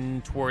thrust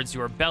in towards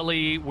your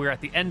belly, where at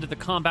the end of the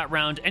combat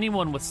round,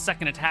 anyone with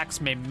second attacks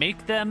may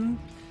make them.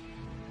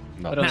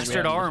 Master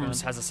at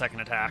Arms has a second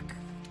attack.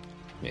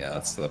 Yeah,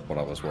 that's what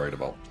I was worried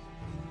about.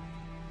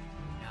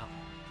 Yeah,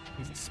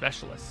 he's a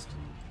specialist.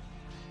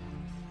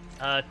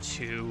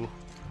 2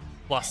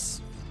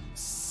 plus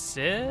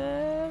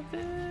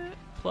 7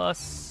 plus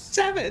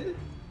 7.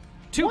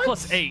 2 What?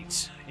 plus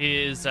 8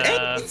 is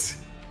 8.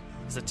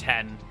 Is a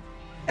 10.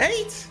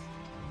 8.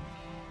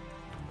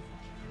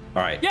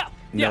 All right. Yeah.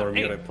 No, Yeah. I'm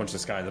gonna punch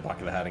this guy in the back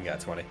of the head and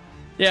get a 20.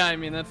 Yeah, I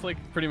mean that's like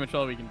pretty much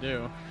all we can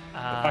do. The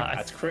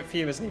fact that crit for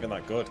you isn't even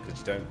that good because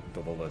you don't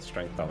double the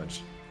strength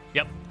damage.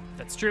 Yep,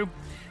 that's true.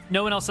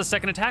 No one else has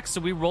second attack,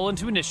 so we roll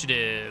into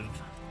initiative.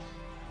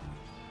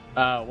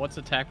 What's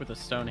attack with a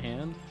stone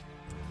hand?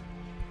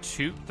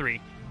 2,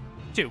 3,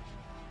 2,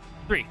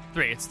 3,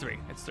 3. It's 3.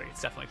 It's 3.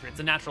 It's definitely 3. It's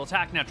a natural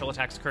attack. Natural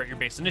attacks occur at your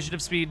base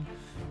initiative speed.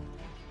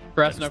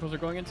 Brass knuckles are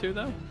going in too,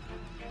 though.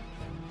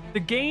 The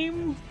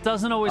game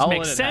doesn't always I'll make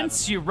let it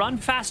sense. happen. You run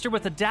faster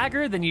with a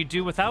dagger than you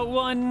do without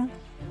one.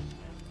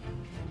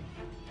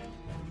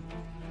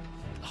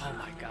 Oh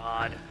my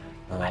god.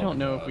 I don't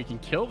know if we can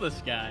kill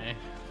this guy.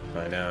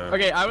 I know.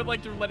 Okay, I would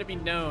like to let it be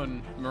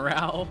known.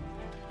 Morale,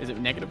 is it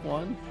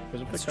 -1?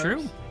 Because of the That's curse?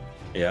 true.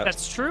 Yeah.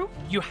 That's true.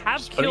 You have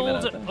Just putting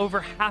that killed out there. over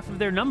half of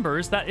their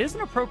numbers. That is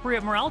an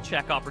appropriate morale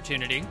check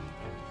opportunity.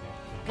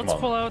 Let's on.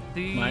 pull out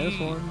the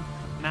 -1.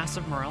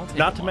 massive morale table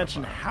Not to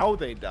mention modifier. how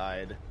they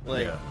died.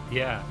 Like, yeah.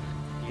 Yeah.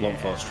 Long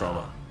force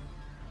trauma.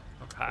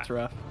 Okay. That's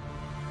rough.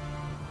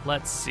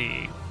 Let's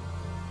see.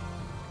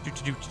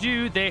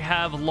 They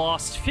have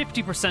lost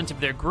 50%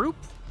 of their group.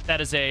 That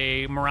is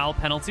a morale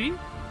penalty.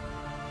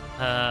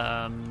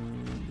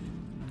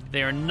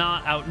 They are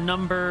not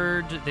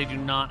outnumbered. They do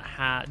not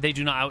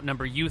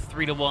outnumber you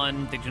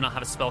 3-1. They do not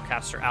have a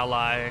spellcaster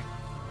ally.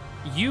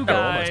 You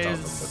They're almost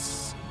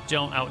guys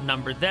don't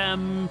outnumber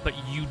them, but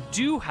you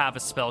do have a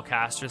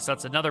spellcaster, so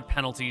that's another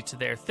penalty to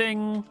their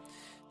thing.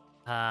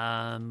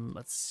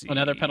 Let's see.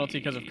 Another penalty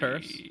because of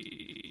curse?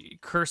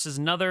 Curse is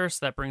another,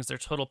 so that brings their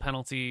total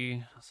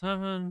penalty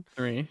 7.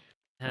 3.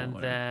 And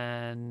whatever.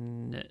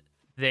 then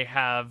they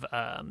have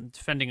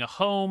defending a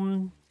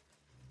home,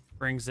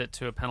 brings it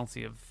to a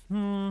penalty of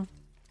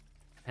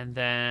and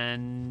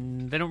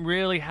then they don't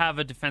really have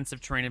a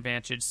defensive terrain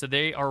advantage, so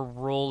they are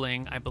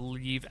rolling, I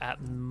believe, at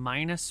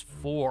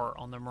 -4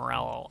 on the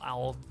morale,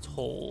 all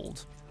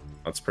told.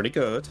 That's pretty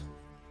good.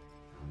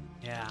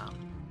 Yeah.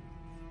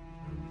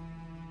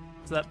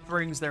 So that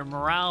brings their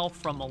morale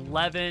from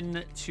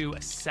 11 to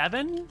a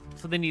 7.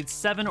 So they need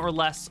 7 or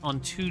less on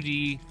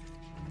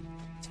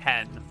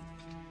 2d10.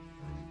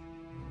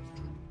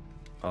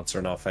 Odds are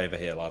in our favor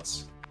here,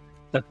 lads.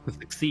 That's to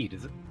succeed,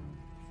 is it?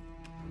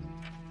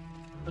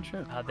 Not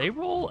sure. They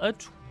roll a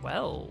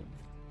 12.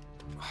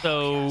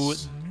 So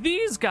yes.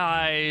 these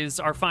guys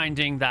are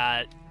finding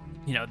that,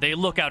 you know, they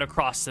look out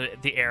across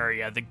the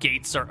area. The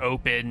gates are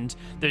opened.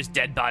 There's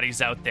dead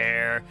bodies out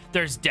there.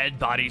 There's dead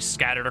bodies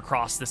scattered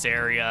across this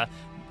area.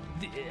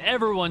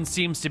 Everyone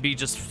seems to be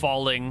just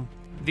falling.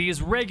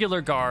 These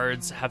regular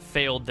guards have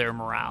failed their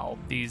morale,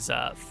 these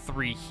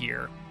 3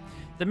 here.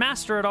 The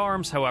Master at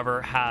Arms,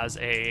 however, has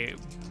a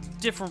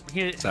different...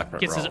 He Separate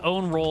gets his roll.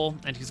 own roll,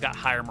 and he's got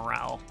higher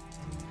morale.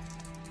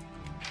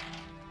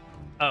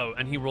 Oh,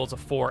 and he rolls a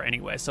 4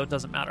 anyway, so it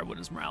doesn't matter what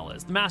his morale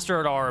is. The Master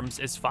at Arms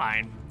is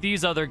fine.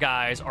 These other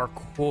guys are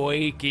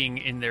quaking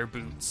in their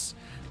boots.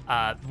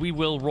 We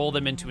will roll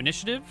them into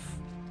initiative.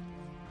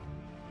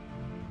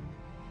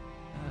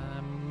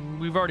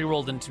 We've already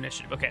rolled into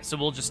initiative. Okay, so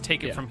we'll just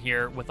take it from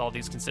here with all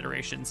these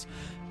considerations.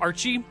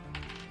 Archie,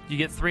 you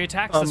get 3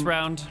 attacks this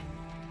round.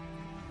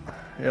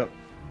 Yep.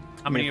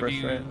 How many Me are first,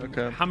 you? right?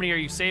 Okay. How many are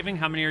you saving?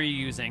 How many are you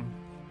using?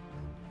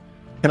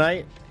 Can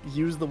I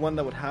use the one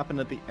that would happen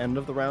at the end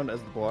of the round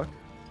as the block?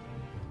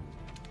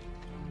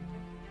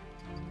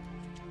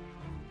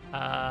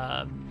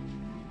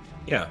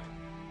 Yeah.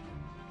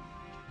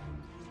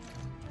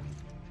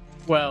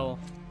 Well,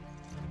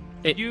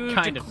 it You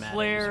kind of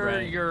declare matters,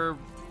 right? your.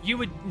 You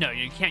would no.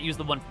 You can't use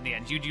the one from the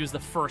end. You'd use the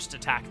first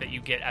attack that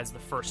you get as the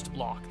first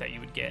block that you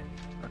would get.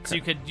 So Okay.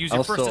 you could use your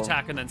I'll first still-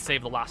 attack and then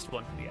save the last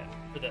one for the end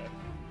for the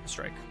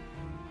strike.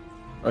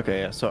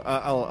 Okay, yeah. So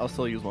I'll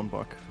still use one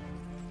block.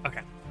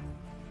 Okay.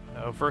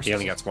 So first. He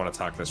only gets 1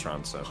 attack this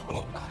round, so.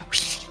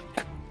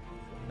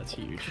 That's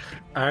huge.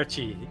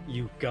 Archie,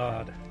 you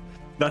god.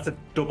 That's a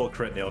double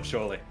crit, Neil,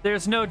 surely.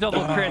 There's no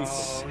double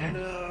crits.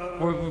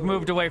 We've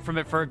moved away from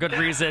it for a good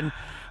reason.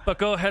 But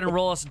go ahead and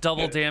roll us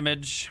double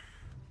damage.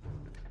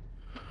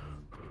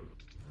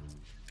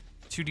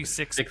 2d6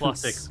 6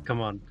 plus. and 6. Come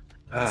on.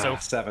 So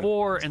 7.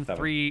 4 and 7.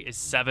 3 is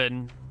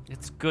 7.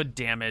 It's good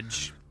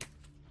damage.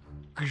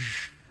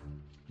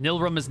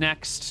 Nilrum is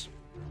next.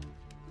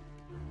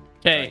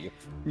 Okay,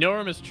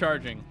 Nilrum is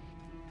charging.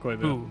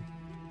 Koivu. Ooh.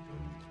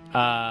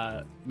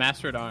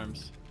 Master at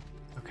Arms.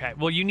 Okay.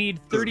 Well, you need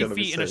This is 30 gonna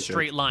be feet in a so good.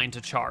 straight line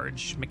to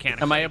charge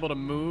mechanically. Am I able to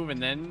move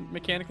and then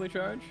mechanically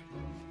charge?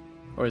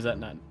 Or is that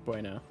not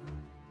bueno?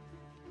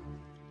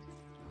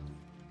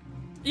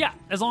 Yeah,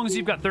 as long as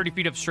you've got 30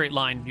 feet of straight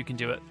line, you can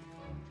do it.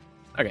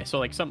 Okay, so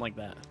like something like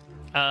that.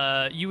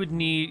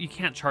 You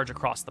can't charge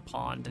across the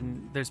pond,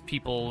 and there's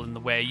people in the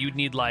way. You'd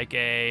need like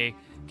a.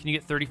 Can you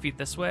get 30 feet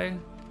this way?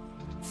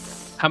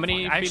 How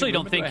many? I actually feet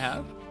of don't think. movement do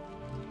I have?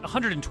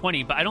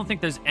 120, but I don't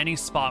think there's any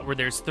spot where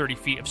there's 30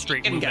 feet of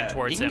straight You movement can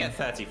towards him. get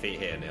 30 feet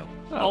here, Neil.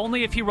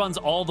 Only if he runs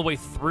all the way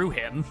through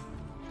him.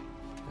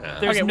 Yeah.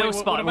 There's Okay, no wait,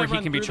 spot what where if I he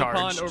run can be through the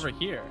pond charged. over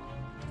here,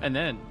 and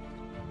then.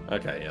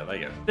 Okay, yeah, there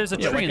you go. There's a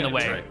Yeah, tree in why the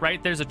way, can't it?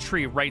 right? There's a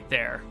tree right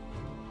there.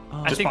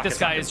 I Just think back this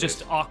guy attack is him, just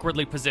dude.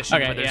 awkwardly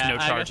positioned Okay, where there's yeah, no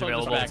I charge guess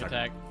I'll just available. back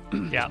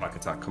attack. Yeah. Back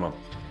attack, come on.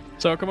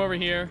 So come over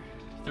here,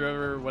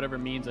 through whatever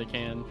means I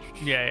can.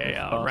 Yeah, if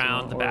yeah.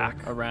 Around the possible, or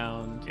back.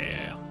 Around.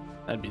 Yeah.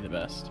 That'd be the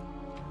best.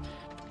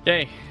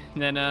 Okay,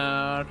 and then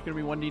it's gonna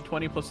be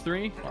 1d20 plus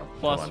 3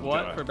 plus Come on,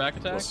 what go. for back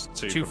attack? Plus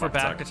 2 for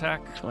back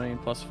attack. 20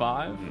 plus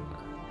 5.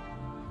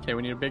 Okay,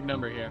 we need a big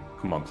number here.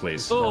 Come on,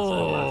 please.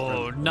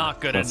 Oh,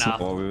 not good That's enough.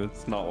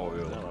 it's not what we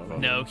were looking for.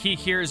 No, he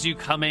hears you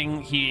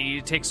coming.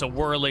 He takes a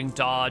whirling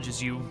dodge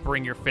as you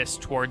bring your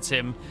fist towards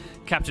him.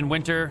 Captain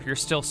Winter, you're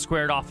still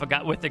squared off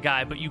with the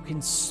guy, but you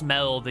can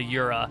smell the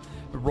Ura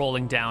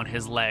rolling down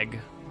his leg.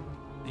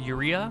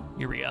 Urea?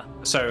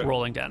 So,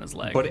 rolling down his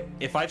leg. But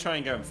if I try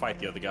and go and fight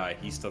the other guy,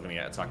 he's still going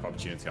to get attack of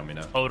opportunity on me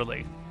now.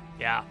 Totally.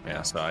 Yeah.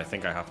 Yeah, so I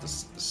think I have to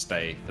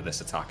stay for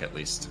this attack at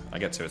least. I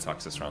get 2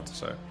 attacks this round,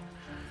 so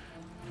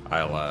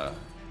I'll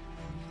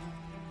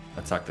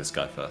attack this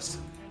guy first.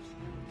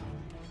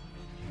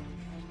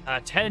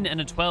 10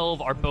 and a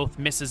 12 are both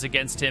misses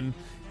against him.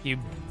 He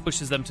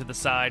pushes them to the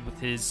side with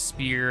his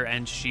spear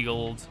and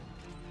shield.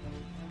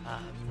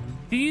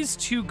 These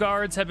 2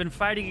 guards have been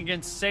fighting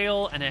against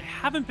Sail and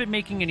haven't been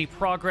making any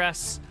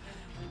progress.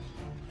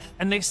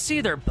 And they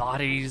see their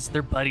buddies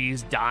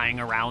dying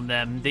around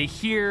them. They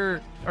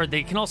hear, or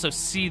they can also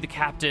see the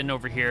captain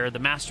over here, the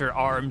Master at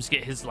Arms,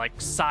 get his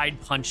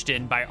side punched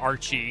in by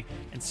Archie,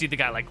 and see the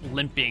guy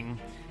limping.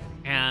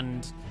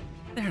 And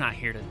they're not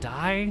here to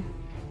die.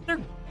 They're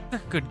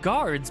good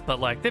guards, but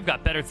they've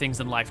got better things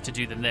in life to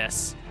do than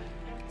this.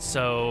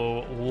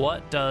 So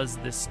what does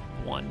this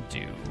one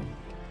do?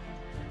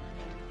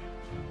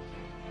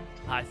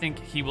 I think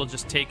he will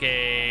just take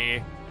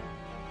a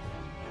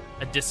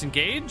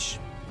disengage,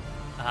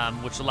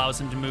 which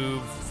allows him to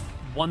move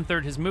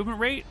 1/3 his movement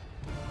rate,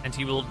 and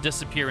he will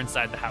disappear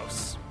inside the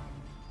house.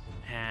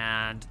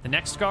 And the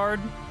next guard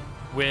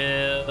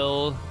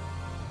will...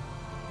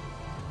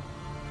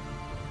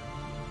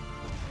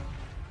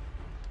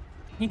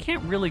 He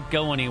can't really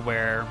go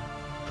anywhere.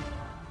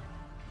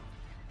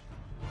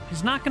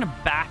 He's not going to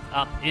back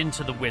up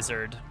into the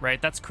wizard,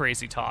 right? That's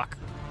crazy talk.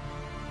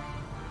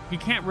 He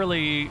can't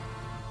really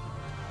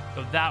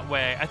go that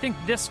way. I think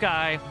this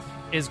guy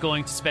is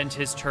going to spend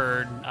his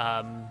turn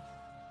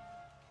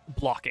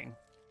blocking.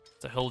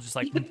 So he'll just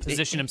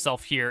position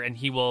himself here, and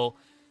he'll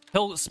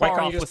spar can't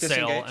off you with just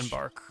Sail disengage? and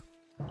Bark.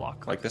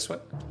 Block. Like this way?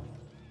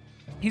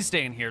 He's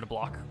staying here to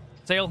block.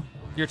 Sail,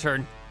 your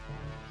turn.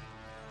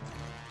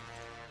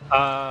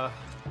 Am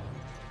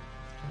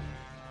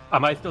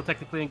I still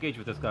technically engaged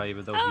with this guy,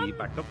 even though he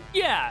backed up?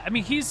 Yeah, I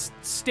mean, he's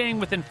staying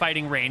within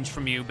fighting range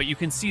from you, but you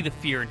can see the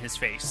fear in his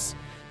face.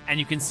 And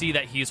you can see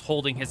that he's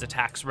holding his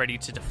attacks ready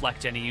to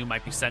deflect any you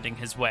might be sending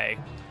his way.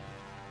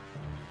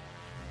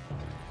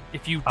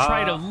 If you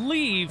try to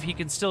leave, he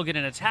can still get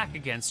an attack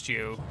against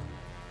you.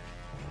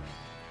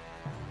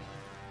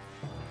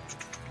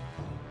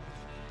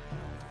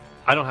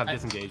 I don't have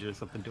disengage or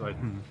something, do I?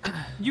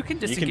 You can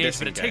disengage,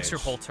 but it takes your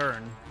whole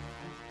turn.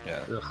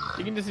 Yeah.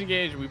 You can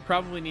disengage. We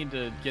probably need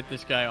to get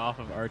this guy off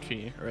of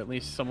Archie, or at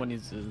least someone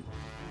needs to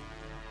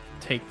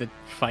take the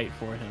fight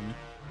for him.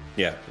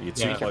 Yeah, you're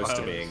too Yeah. close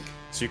to being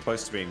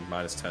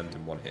 -10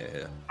 and 1 hit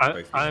here.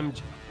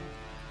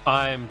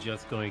 I'm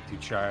just going to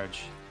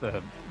charge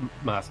the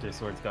Master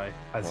Swords guy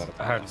as What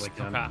a hard as I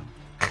blast.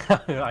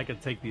 can. I can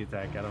take the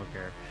attack. I don't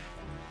care.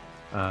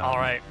 All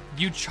right,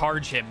 you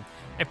charge him.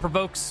 It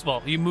provokes,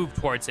 you move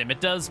towards him. It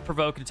does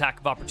provoke an attack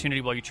of opportunity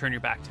while you turn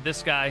your back to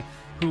this guy,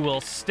 who will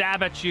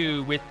stab at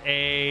you with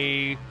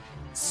a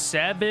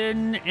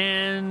 7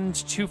 and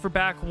 2 for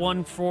back,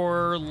 1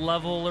 for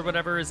level or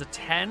whatever is a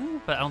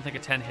 10, but I don't think a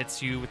 10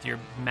 hits you with your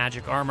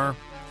magic armor.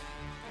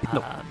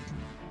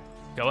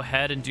 Go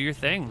ahead and do your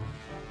thing.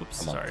 Oops,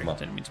 Come on, sorry, come on.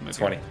 didn't mean to move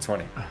 20, you.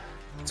 20.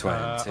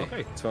 20,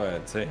 okay.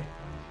 20.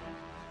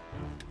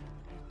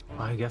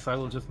 I guess I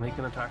will just make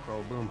an attack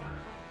roll. Boom.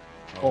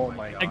 Oh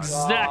my God.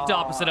 Exact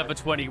opposite of a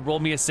 20. Roll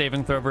me a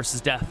saving throw versus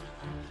death.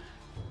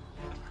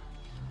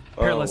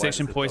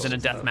 Paralyzation, poison,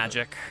 and death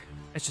magic.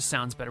 It just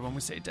sounds better when we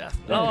say death.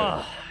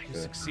 Oh, you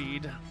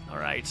succeed. All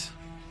right.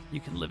 You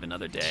can live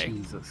another day.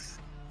 Jesus.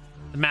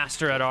 The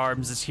Master at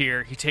Arms is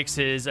here. He takes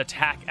his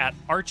attack at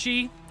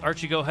Archie.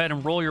 Archie, go ahead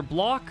and roll your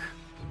block.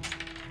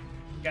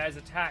 Guy's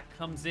attack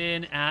comes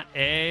in at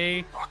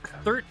a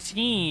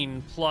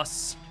 13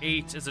 plus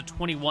 8 is a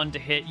 21 to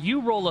hit.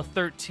 You roll a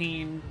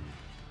 13.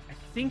 I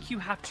think you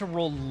have to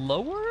roll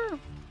lower?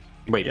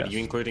 Wait, Yes. are you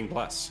including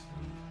Bless?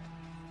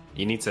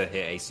 You need to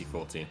hit AC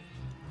 14.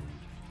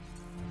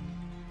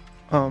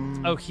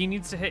 Oh, he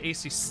needs to hit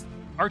AC.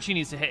 Archie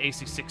needs to hit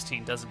AC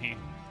 16, doesn't he?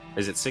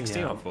 Is it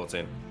 16 Yeah. or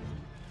 14?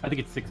 I think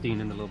it's 16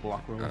 in the little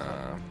block roll.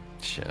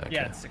 Shit. Okay.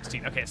 Yeah, it's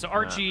 16. Okay, so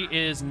Archie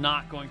is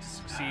not going to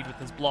succeed with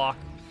his block.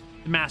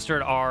 The Master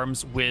at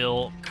Arms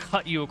will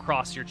cut you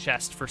across your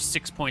chest for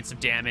 6 points of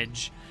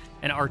damage,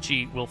 and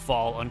Archie will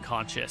fall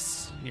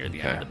unconscious near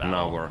the end of the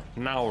battle.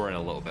 Now we're in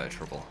a little bit of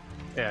trouble.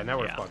 Yeah, now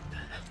we're Yeah.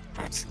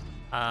 fucked.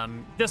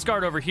 This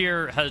guard over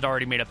here had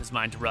already made up his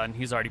mind to run.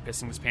 He's already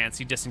pissing his pants.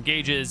 He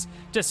disengages,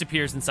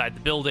 disappears inside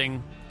the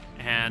building,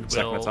 and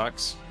Second will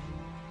attacks.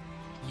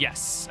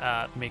 yes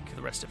make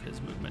the rest of his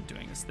movement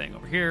doing his thing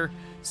over here.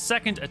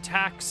 Second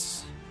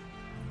attacks.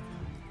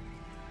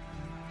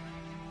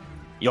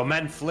 Your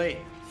men flee.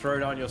 Throw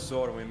down your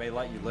sword, and we may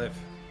let you live.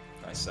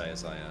 I say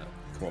as I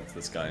come up to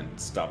this guy and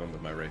stab him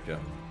with my rapier.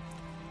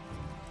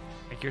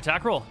 Make your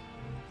attack roll.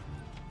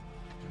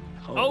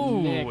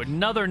 Oh, Nick.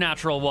 another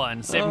natural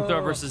one. Saving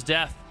throw versus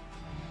death.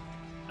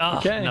 Oh,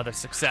 Okay. another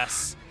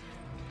success.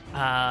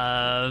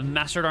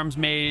 Master at Arms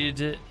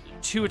made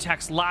 2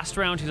 attacks last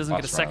round. He doesn't get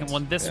a Last second round,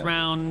 one this yeah.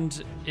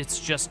 round. It's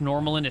just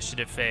normal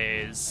initiative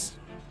phase.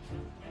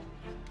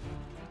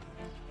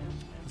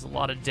 There's a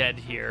lot of dead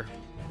here.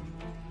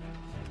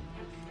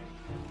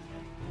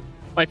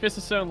 My Fist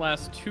of Stone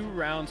lasts 2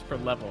 rounds per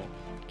level.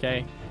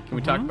 Okay, can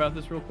we talk about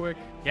this real quick?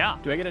 Yeah.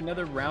 Do I get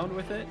another round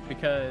with it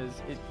because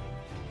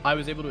I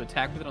was able to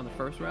attack with it on the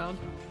first round?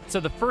 So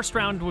the first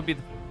round would be.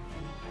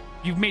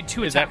 You've made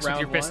 2 Is that attacks with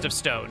your round Fist one? of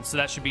Stone, so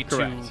that should be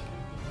Correct. 2.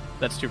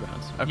 That's 2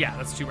 rounds. Okay. Yeah,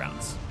 that's 2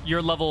 rounds.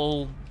 You're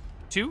level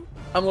 2,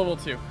 I'm level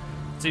 2.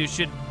 so you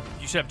should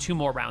have 2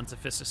 more rounds of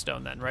Fist of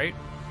Stone then, right?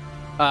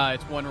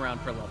 It's 1 round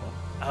per level.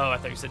 Oh, I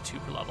thought you said 2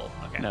 per level.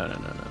 Okay. No.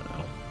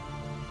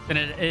 Then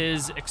it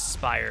is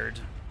expired.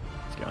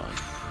 It's gone.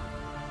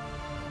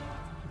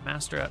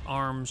 Master at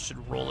Arms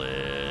should roll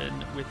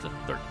in with a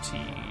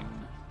 13.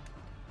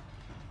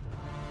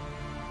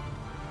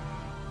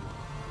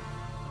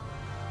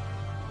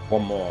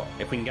 One more.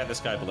 If we can get this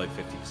guy below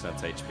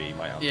 50% HP, he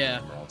might have Yeah.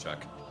 a morale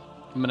check.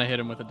 I'm gonna hit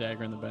him with a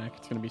dagger in the back.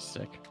 It's gonna be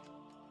sick.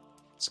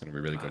 It's going to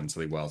be really good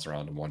until he whirls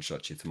around and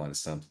one-shots you to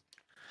 -10.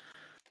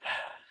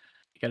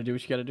 You gotta do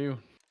what you gotta do.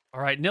 All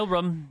right,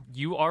 Nilrum,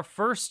 you are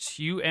first.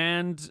 You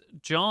and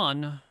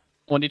John.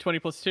 1d20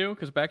 plus 2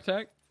 because back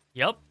attack.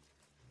 Yep.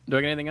 Do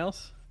I get anything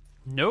else?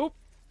 Nope.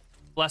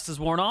 Bless is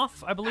worn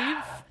off, I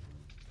believe.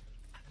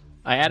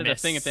 I added a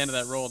Miss. thing at the end of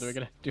that roll. Do I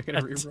get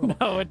a reroll?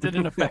 No, it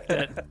didn't affect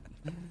it.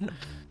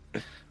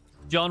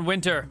 John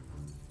Winter.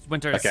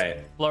 Winter's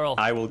Okay. plural.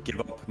 I will give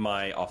up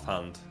my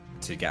offhand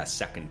to get a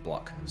second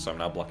block. So I'm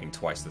now blocking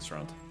twice this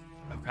round.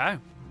 Okay.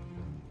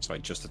 So I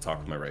just attack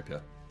with my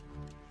rapier.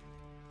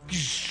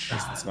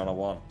 It's not a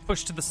 1.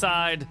 Push to the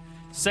side.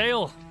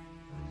 Sail.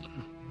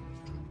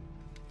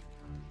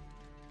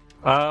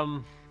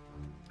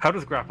 How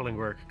does grappling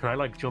work?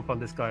 Can I jump on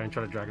this guy and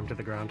try to drag him to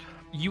the ground?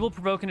 You will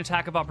provoke an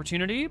attack of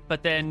opportunity,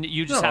 but then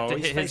you just have to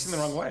he's hit his. facing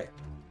the wrong way.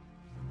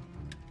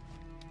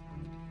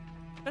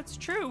 That's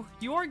true.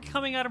 You are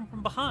coming at him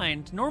from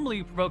behind. Normally,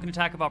 you provoke an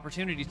attack of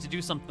opportunity to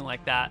do something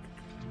like that.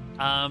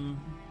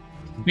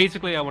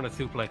 Basically, I want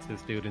to suplex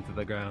this dude into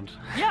the ground.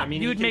 Yeah, I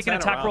mean, you he would can make an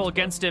turn attack around, roll but-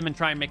 against him and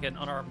try and make an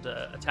unarmed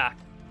attack.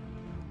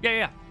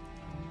 Yeah.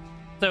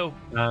 So,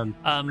 How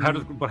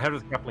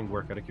does grappling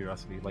work? Out of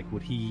curiosity,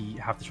 would he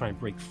have to try and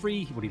break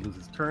free? Would he lose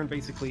his turn?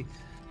 Basically,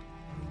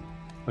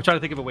 I'm trying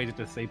to think of a way to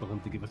disable him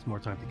to give us more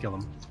time to kill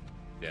him.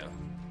 Yeah.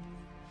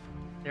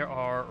 there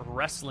are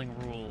wrestling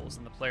rules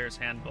in the player's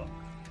handbook.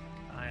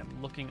 I am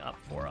looking up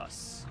for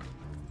us.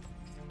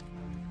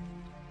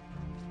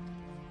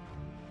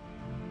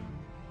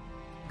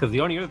 Because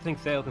the only other thing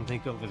Sale can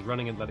think of is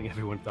running and letting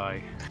everyone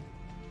die.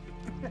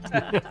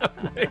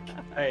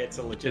 Hey, it's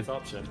a legit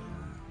option.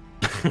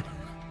 Been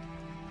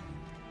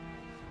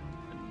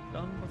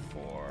done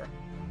before.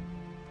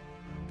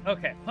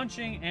 Okay,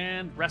 punching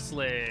and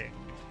wrestling.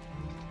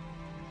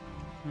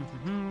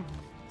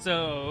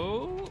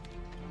 So,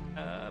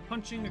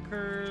 punching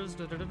occurs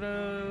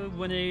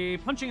when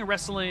punching or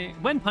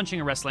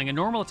wrestling, a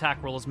normal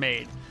attack roll is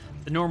made.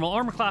 The normal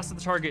armor class of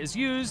the target is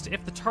used.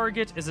 If the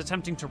target is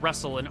attempting to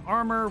wrestle in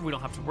armor, we don't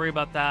have to worry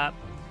about that.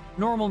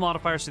 Normal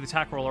modifiers to the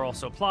attack roll are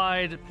also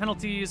applied.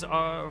 Penalties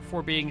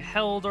for being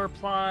held are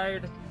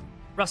applied.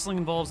 Wrestling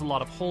involves a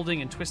lot of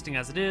holding and twisting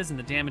as it is, and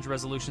the damage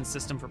resolution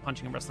system for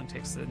punching and wrestling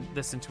takes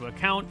this into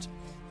account.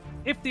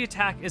 If the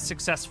attack is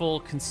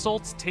successful,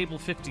 consult Table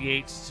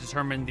 58 to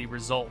determine the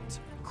result.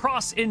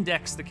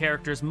 Cross-index the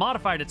character's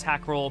modified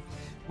attack roll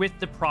with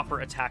the proper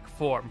attack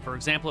form. For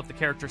example, if the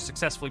character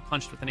successfully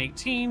punched with an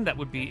 18, that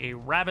would be a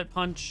rabbit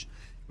punch.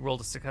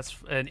 Rolled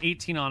an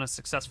 18 on a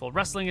successful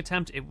wrestling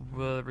attempt.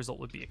 The result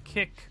would be a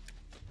kick.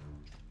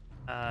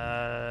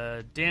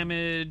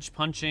 Damage,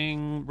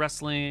 punching,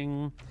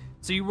 wrestling.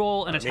 So you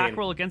roll an attack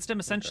roll against him,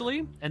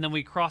 essentially, and then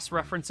we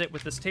cross-reference it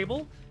with this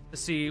table to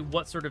see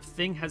what sort of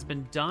thing has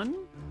been done.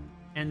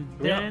 And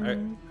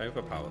then...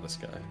 overpower this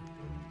guy.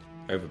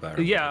 Overbear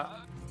him. Yeah,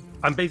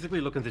 I'm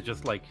basically looking to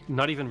just, like,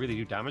 not even really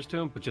do damage to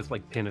him, but just,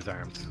 like, pin his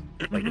arms.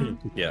 Like,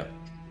 yeah.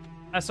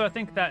 So I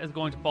think that is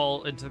going to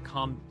fall into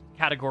the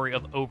category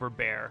of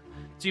overbear.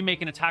 So you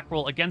make an attack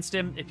roll against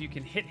him. If you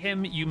can hit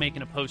him, you make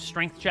an opposed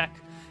strength check.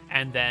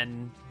 And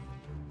then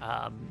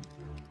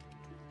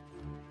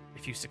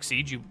if you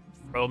succeed, you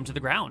throw him to the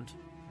ground.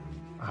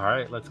 All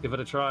right, let's give it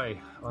a try.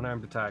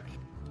 Unarmed attack.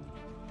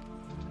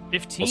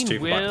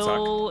 15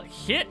 will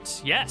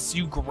hit. Yes,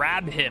 you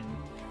grab him.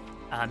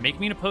 Make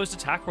me an opposed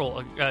attack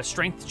roll,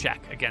 strength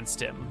check against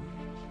him.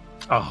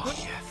 Oh,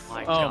 yes.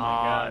 My Oh God. my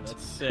god,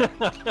 that's sick.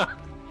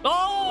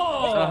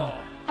 Oh!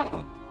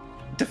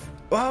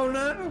 Oh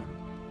no!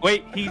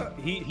 Wait,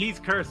 he's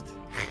cursed.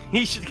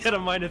 He should get a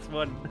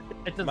 -1.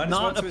 It does -1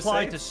 not to his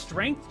apply save. to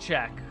strength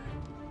check.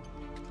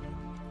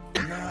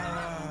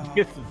 No.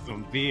 This is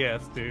some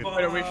BS, dude.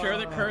 Wait, are we sure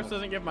that curse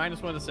doesn't give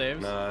 -1 to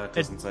saves? No, it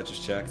doesn't. I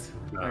just checked.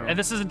 No. And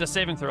this isn't a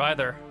saving throw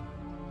either.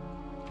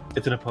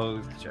 It's an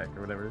opposed check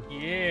or whatever.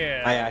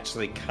 Yeah. I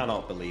actually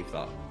cannot believe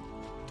that.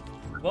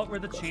 What were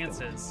the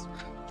chances?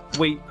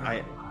 Wait,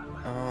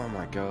 Oh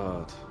my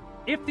god.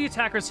 If the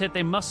attackers hit,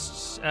 they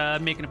must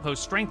make an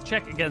opposed strength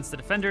check against the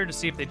defender to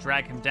see if they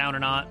drag him down or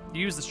not.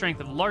 Use the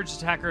strength of the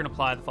largest attacker and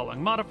apply the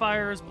following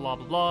modifiers. Blah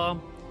blah blah.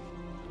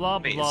 Blah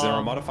Wait, blah. is there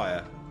a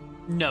modifier?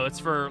 No, it's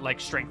for like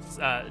strength,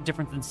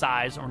 difference in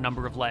size or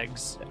number of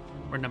legs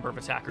or number of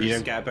attackers. You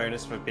don't get a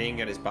bonus for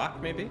being at his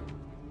back, maybe?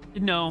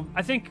 No,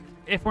 I think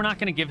if we're not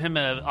going to give him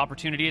an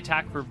opportunity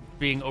attack for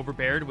being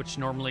overbeared, which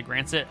normally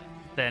grants it,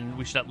 then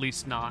we should at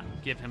least not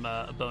give him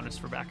a bonus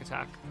for back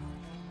attack.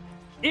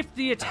 If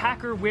the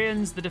attacker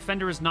wins, the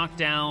defender is knocked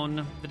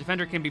down. The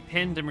defender can be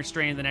pinned and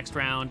restrained the next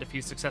round if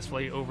he's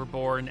successfully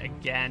overborne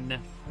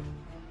again.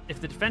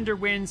 If the defender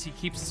wins, he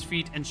keeps his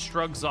feet and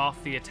shrugs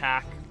off the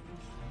attack.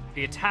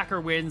 The attacker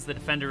wins, the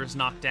defender is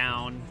knocked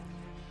down.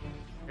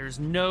 There's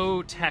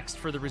no text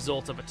for the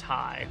result of a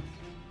tie.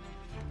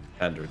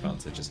 Under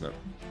advantage, isn't it?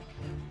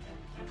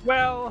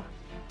 well,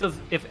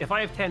 if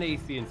I have 10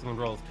 AC and someone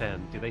rolls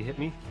 10, do they hit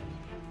me?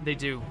 They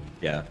do.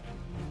 Yeah.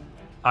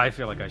 I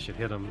feel like I should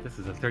hit him. This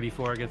is a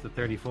 34 against a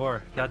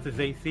 34. That's his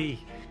AC.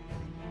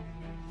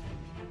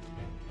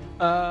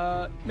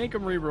 Make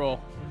him re-roll.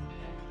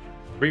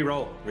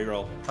 Reroll.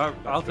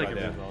 I'll take a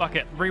idea. reroll. Fuck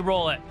it,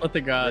 re-roll it. Let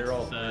the gods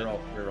Reroll. decide.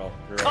 Reroll.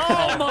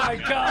 Oh my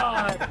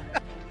god!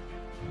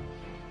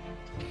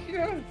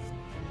 Okay.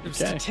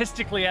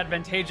 Statistically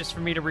advantageous for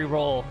me to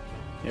re-roll.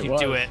 It You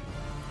do was. it.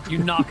 You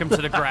knock him to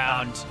the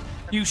ground.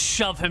 You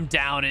shove him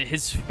down and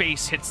his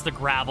face hits the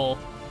gravel.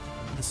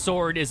 The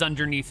sword is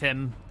underneath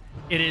him.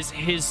 It is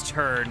his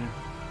turn.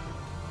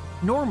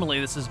 Normally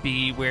this is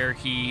be where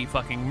he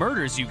fucking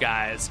murders you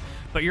guys,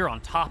 but you're on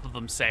top of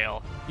him,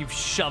 Sail. You've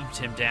shoved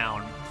him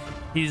down.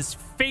 His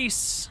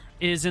face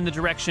is in the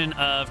direction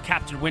of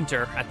Captain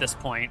Winter at this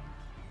point.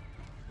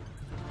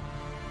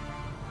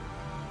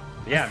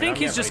 Yeah, I think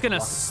he's just gonna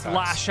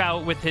slash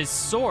out with his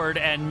sword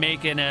and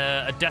make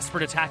a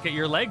desperate attack at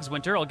your legs,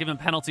 Winter. I'll give him a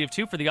penalty of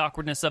 2 for the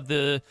awkwardness of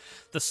the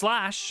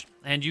slash,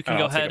 and you can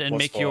go ahead and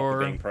make your.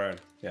 Being prone.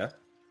 Yeah.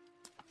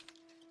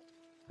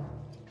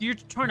 You're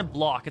trying to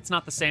block. It's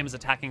not the same as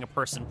attacking a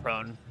person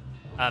prone.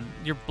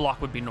 Your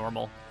block would be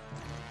normal.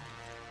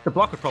 The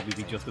block would probably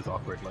be just as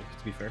awkward, like,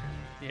 to be fair.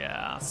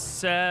 Yeah,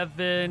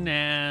 7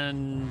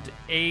 and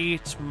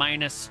 8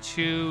 minus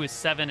 2 is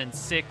 7 and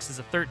 6 is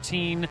a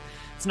 13.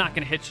 It's not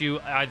going to hit you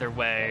either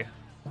way.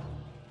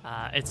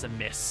 It's a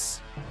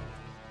miss.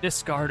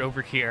 This guard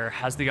over here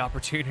has the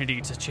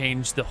opportunity to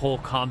change the whole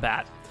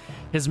combat.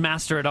 His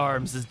master at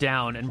arms is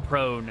down and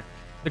prone.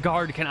 The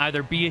guard can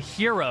either be a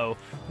hero,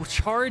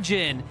 charge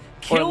in,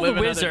 kill Or live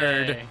the another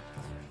wizard, day.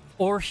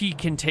 or he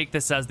can take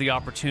this as the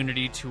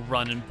opportunity to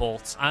run and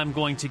bolt. I'm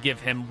going to give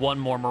him one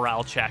more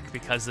morale check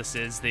because this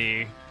is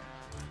the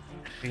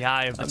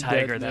eye of the I'm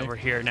tiger dead, that Nick. we're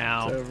here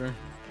now. It's over.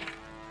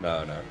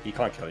 No. He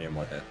can't kill you in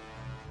one hit.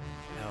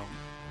 No,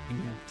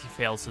 he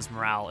fails his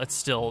morale. It's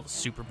still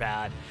super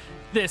bad.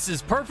 This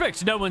is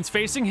perfect. No one's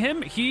facing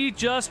him. He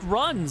just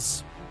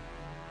runs.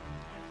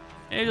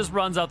 He just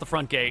runs out the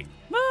front gate.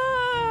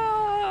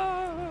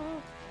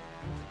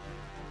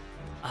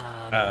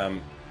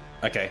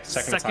 Okay,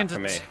 second attack for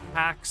me.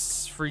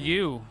 attacks for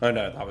you. Oh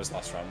no, that was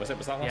last round. Was that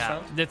last Yeah,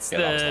 round? it's Yeah,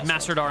 that was the last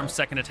Master at round. Arms'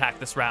 second attack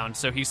this round.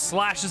 So he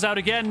slashes out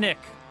again, Nick.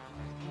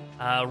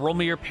 Roll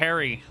me your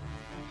parry.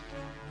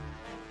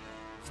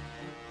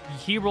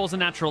 He rolls a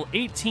natural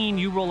 18.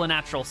 You roll a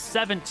natural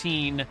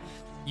 17.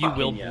 You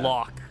will yeah.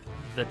 block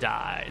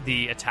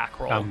the attack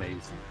roll.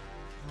 Amazing.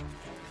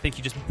 I think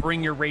you just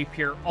bring your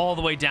rapier all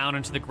the way down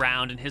into the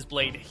ground, and his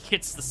blade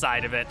hits the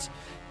side of it,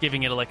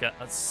 giving it like a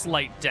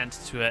slight dent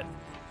to it.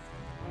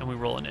 And we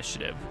roll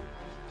initiative.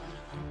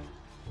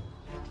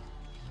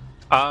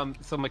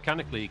 So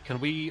mechanically, can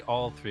we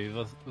all three of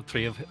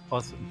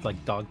us,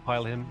 like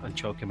dogpile him and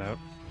choke him out?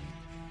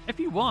 If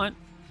you want.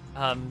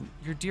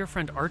 Your dear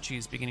friend Archie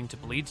is beginning to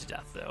bleed to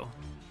death, though.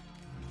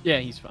 Yeah,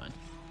 he's fine.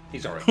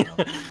 He's already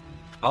down.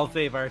 I'll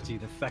save Archie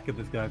the second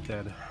this guy's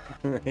dead.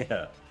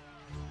 Yeah.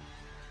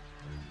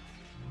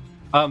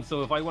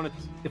 So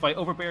if I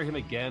overbear him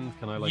again,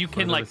 can I like? You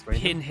can further like restrain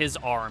him? pin his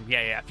arm.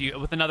 Yeah. If you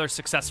with another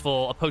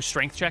successful opposed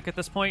strength check at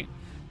this point,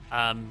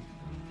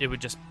 it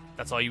would just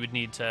that's all you would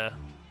need to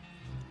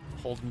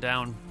hold him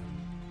down.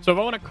 So if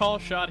I want to call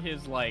shot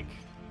his like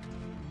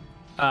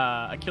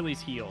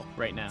Achilles heel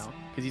right now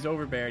because he's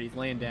overbeared, he's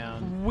laying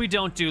down. We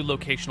don't do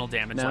locational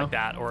damage No? like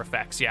that or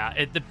effects. Yeah,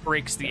 it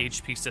breaks the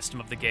HP system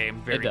of the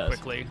game very does.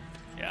 quickly.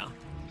 Yeah.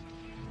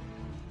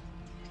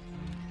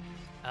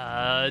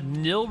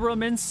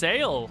 Nilram and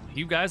Sail,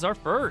 you guys are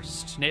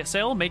first.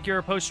 Sail, make your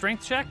opposed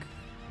strength check.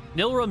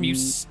 Nilram, you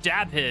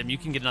stab him. You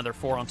can get another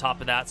 4 on top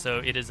of that, so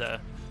it is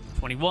a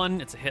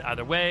 21. It's a hit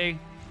either way.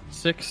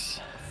 6.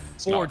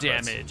 4 not a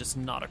crit. damage. It's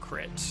not a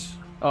crit.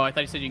 Oh, I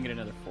thought you said you can get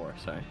another 4.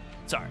 Sorry.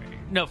 Sorry.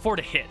 No, 4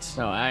 to hit.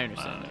 No, I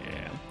understand. that.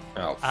 Yeah.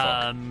 Oh,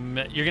 fuck.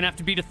 You're gonna have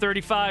to beat a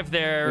 35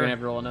 there. You're gonna have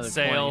to roll another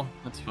Sail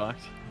 20. That's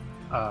fucked.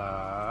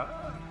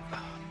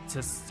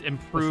 to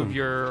improve Listen.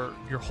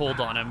 your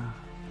hold on him.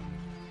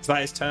 It's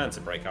not his turn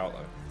to break out,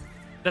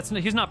 though.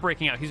 He's not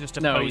breaking out. He's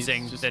just No, he's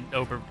opposing just- the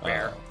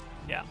overbear. Oh.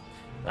 Yeah.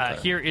 Okay.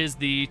 Here is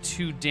the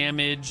 2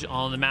 damage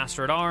on the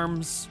Master at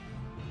Arms.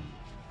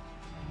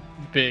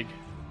 Big.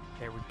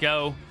 There we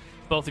go.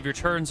 Both of your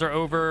turns are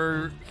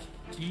over.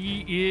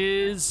 He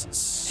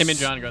is. Him and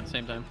John go at the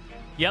same time.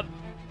 Yep.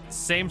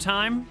 Same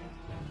time.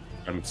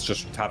 I'm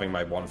just having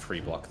my 1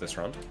 free block this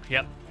round.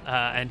 Yep.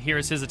 And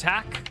here's his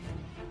attack.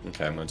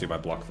 Okay, I'm going to do my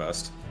block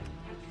first.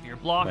 Your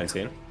block.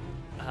 19.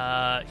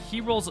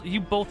 He rolls. You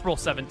both roll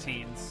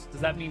 17s.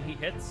 Does that mean he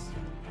hits?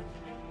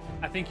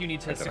 I think you need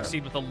to I don't know.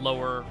 succeed with a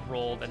lower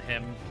roll than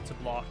him to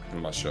block.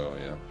 I'm not sure,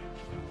 yeah.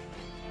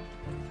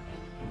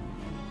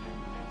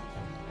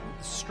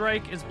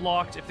 Strike is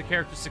blocked if the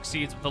character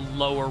succeeds with a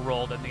lower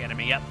roll than the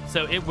enemy. Yep.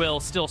 So it will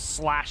still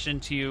slash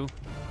into you.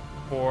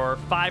 For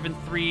 5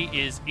 and 3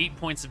 is 8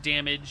 points of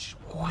damage,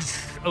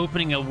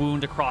 opening a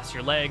wound across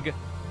your leg.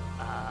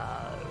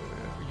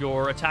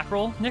 Your attack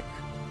roll, Nick?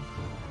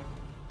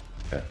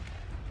 Okay.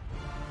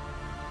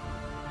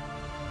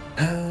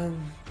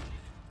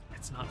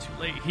 It's not too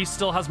late. He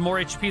still has more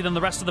HP than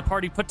the rest of the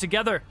party put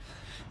together.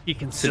 He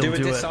can To still do a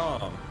do it.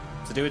 disarm.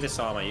 To do a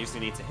disarm, I usually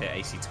need to hit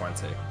AC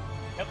 20.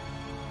 Yep.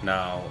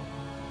 Now,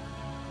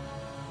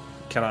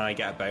 can I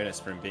get a bonus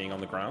from being on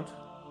the ground?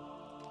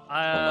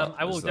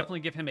 I will Is that-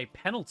 definitely give him a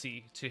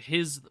penalty to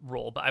his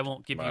roll, but I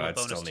won't give you Well, a I'd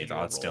bonus still to need. your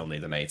I'd roll. still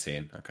need an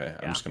 18. Okay, Yeah.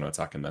 I'm just going to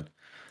attack him then.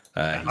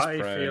 He's I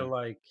prone. feel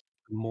like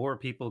the more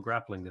people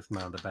grappling this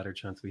man, the better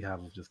chance we have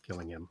of just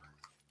killing him.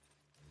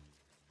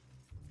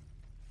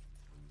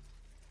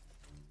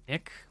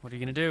 Nick, what are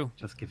you gonna do?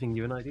 Just giving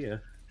you an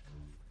idea.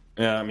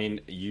 Yeah, I mean,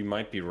 you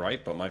might be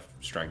right, but my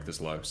strength is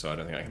low, so I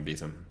don't think I can beat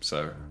him.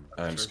 So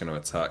I'm just going to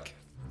attack.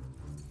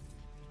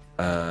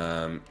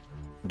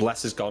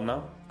 Bless is gone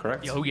now,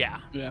 correct? Oh yeah.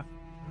 Yeah.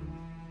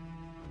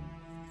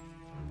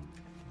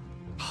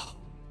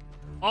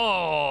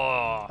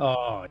 Oh,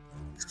 Oh,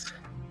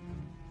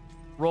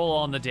 roll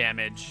on the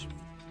damage.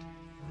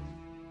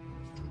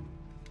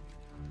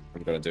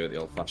 I'm going to do it the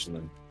old-fashioned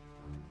then.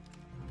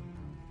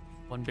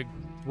 One big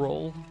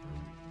roll.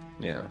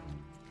 Yeah.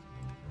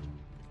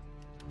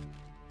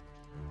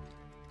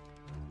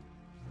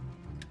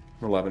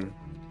 $11.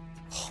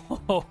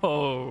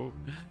 Oh,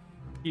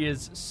 he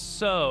is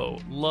so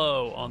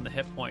low on the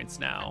hit points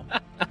now.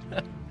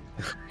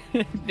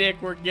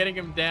 Nick, we're getting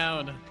him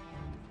down.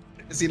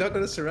 Is he not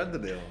going to surrender,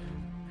 Neil?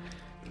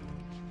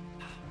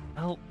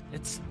 Well,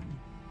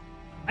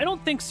 I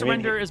don't think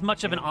surrender he- is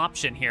much of an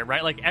option here,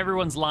 right? Like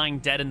everyone's lying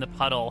dead in the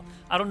puddle.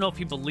 I don't know if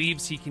he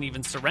believes he can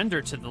even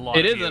surrender to the law.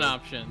 It is an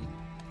option.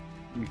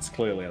 It's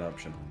clearly an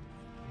option.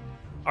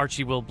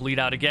 Archie will bleed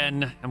out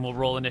again, and we'll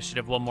roll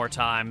initiative one more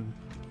time.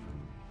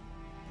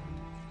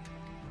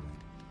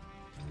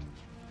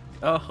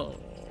 Oh,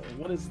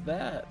 what is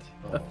that?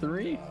 A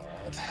 3?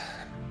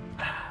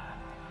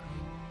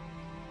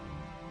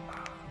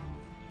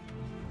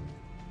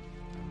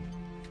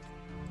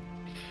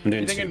 I'm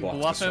doing You think I 2 can blocks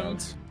bluff this him?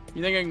 round.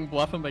 You think I can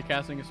bluff him by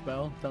casting a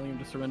spell, telling him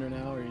to surrender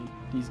now, or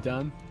he's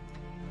done?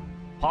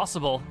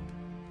 Possible.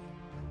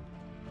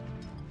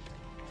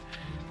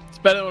 It's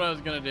better than what I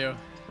was gonna do.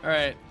 All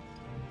right.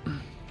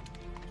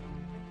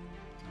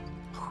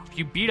 If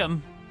you beat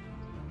him,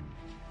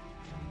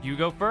 you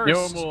go No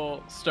first. one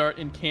will start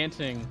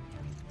incanting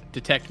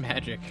detect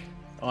magic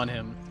on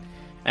him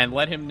and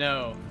let him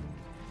know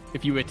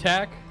if you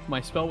attack, my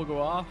spell will go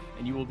off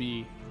and you will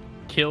be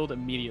killed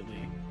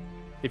immediately.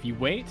 If you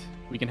wait,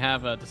 we can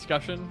have a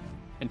discussion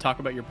and talk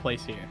about your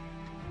place here.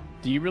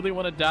 Do you really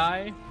want to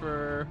die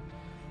for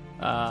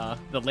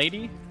the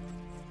lady?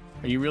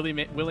 Are you really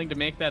willing to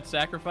make that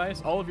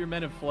sacrifice? All of your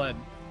men have fled.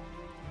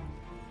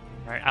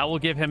 All right, I will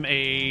give him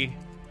a.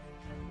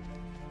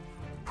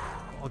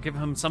 I'll give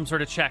him some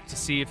sort of check to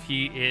see if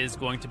he is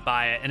going to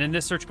buy it. And in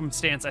this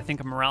circumstance, I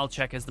think a morale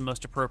check is the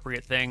most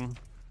appropriate thing.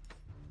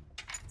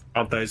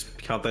 Count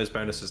those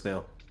bonuses,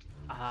 Neil.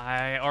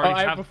 I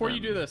already have before them.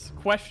 you do this,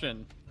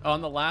 question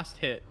on the last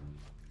hit.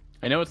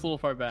 I know it's a little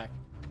far back.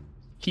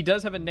 He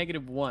does have a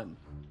 -1.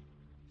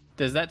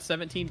 Does that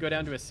 17 go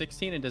down to a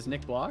 16, and does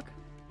Nick block?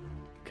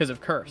 Because of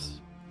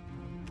curse.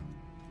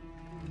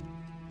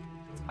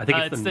 I think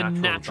it's the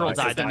natural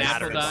die It's the that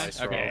natural die?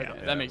 matters. Okay,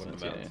 Yeah. that makes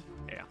sense.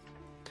 Yeah.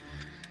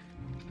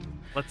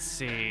 Let's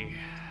see.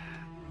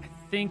 I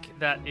think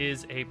that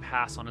is a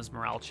pass on his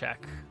morale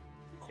check.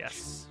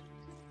 Yes.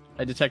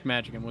 I detect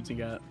magic him. What's he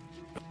got?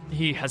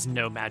 He has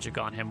no magic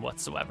on him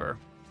whatsoever.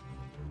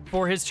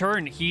 For his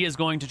turn, he is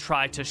going to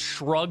try to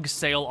shrug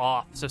Sail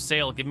off. So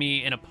Sail, give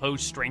me an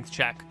opposed strength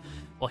check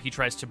while he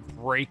tries to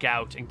break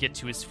out and get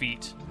to his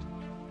feet.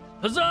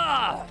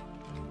 Huzzah!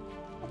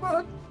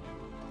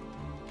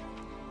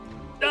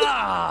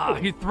 Ah!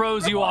 He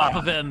throws you off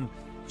of him,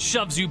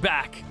 shoves you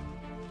back.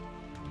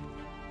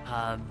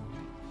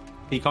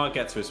 He can't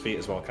get to his feet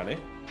as well, can he?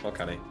 Or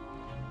can he?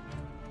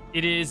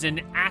 It is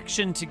an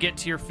action to get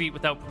to your feet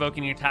without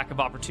provoking an attack of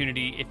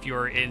opportunity if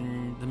you're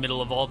in the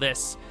middle of all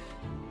this.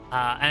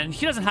 And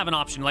he doesn't have an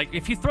option. Like,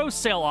 if you throw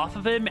Sail off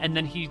of him and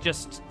then he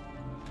just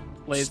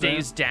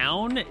stays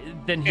down,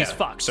 then he's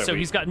fucked. So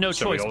he's got no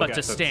choice but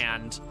to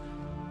stand.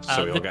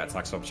 So we all get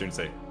attacks of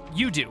opportunity.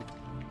 You do.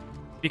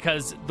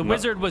 Because the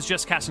wizard was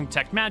just casting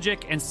Detect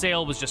Magic, and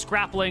Sail was just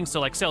grappling, so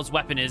like Sail's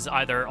weapon is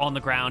either on the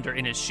ground or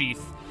in his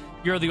sheath.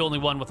 You're the only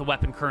one with a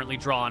weapon currently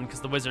drawn,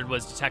 because the wizard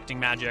was detecting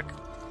magic.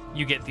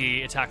 You get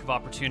the attack of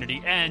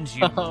opportunity, and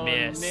you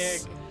miss.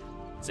 Nick.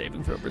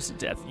 Saving throw versus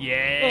death.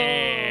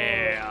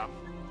 Yeah!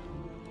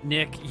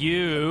 Nick,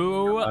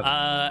 you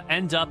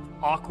end up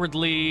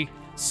awkwardly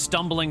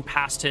stumbling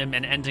past him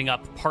and ending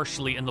up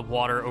partially in the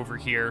water over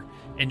here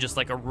in just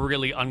like a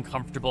really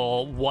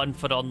uncomfortable 1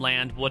 foot on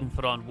land, 1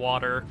 foot on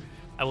water.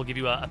 I will give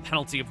you a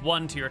penalty of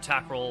 1 to your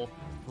attack roll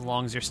as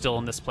long as you're still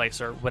in this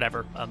place or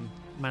whatever.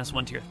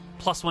 -1 to your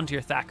 +1 to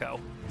your THAC0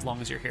 as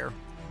long as you're here.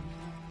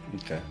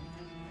 Okay.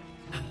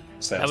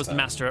 That was the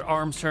Master at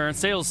Arms turn.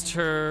 Sail's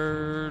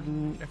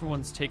turn.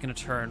 Everyone's taken a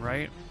turn,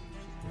 right?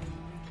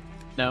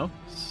 No.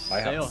 I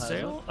have Sail has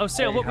Sail? it. Oh,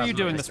 Sail, I what were you have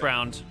doing my this turn.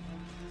 round?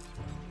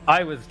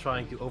 I was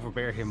trying to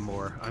overbear him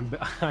more.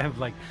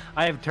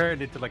 I have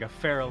turned into like a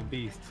feral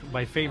beast.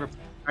 My favorite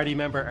party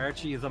member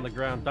Archie is on the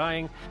ground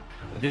dying.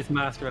 This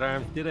Master at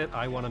Arms did it.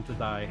 I want him to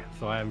die,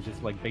 so I'm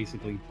just like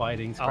basically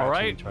biting, scratching, All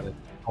right. and trying to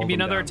Give hold me him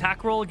another down.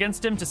 attack roll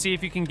against him to see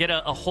if you can get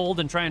a hold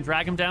and try and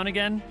drag him down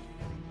again.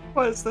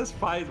 What is this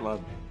fight,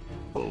 man?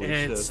 Holy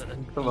It's shit. a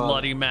Come on.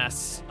 bloody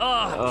mess.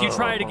 You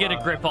try to get a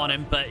grip on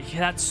him, but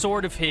that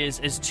sword of his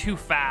is too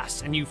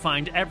fast, and you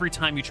find every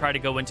time you try to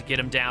go in to get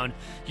him down,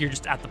 you're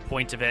just at the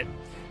point of it.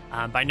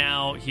 By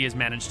now, he has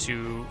managed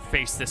to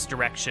face this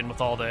direction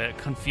with all the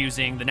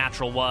confusing, the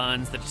natural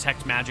ones, the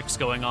detect magics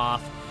going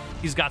off.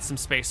 He's got some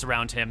space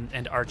around him,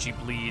 and Archie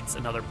bleeds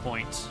another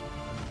point.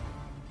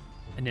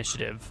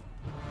 Initiative.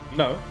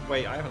 No,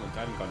 wait, I haven't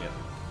gone yet.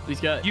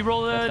 He's got. You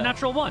roll a That's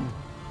natural 1.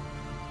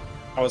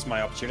 That was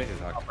my opportunity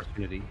attack.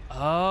 Opportunity.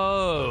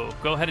 Oh,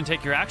 go ahead and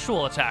take your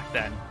actual attack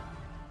then.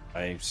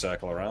 I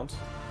circle around.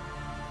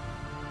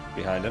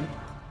 Behind him.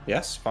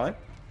 Yes, fine.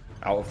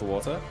 Out of the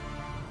water.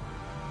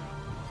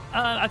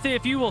 I think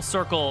if you will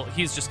circle,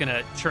 he's just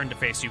gonna turn to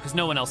face you because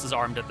no one else is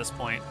armed at this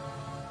point.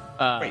 Wait,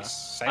 I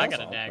Sail's got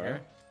a on, dagger.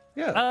 right?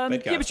 Yeah,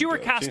 Yeah, but you were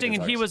casting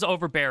and he was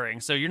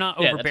overbearing, so you're not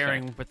Yeah, that's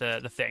overbearing with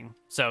the thing.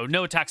 So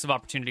no attacks of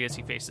opportunity as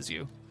he faces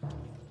you.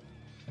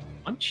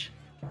 Punch.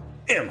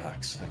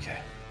 Max. Okay.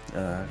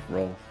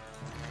 Roll.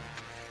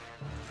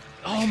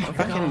 Oh my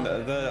Fucking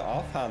the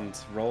offhand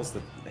rolls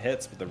the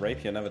hits, but the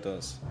rapier never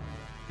does.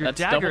 Your That's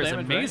dagger double is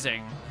damage, right?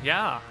 amazing.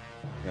 Yeah,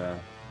 Yeah.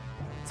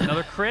 it's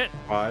another crit.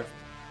 5.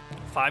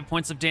 5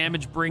 points of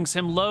damage brings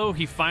him low.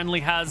 He finally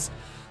has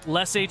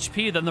less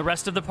HP than the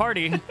rest of the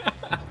party. Sail,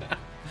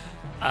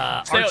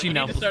 Archie, you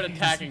now need to start please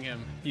attacking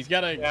him. He's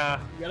gotta. Yeah.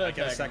 You gotta I get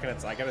a attack. second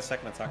attack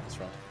this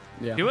round.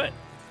 Yeah. do it.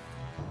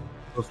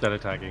 We'll start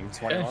attacking.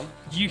 21.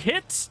 You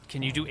hit.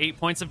 Can you do 8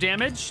 points of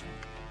damage?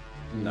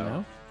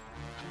 No.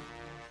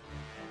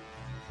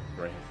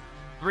 3.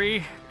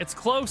 3. It's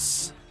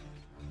close.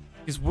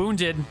 He's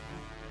wounded.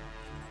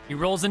 He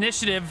rolls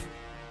initiative.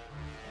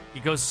 He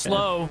goes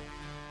slow.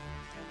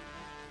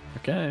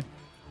 Okay.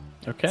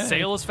 Okay.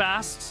 Sail is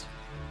fast.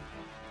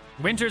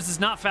 Winters is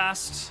not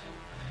fast.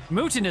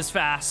 Mooten is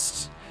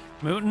fast.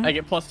 Mooten, I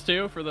get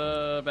 +2 for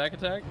the back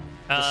attack.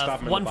 Just stab him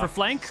in the 1 for back.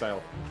 flank.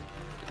 Sail.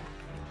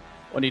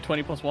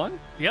 1d20 +1.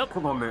 Yep.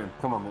 Come on, man.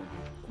 Come on, man.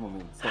 Come on,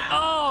 man. Stop.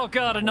 Oh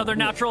god, another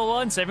natural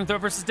 1. Saving throw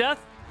versus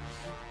death.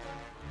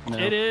 No.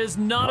 It is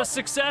not a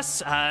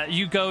success.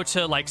 You go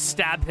to like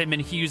stab him,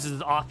 and he uses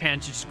his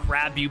offhand to just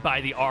grab you by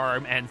the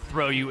arm and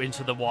throw you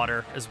into the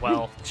water as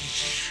well.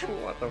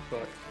 What the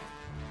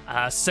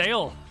fuck?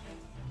 Sail,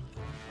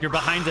 you're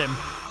behind him.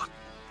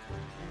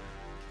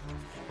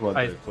 Come on,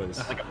 I- dude, please.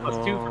 Like a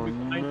 +2 for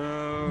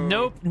me.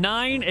 Nope,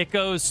 9. It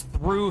goes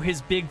through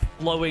his big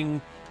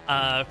flowing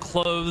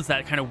clothes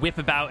that kind of whip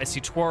about as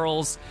he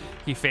twirls.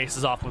 He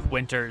faces off with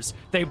Winters.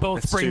 They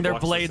both bring their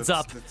blades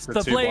up.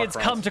 The blades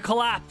come to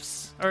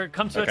collapse, or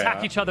come to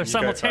attack each other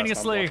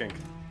simultaneously.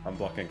 I'm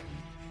blocking.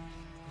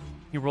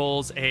 He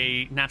rolls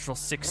a natural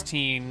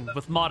 16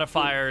 with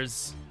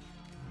modifiers.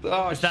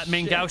 Oh, is that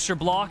Mangausher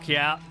block?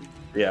 Yeah.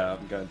 Yeah,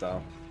 I'm going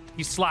down.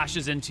 He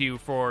slashes into you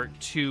for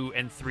 2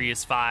 and 3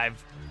 is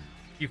 5.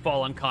 You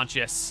fall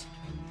unconscious.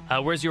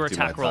 Where's your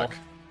attack roll?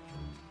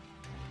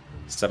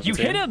 17. You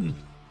hit him!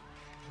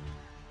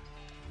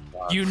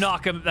 You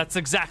knock him. That's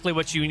exactly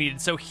what you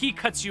needed. So he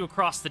cuts you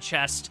across the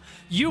chest.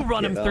 You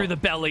run him through the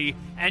belly,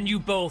 and you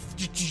both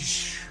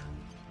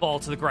fall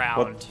to the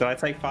ground. Well, did I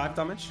take 5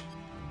 damage?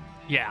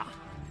 Yeah.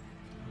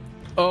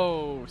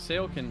 Oh,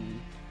 Sail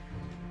can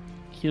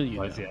heal you.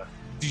 Nice, yeah.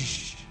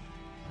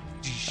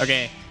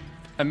 Okay.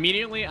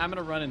 Immediately, I'm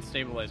going to run and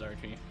stabilize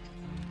Archie.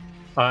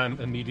 I'm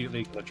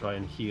immediately going to try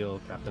and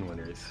heal Captain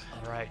Winters.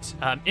 All right.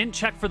 Int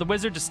check for the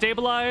wizard to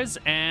stabilize,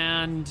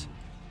 and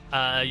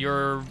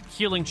your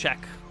healing check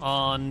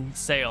on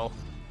Sail.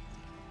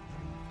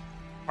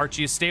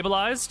 Archie is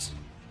stabilized.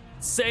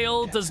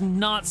 Sail does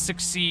not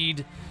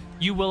succeed.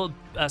 You will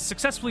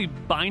successfully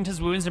bind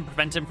his wounds and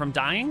prevent him from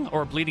dying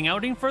or bleeding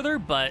out any further,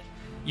 but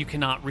you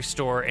cannot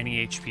restore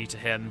any HP to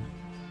him.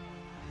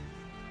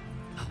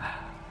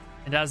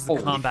 And as the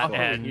combat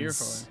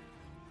ends,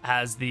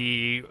 as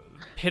the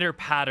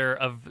pitter-patter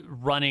of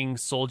running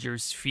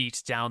soldiers'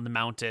 feet down the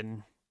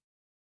mountain.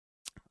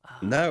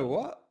 No,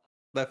 what?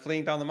 They're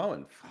fleeing down the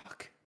mountain?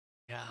 Fuck.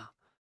 Yeah.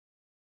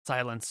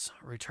 Silence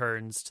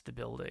returns to the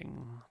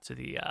building, to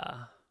the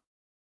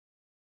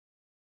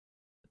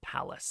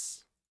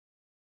palace.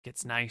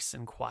 Gets nice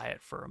and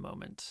quiet for a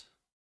moment.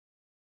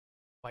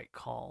 Quite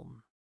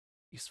calm,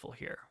 peaceful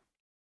here.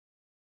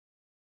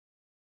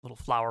 Little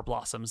flower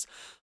blossoms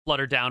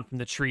flutter down from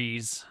the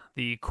trees.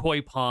 The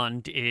koi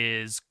pond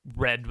is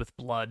red with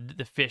blood.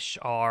 The fish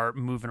are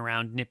moving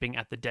around, nipping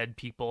at the dead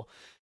people,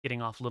 getting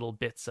off little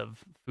bits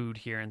of food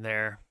here and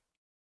there.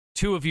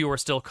 2 of you are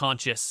still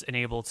conscious and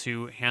able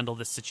to handle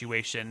this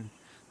situation.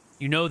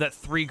 You know that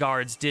 3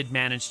 guards did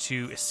manage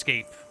to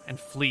escape and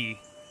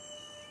flee.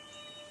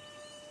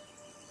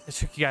 It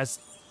took you guys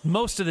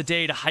most of the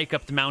day to hike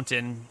up the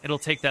mountain. It'll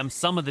take them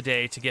some of the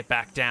day to get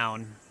back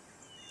down.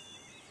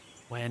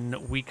 When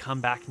we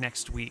come back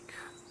next week,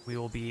 we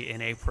will be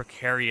in a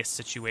precarious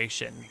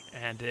situation,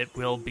 and it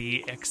will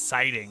be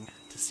exciting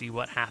to see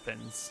what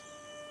happens.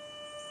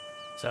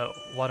 So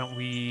why don't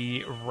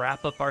we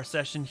wrap up our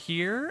session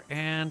here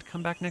and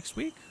come back next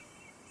week?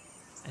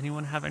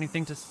 Anyone have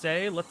anything to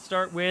say? Let's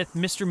start with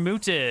Mr.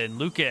 Mooten.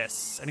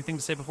 Lucas, anything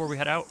to say before we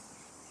head out?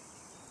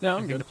 No, I'm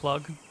anything good. to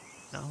plug?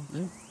 No?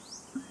 Yeah.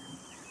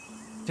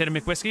 Tatum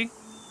McWhiskey?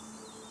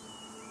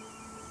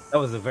 That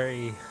was a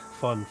very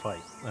fun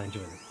fight. I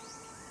enjoyed it.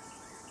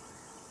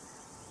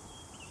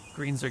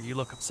 Greenzer, you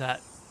look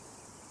upset.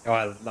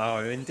 Oh,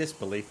 I'm in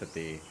disbelief at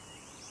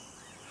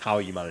how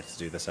you managed to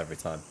do this every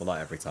time. Well, not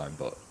every time,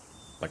 but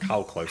like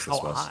how close this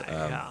was.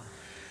 Yeah.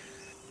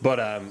 But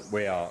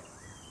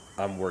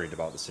I'm worried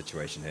about the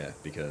situation here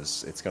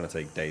because it's going to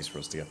take days for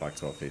us to get back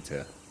to our feet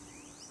here.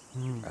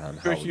 And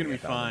how Sure, are she's we gonna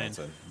get be down the fine.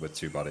 mountain with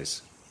 2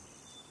 bodies?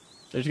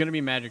 There's going to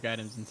be magic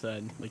items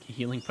inside, like a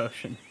healing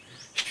potion.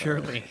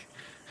 Surely.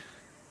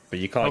 But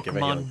you can't give a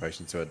healing Pokemon.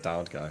 potion to a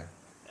downed guy.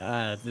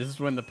 This is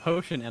when the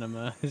potion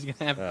enema is going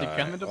to have to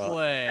come into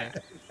play.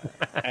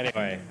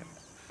 Anyway,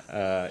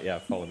 yeah,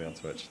 follow me on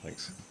Twitch.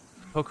 Thanks.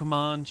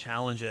 Pokemon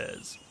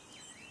challenges.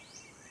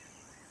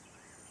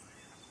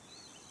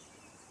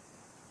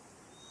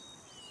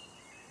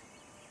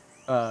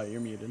 You're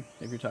muted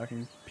if you're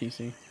talking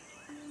PC.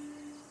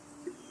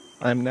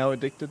 I'm now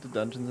addicted to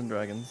Dungeons and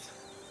Dragons.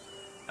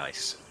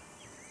 Nice.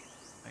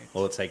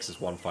 All it takes is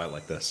one fight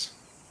like this.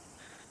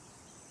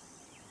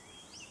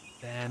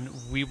 Then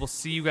we will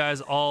see you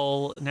guys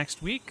all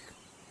next week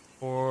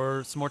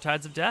for some more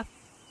Tides of Death.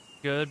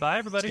 Goodbye,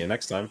 everybody. See you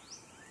next time.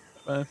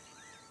 Bye.